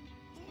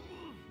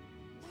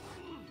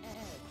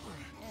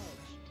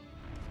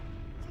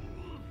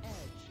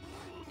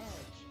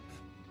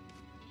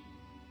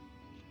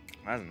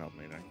 That doesn't help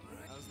me anything.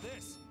 How's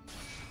this?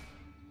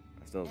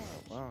 That still doesn't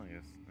help. Well, I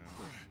guess no.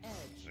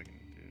 So I can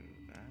do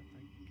that, I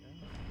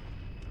guess.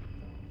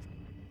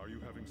 Are you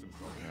having some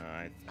trouble?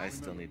 No, I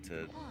still need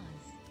to.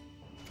 Pause.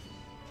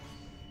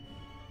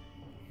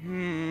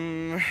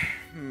 Hmm. I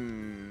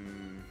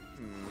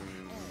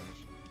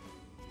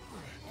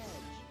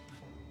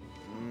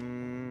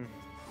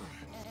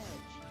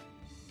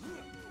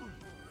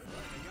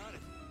got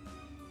it.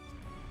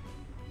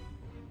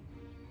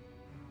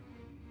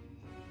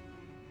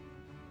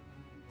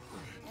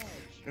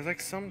 There's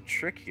like some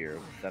trick here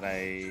that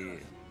I'm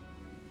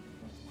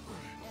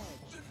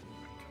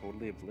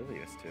totally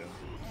oblivious to.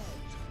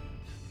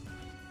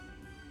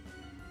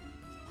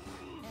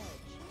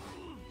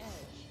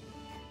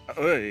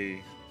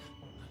 Oy.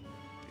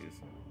 Jeez.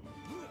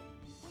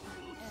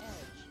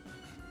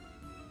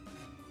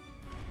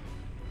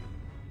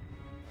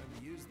 Time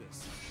to use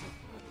this.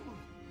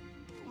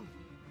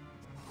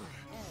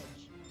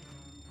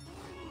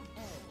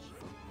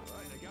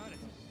 Alright, I got it.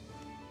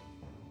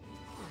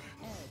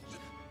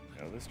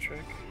 Know this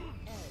trick?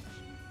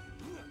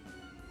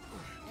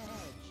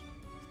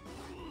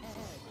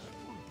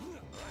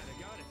 Alright,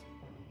 I got it.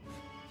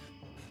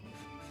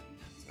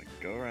 It's like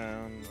go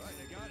around, Alright,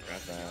 I got it.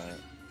 grab that.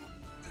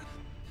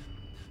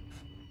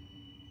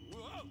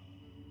 Whoa!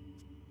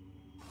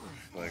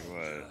 It's like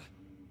what?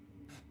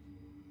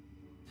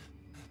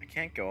 I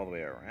can't go all the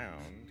way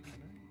around, can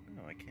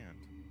I? No, I can't.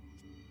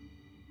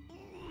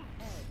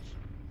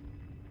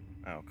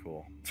 Oh,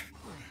 cool.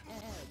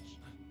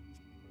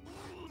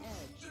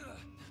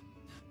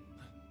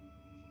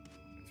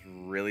 It's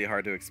really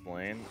hard to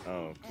explain.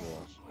 Oh,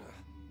 cool.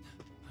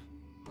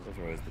 Those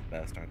are always the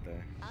best, aren't they?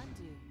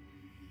 Undo.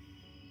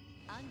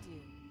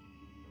 Undo.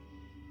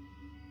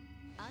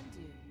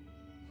 Undo.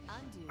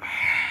 Undo.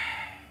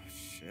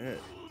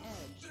 Shit.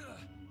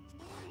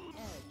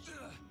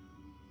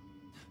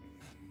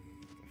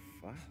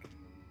 The fuck?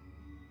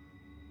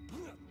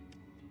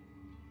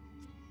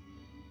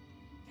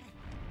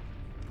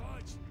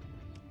 Budge.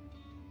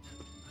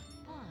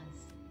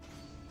 Pause.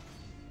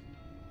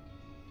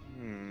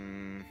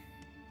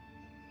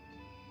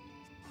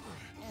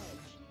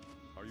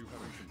 Are you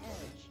having some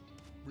trouble?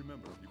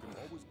 Remember, you can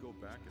always go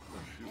back and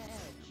undo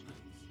some of your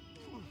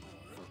moves.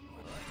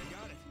 Alright, I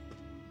got it.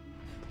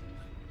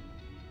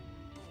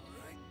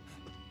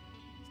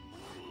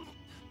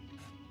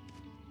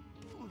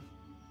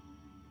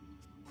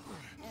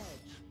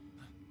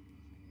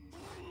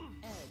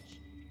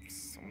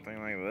 Something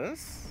like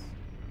this?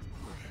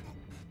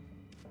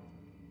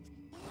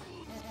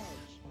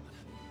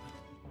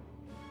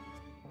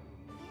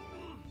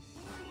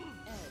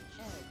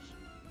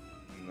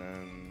 And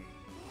then...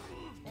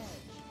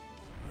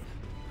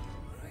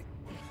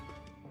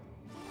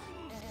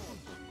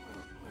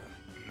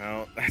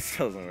 No, that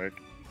still doesn't work.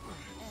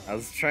 I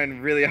was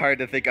trying really hard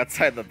to think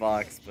outside the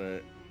box,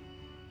 but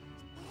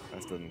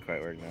that still didn't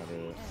quite work now,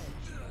 did it?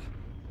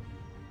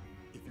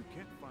 If you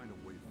can't find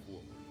a way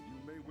forward, you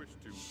may wish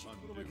to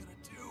undo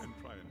and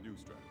try a new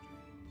strategy.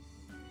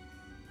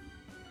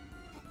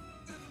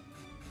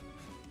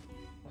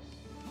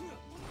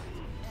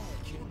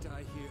 Can't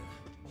die here.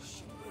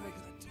 Shit, what am I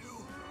gonna do?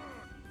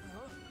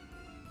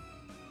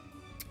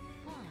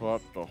 Pull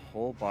up the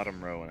whole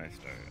bottom row when I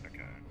start.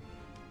 Okay.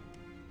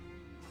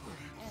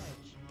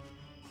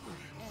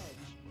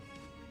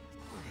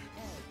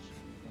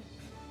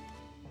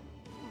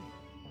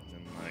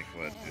 And like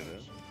what? Do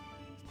this.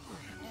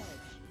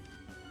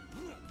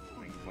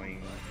 Boing,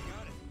 boing.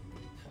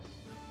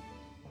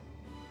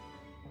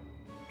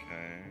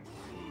 Okay.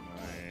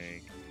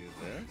 Like do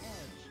this.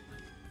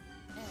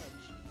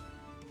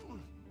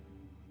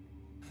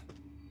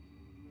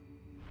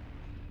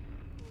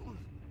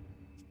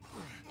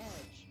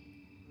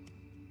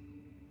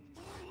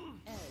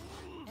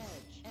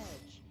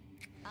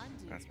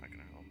 That's not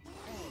gonna help.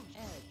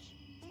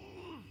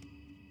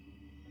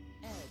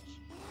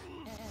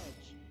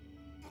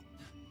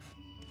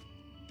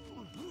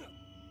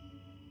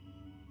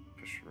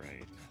 Push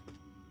right.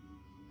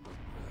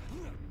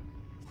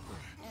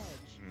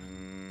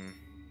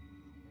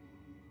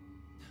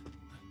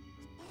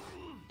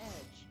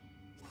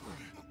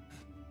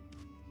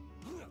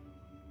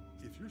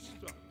 If you're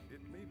stuck,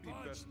 it may be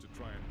best to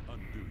try and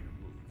undo your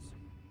moves.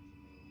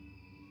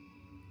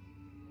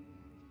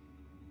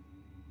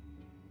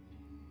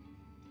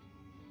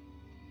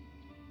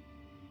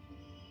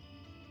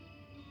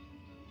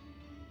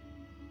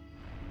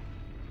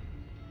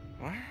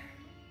 What?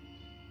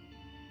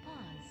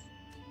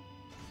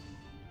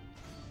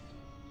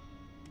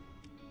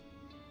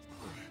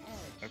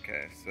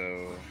 Okay, so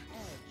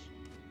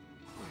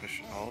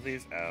push all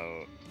these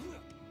out,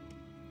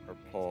 or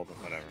pull them,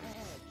 whatever.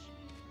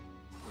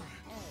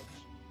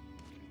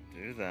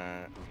 Do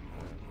that.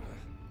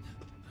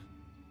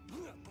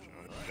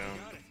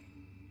 Jump.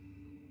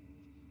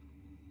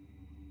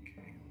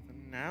 Okay, so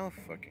now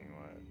fucking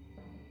what?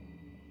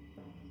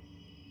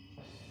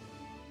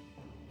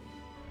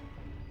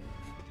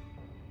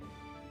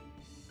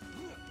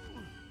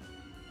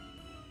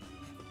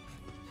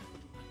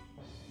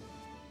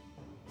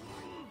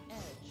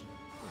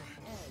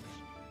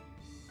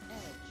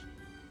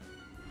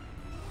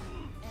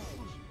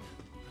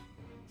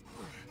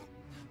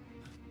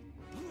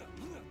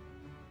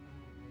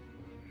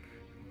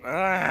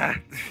 Ah!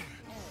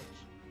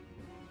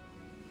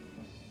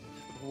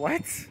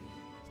 What?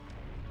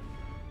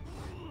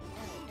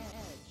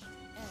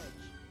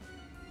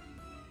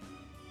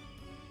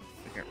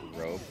 Second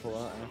row pull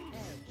out after? It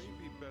may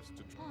be best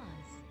to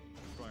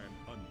try and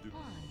undo.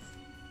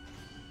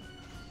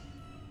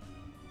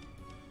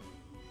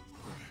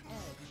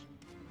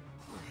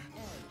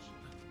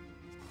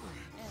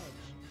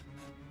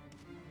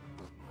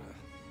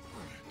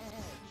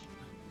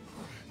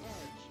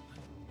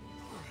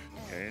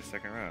 Okay,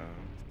 second row.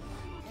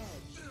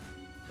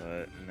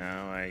 But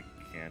now I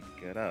can't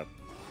get up.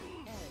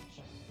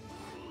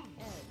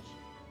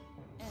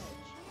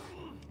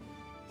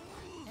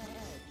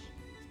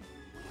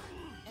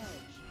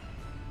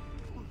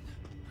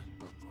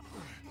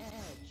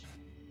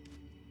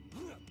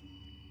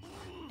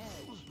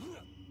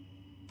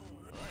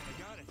 I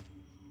got it.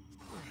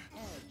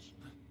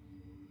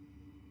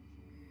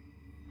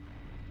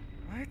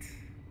 What?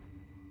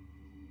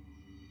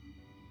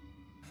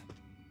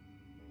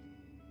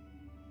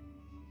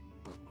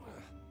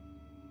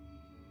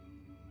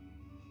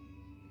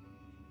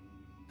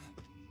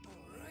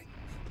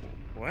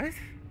 What?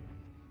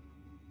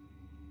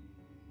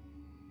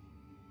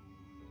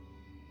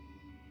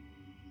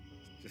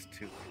 Just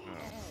too.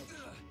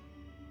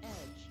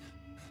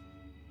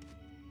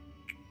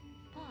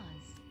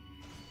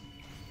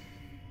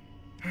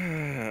 Oh.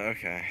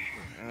 Okay.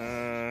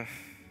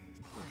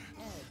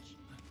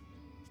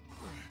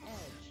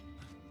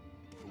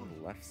 On the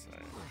left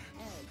side.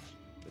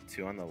 The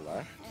two on the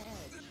left?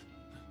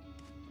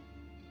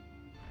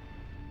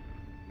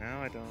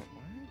 Now I don't. What?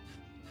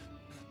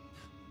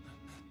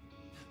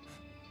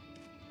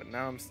 But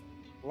now I'm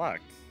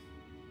blocked.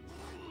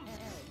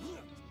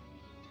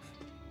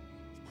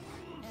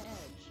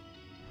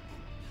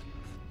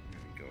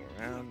 Go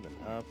around and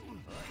up.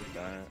 Do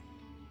that.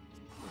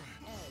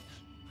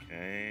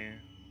 Okay.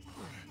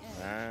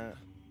 That.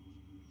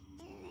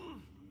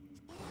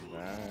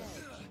 That.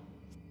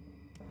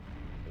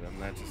 And then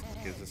that just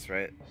gives us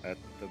right at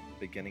the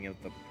beginning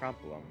of the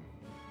problem.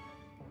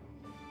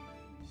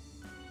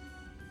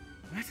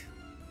 What?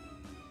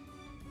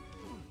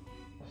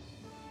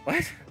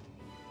 What?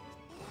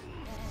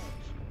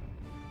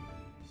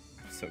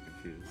 I'm so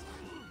confused.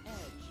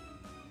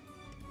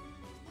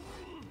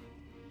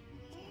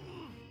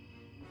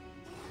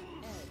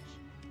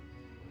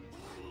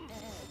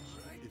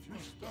 If you're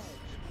stuck,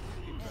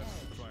 it may be best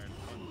to try and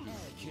undo. I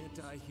can't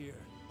die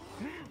here.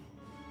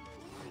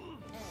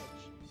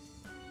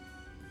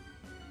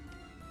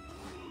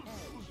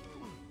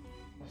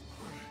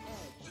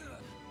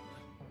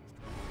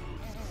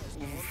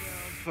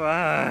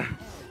 Ah.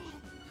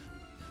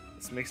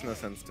 This makes no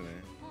sense to me.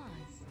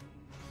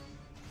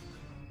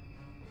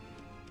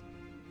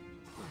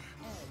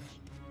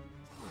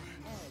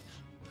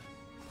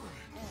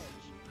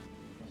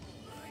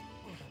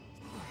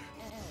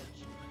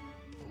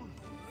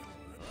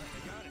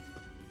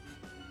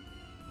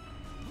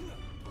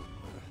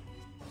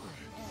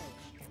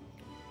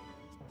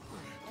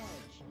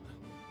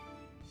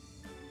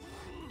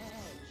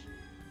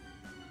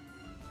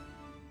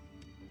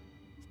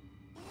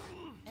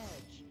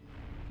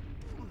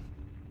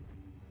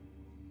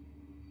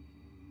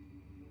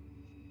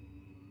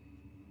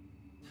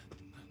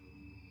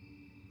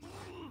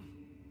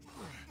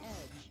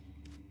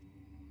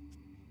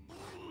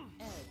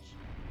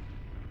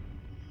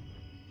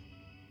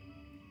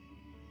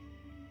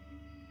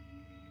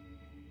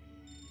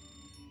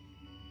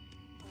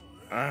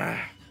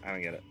 I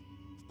don't get it.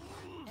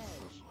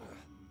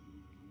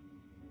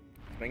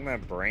 It's making my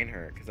brain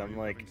hurt because I'm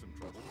like,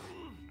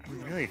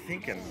 I'm really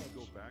thinking,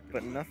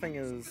 but nothing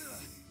is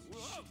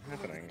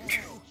happening.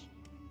 Shit,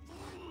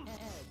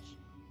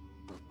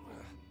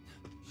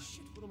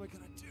 what am I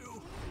gonna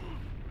do?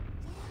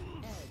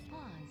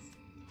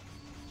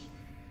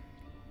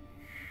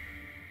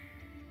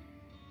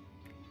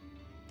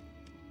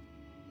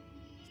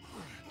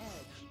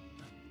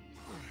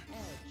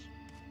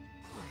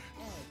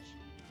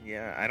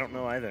 Yeah, I don't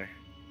know either.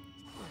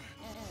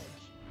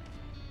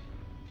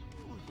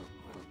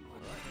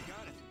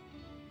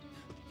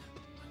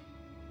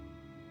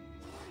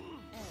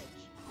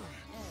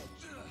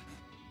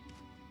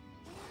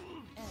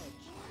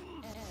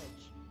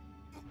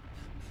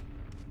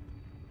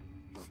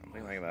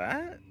 Something like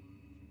that?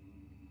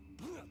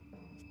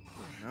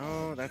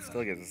 No, that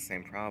still gives us the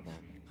same problem.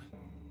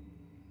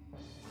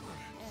 What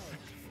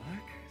the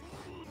fuck?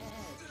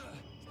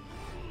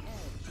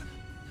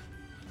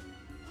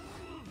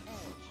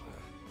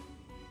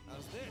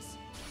 How's this?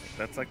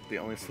 That's like the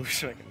only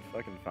solution I can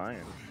fucking find.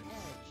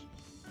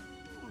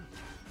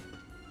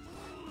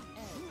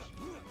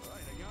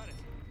 Alright, I got it.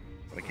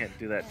 But I can't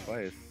do that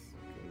twice.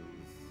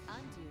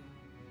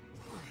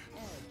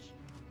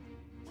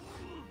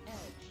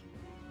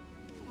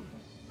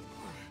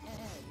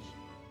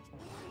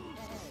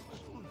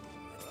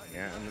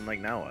 Yeah, and then like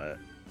now what?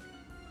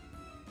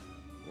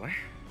 What?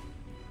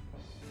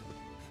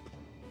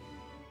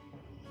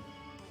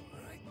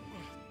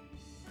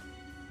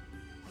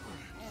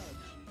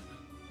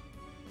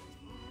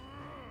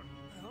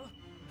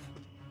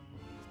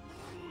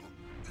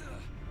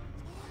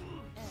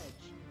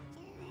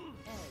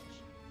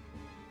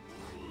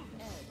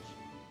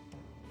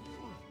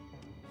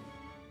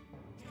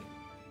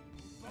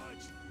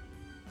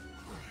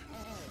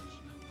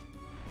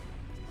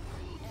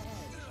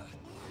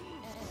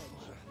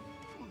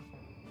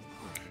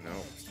 No,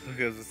 still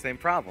goes the same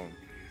problem.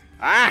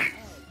 Ah!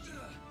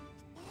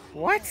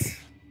 What?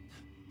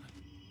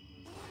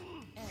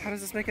 How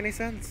does this make any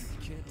sense?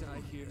 I can't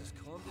die here. Just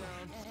calm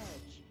down. Damn it.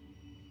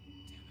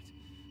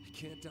 I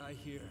can't die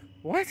here.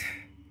 What?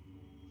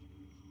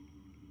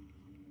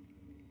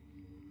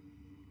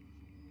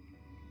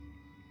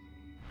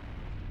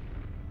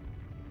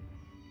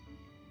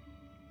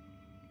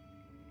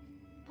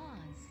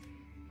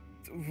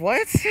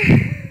 What?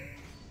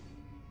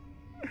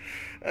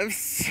 I'm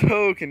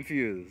so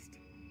confused.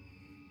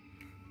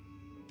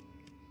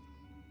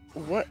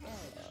 What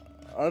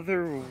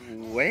other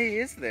way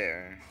is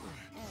there?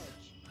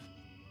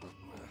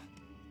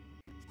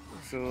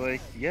 So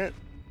like, you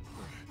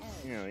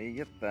know, you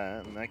get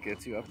that, and that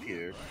gets you up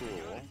here,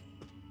 cool.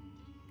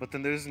 But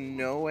then there's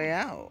no way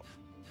out.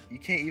 You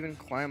can't even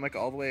climb like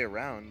all the way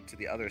around to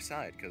the other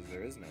side, because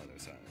there is no other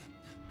side.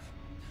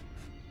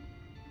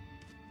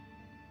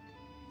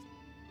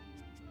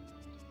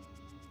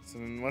 So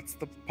then what's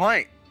the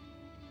point?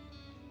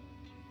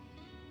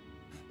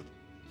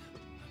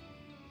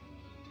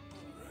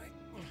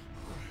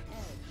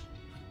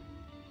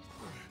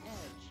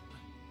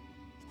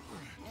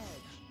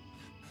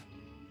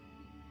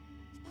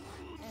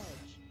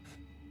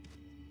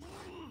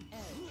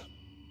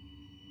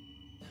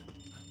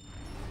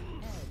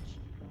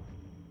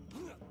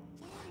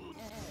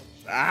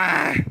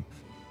 Ah!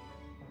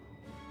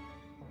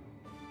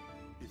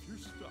 If you're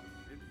stuck,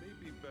 it may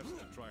be best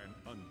to try and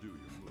undo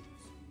your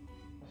moves.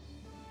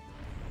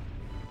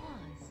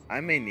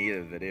 I may need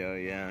a video,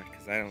 yeah,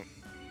 because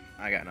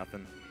I got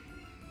nothing.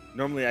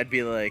 Normally I'd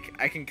be like,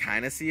 I can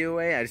kind of see a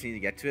way, I just need to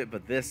get to it,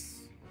 but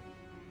this,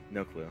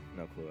 no clue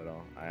at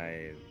all.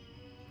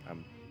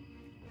 I'm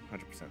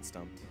 100%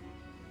 stumped.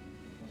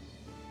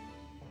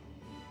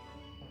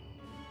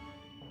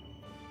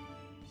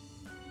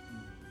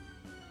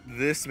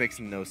 This makes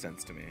no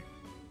sense to me.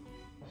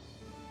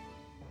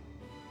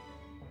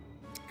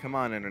 Come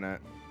on,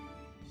 internet.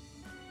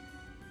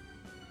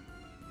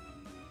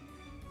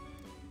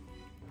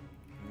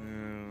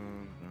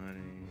 Body.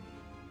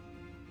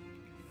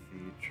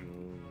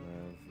 Cathedral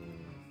level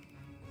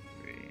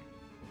 3.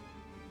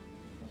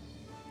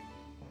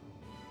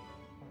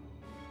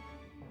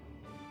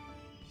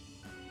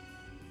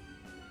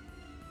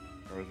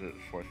 Or was it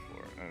 4th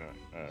floor? I don't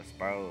know.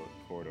 Spiral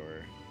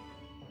corridor.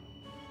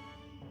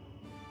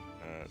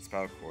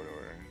 Spiral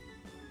corridor.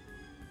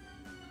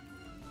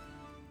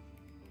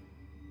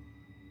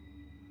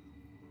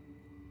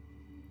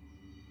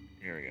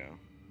 Here we go.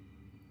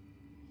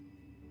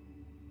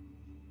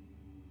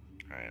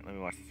 Alright, let me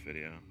watch this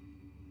video.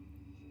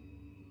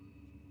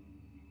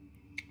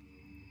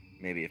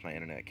 Maybe if my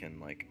internet can,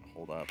 like,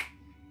 hold up.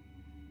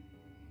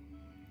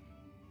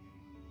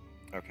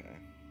 Okay.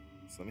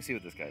 So let me see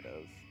what this guy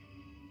does.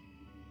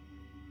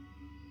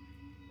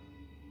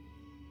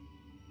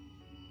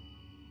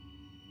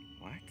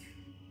 What?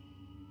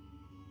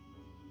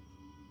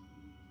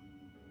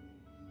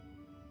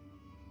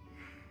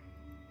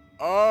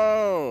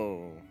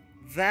 Oh!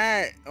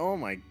 That... Oh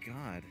my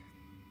god.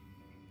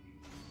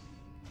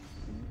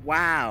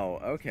 Wow,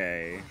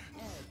 okay.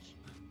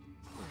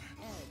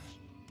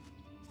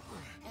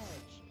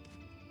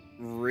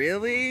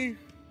 Really?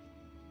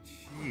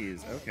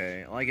 Jeez,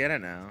 okay. Well, I get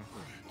it now.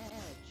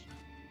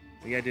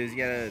 What you gotta do is you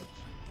gotta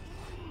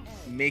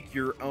make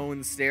your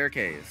own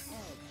staircase.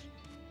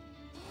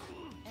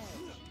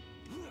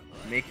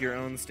 Make your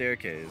own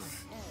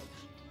staircase.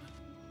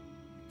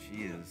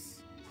 Jeez.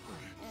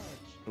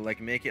 But,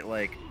 like, make it,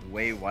 like,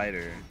 way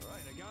wider.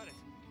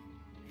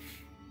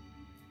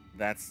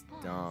 That's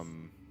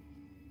dumb.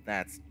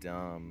 That's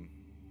dumb.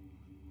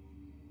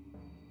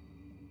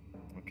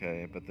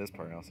 Okay, but this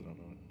part I also don't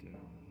know what to do.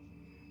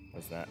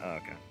 What's that? Oh,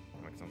 okay.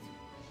 That makes sense.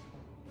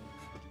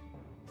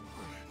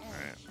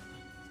 Alright.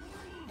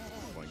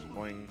 Boing,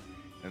 boing.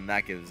 And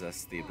that gives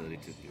us the ability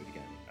to do it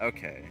again.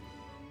 Okay.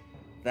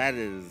 That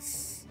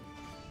is...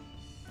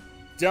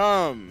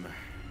 dumb!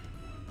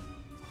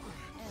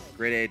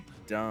 Grade A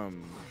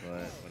dumb,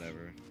 but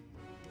whatever.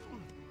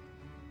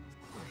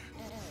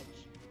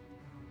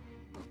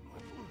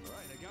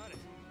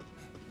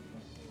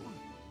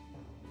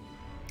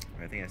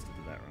 I think I still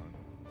did that wrong.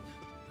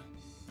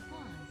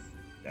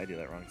 Did I do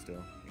that wrong still?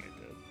 I think I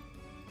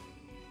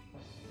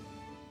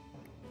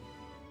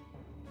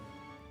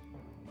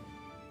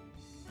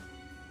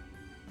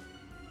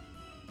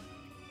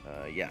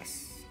did. Yes.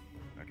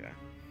 Okay.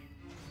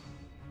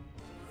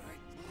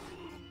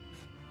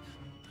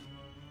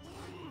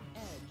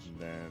 And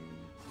then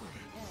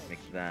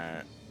make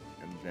that,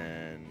 and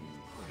then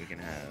we can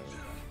have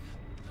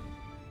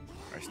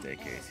our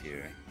staircase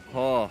here.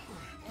 Oh!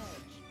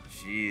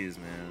 Jeez,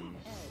 man.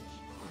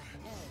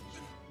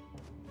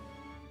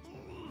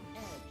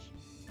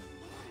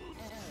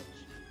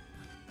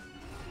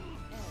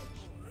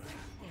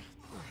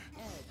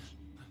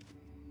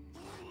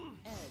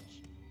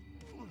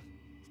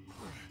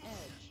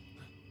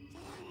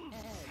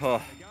 Oh.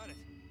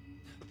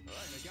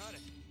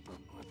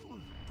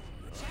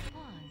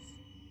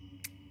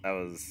 That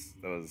was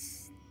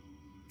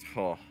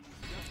oh.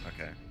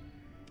 Okay.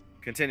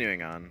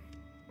 Continuing on.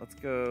 Let's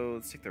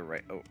take the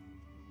right let's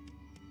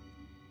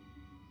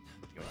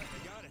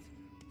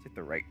take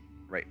the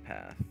right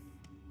path.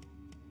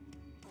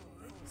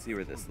 See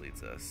where this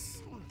leads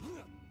us.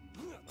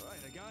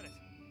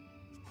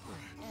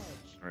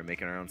 Are we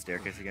making our own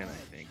staircase again?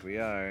 I think we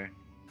are.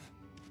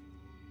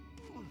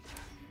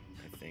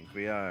 I think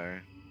we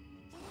are.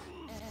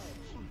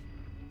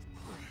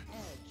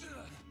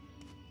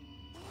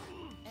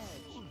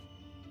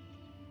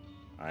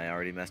 I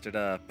already messed it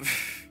up.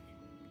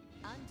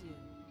 Undo.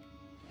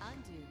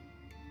 Undo.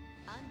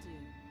 Undo.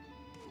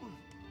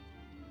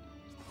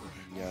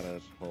 You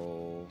gotta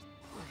pull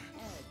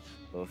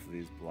both of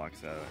these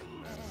blocks out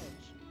and then...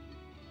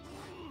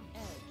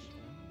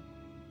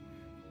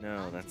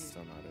 No, that's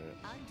still not it.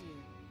 Undo.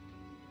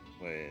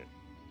 Wait.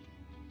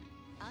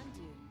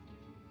 Undo.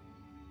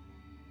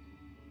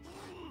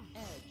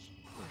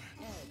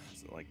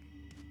 Is it like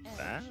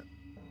that?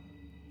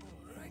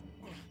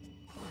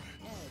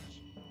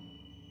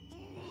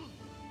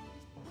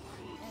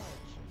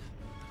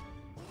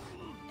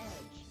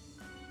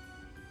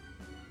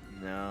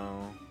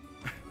 No.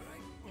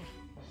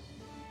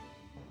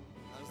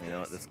 You know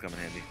what? This is coming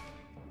handy.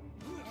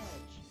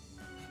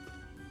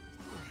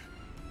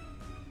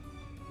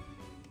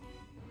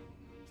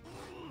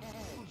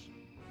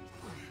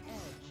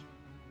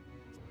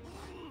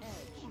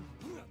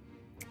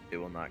 It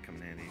will not come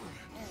in handy.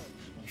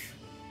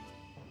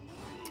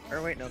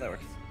 Or wait, no, that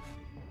works.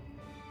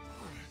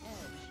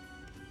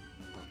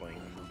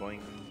 Boing,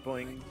 boing,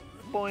 boing,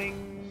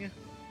 boing.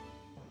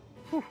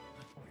 Whew.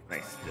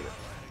 Nice, did it.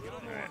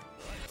 Alright.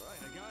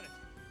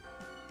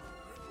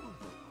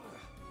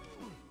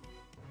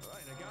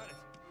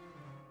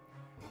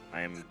 I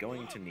am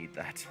going to need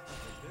that.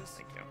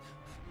 Thank you.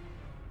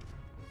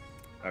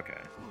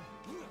 Okay.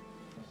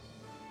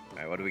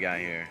 Alright, what do we got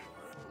here?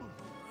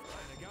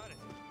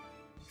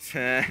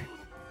 Okay.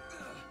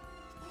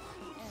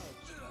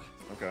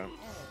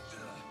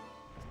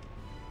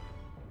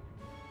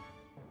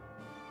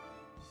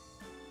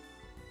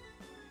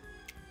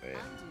 Wait,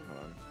 hold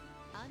on.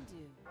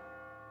 Undo.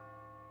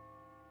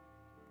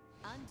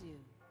 Undo.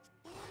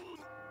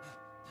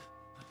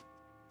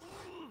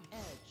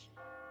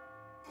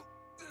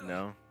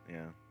 No?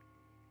 Yeah.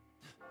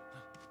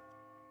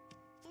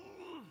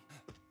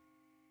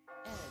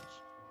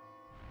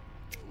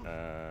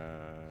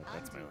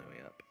 That's my only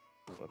way up.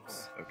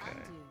 Whoops.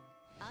 Okay.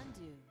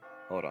 Undo.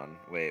 Hold on.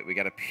 Wait, we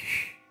gotta pee.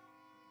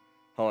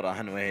 Hold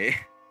on, wait.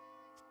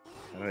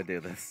 How do I do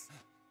this?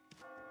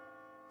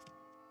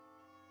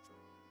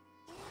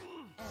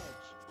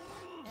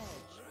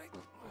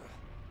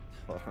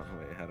 Hold on,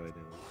 wait, how do I do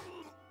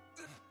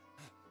this?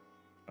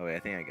 Oh wait, I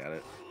think I got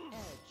it.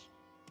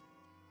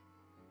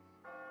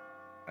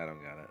 I don't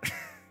got it.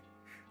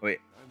 Wait.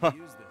 Huh.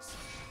 Use this.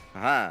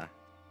 Aha!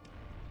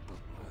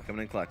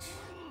 Coming in clutch.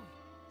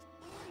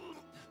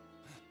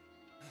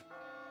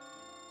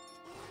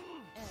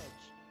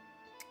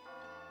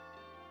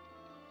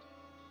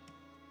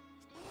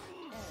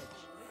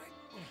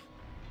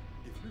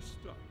 If you're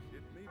stuck,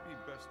 it may be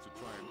best to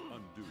try and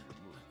undo your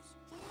moves.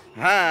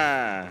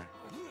 Ha!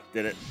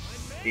 Did it.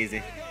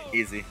 Easy.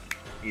 Easy.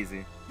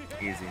 Easy.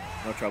 Easy.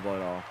 No trouble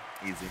at all.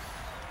 Easy.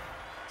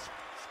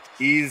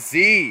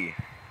 Easy!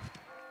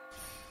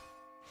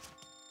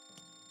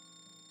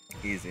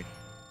 Easy.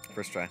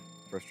 First try.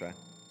 First try.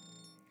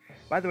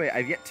 By the way,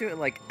 I've yet to,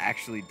 like,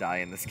 actually die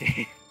in this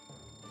game.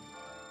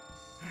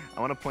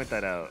 I want to point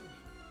that out.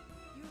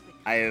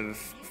 I have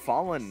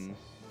fallen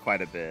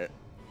quite a bit,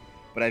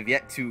 but I've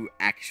yet to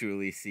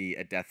actually see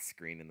a death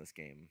screen in this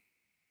game.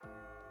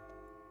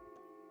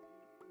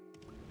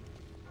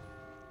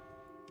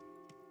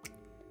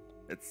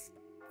 It's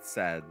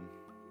sad.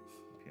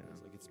 Yeah.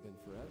 Feels like it's been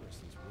forever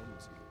since Rin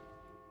was here.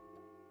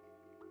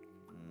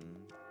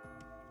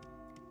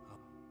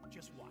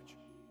 Just watch.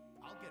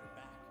 I'll get her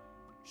back.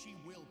 She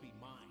will be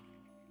mine.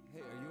 Hey,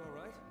 are you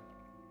alright?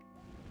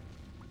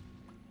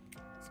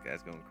 This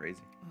guy's going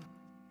crazy.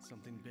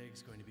 Something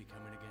big's going to be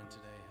coming again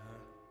today, huh?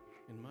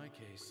 In my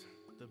case,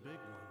 the big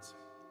ones.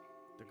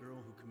 The girl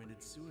who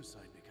committed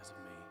suicide because of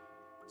me.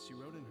 She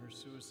wrote in her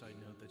suicide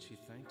note that she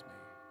thanked me.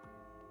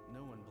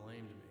 No one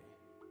blamed me.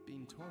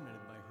 Being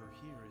tormented by her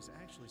here is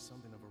actually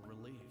something of a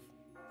relief.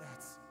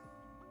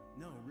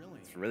 No,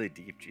 really. It's really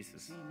deep,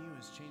 Jesus. Seeing you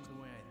has changed the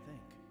way I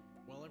think.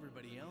 While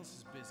everybody else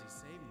is busy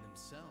saving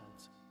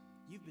themselves,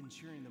 you've been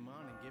cheering them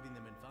on and giving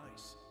them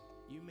advice.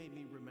 You made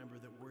me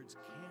remember that words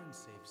can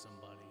save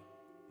somebody.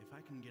 If I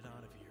can get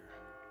out of here,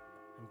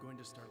 I'm going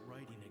to start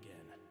writing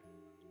again.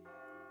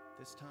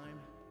 This time,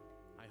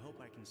 I hope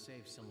I can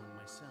save someone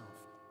myself.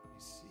 I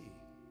see.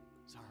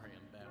 Sorry,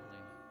 I'm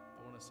babbling.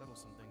 I want to settle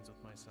some things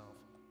with myself.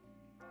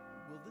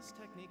 Will this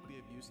technique be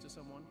of use to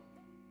someone?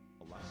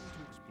 Allow me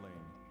to explain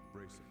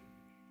bracing.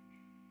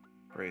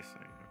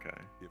 Bracing, okay.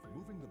 If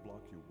moving the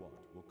block you want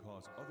will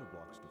cause other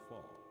blocks to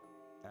fall,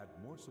 add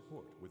more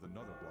support with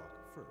another block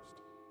first.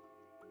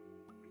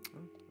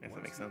 Oh, I guess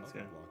that makes sense,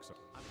 yeah.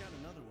 I've got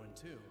another one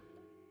too.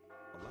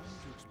 Allow me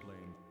to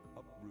explain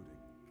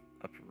uprooting.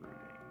 Uprooting,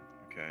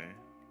 okay.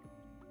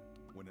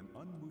 When an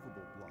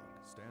unmovable block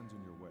stands in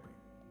your way,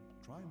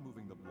 try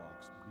moving the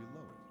blocks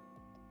below it.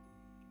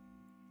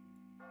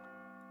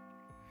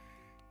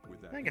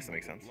 With that I guess that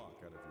makes sense.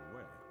 block out of your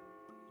way,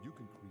 you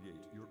can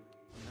create your...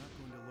 I'm not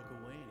going to look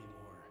away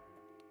anymore.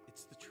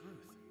 It's the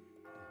truth.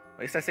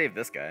 At least I saved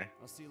this guy.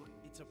 I'll see.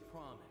 It's a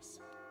promise.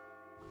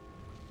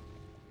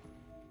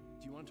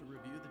 Do you want to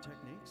review the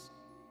techniques?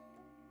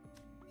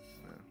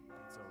 No.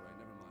 It's alright,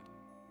 never mind.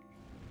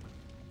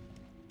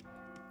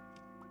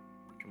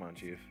 Come on,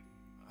 Chief.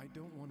 I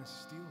don't want to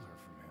steal her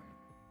from him,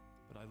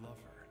 but I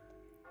love her.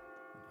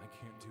 And I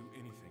can't do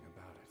anything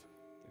about it.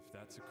 If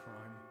that's a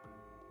crime,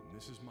 and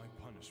this is my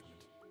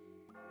punishment,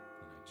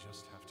 then I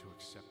just have to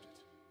accept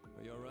it.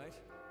 Are you alright?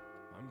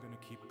 I'm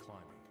gonna keep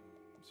climbing.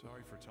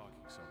 Sorry for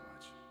talking so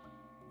much.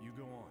 You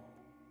go on.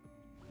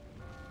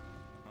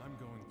 I'm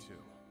going to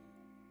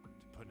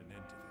put an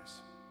end to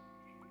this.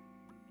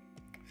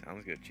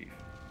 Sounds good, Chief.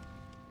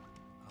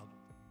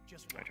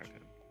 Just My watch. turn.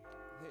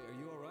 Hey, are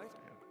you alright?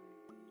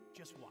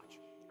 Just watch.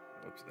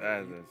 Oops,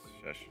 that's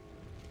shush.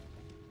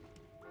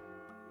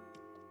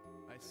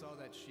 I saw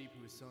that sheep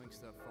who was selling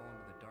stuff fall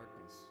into the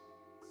darkness.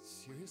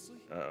 Seriously?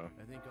 Uh-oh.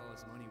 I think all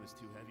his money was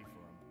too heavy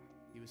for him.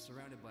 He was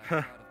surrounded by a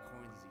cloud of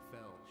coins as he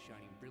fell,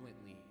 shining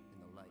brilliantly in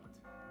the light.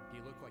 He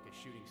looked like a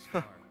shooting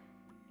star.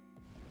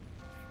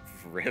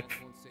 Rip.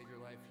 Wealth won't save your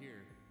life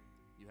here.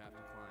 You have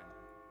to climb.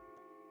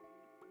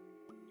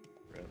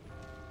 Rip.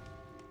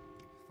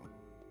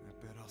 I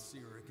bet I'll see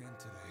her again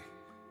today.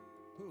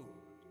 Who?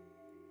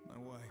 My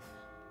wife.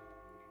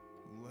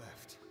 Who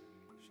left.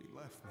 She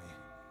left me.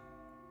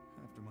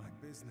 After my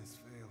business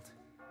failed.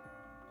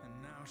 And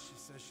now she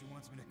says she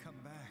wants me to come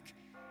back.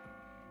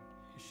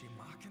 Is she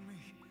mocking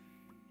me?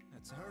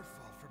 That's her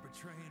fault for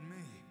betraying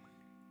me.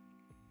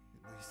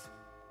 At least,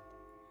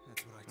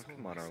 that's what I told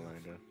Come on, myself.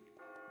 Orlando.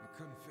 I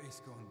couldn't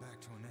face going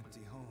back to an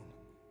empty home.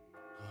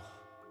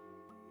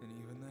 And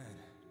even then,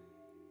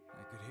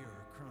 I could hear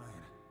her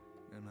crying.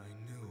 And I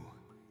knew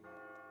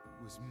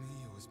it was me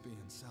who was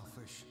being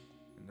selfish.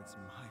 And it's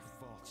my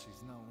fault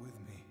she's not with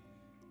me.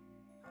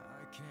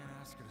 I can't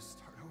ask her to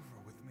start over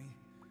with me.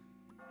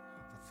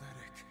 I'm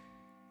pathetic.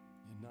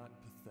 You're not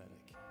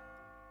pathetic.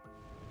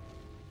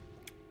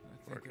 I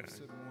think I've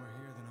said more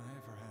here than I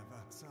ever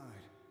have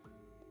outside.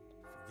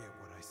 Forget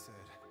what I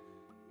said.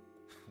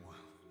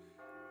 Well,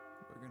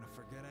 we're gonna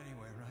forget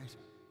anyway, right?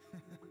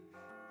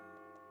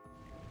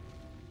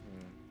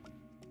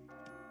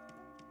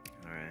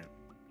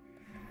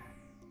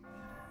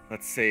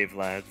 Let's save,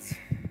 lads.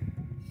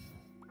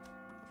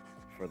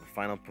 For the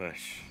final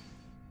push.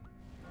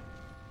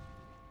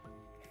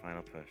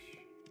 Final push.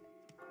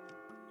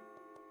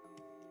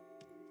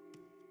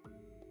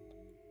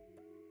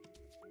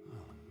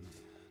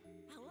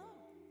 Hello.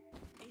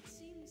 It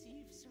seems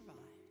you've survived,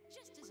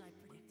 just as I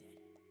predicted.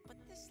 But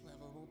this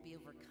level won't be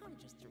overcome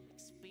just through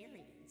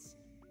experience.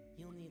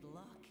 You'll need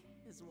luck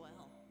as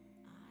well.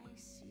 I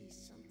see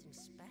something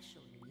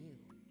special in you.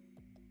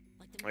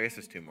 I guess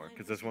there's two more,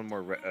 because there's one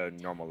more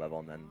normal level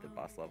and then the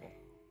boss level.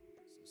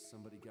 So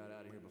somebody got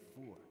out of here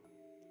before.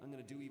 I'm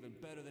gonna do even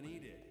better than he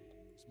did.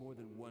 There's more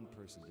than one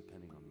person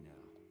depending on me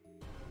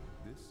now.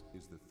 This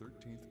is the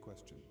 13th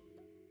question.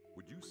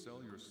 Would you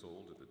sell your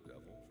soul to the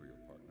devil for your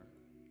partner?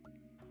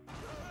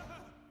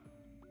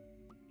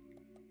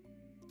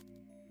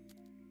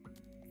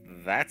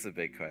 That's a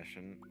big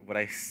question. Would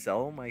I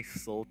sell my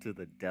soul to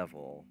the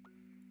devil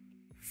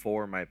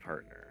for my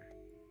partner?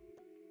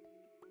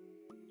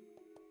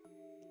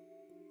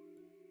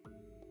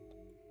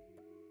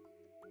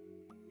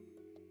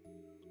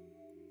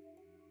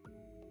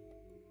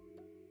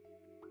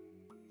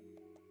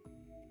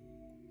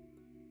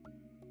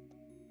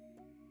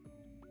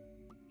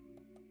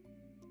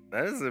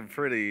 That is a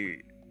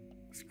pretty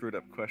screwed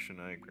up question,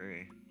 I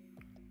agree.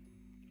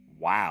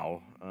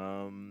 Wow.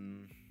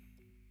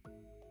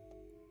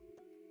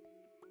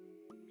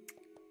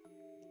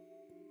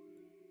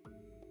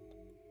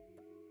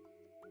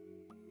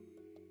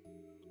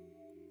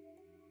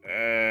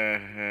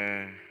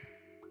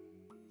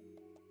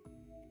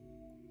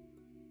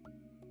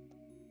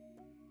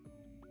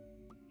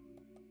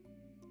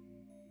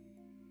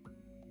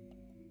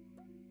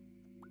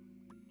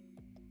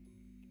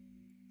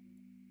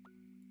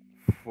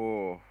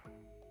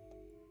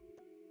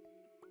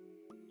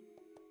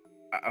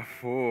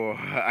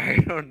 I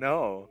don't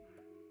know.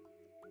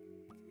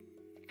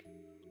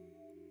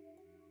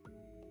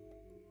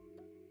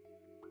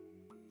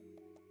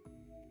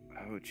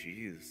 Oh,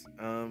 jeez.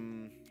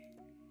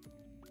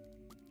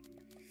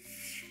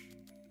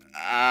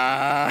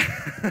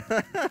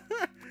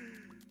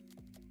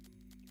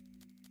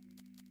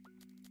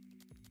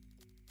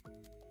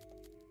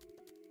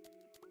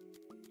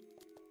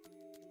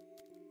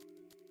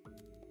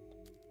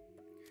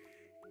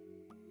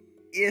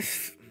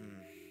 If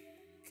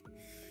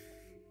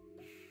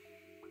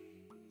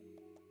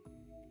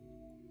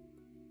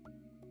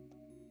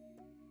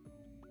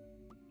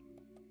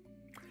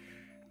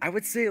I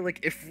would say, like,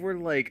 if we're,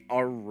 like,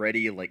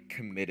 already, like,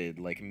 committed,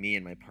 like, me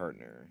and my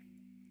partner,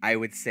 I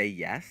would say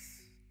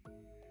yes.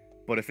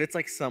 But if it's,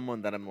 like,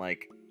 someone that I'm,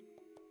 like,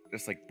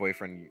 just, like,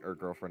 boyfriend or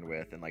girlfriend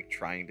with and, like,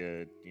 trying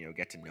to, you know,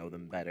 get to know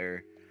them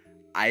better,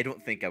 I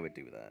don't think I would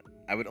do that.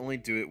 I would only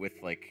do it with,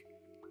 like,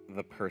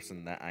 the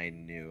person that I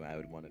knew I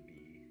would want to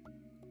be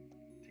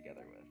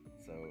together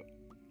with. So,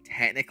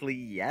 technically,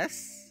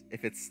 yes,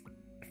 if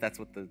that's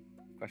what the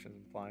question's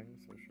implying,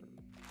 so sure.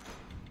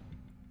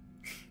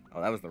 Oh,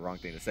 that was the wrong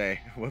thing to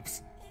say.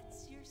 Whoops.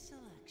 It's your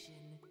selection.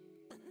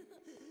 Let's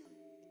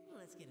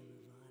get a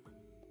move on.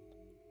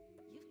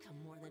 You've come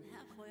more than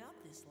halfway up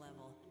this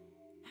level.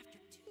 After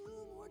 2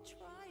 more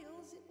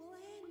trials, it will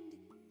end.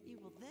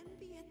 You will then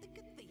be at the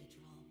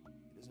cathedral.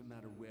 It doesn't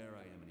matter where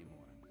I am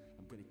anymore.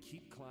 I'm gonna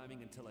keep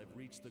climbing until I've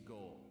reached the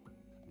goal.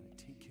 I'm gonna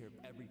take care of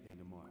everything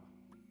tomorrow.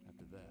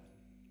 After that,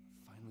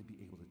 I'll finally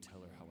be able to tell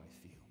her how I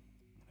feel.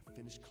 I'm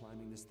gonna finish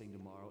climbing this thing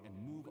tomorrow and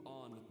move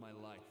on with my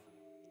life.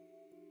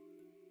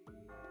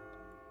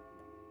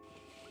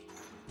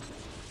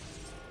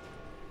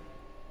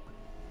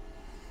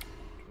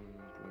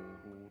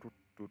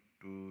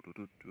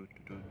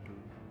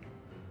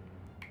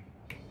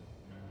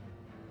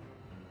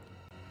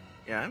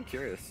 Yeah, I'm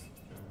curious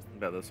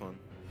about this one.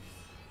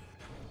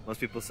 Most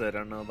people said I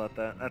don't know about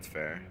that. That's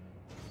fair.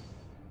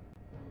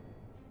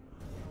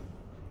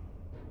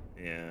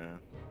 Yeah.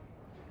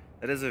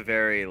 That is a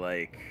very,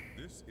 like,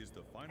 This is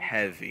the final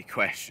heavy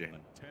question. A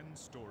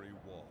 10-story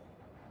wall.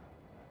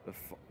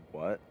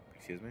 What?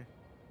 Excuse me?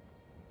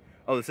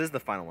 Oh, this is the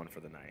final one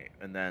for the night.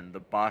 And then the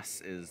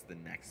boss is the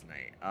next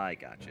night. I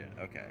gotcha.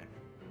 Okay.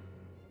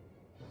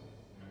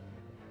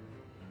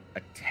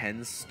 A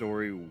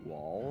 10-story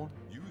wall?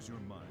 Use your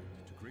mind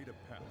to create a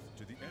path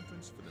to the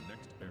entrance for the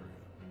next area.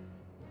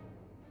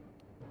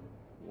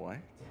 What?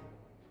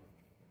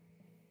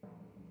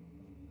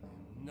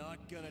 Not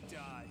gonna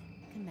die.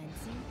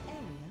 Commencing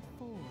Area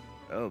 4.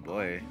 Oh boy.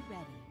 Are you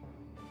ready?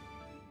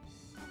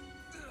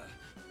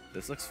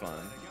 This looks fun. I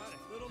got it.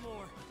 A little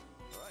more.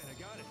 Alright, I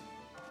got it.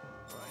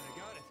 Alright, I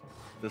got it.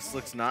 This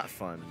looks not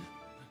fun.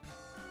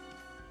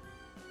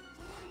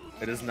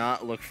 It does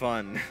not look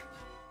fun.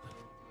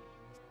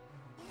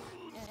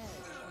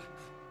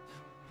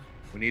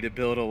 We need to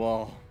build a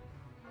wall.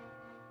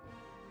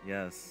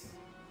 Yes.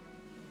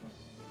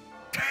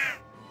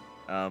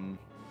 Undo.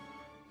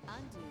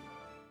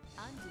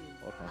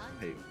 Hold on.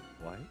 Hey,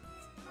 what?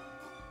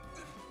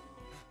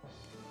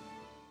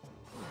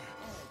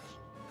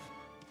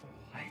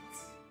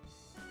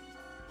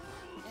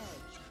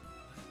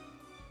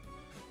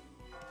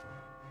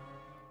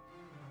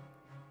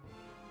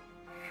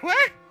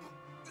 What?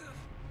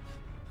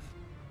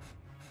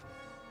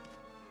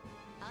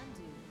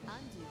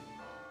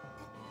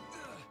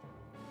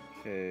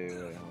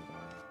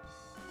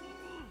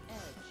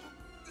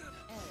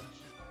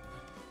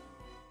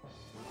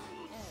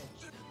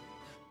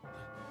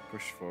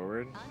 push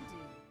forward.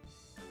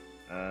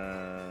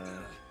 I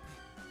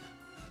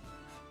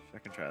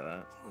can try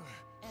that.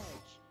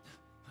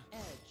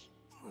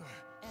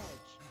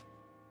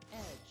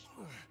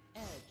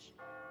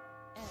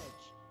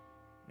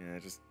 Yeah,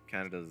 it just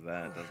kind of does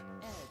that, doesn't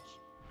it?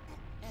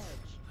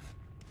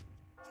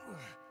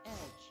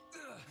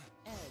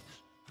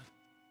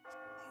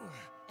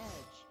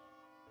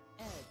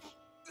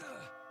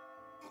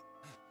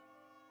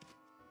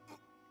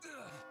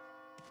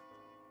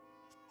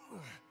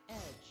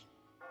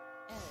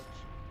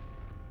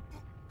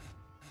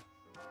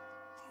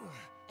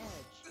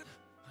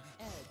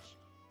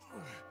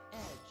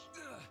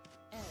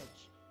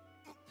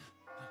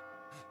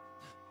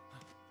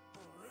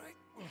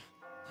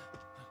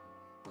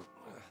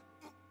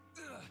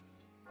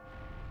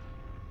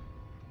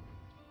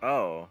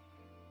 Oh.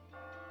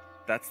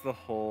 That's the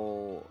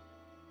whole...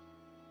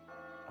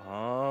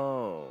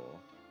 Oh.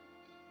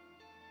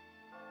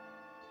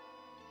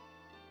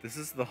 This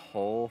is the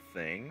whole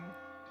thing?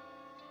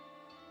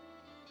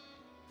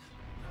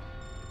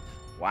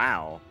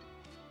 Wow.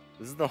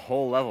 This is the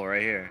whole level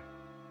right here.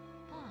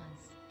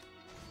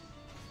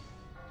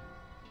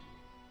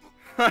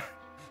 Huh.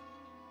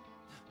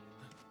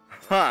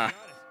 Huh.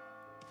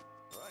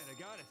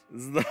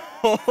 This is the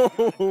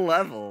whole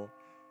level.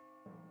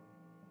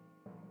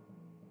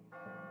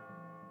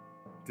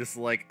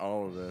 Dislike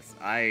all of this.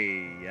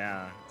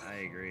 Yeah, I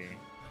agree.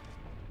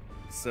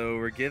 So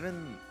we're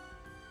given...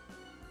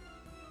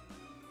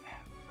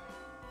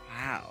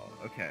 Wow,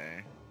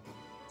 okay.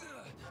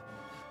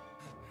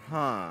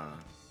 Huh.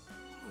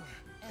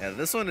 Yeah,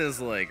 this one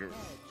is like,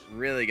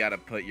 really gotta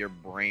put your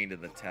brain to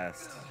the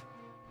test.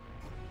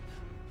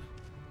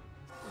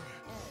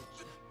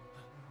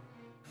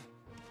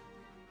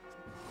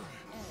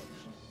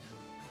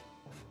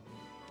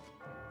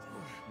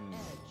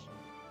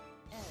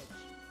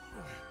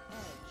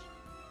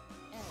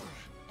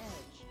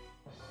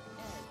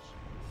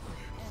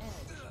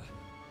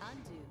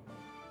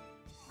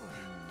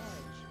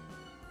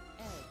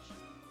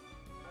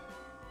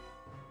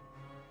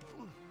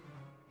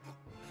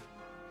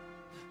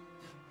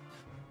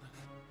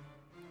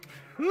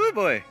 Ooh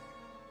boy.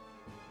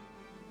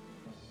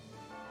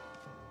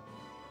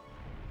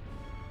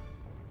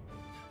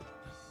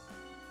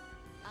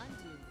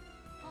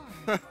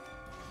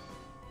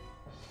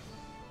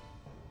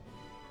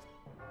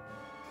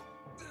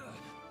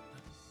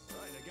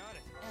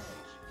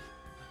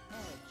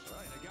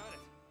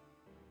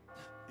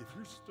 If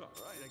you're stuck,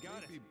 it may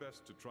be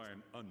best to try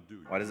and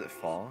undo. Why does it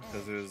fall?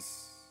 Because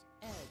there's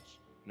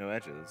no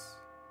edges.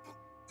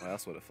 Why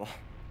else would it fall?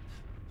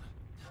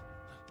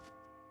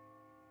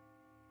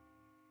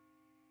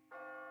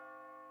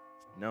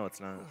 No, it's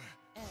not.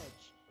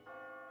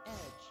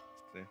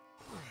 See?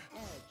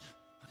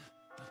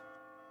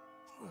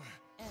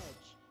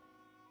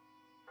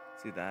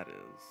 See, that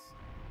is.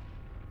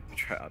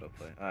 Try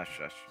autoplay. Ah,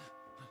 shush.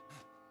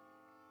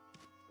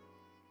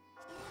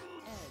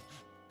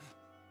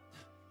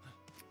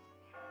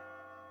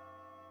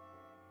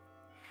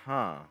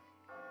 Huh.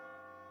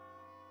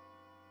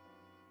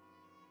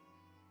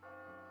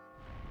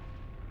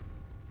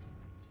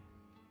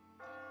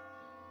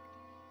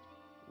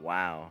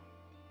 Wow.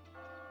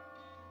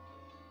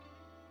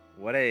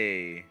 What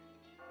a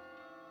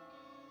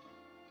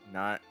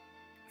not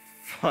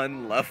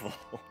fun level.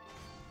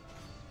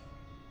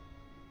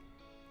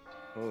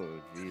 Oh,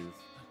 jeez.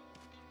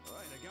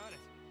 Alright, I got it.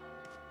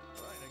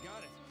 Alright, I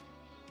got it.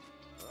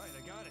 Alright,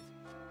 I got it.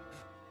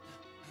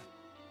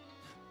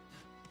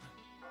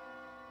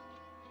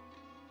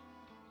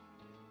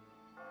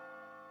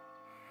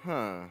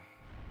 Huh.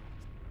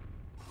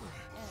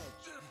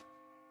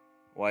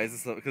 Why is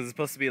this? Because it's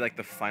supposed to be like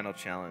the final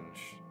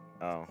challenge.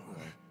 Oh.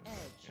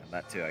 Yeah,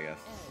 that too, I guess.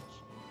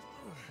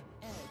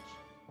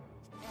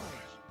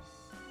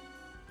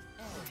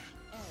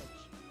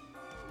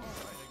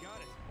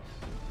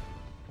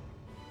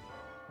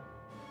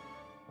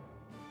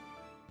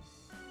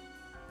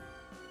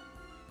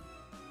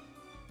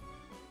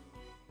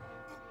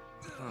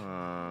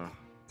 Huh.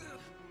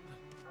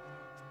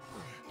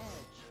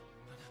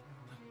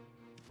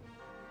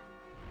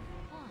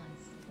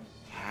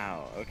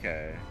 Wow,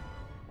 okay.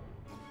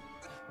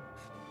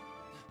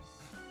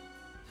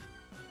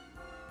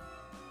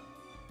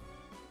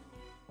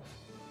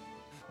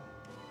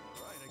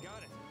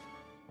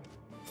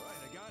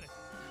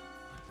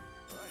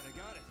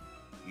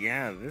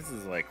 Yeah, this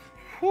is like,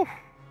 whew.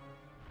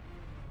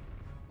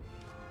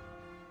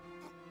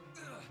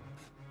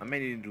 I may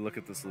need to look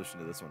at the solution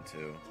to this one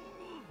too,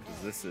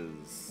 because this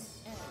is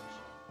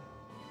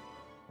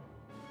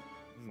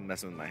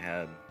messing with my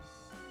head.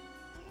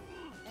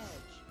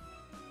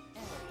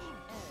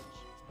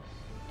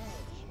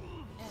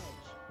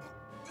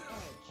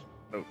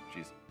 Oh,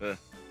 jeez.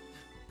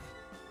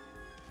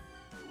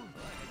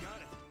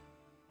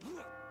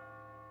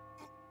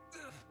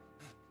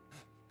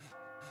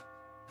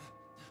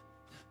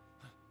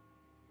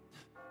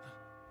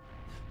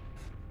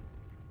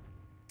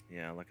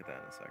 Yeah, I'll look at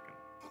that in a second.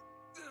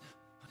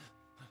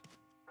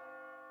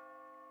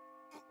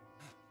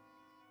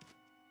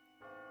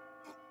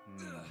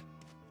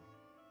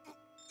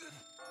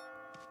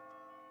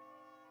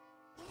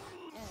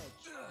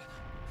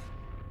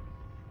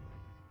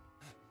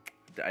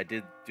 I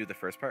did do the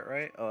first part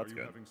right? Oh, Are that's you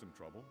good. having some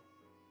trouble?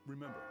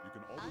 Remember, you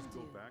can always go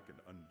Undo. back and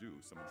undo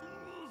some of your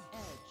moves.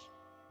 Edge.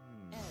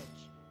 Hmm.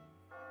 Edge.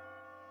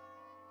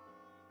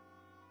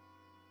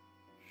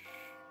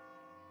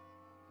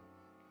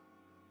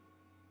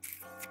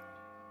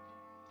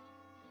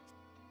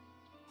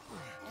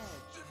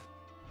 Edge.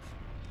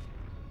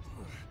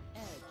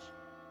 Edge.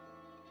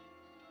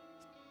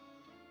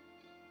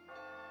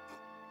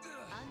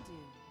 Undo.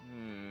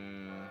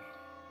 Hmm.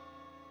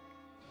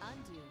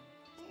 Undo.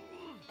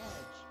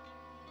 Edge.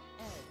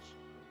 Edge.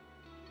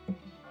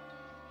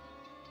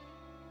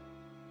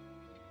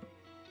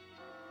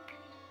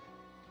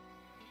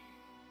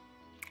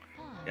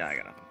 Yeah, I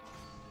got nothing.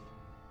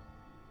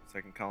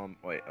 Second column.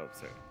 Wait. Oh,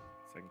 sorry.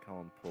 Second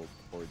column pulled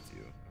towards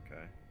you.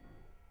 Okay.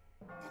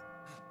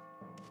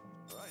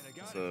 Right, I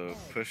got So it.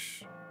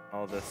 push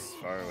all this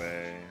far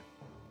away.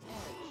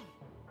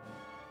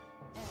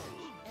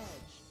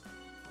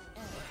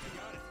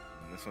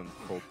 And this one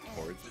pulled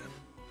towards me.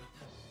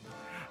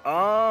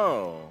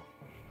 Oh!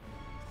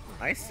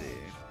 I see.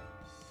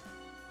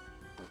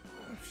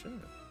 Oh, shit.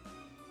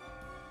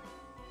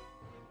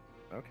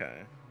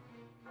 Okay.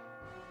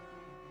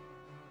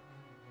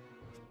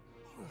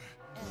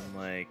 And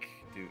like,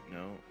 dude,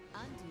 no.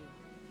 Undo.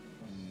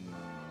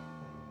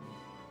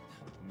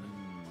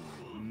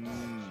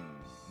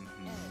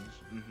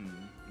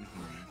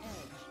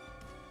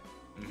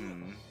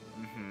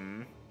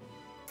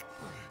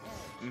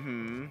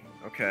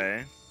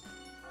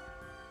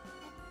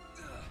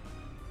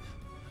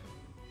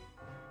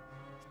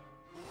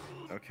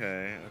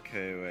 Okay.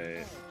 Okay,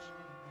 wait.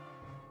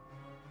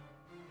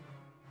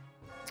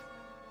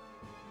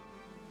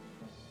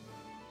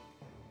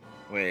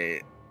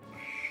 Wait.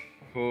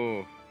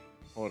 Oh,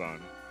 hold on.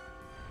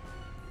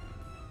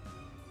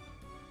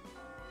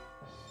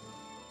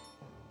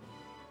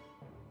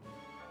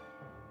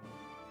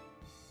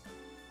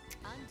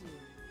 Undo.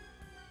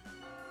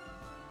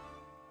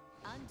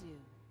 Undo.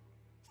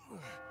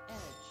 Edge.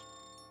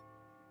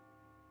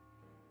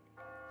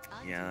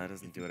 Yeah, that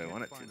doesn't do what I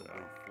want it to, Find a way though.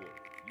 forward.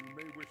 You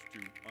may wish to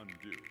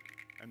undo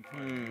and try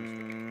to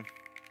do so.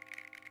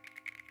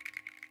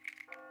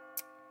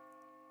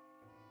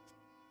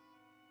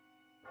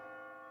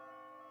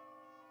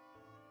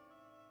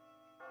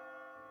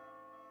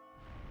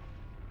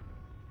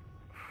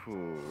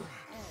 Whew.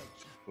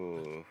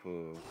 Whew,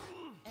 whew.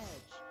 Edge.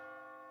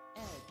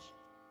 Edge.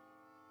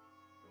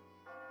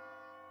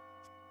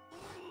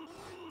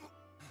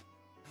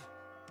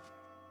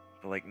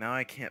 But like now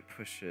I can't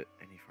push it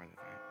any farther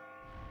back.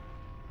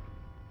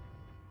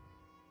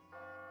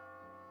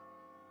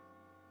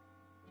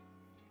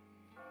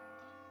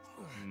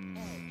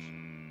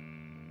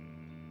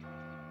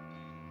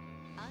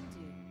 Undo.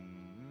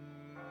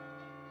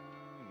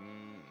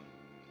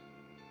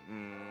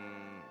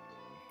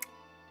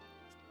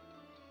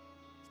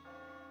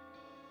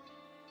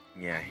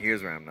 Yeah,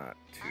 here's where I'm not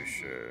too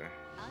sure.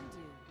 Undo.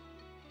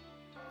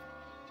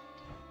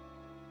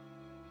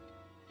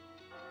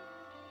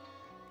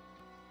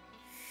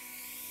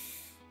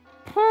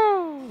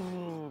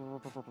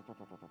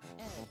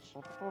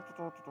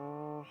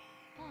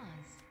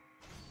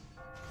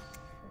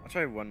 I'll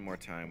try one more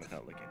time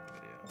without looking at the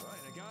video. Right,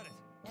 I got it.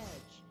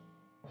 Edge.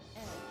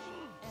 Edge.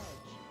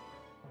 Edge.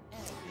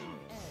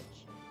 Edge.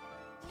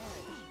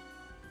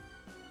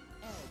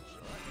 Edge.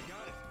 Right, I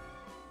got it.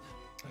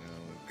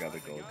 I'll grab the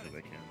gold because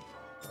I can.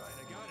 Right,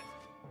 I got it.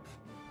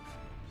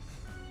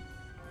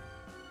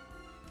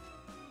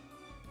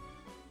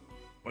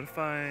 What if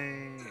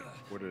I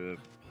were to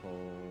pull?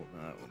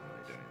 No, that wouldn't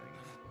really do anything.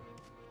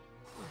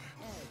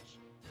 Edge.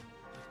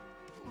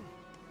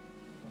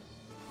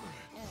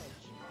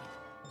 Edge.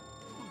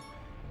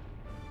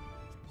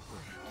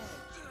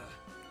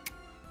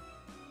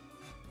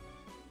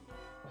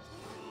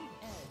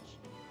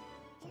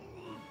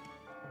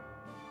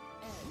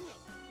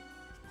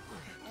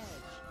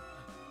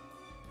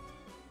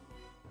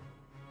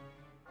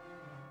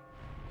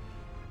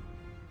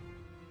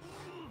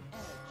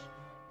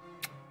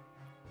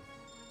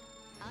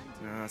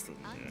 No, that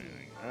doesn't do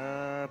anything.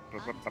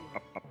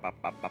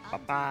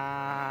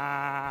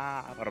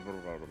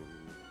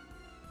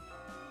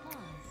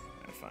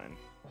 That's fine.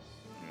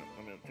 Yeah,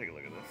 I'm gonna take a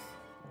look at this.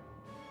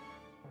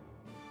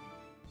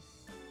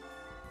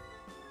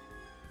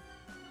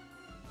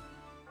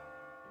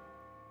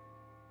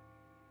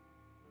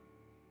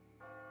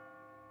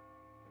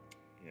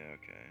 Yeah,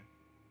 okay.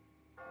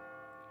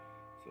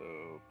 So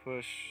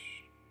push.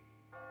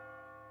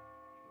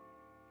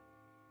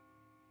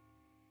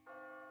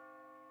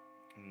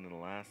 And then the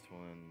last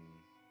one.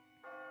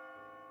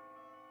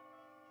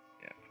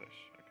 Yeah, push.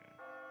 Okay.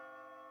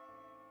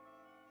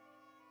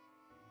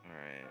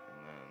 Alright,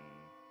 and then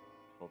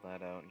pull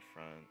that out in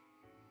front.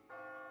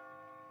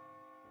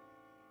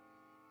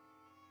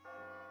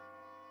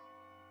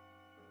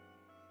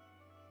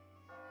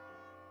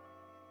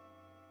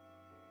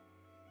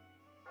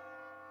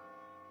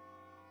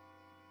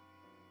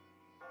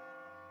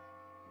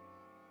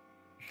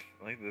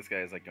 I like this guy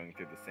is like going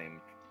through the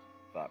same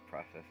thought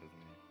process as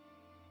me.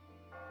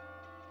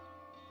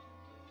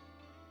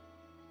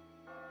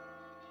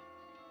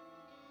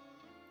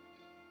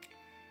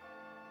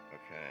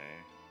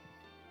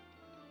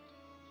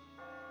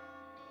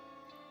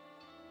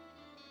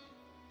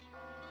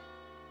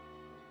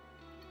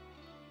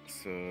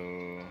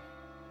 So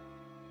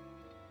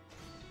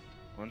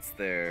once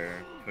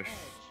there, push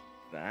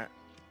that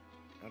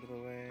out of the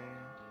way,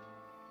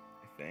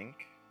 I think.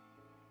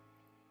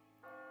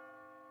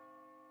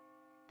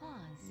 Pause.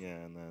 Yeah,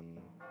 and then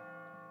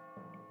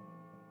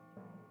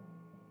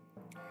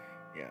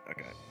yeah,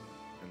 okay.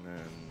 And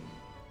then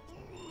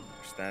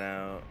push that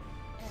out,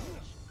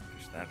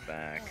 push that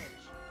back,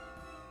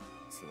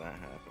 so that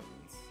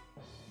happens.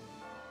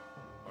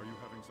 Are you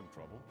having some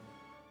trouble?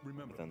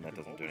 Remember, But then you that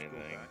can doesn't do always go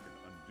anything. back and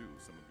undo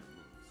some of your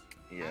moves.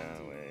 Yeah,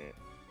 Undo. wait.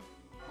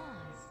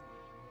 Pause.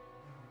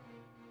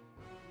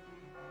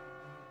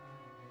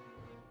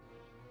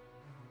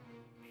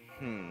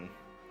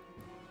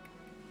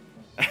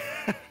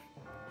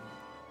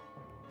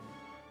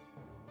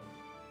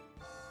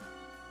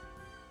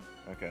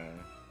 Okay.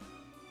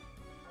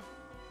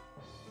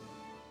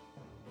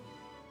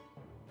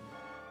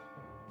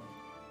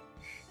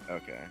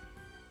 Okay.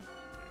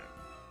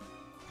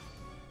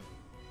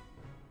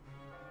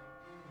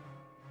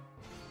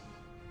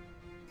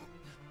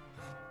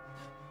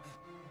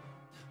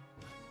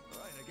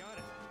 Alright, I got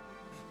it.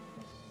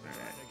 Alright,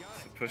 I got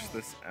so it. push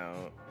this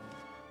out.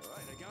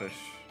 Alright, I got Push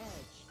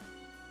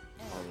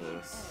it. all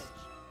this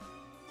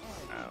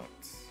out.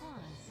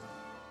 Pause.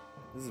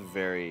 This is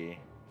very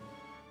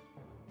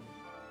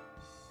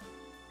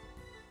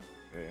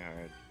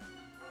hard.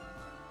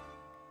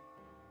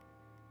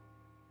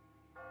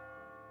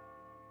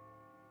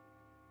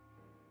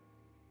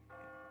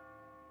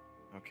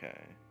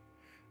 Okay.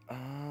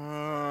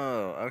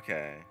 Oh,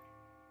 okay.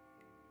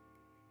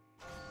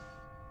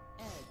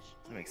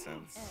 That makes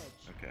sense.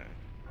 Okay.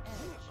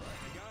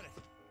 I got it.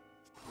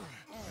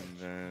 And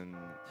then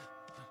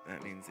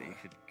that means that you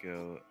could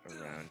go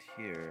around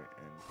here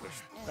and push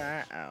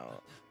that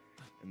out.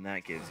 And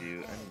that gives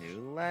you a new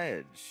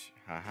ledge.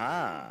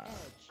 Haha.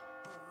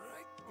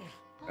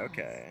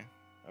 Okay.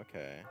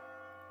 Okay.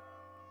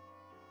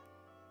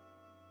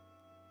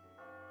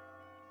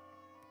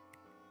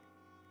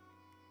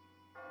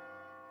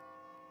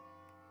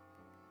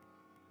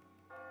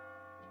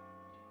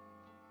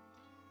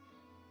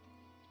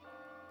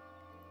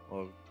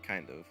 Well,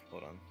 kind of.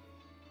 Hold on.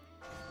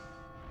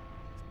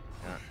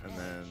 Yeah, and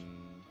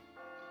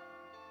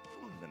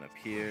then up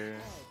here,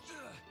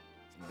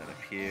 and then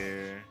up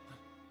here,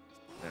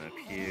 then up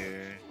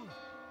here.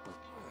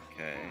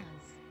 Okay.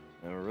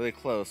 And we're really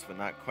close, but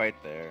not quite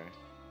there.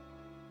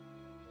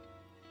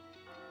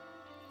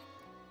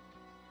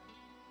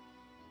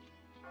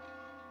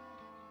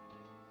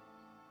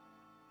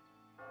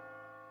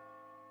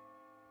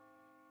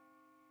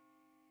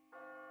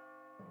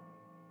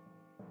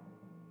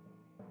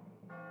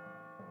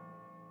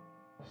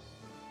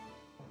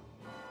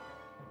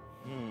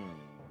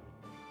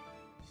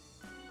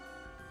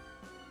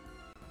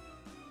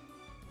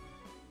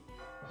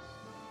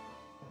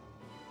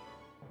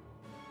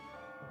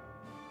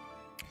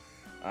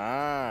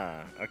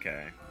 Ah,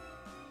 okay.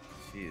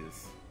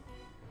 Jeez.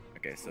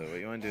 Okay, so what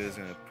you want to do is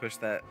going to push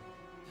that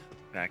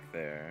back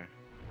there.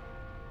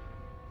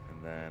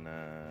 And then,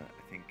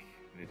 I think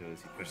what you do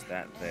is you push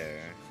that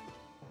there.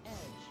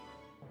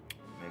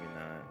 Maybe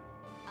not.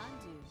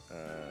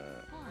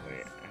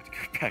 Wait, I have to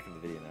go back in the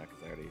video now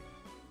because I already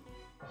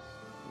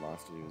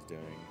lost what he was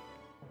doing.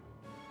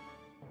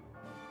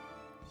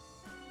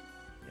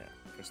 Yeah,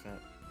 push that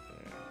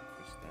there,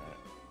 push that.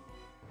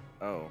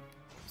 Oh,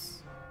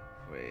 oops.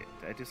 Wait,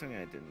 did I do something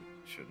I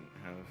shouldn't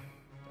have done?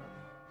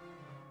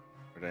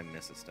 Or did I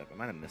miss a step? I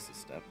might have missed a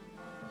step.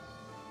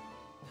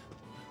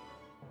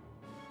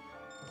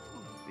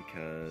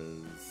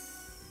 Because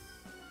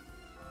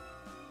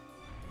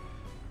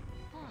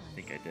I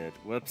think I did.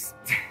 Whoops.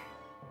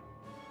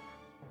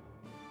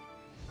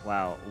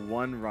 Wow,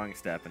 one wrong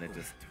step and it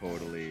just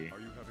totally Are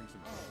you having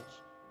some trouble?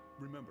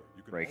 Remember,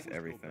 you can breaks always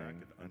everything. go back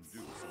and That's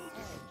undo some of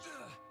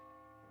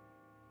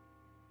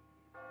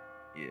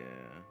your moves.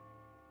 yeah.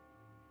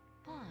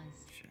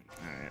 Pause. Shit.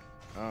 Alright.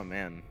 Oh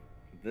man.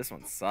 This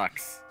one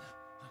sucks.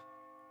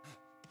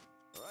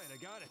 Alright, I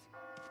got it.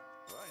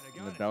 Alright, I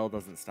And got the bell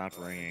doesn't stop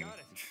ringing.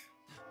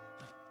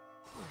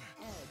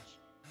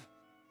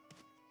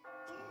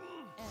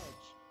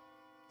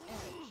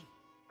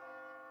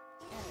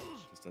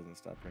 Just doesn't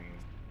stop ringing.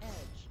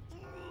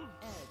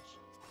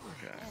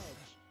 Okay.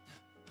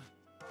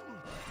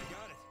 I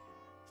got it.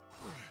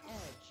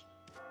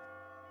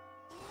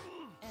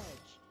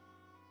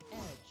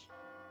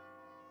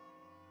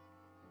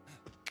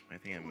 I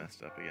think I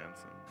messed up again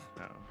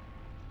somehow.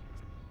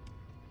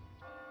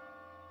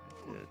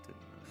 I did,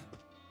 didn't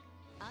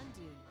I?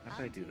 Undo. How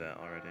did I do that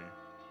already?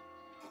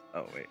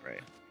 Oh, wait,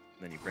 right.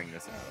 Then you bring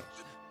this out.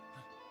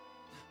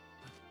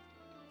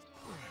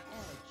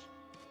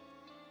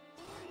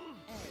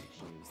 Wait, you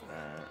can use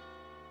that.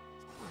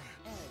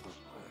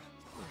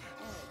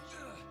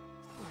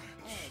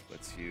 Which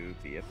lets you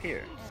be up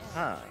here.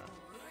 Huh.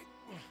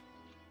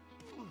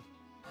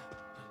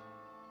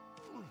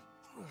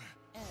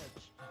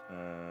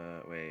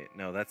 Wait.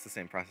 No, that's the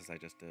same process I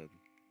just did.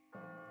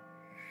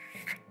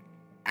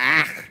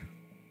 Ah!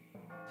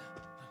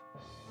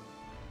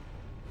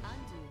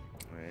 Undo.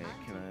 Wait,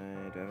 can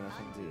I? Do I have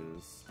enough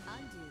undos?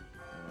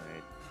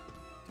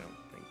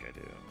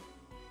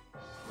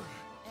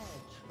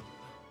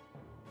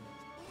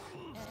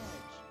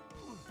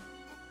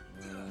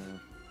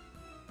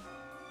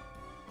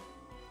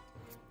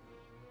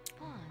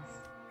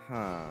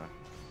 Huh.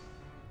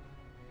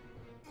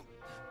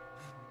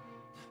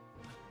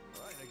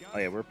 Oh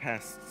yeah, we're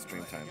past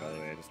stream time, by the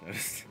way. I just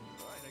noticed.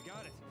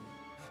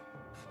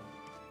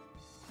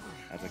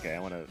 That's okay. I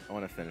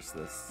wanna finish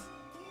this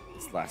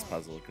last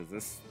puzzle because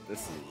this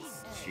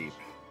is cheap.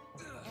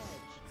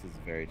 This is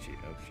very cheap.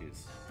 Oh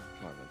jeez.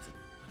 Come on, Vincent.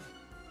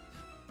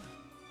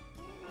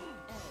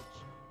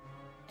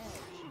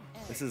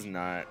 This is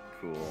not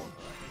cool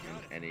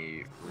in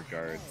any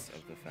regards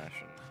of the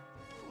fashion.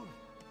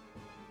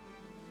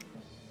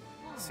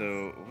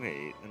 So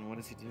wait, and what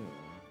does he do?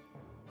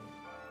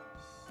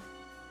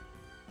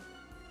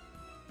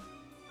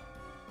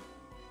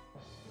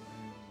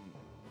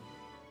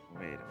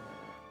 Wait a minute.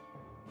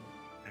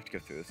 I have to go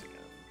through this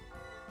again.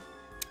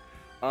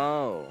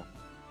 Oh.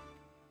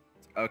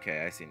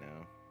 Okay, I see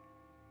now.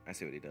 I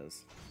see what he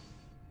does.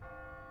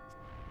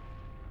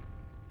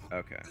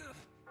 Okay.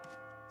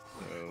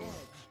 So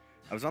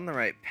I was on the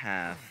right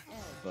path,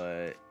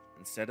 but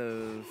instead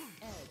of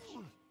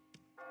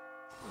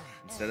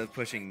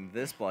pushing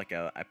this block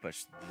out, I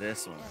pushed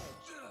this one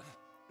out.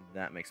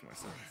 That makes more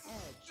sense.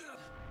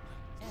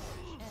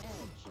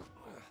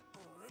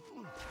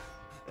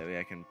 That way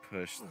I can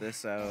push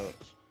this out.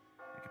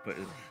 I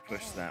can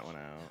push that one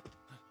out.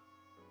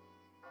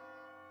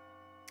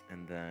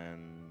 And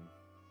then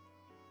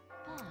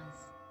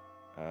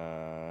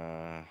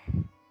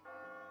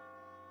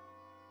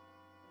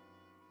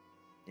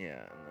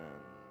yeah, and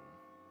then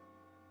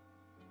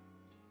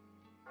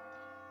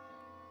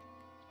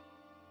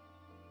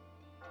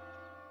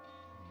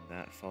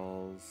that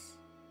falls.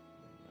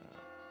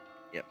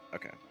 Yep,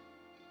 okay.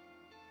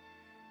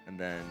 And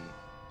then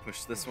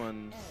push this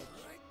one.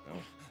 No.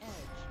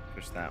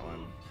 Push that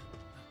one.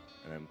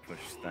 And then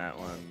push that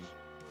one.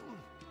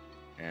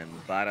 And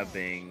bada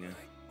bing.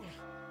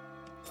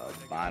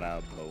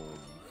 Bada boom.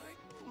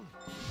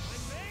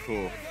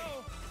 Cool.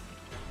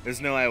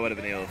 There's no way I would have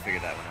been able to figure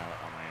that one out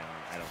on my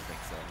own. I don't think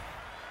so.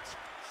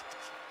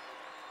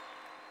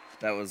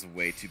 That was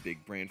way too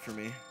big brain for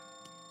me.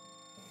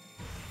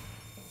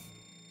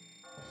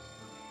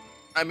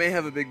 I may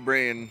have a big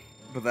brain,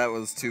 but that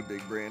was too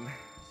big brain.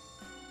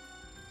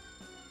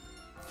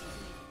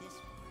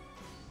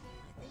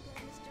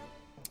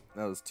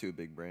 That was too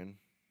big brain.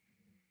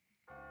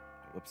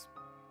 Whoops.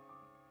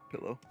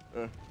 Pillow.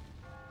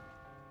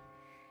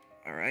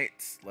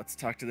 Alright, let's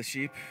talk to the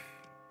sheep.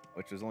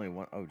 Which was only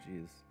one. Oh,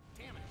 jeez.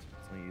 Damn it.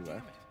 It's only you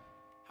left.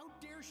 How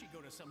dare she go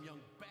to some young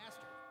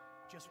bastard?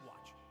 Just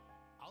watch.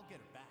 I'll get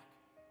her back.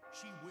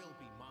 She will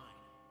be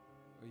mine.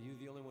 Are you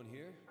the only one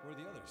here? Where are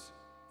the others?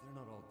 They're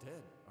not all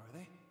dead, are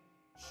they?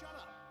 Shut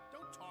up.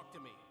 Don't talk to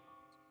me.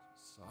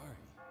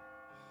 Sorry.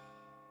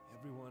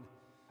 Everyone,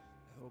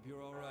 I hope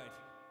you're all right.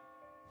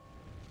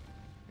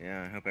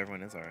 Yeah, I hope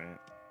everyone is alright.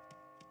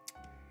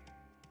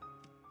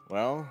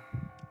 Well...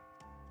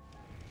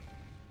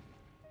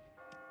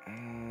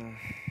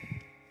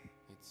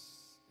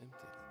 It's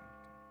empty.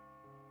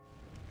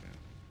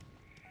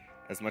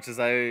 As much as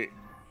I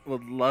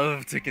would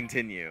love to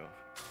continue,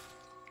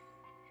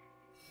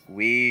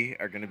 we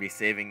are going to be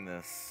saving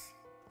this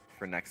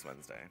for next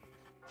Wednesday.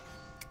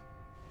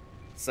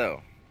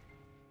 So,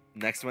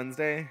 next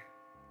Wednesday,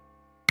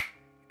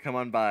 come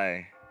on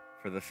by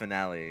for the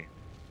finale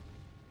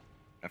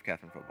of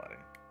Catherine Full Body.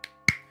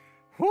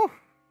 Whew!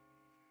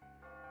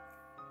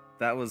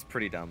 That was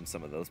pretty dumb,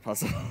 some of those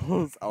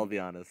puzzles, I'll be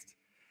honest.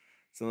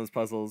 Some of those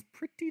puzzles,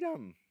 pretty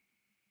dumb.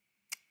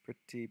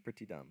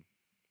 Pretty dumb.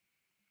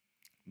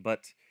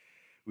 But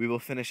we will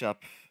finish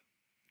up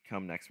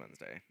come next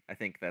Wednesday. I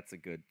think that's a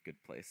good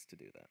place to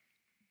do that.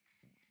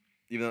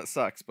 Even though it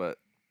sucks, but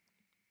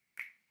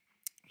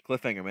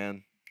cliffhanger,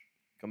 man.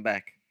 Come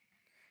back.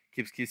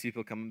 Keeps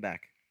people coming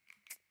back.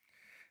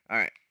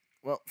 Alright.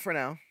 Well, for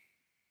now,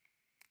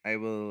 I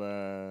will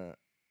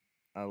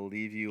I'll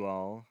leave you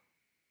all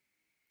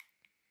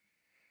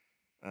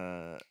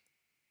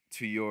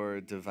to your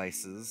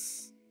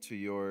devices, to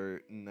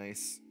your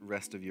nice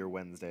rest of your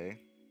Wednesday,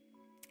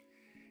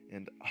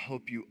 and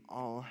hope you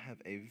all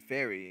have a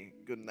very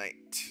good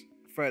night.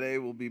 Friday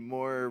will be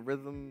more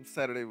rhythm,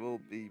 Saturday will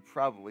be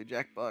probably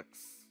Jackbox,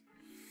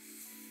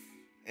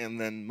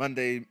 and then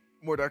Monday,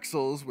 more Dark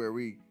Souls, where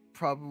we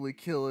probably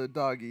kill a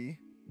doggy,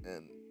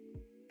 and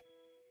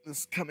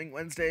this coming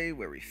Wednesday,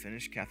 where we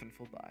finish Catherine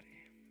Full Body.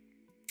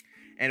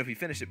 And if we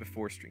finish it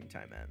before stream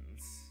time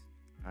ends,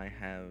 I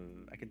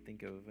can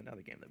think of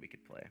another game that we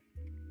could play.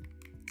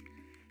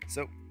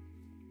 So,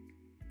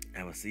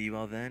 I will see you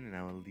all then, and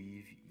I will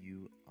leave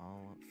you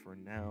all for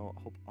now.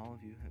 Hope all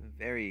of you have a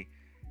very,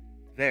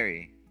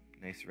 very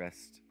nice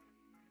rest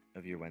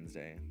of your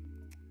Wednesday.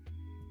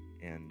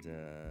 And,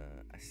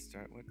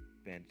 what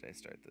band did I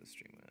start this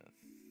stream with?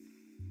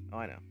 Oh,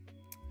 I know.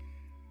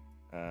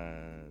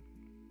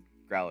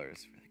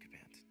 Growlers, really good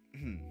band.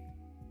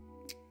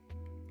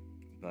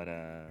 But,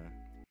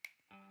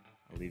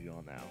 I'll leave you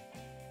all now.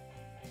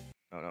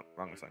 Oh, no,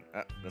 wrong song.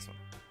 This one.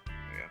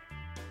 There you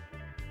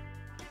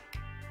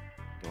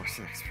go. What's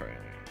the next part?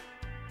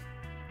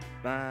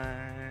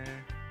 Bye.